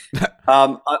unfortunate.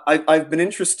 I've been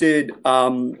interested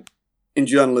in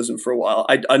journalism for a while.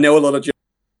 I know a lot of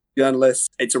journalists.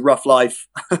 It's a rough life.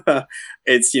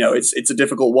 It's a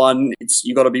difficult one.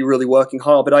 You got to be really working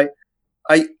hard. But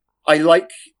I like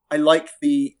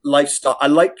the lifestyle. I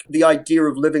like the idea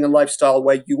of living a lifestyle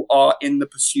where you are in the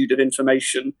pursuit of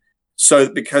information. So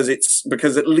because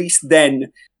at least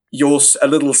then you're a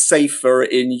little safer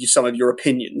in some of your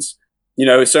opinions.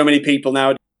 So many people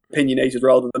now are opinionated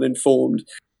rather than informed.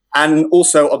 And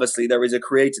also, obviously, there is a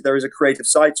creative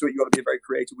side to it. You've got to be very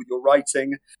creative with your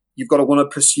writing. You've got to want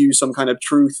to pursue some kind of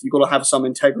truth. You've got to have some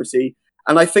integrity.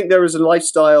 And I think there is a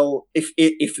lifestyle, if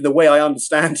the way I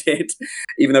understand it,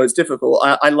 even though it's difficult,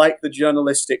 I like the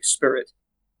journalistic spirit.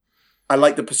 I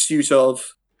like the pursuit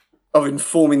of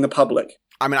informing the public.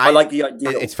 I mean, I like the idea.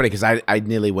 It's funny because I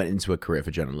nearly went into a career for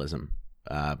journalism.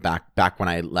 Back when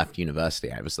I left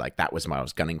university, I was like, that was what I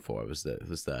was gunning for. It was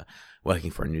the working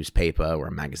for a newspaper or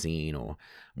a magazine or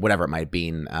whatever it might have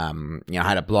been. I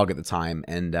had a blog at the time,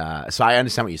 and so I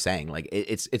understand what you're saying. Like,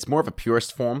 it's more of a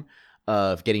purist form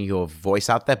of getting your voice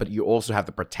out there, but you also have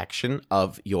the protection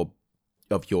of your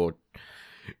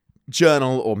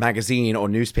journal or magazine or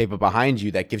newspaper behind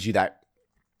you that gives you that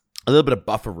a little bit of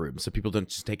buffer room, so people don't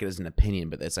just take it as an opinion,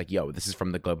 but it's like, yo, this is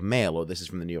from the Globe and Mail, or this is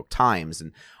from the New York Times,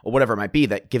 or whatever it might be,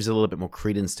 that gives a little bit more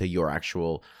credence to your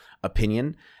actual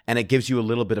opinion, and it gives you a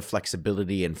little bit of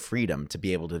flexibility and freedom to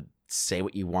be able to say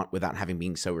what you want without having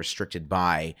being so restricted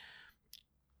by,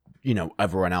 you know,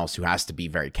 everyone else who has to be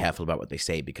very careful about what they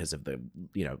say because of the,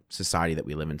 you know, society that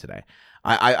we live in today.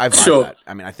 I've Sure. that.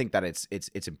 I mean, I think that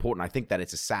it's important. I think that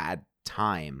it's a sad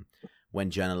time when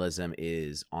journalism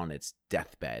is on its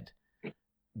deathbed,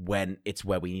 when it's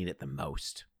where we need it the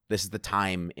most. This is the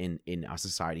time in our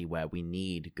society where we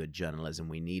need good journalism,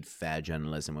 we need fair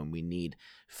journalism, and we need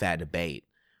fair debate.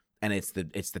 And it's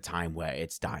the time where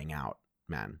it's dying out,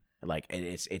 man. Like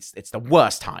it's the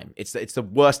worst time. It's the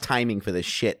worst timing for this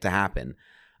shit to happen.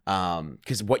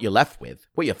 Because what you're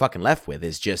fucking left with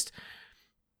is just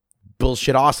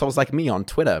bullshit assholes like me on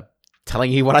Twitter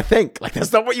telling you what I think. Like,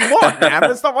 that's not what you want, man.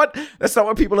 That's not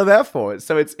what people are there for.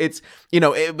 So it's you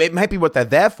know, it might be what they're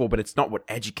there for, but it's not what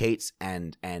educates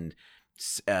and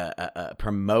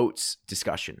promotes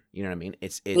discussion. You know what I mean?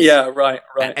 It's yeah, right.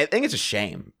 I think it's a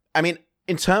shame. I mean,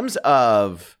 in terms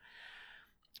of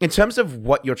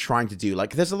what you're trying to do,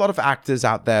 like, there's a lot of actors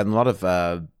out there and a lot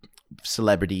of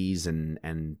celebrities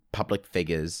and public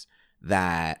figures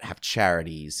that have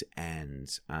charities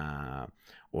and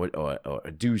or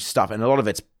do stuff, and a lot of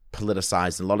it's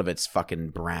politicized, and a lot of it's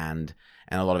fucking brand,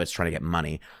 and a lot of it's trying to get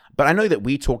money. But I know that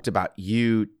we talked about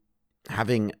you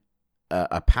having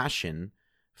a passion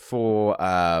for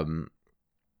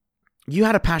you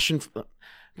had a passion for,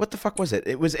 what the fuck was it?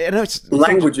 It was, I know it's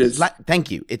languages. Thank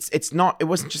you. It's not. It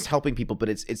wasn't just helping people, but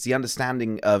it's the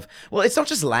understanding of. Well, it's not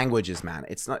just languages, man.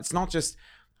 It's not just.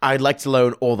 I'd like to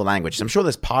learn all the languages. I'm sure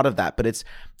there's part of that, but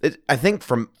I think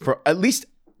for at least,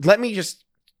 let me just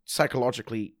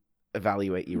psychologically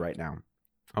evaluate you right now.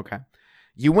 Okay,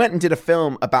 you went and did a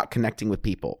film about connecting with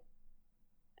people.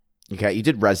 Okay, you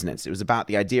did Resonance. It was about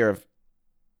the idea of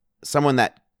someone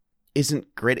that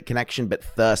isn't great at connection but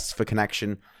thirsts for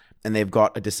connection, and they've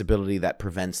got a disability that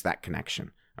prevents that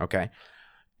connection, okay?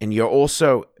 And you're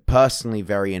also personally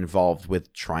very involved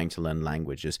with trying to learn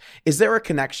languages. Is there a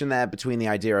connection there between the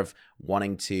idea of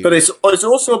wanting to... But it's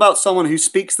also about someone who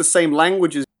speaks the same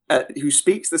languages, who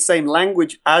speaks the same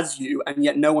language as you, and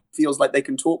yet no one feels like they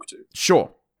can talk to.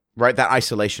 Sure. Right, that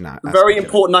isolation aspect. Very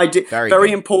important idea.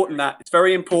 Very important that. It's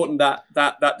very important that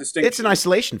distinction. It's an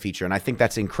isolation feature, and I think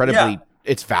that's incredibly... Yeah.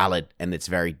 It's valid, and it's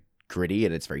very gritty,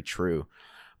 and it's very true.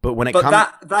 But when it comes...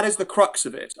 But that is the crux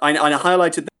of it. I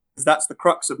highlighted that because that's the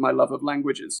crux of my love of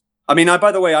languages. I mean,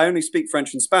 by the way, I only speak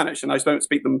French and Spanish, and I don't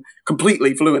speak them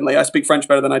completely fluently. I speak French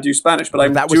better than I do Spanish, but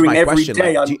I'm doing every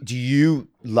day. Like, do you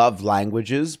love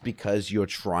languages because you're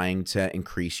trying to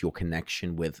increase your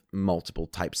connection with multiple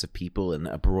types of people and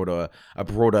a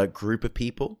broader group of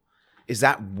people? Is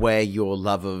that where your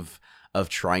love of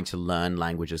trying to learn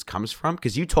languages comes from?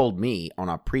 Because you told me on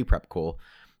our pre-prep call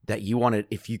that you wanted,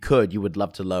 if you could, you would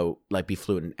love to be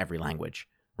fluent in every language.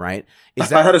 Right?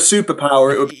 If I had a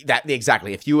superpower, it would be that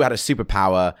exactly. If you had a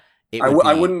superpower,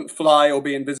 I wouldn't fly or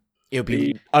be invisible. It would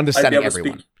be understanding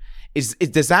everyone.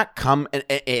 Does that come?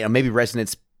 And maybe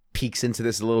Resonance peeks into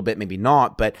this a little bit, maybe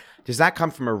not. But does that come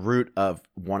from a root of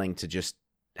wanting to just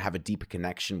have a deeper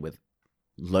connection with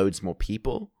loads more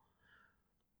people,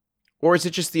 or is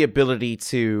it just the ability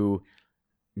to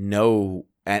know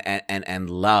and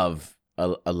love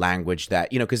a language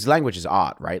that, you know, because language is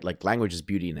art, right? Like, language is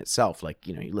beauty in itself. Like,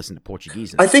 you know, you listen to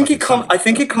Portuguese. And I think it comes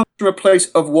from a place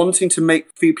of wanting to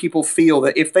make people feel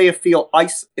that if they feel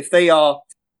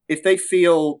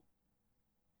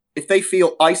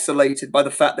isolated by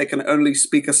the fact they can only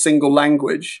speak a single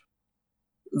language,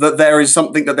 that there is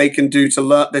something that they can do to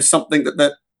learn. There's something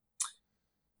that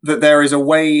there is a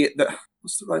way that,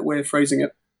 what's the right way of phrasing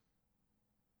it?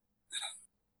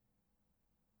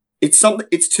 It's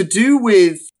to do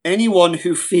with anyone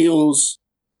who feels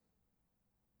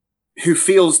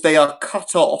they are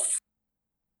cut off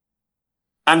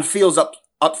and feels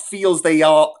they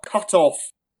are cut off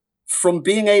from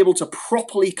being able to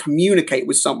properly communicate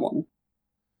with someone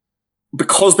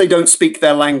because they don't speak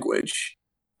their language.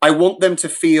 I want them to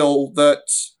feel that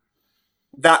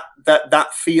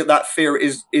fear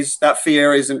isn't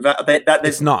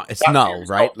it's null,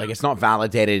 right? Like, it's not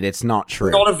validated, it's not true.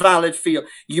 It's not a valid fear.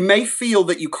 You may feel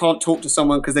that you can't talk to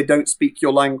someone because they don't speak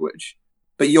your language,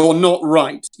 but you're not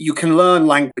right. You can learn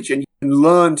language and you can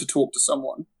learn to talk to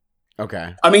someone.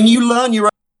 Okay. I mean, you learn your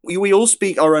own. We all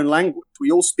speak our own language.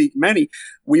 We all speak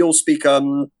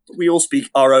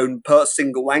our own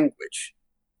single language,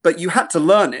 but you had to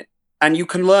learn it, and you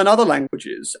can learn other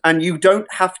languages, and you don't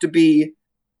have to be.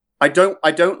 I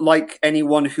don't like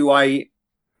anyone who I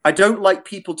don't like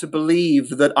people to believe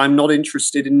that I'm not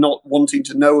interested in not wanting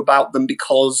to know about them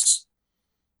because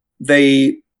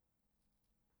they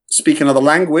speak another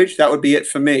language. That would be it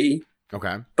for me.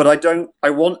 Okay. But I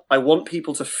want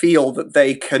people to feel that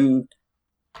they can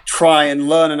try and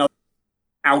learn another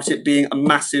without it being a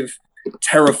massive,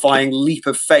 terrifying leap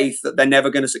of faith that they're never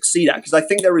going to succeed at. Because I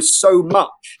think there is so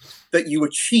much that you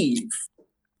achieve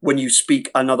when you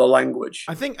speak another language.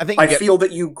 I feel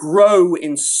that you grow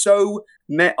in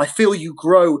I feel you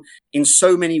grow in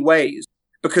so many ways,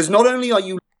 because not only are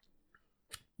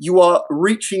you are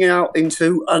reaching out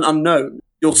into an unknown,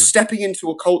 you're stepping into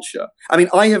a culture. I mean,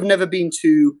 I have never been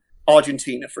to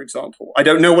Argentina, for example. I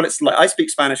don't know what it's like. I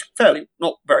speak Spanish fairly,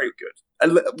 not very good.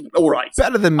 All right.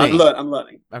 Better than me. I'm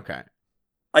learning. Okay.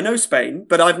 I know Spain,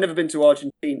 but I've never been to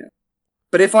Argentina.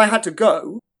 But if I had to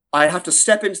go, I'd have to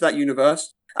step into that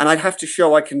universe, and I'd have to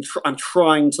show I'm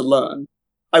trying to learn.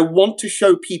 I want to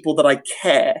show people that I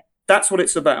care. That's what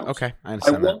it's about. Okay, I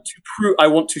understand I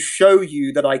want to show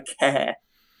you that I care.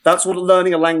 That's what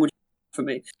learning a language is for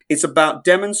me. It's about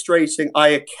demonstrating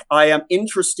I am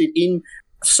interested in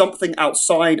something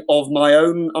outside of my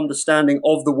own understanding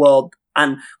of the world,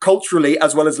 and culturally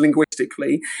as well as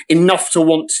linguistically, enough to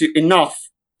want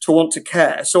to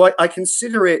care. So I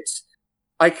consider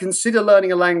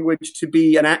learning a language to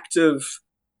be an act of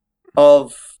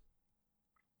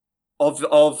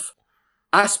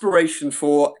aspiration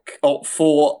for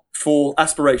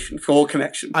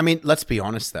connection. I mean, let's be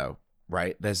honest though,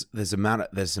 right? There's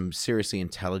some seriously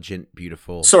intelligent,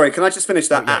 beautiful. Sorry, can I just finish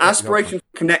that? Oh, yeah,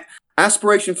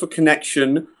 aspiration for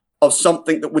connection of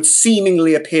something that would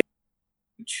seemingly appear.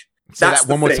 Say that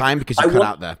one more time, because you cut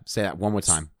out there. Say that one more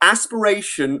time.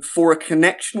 Aspiration for a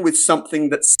connection with something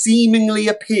that seemingly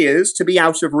appears to be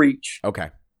out of reach. Okay.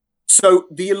 So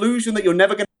the illusion that you're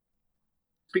never going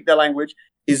to speak their language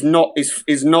is not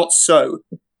so.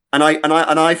 And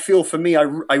I feel, for me, I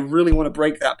really want to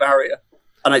break that barrier.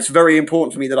 And it's very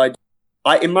important for me that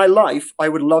I in my life, I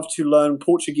would love to learn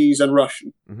Portuguese and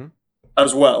Russian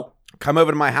as well. Come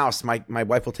over to my house. My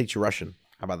wife will teach you Russian.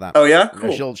 How about that? Oh yeah,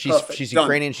 cool. She's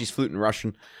Ukrainian. She's fluent in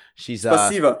Russian. She's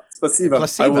Spasiba.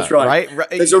 I will try. Right?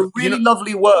 There's a really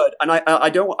lovely word, and I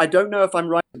don't know if I'm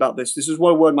right about this. This is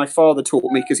one word my father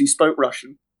taught me because he spoke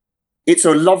Russian. It's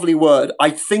a lovely word.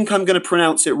 I think I'm going to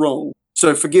pronounce it wrong,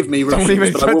 so forgive me,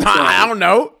 Russians, but I will try. I don't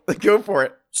know. Go for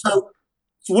it. So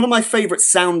it's one of my favorite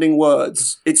sounding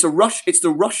words. It's the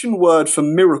Russian word for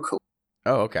miracle.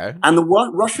 Oh, okay. And the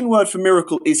Russian word for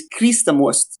miracle is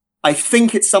Kristamost. I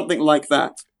think it's something like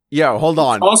that. Yo, hold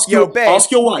on. Ask your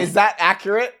wife. Is that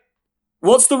accurate?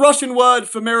 What's the Russian word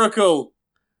for miracle?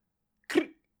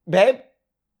 Babe?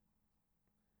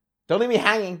 Don't leave me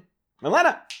hanging.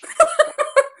 Milena!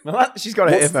 Milena, she's got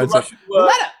her earphones on.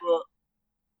 Milena!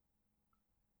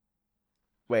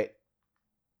 Wait.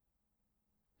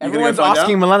 Everyone's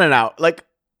asking Milena now. Like,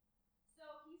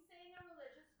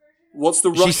 what's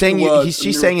the Russian word?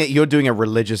 She's saying that you're doing a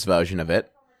religious version of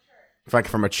it. Like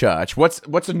from a church. What's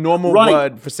a normal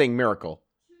word for saying miracle?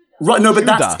 Right, no, but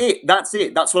that's it.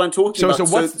 That's what I'm talking about.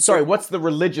 So what's the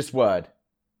religious word?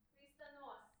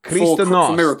 For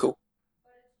miracle.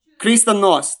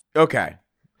 Kristanos. Okay.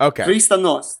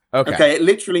 Kristanos. Okay. It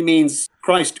literally means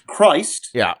Christ.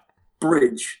 Yeah.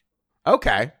 Bridge.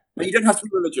 Okay. But you don't have to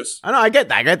be religious. I know, I get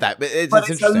that. But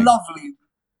it's a lovely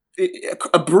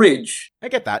a bridge. I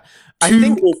get that.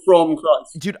 Or from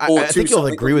Christ. Dude, I think you'll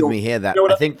agree with me here that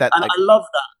I think that I love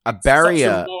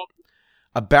that.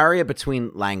 A barrier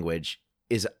between language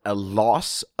is a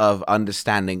loss of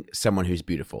understanding someone who's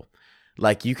beautiful.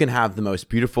 Like, you can have the most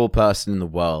beautiful person in the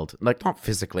world, like, not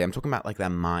physically, I'm talking about like their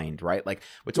mind, right? Like,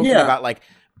 we're talking about like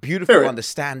beautiful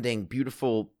understanding,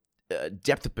 beautiful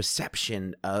depth of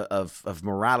perception of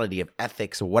morality, of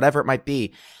ethics, or whatever it might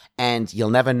be. And you'll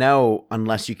never know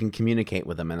unless you can communicate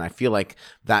with them. And I feel like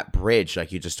that bridge,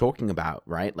 like you're just talking about,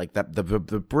 right? Like that the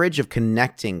bridge of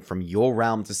connecting from your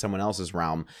realm to someone else's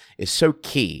realm is so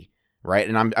key, right?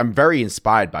 And I'm very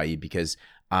inspired by you because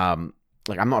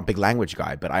like, I'm not a big language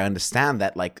guy, but I understand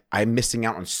that, like, I'm missing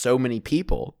out on so many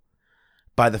people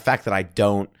by the fact that I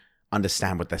don't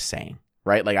understand what they're saying,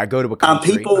 right? Like, I go to a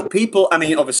country. People, I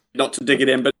mean, obviously not to dig it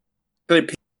in, but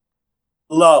people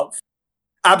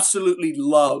absolutely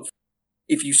love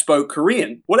if you spoke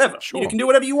Korean, whatever. Sure. You can do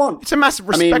whatever you want. It's a massive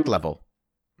respect level,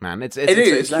 man. It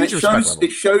is. And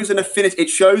it shows an affinity. It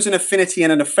shows an affinity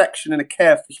and an affection and a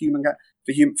care for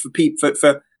people.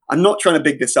 I'm not trying to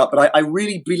big this up, but I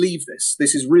really believe this.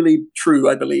 This is really true,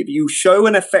 I believe. You show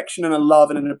an affection and a love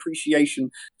and an appreciation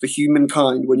for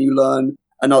humankind when you learn,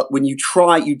 when you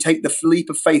take the leap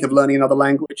of faith of learning another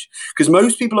language. Because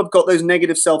most people have got those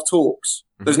negative self-talks,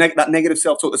 that negative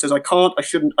self-talk that says, I can't, I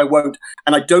shouldn't, I won't,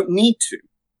 and I don't need to.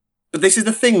 But this is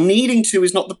the thing. Needing to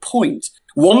is not the point.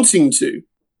 Wanting to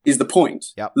is the point.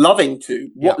 Yep. Loving to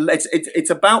what Yep. it's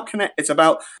about connect. It's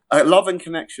about love and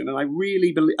connection, and I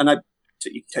really believe. And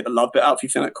you can take the love bit out if you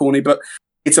think that corny, but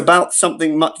it's about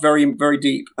something much very, very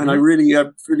deep, and I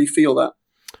really feel that.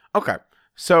 Okay.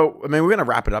 So, I mean, we're going to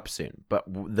wrap it up soon, but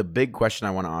the big question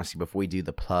I want to ask you before we do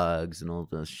the plugs and all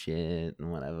this shit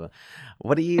and whatever,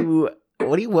 what are you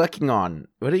working on?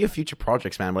 What are your future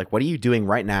projects, man? Like, what are you doing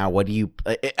right now? What do you,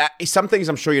 some things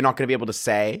I'm sure you're not going to be able to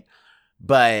say,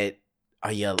 but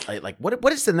are you like,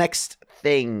 what is the next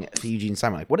thing for Eugene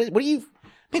Simon? Like, what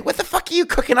the fuck are you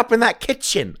cooking up in that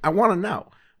kitchen? I want to know.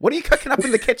 What are you cooking up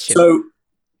in the kitchen? So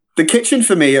the kitchen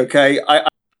for me, okay,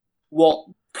 what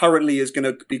currently is going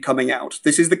to be coming out.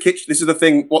 This is the kitchen. This is the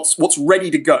thing. What's ready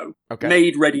to go? Okay.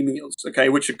 Made ready meals. Okay,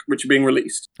 which are being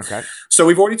released. Okay. So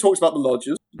we've already talked about The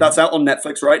Lodgers. That's out on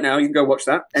Netflix right now. You can go watch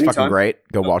that anytime. It's fucking great.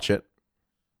 Go watch it.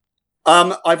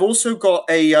 I've also got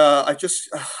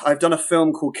I've done a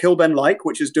film called Kill Ben Like,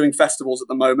 which is doing festivals at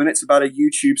the moment. It's about a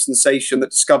YouTube sensation that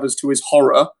discovers to his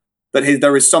horror that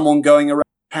there is someone going around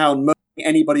town murdering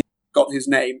anybody who got his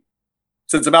name.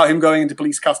 So it's about him going into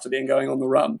police custody and going on the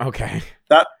run. Okay.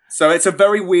 So it's a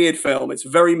very weird film. It's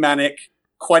very manic,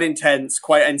 quite intense,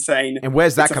 quite insane. And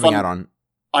where's that coming out on?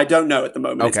 I don't know at the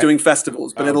moment. Okay. It's doing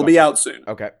festivals, but it'll be out soon.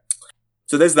 Okay.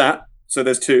 So there's that. So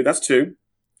there's two. That's two.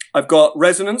 I've got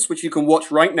Resonance, which you can watch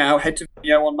right now. Head to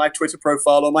video on my Twitter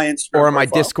profile or my Instagram or on my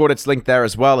profile. Discord. It's linked there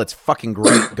as well. It's fucking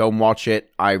great. Go and watch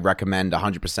it. I recommend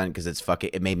 100% because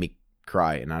it made me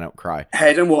cry, and I don't cry.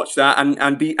 Head and watch that,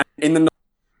 and be in the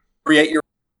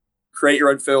create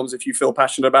your own films if you feel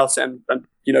passionate about it, and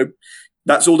you know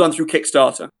that's all done through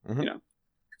Kickstarter. Mm-hmm. You know,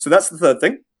 so that's the third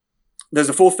thing. There's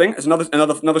a fourth thing. There's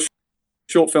another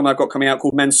short film I've got coming out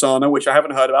called Mensana, which I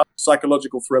haven't heard about.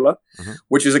 Psychological thriller,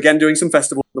 which is again doing some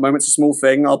festivals at the moment. It's a small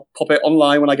thing. I'll pop it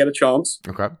online when I get a chance.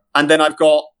 Okay. And then I've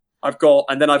got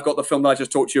the film that I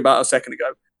just talked to you about a second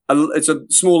ago. It's a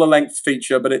smaller length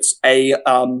feature, but it's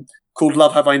called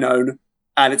Love Have I Known,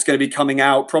 and it's going to be coming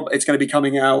out.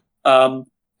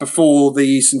 Before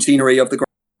the centenary of the Grand,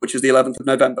 which is the 11th of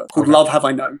November, called Love Have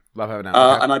I Known. Love Have I Known.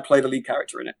 Okay. And I play the lead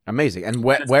character in it. Amazing. And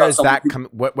where is that?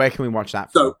 Where can we watch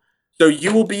that from? So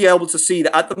you will be able to see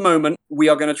that at the moment we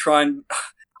are going to try and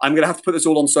I'm going to have to put this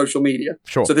all on social media.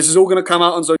 Sure. So this is all going to come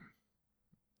out on social media.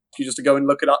 You just to go and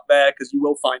look it up there because you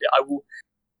will find it. I will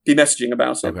be messaging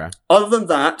about it. Okay. Other than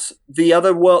that,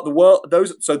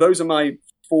 those are my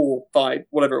 4, 5,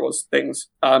 whatever it was, things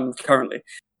currently.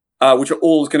 Which are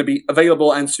all going to be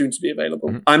available and soon to be available.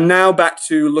 Mm-hmm. I'm now back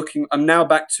to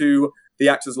the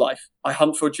actor's life. I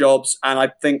hunt for jobs, and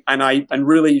I think, and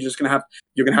really, you're gonna have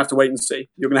to wait and see.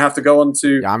 You're gonna have to go on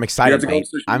to. Yeah, I'm excited, mate.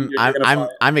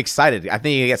 I'm excited. I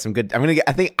think you get some good.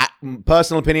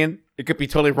 Personal opinion. It could be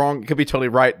totally wrong. It could be totally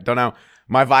right. Don't know.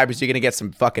 My vibe is you're gonna get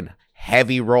some fucking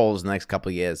heavy roles in the next couple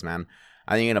of years, man.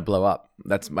 I think you're gonna blow up.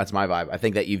 That's my vibe. I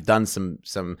think that you've done some.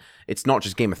 It's not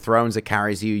just Game of Thrones that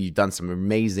carries you. You've done some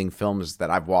amazing films that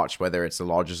I've watched, whether it's The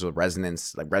Lodgers or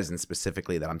Resonance, like Resonance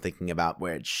specifically, that I'm thinking about,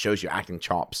 where it shows your acting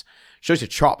chops, shows your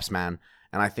chops, man.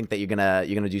 And I think that you're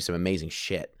gonna do some amazing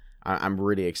shit. I'm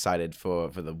really excited for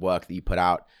the work that you put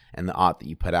out and the art that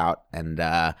you put out, and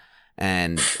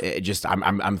it just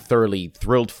I'm thoroughly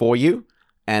thrilled for you,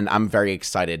 and I'm very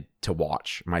excited to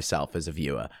watch myself as a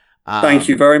viewer. Thank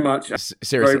you very much.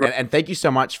 Seriously, and thank you so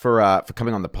much for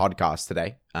coming on the podcast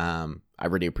today. I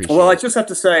really appreciate it. Well, I just have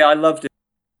to say I loved it.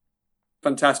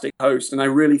 Fantastic host, and I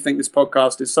really think this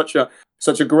podcast is such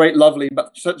a great, lovely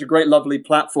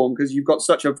platform because you've got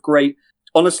such a great,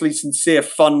 honestly sincere,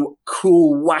 fun,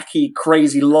 cool, wacky,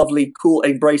 crazy, lovely, cool,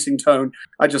 embracing tone.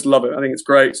 I just love it. I think it's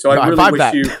great. So I really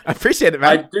wish you. I appreciate it,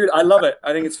 man. I love it.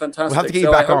 I think it's fantastic. We'll have to get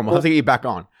you back on. We'll have to get you back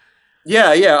on.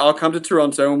 Yeah, I'll come to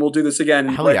Toronto and we'll do this again.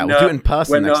 Hell yeah, we'll do it in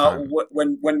person next time.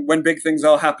 When big things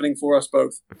are happening for us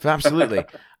both. Absolutely.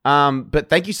 But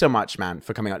thank you so much, man,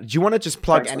 for coming on. Do you want to just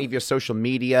plug any of your social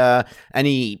media,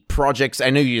 any projects? I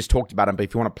know you just talked about them, but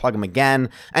if you want to plug them again,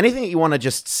 anything that you want to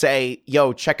just say,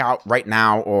 yo, check out right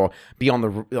now or be on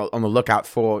the lookout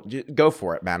for, go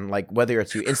for it, man. Like whether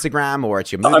it's your Instagram or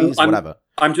it's your movies, whatever.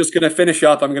 I'm just going to finish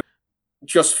up. I'm going to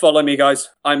just follow me, guys.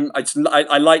 I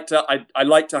like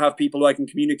to have people who I can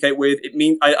communicate with. It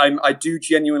means I do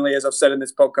genuinely, as I've said in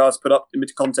this podcast, put up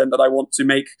image content that I want to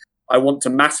make. I want to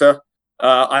matter.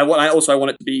 I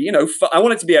want it to be, I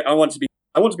want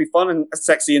it to be fun and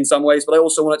sexy in some ways, but I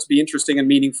also want it to be interesting and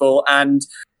meaningful and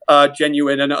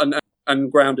genuine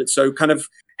and grounded. So kind of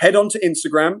head on to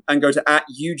Instagram and go to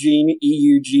 @Eugene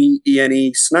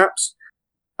EUGENE snaps,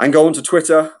 and go on to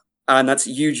Twitter And that's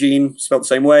Eugene, spelled the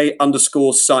same way,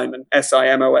 _ Simon,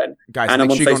 Simon. Guys, and I'm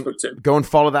make on sure Facebook too. Go and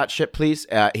follow that shit, please.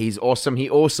 He's awesome. He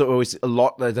also always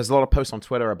there's a lot of posts on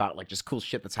Twitter about like just cool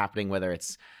shit that's happening, whether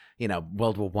it's, you know,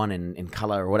 World War I in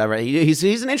color or whatever. He's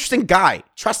an interesting guy.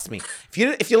 Trust me.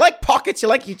 If you like pockets, you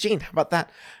like Eugene. How about that?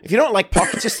 If you don't like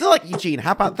pockets, you still like Eugene.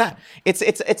 How about that? It's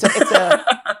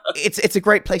a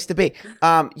great place to be.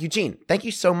 Eugene, thank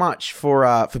you so much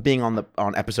for being on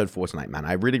episode 4 tonight, man.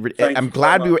 I'm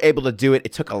glad we were able to do it.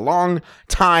 It took a long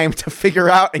time to figure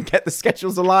out and get the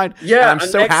schedules aligned. Yeah, and I'm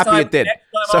so happy it did.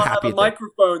 So I'll have a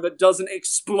microphone that doesn't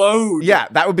explode. Yeah,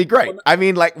 that would be great. I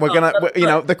mean, like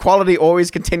the quality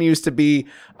always continues to be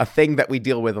a thing that we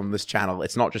deal with on this channel.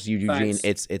 It's not just you, Eugene.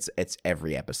 Thanks. It's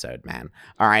every episode, man.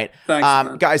 All right, thanks,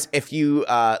 man. Guys. If you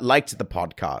liked the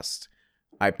podcast,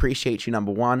 I appreciate you.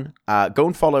 Number one, go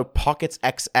and follow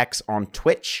PocketsXX on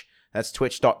Twitch. That's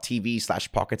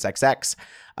twitch.tv/PocketsXX.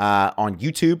 On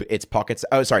YouTube, it's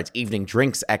it's Evening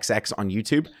Drinks XX on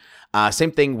YouTube.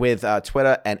 Same thing with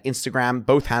Twitter and Instagram.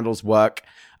 Both handles work.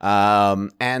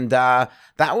 And that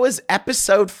was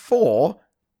episode 4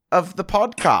 of the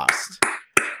podcast.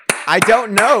 I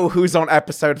don't know who's on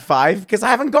episode 5 because I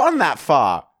haven't gotten that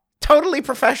far. Totally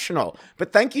professional.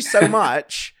 But thank you so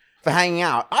much for hanging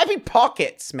out. I've been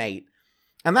Pockets, mate.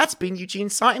 And that's been Eugene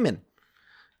Simon.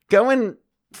 Go and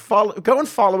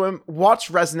follow him. Watch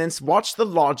Resonance. Watch The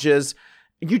Lodgers.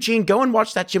 Eugene, go and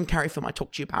watch that Jim Carrey film I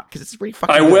talked to you about because it's really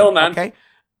fucking good. will, man. Okay?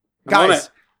 Guys,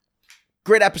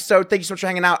 great episode. Thank you so much for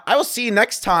hanging out. I will see you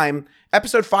next time.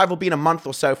 Episode 5 will be in a month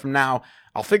or so from now.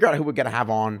 I'll figure out who we're going to have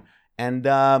on. And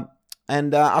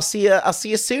I'll see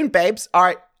you soon, babes. All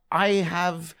right. I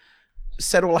have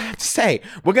said all I have to say.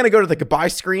 We're going to go to the goodbye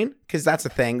screen because that's a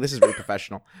thing. This is really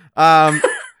professional. And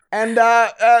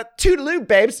toodaloo,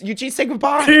 babes. Eugene, say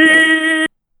goodbye.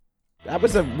 That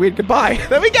was a weird goodbye.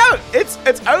 There we go. It's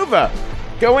over.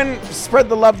 Go and spread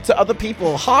the love to other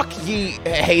people. Hark ye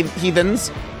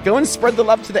heathens. Go and spread the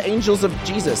love to the angels of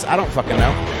Jesus. I don't fucking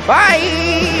know.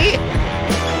 Bye.